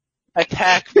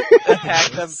 Attack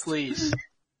them, please.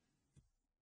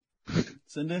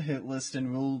 Send a hit list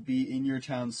and we'll be in your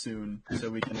town soon so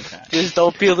we can attack. Just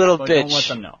don't be a little But bitch. don't let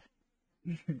them know.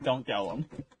 Don't tell them.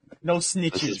 No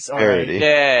snitches, This is alright? parody.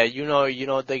 Yeah, you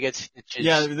know they get stitches.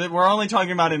 Yeah, we're only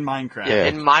talking about in Minecraft. Yeah.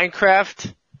 In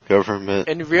Minecraft, Government.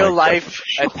 in real like, life,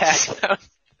 officials. attack them.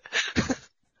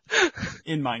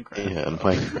 In Minecraft. Yeah, in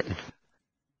Minecraft.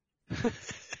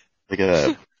 They got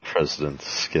a president's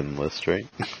skin list, right?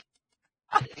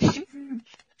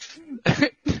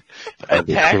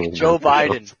 Attack Joe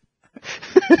Biden.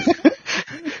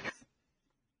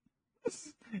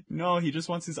 No, he just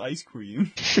wants his ice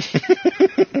cream.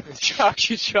 Chuck.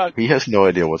 He has no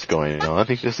idea what's going on.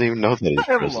 He doesn't even know that he's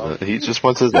I love president. He just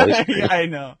wants his ice cream. I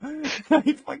know.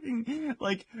 I fucking,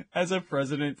 like, as a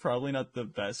president, probably not the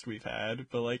best we've had,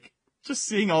 but like, just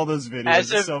seeing all those videos As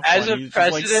is a- so as a funny. It's just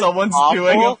like president, someone's awful.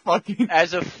 doing a fucking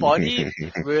As a funny,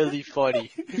 really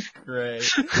funny.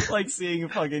 great. Like seeing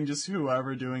fucking just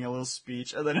whoever doing a little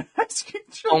speech and then an ice cream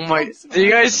truck Oh my! comes Do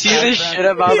you guys see this background. shit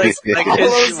about like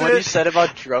Follows his, what he it. said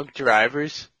about drunk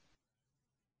drivers?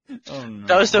 Oh no.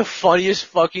 That was the funniest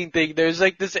fucking thing. There's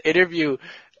like this interview,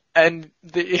 and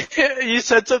he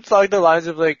said something along the lines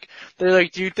of like, they're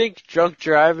like, do you think drunk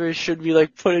drivers should be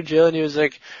like put in jail? And he was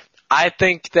like, I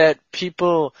think that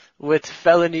people with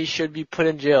felonies should be put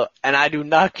in jail, and I do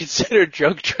not consider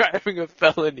drunk driving a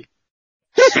felony.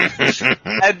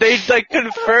 And they like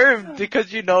confirmed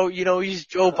because you know he's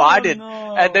Joe Biden,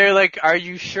 no. and they're like, are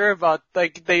you sure about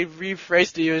like they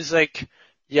rephrased it? He was like,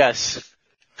 yes.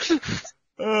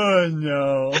 Oh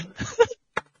no.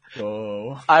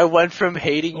 Oh. I went from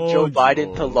hating Oh, Joe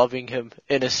Biden to Joe. loving him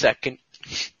in a second.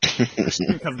 Because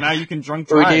now you can drunk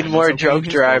We drive. need and more it's okay drunk in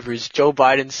his drivers. Joe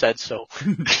Biden said so.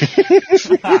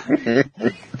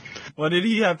 book. What did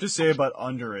he have to say about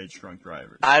underage drunk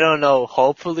drivers? I don't know.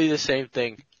 Hopefully the same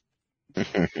thing.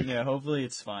 Yeah, hopefully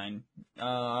it's fine.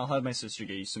 I'll have my sister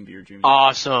get you some beer, Jimmy.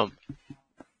 Awesome.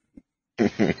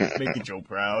 Make you Joe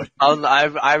proud.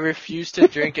 I refuse to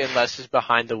drink unless it's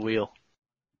behind the wheel.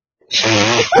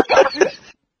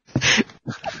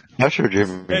 Not sure,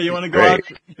 Jimmy. Hey, you want to go out?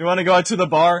 You want to go out to the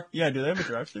bar? Yeah, do they have a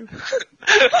drive-thru?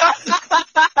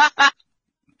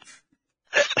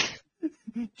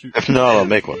 If not, I'll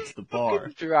make one. It's the bar.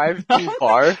 Drive to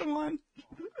bar? Come on.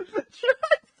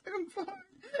 Drive-thru bar.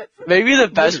 Maybe the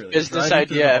best Literally, business driving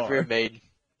through the idea bar. ever made.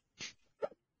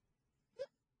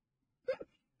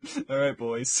 All right,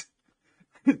 boys.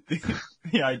 The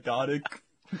Idotic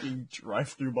fucking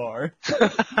drive-thru bar.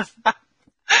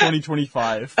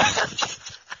 2025.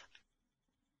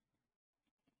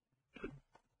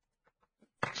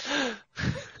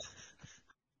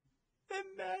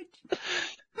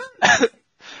 Imagine.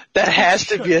 That has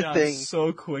to Shut be a down thing.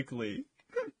 so quickly.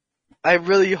 I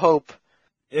really hope.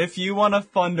 If you want to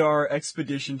fund our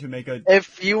expedition to make a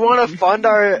If you want to fund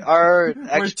our where two of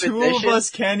expedition,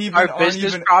 us aren't our even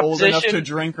business old enough to proposition,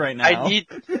 drink right now.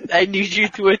 I need you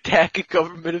to attack a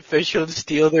government official and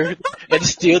steal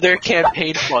their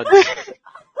campaign funds.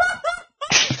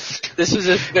 This is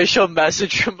an official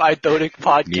message from Idotic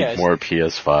Need Podcast. more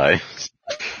PS5.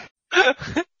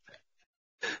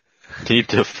 Need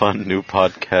to fund new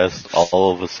podcasts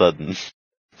all of a sudden.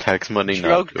 Tax money not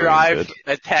Drug doing drive, good.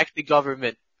 attack the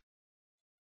government.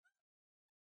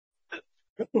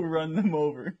 Run them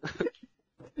over.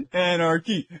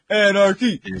 Anarchy,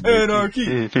 anarchy,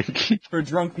 anarchy. For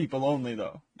drunk people only,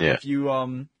 though. Yeah. If you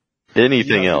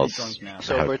Anything you have to be else? drunk now.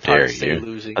 So How we're dare tired of stay you.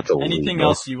 losing. That's illegal. Anything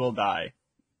else, you will die.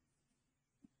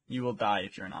 You will die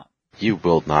if you're not. You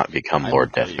will not become I Lord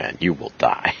will tell you. Deathman. You will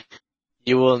die.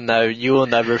 You will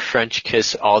never French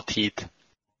kiss all teeth.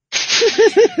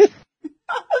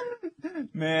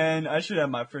 Man, I should have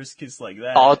my first kiss like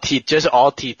that. All teeth, just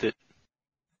all teeth it.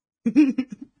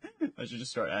 I should just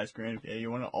start asking, hey,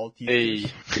 you want an all teeth Hey,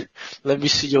 kiss? let me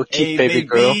see your Hey, teeth, baby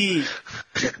girl.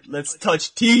 Let's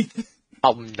touch teeth.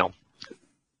 No.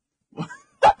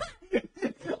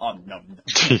 nom nom.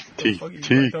 I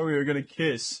thought we were gonna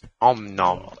kiss.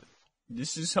 Nom.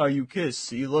 This is how you kiss.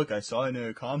 See, look, I saw it in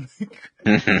a comic.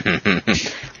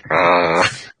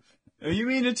 You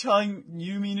mean to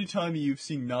tell me you've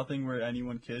seen nothing where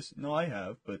anyone kissed? No, I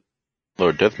have, but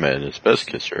Lord Deathman is best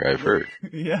kisser I've heard.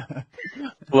 yeah.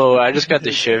 Whoa, I just got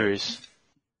the shivers.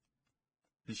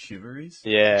 The shiveries?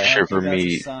 Yeah. Shiver That's a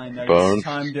me sign that bones. it's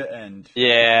time to end.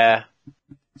 Yeah.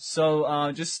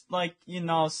 So, just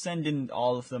send in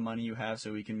all of the money you have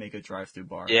so we can make a drive-through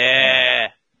bar. Yeah.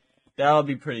 That'll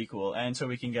be pretty cool, and so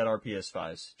we can get our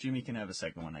PS5s. Jimmy can have a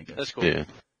second one, I guess. That's cool. Yeah.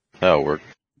 That'll work.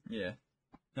 Yeah,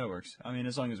 that works. I mean,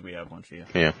 as long as we have one for you.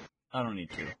 Yeah. I don't need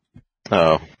two.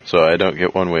 Oh, so I don't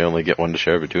get one, we only get one to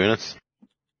share between us?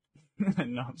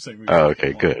 No, I'm saying we Oh, both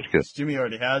okay, get one. good, good. Jimmy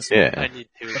already has one. Yeah. I need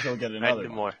two. But he'll get I another need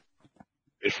one. more.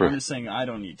 Good for I'm just saying I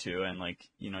don't need two, and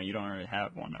you don't already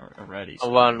have one already. I So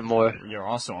want more. You're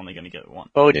also only gonna get one.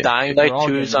 Oh, Yeah. Dying We're Light all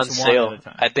 2 getting is on just one at sale. a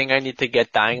time. I think I need to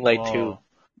get Dying Light 2. Whoa.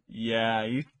 Yeah,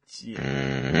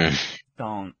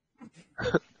 don't.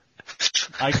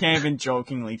 I can't even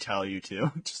jokingly tell you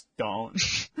to. Just don't.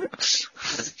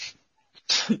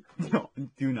 No,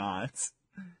 do not.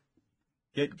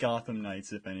 Get Gotham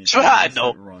Knights if anything. No.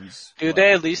 It runs Do well.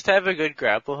 they at least have a good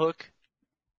grapple hook?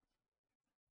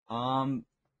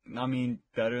 I mean,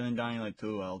 better than Dying Light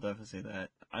 2, I'll definitely say that.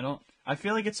 I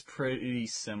feel like it's pretty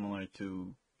similar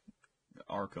to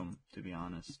Arkham, to be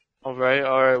honest.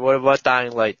 Alright, what about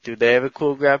Dying Light? Do they have a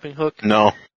cool grappling hook?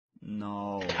 No.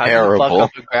 No. How do you Terrible. fuck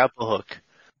up a grapple hook?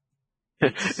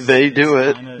 They do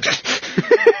it.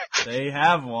 They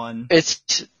have one.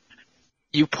 It's,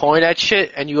 you point at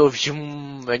shit and you go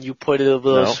zoom and you put a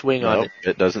little swing on it.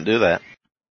 It doesn't do that.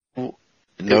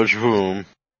 No zoom.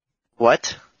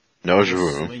 What? No Just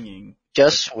zoom. swinging.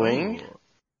 Just swing? Ooh.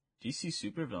 DC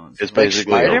supervillains. It's Like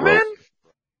basically a Spider-Man? rope.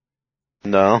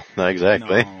 No, not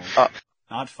exactly. No.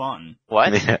 Not fun.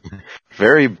 What? Yeah.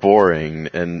 Very boring,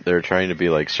 and they're trying to be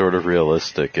like sort of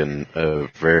realistic in a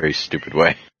very stupid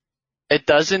way. It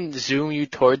doesn't zoom you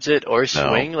towards it or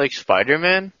swing like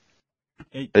Spider-Man?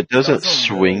 It doesn't does a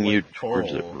swing little, you like,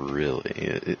 towards it, pull. really.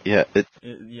 It Yeah,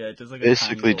 it does like a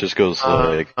basically tiny just little- goes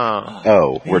like, Oh,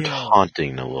 oh, we're Theo.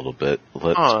 taunting a little bit.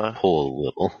 Let's pull a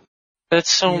little.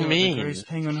 that's so The mean. greatest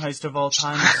penguin heist of all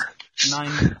time is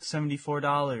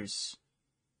 $974.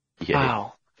 Yeah.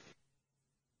 Wow.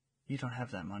 You don't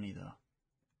have that money, though.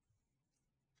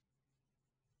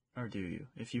 Or do you?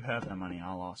 If you have that money,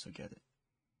 I'll also get it.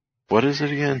 What is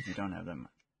it again? If you don't have that money.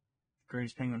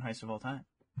 Greatest penguin heist of all time.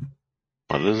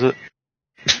 What is it?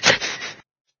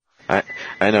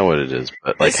 I know what it is,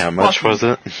 but like It's how much fucking- was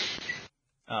it?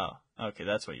 Oh, okay,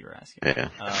 that's what you were asking. Yeah.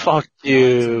 Fuck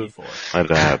you. $974. I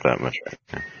don't have that much right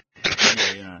now.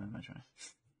 Yeah, you don't have much money.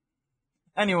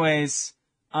 Anyways,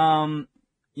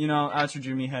 Outro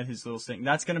Jimmy had his little sting.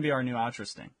 That's gonna be our new outro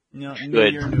sting. New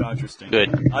Good. year, new outro sting. Good.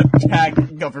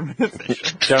 Attack government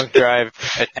officials. Drunk drive,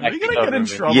 Are attack we the gonna get in government.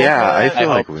 trouble? Yeah, for I that? feel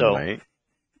I like hope we so. might.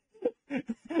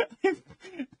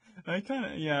 I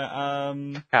kinda, yeah,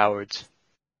 Cowards.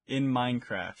 in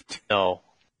Minecraft. No.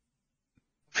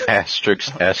 Asterisks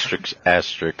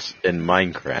in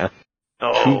Minecraft.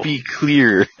 To No. be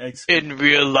clear, In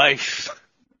real life.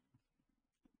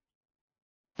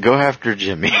 go after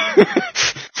Jimmy.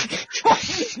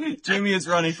 Jimmy is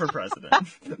running for president.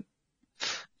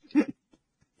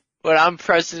 When I'm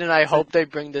president, I hope they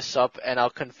bring this up and I'll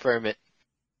confirm it.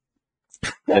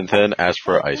 And then ask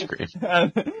for ice cream.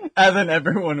 And then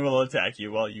everyone will attack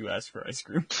you while you ask for ice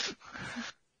cream.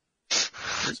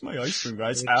 Where's my ice cream,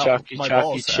 guys? Ow, Chalky, my chalky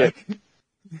ball chip.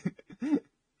 sack.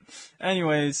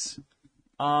 Anyways,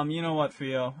 you know what,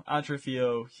 Theo? Outro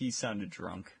Theo, he sounded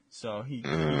drunk. So he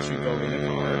should go in a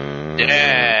car.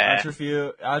 Yeah.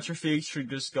 Outro Theo should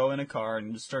just go in a car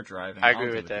and just start driving. I I'll agree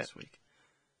do with it that. This week.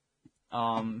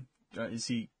 Is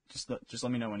he, just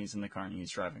let me know when he's in the car and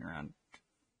he's driving around.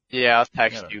 Yeah, I'll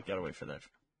text you. Gotta wait for that.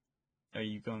 Are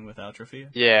you going with Outro Theo?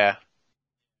 Yeah.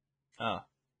 Oh.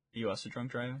 You also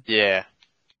drunk driving? Yeah.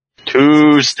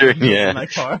 Two steering, In yeah. my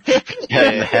car. Hat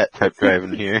and hat type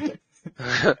driving here.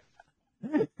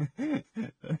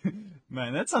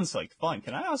 Man, that sounds like fun.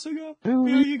 Can I also go? Theo,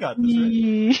 you got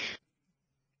this,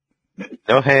 right?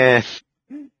 No hand.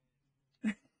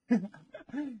 Can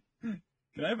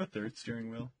I have a third steering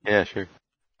wheel? Yeah, sure.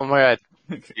 Oh my god.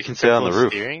 You can sit on the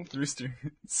roof. Steering? Rooster.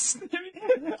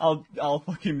 I'll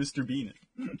fucking Mr. Bean it.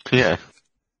 Yeah.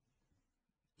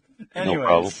 Anyways, No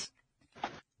problem.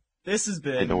 this has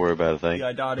been Ain't no worry about a the thing.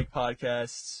 Idotic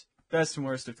Podcasts, best and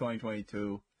worst of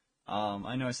 2022.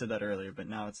 I know I said that earlier, but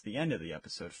now it's the end of the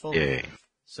episode fully. Yay.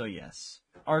 So yes,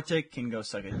 Arctic can go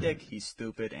suck a dick. He's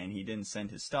stupid and he didn't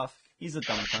send his stuff. He's a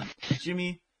dumb cunt.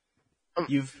 Jimmy,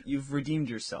 you've redeemed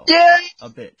yourself. Yeah. A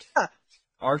bit.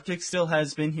 Arctic still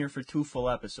has been here for 2 full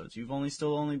episodes. You've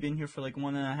only been here for like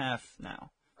 1.5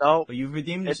 now. No. But you've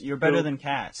redeemed. You're better than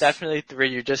Cass. Definitely 3.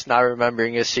 You're just not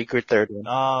remembering a secret third one.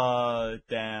 Oh,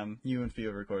 damn. You and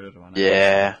Theo recorded one.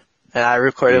 Yeah. And I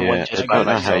recorded one just I by don't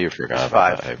know myself. how you forgot It's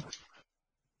about 5. that.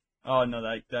 Oh no,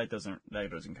 that doesn't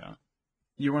count.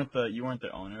 You weren't the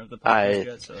owner of the podcast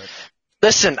yet, so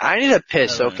Listen, I need a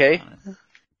piss, that really okay? doesn't count.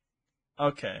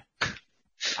 Okay.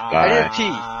 I need a pee.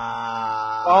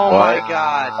 Oh What? my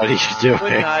god. What are you doing?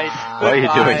 Good night. Why are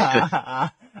you doing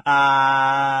Goodbye.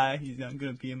 that? He's not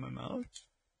gonna pee in my mouth.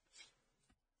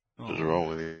 What's wrong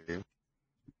with you?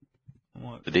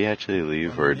 What? Did he actually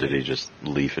leave, or did he just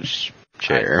leave his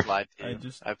chair? I lied to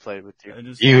you. I played with you.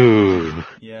 You!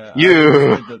 Yeah.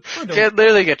 You! Can't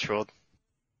literally get trolled.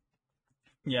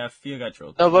 Yeah, Theo got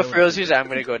trolled. No, but for realsies, I'm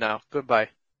gonna go now. Goodbye.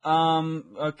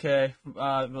 Okay.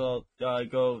 Well,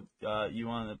 go. You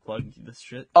want to plug this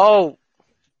shit? Oh,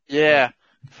 yeah.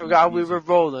 Forgot we were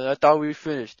rolling. I thought we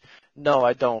finished. No,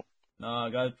 I don't. No,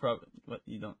 guys, what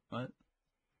you don't? What?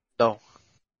 No.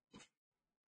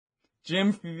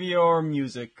 Jim Fiore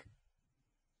music.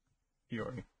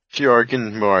 Fiore.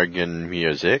 Fjorgen Morgan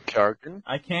music. Jargon.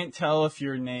 I can't tell if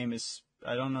your name is.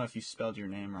 I don't know if you spelled your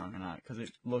name wrong or not because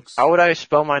it looks. How would I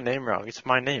spell my name wrong? It's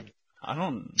my name. I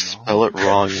don't know. Spell it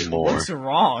wrong more. What's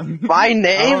wrong? My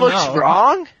name don't looks know.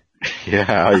 wrong?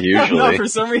 Yeah, usually. No, for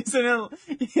some reason,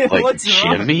 Like what's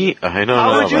wrong? Jimmy? I don't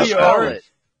How know would you about spell that. it?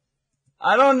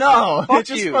 I don't know. Fuck It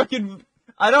just you. fucking.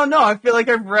 I don't know. I feel like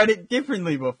I've read it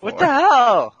differently before. What the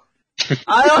hell?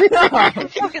 I don't know.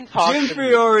 Fucking talk Jim to me.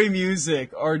 Fiore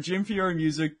music or Jim Fiore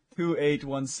music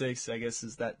 2816. I guess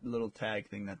is that little tag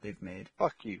thing that they've made.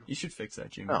 Fuck you. You should fix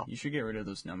that, Jimmy. No. You should get rid of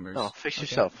those numbers. No, fix Okay?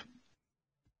 yourself.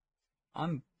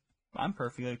 I'm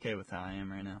perfectly okay with how I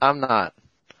am right now. I'm not.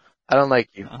 I don't like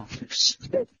you. Oh.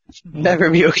 Never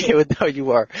be okay with how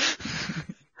you are.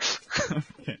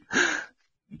 Okay.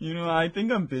 You know, I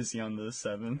think I'm busy on the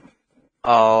 7th.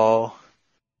 Oh.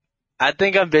 I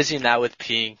think I'm busy now with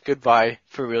peeing. Goodbye,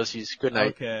 for realsies. Good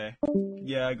night. Okay.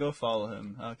 Yeah, go follow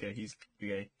him. Okay, he's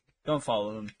gay. Don't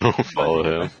follow him. Don't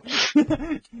follow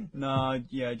him. Nah,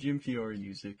 yeah, Jim Fiore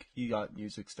music. He got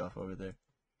music stuff over there.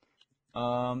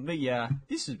 But yeah,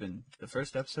 this has been the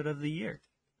first episode of the year.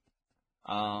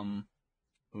 Who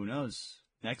knows?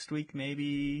 Next week,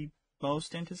 maybe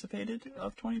most anticipated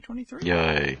of 2023?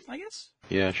 Yay. I guess.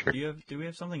 Yeah, sure. Do we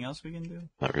have something else we can do?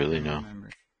 Not really, I no. don't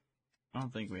remember. I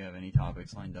don't think we have any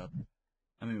topics lined up.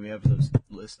 I mean, we have those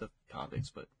list of topics,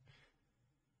 but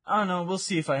I don't know. We'll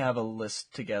see if I have a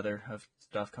list together of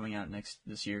stuff coming out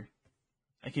this year.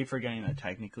 I keep forgetting that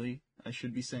technically I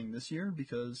should be saying this year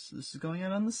because this is going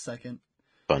out on the 2nd.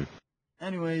 Fun.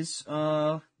 Anyways,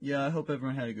 yeah, I hope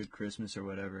everyone had a good Christmas or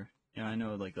whatever. Yeah, I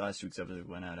know like last week's episode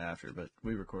went out after, but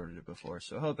we recorded it before,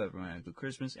 so I hope everyone had a good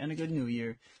Christmas and a good New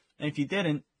Year. And if you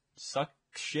didn't, suck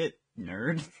shit,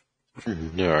 nerd.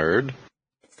 Nerd.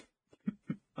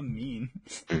 I'm mean.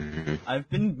 Mhm. I've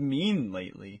been mean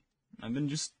lately. I've been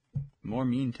just more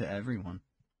mean to everyone.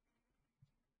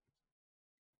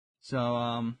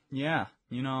 So, yeah,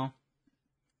 you know,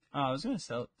 I was gonna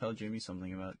tell Jimmy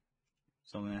something about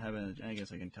something I haven't. I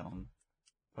guess I can tell him.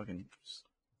 Fucking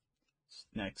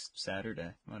next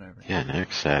Saturday, whatever. Yeah,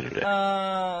 next Saturday.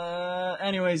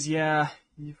 Anyways, yeah,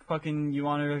 you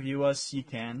want to review us? You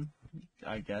can,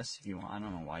 I guess, if you want. I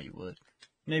don't know why you would.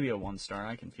 Maybe a 1 star.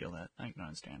 I can feel that. I can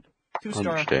understand. 2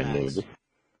 star. Understandable.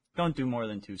 Don't do more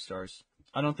than 2 stars.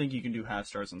 I don't think you can do half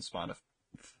stars on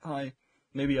Spotify.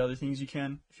 Maybe other things you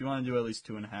can. If you want to do at least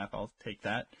 2.5, I'll take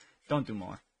that. Don't do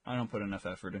more. I don't put enough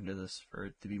effort into this for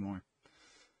it to be more.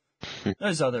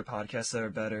 There's other podcasts that are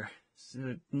better.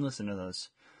 So listen to those.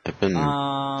 I've been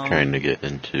trying to get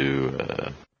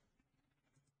into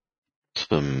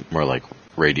some more like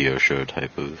radio show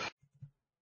type of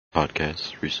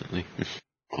podcasts recently.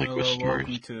 Like Hello, with stories.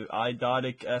 welcome to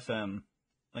Idotic FM.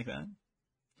 Like that?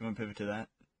 You want to pivot to that?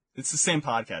 It's the same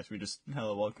podcast. We just,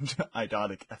 hello, welcome to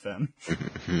Idotic FM.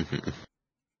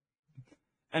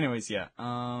 Anyways, yeah.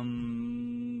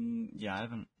 Yeah,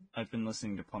 I've been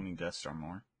listening to Plumbing Death Star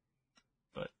more.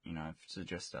 But, you know, I've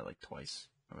suggested that like twice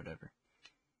or whatever.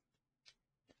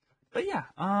 But yeah,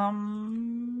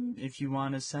 if you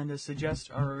want to send a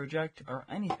suggest or reject or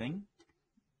anything.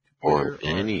 Or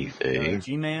Twitter anything.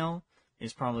 Gmail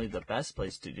is probably the best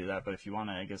place to do that, but if you want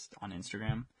to, I guess, on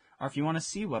Instagram, or if you want to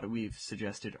see what we've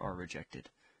suggested or rejected,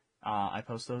 I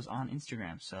post those on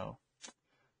Instagram, so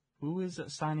who is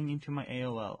signing into my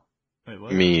AOL? Wait,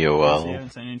 what? Me, I OL.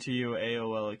 haven't signed into your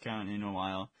AOL account in a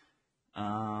while.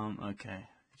 Okay,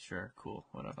 sure, cool,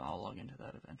 whatever, I'll log into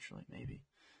that eventually, maybe.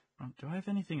 Do I have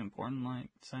anything important like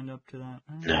signed up to that?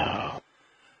 No.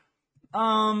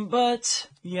 But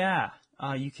yeah,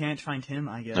 you can't find him,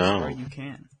 I guess. No. Or you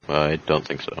can. I don't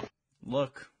think so.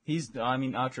 Look,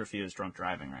 Atrophy is drunk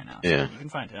driving right now. So Yeah. you can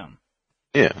find him.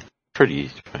 Yeah, pretty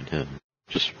easy to find him.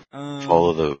 Just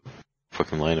follow the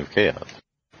fucking line of chaos.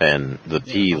 And the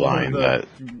P line that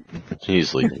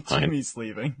he's leaving behind. Jimmy's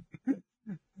leaving.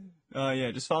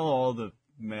 Yeah, just follow all the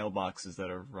mailboxes that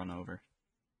are run over.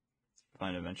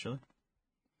 Find eventually.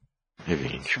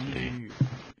 Eventually.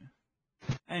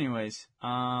 Anyways,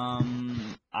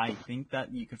 I think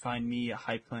that you can find me,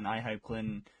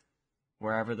 iHypeClin,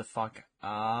 wherever the fuck.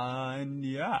 And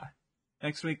yeah.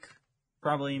 Next week,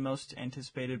 probably most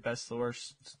anticipated, best, the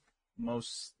worst,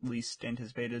 most least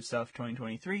anticipated stuff,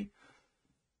 2023.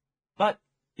 But,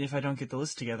 if I don't get the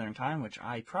list together in time, which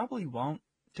I probably won't,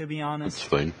 to be honest.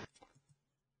 That's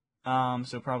fine.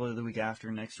 So probably the week after,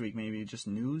 next week, maybe just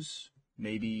news.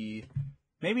 Maybe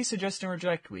suggest and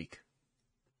reject week.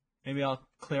 Maybe I'll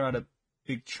clear out a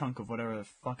big chunk of whatever the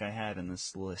fuck I had in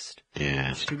this list. Yeah.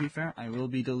 Which, to be fair, I will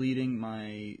be deleting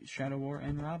my Shadow War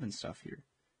and Robin stuff here.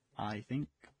 I think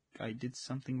I did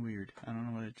something weird. I don't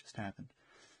know what just happened.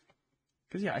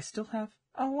 Because, yeah, I still have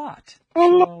a lot.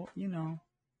 So, you know.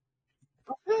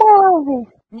 Marvel.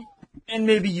 And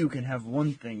maybe you can have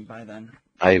one thing by then.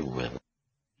 I will.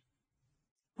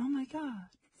 Oh my god.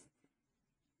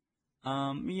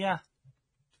 Yeah.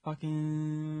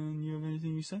 Fucking, you have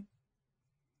anything you say?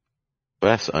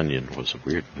 Glass Onion was a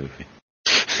weird movie.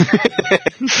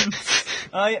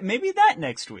 Yeah, maybe that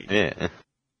next week. Yeah.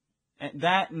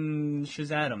 That and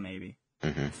Shazam, maybe.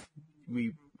 Mm-hmm.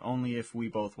 Only if we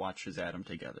both watch Shazam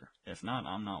together. If not,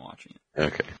 I'm not watching it.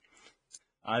 Okay.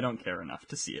 I don't care enough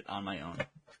to see it on my own.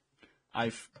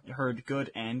 I've heard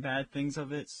good and bad things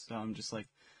of it, so I'm just like,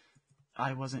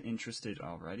 I wasn't interested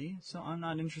already, so I'm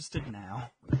not interested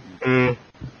now.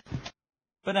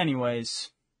 But anyways,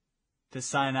 to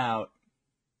sign out,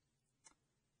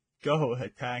 go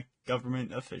attack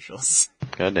government officials.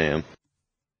 Goddamn.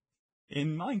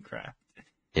 In Minecraft.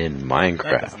 In That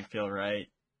Minecraft. doesn't feel right.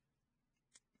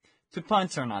 To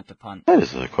punt or not to punt? That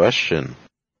is a question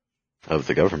of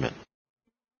the government.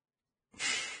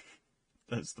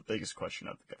 That's the biggest question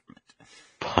of the government.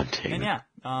 Punting.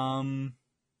 And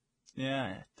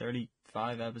yeah,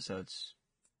 35 episodes.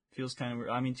 Feels kind of weird.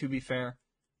 I mean, to be fair,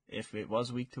 if it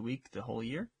was week to week the whole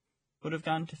year, would have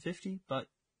gone to 50, but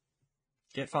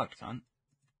get fucked, cunt.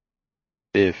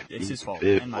 It's his fault,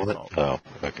 and my fault. Oh,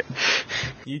 okay.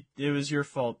 It was your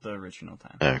fault the original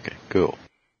time. Okay, cool.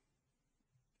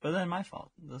 But then my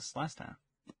fault, this last time.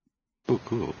 Ooh,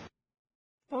 cool.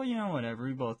 Well, whatever.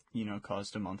 We both,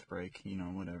 caused a month break,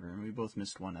 whatever. We both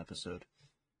missed one episode.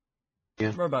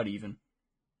 Yeah. We're about even.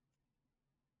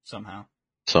 Somehow.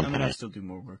 Somehow. I mean, I still do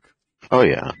more work. Oh,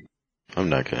 yeah. I'm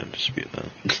not gonna dispute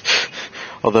that.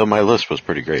 Although my list was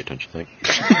pretty great, don't you think?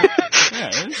 Yeah,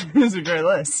 it was a great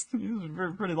list. It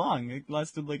was pretty long. It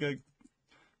lasted like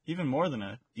even more than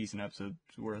a decent episode's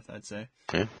worth, I'd say.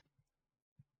 Yeah.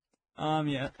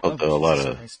 Yeah. Although a lot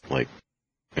of,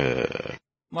 a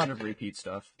lot of repeat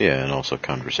stuff. yeah, and also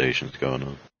conversations going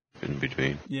on in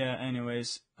between. Yeah,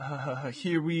 anyways,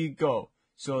 here we go.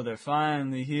 So they're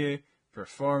finally here,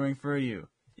 performing for you.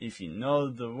 If you know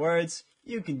the words,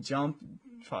 you can jump.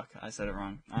 Fuck, I said it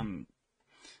wrong. I'm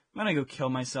gonna go kill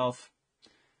myself.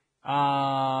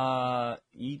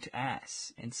 Eat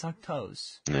ass and suck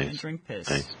toes Nice. and drink piss.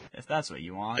 Nice. If that's what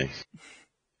you want. Nice.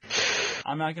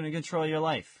 I'm not gonna control your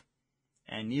life.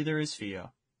 And neither is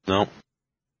Fio. No.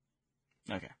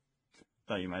 Okay.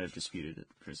 Thought you might have disputed it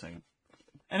for a second.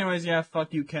 Anyways, yeah,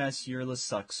 fuck you, Cass. Your list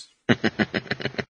sucks.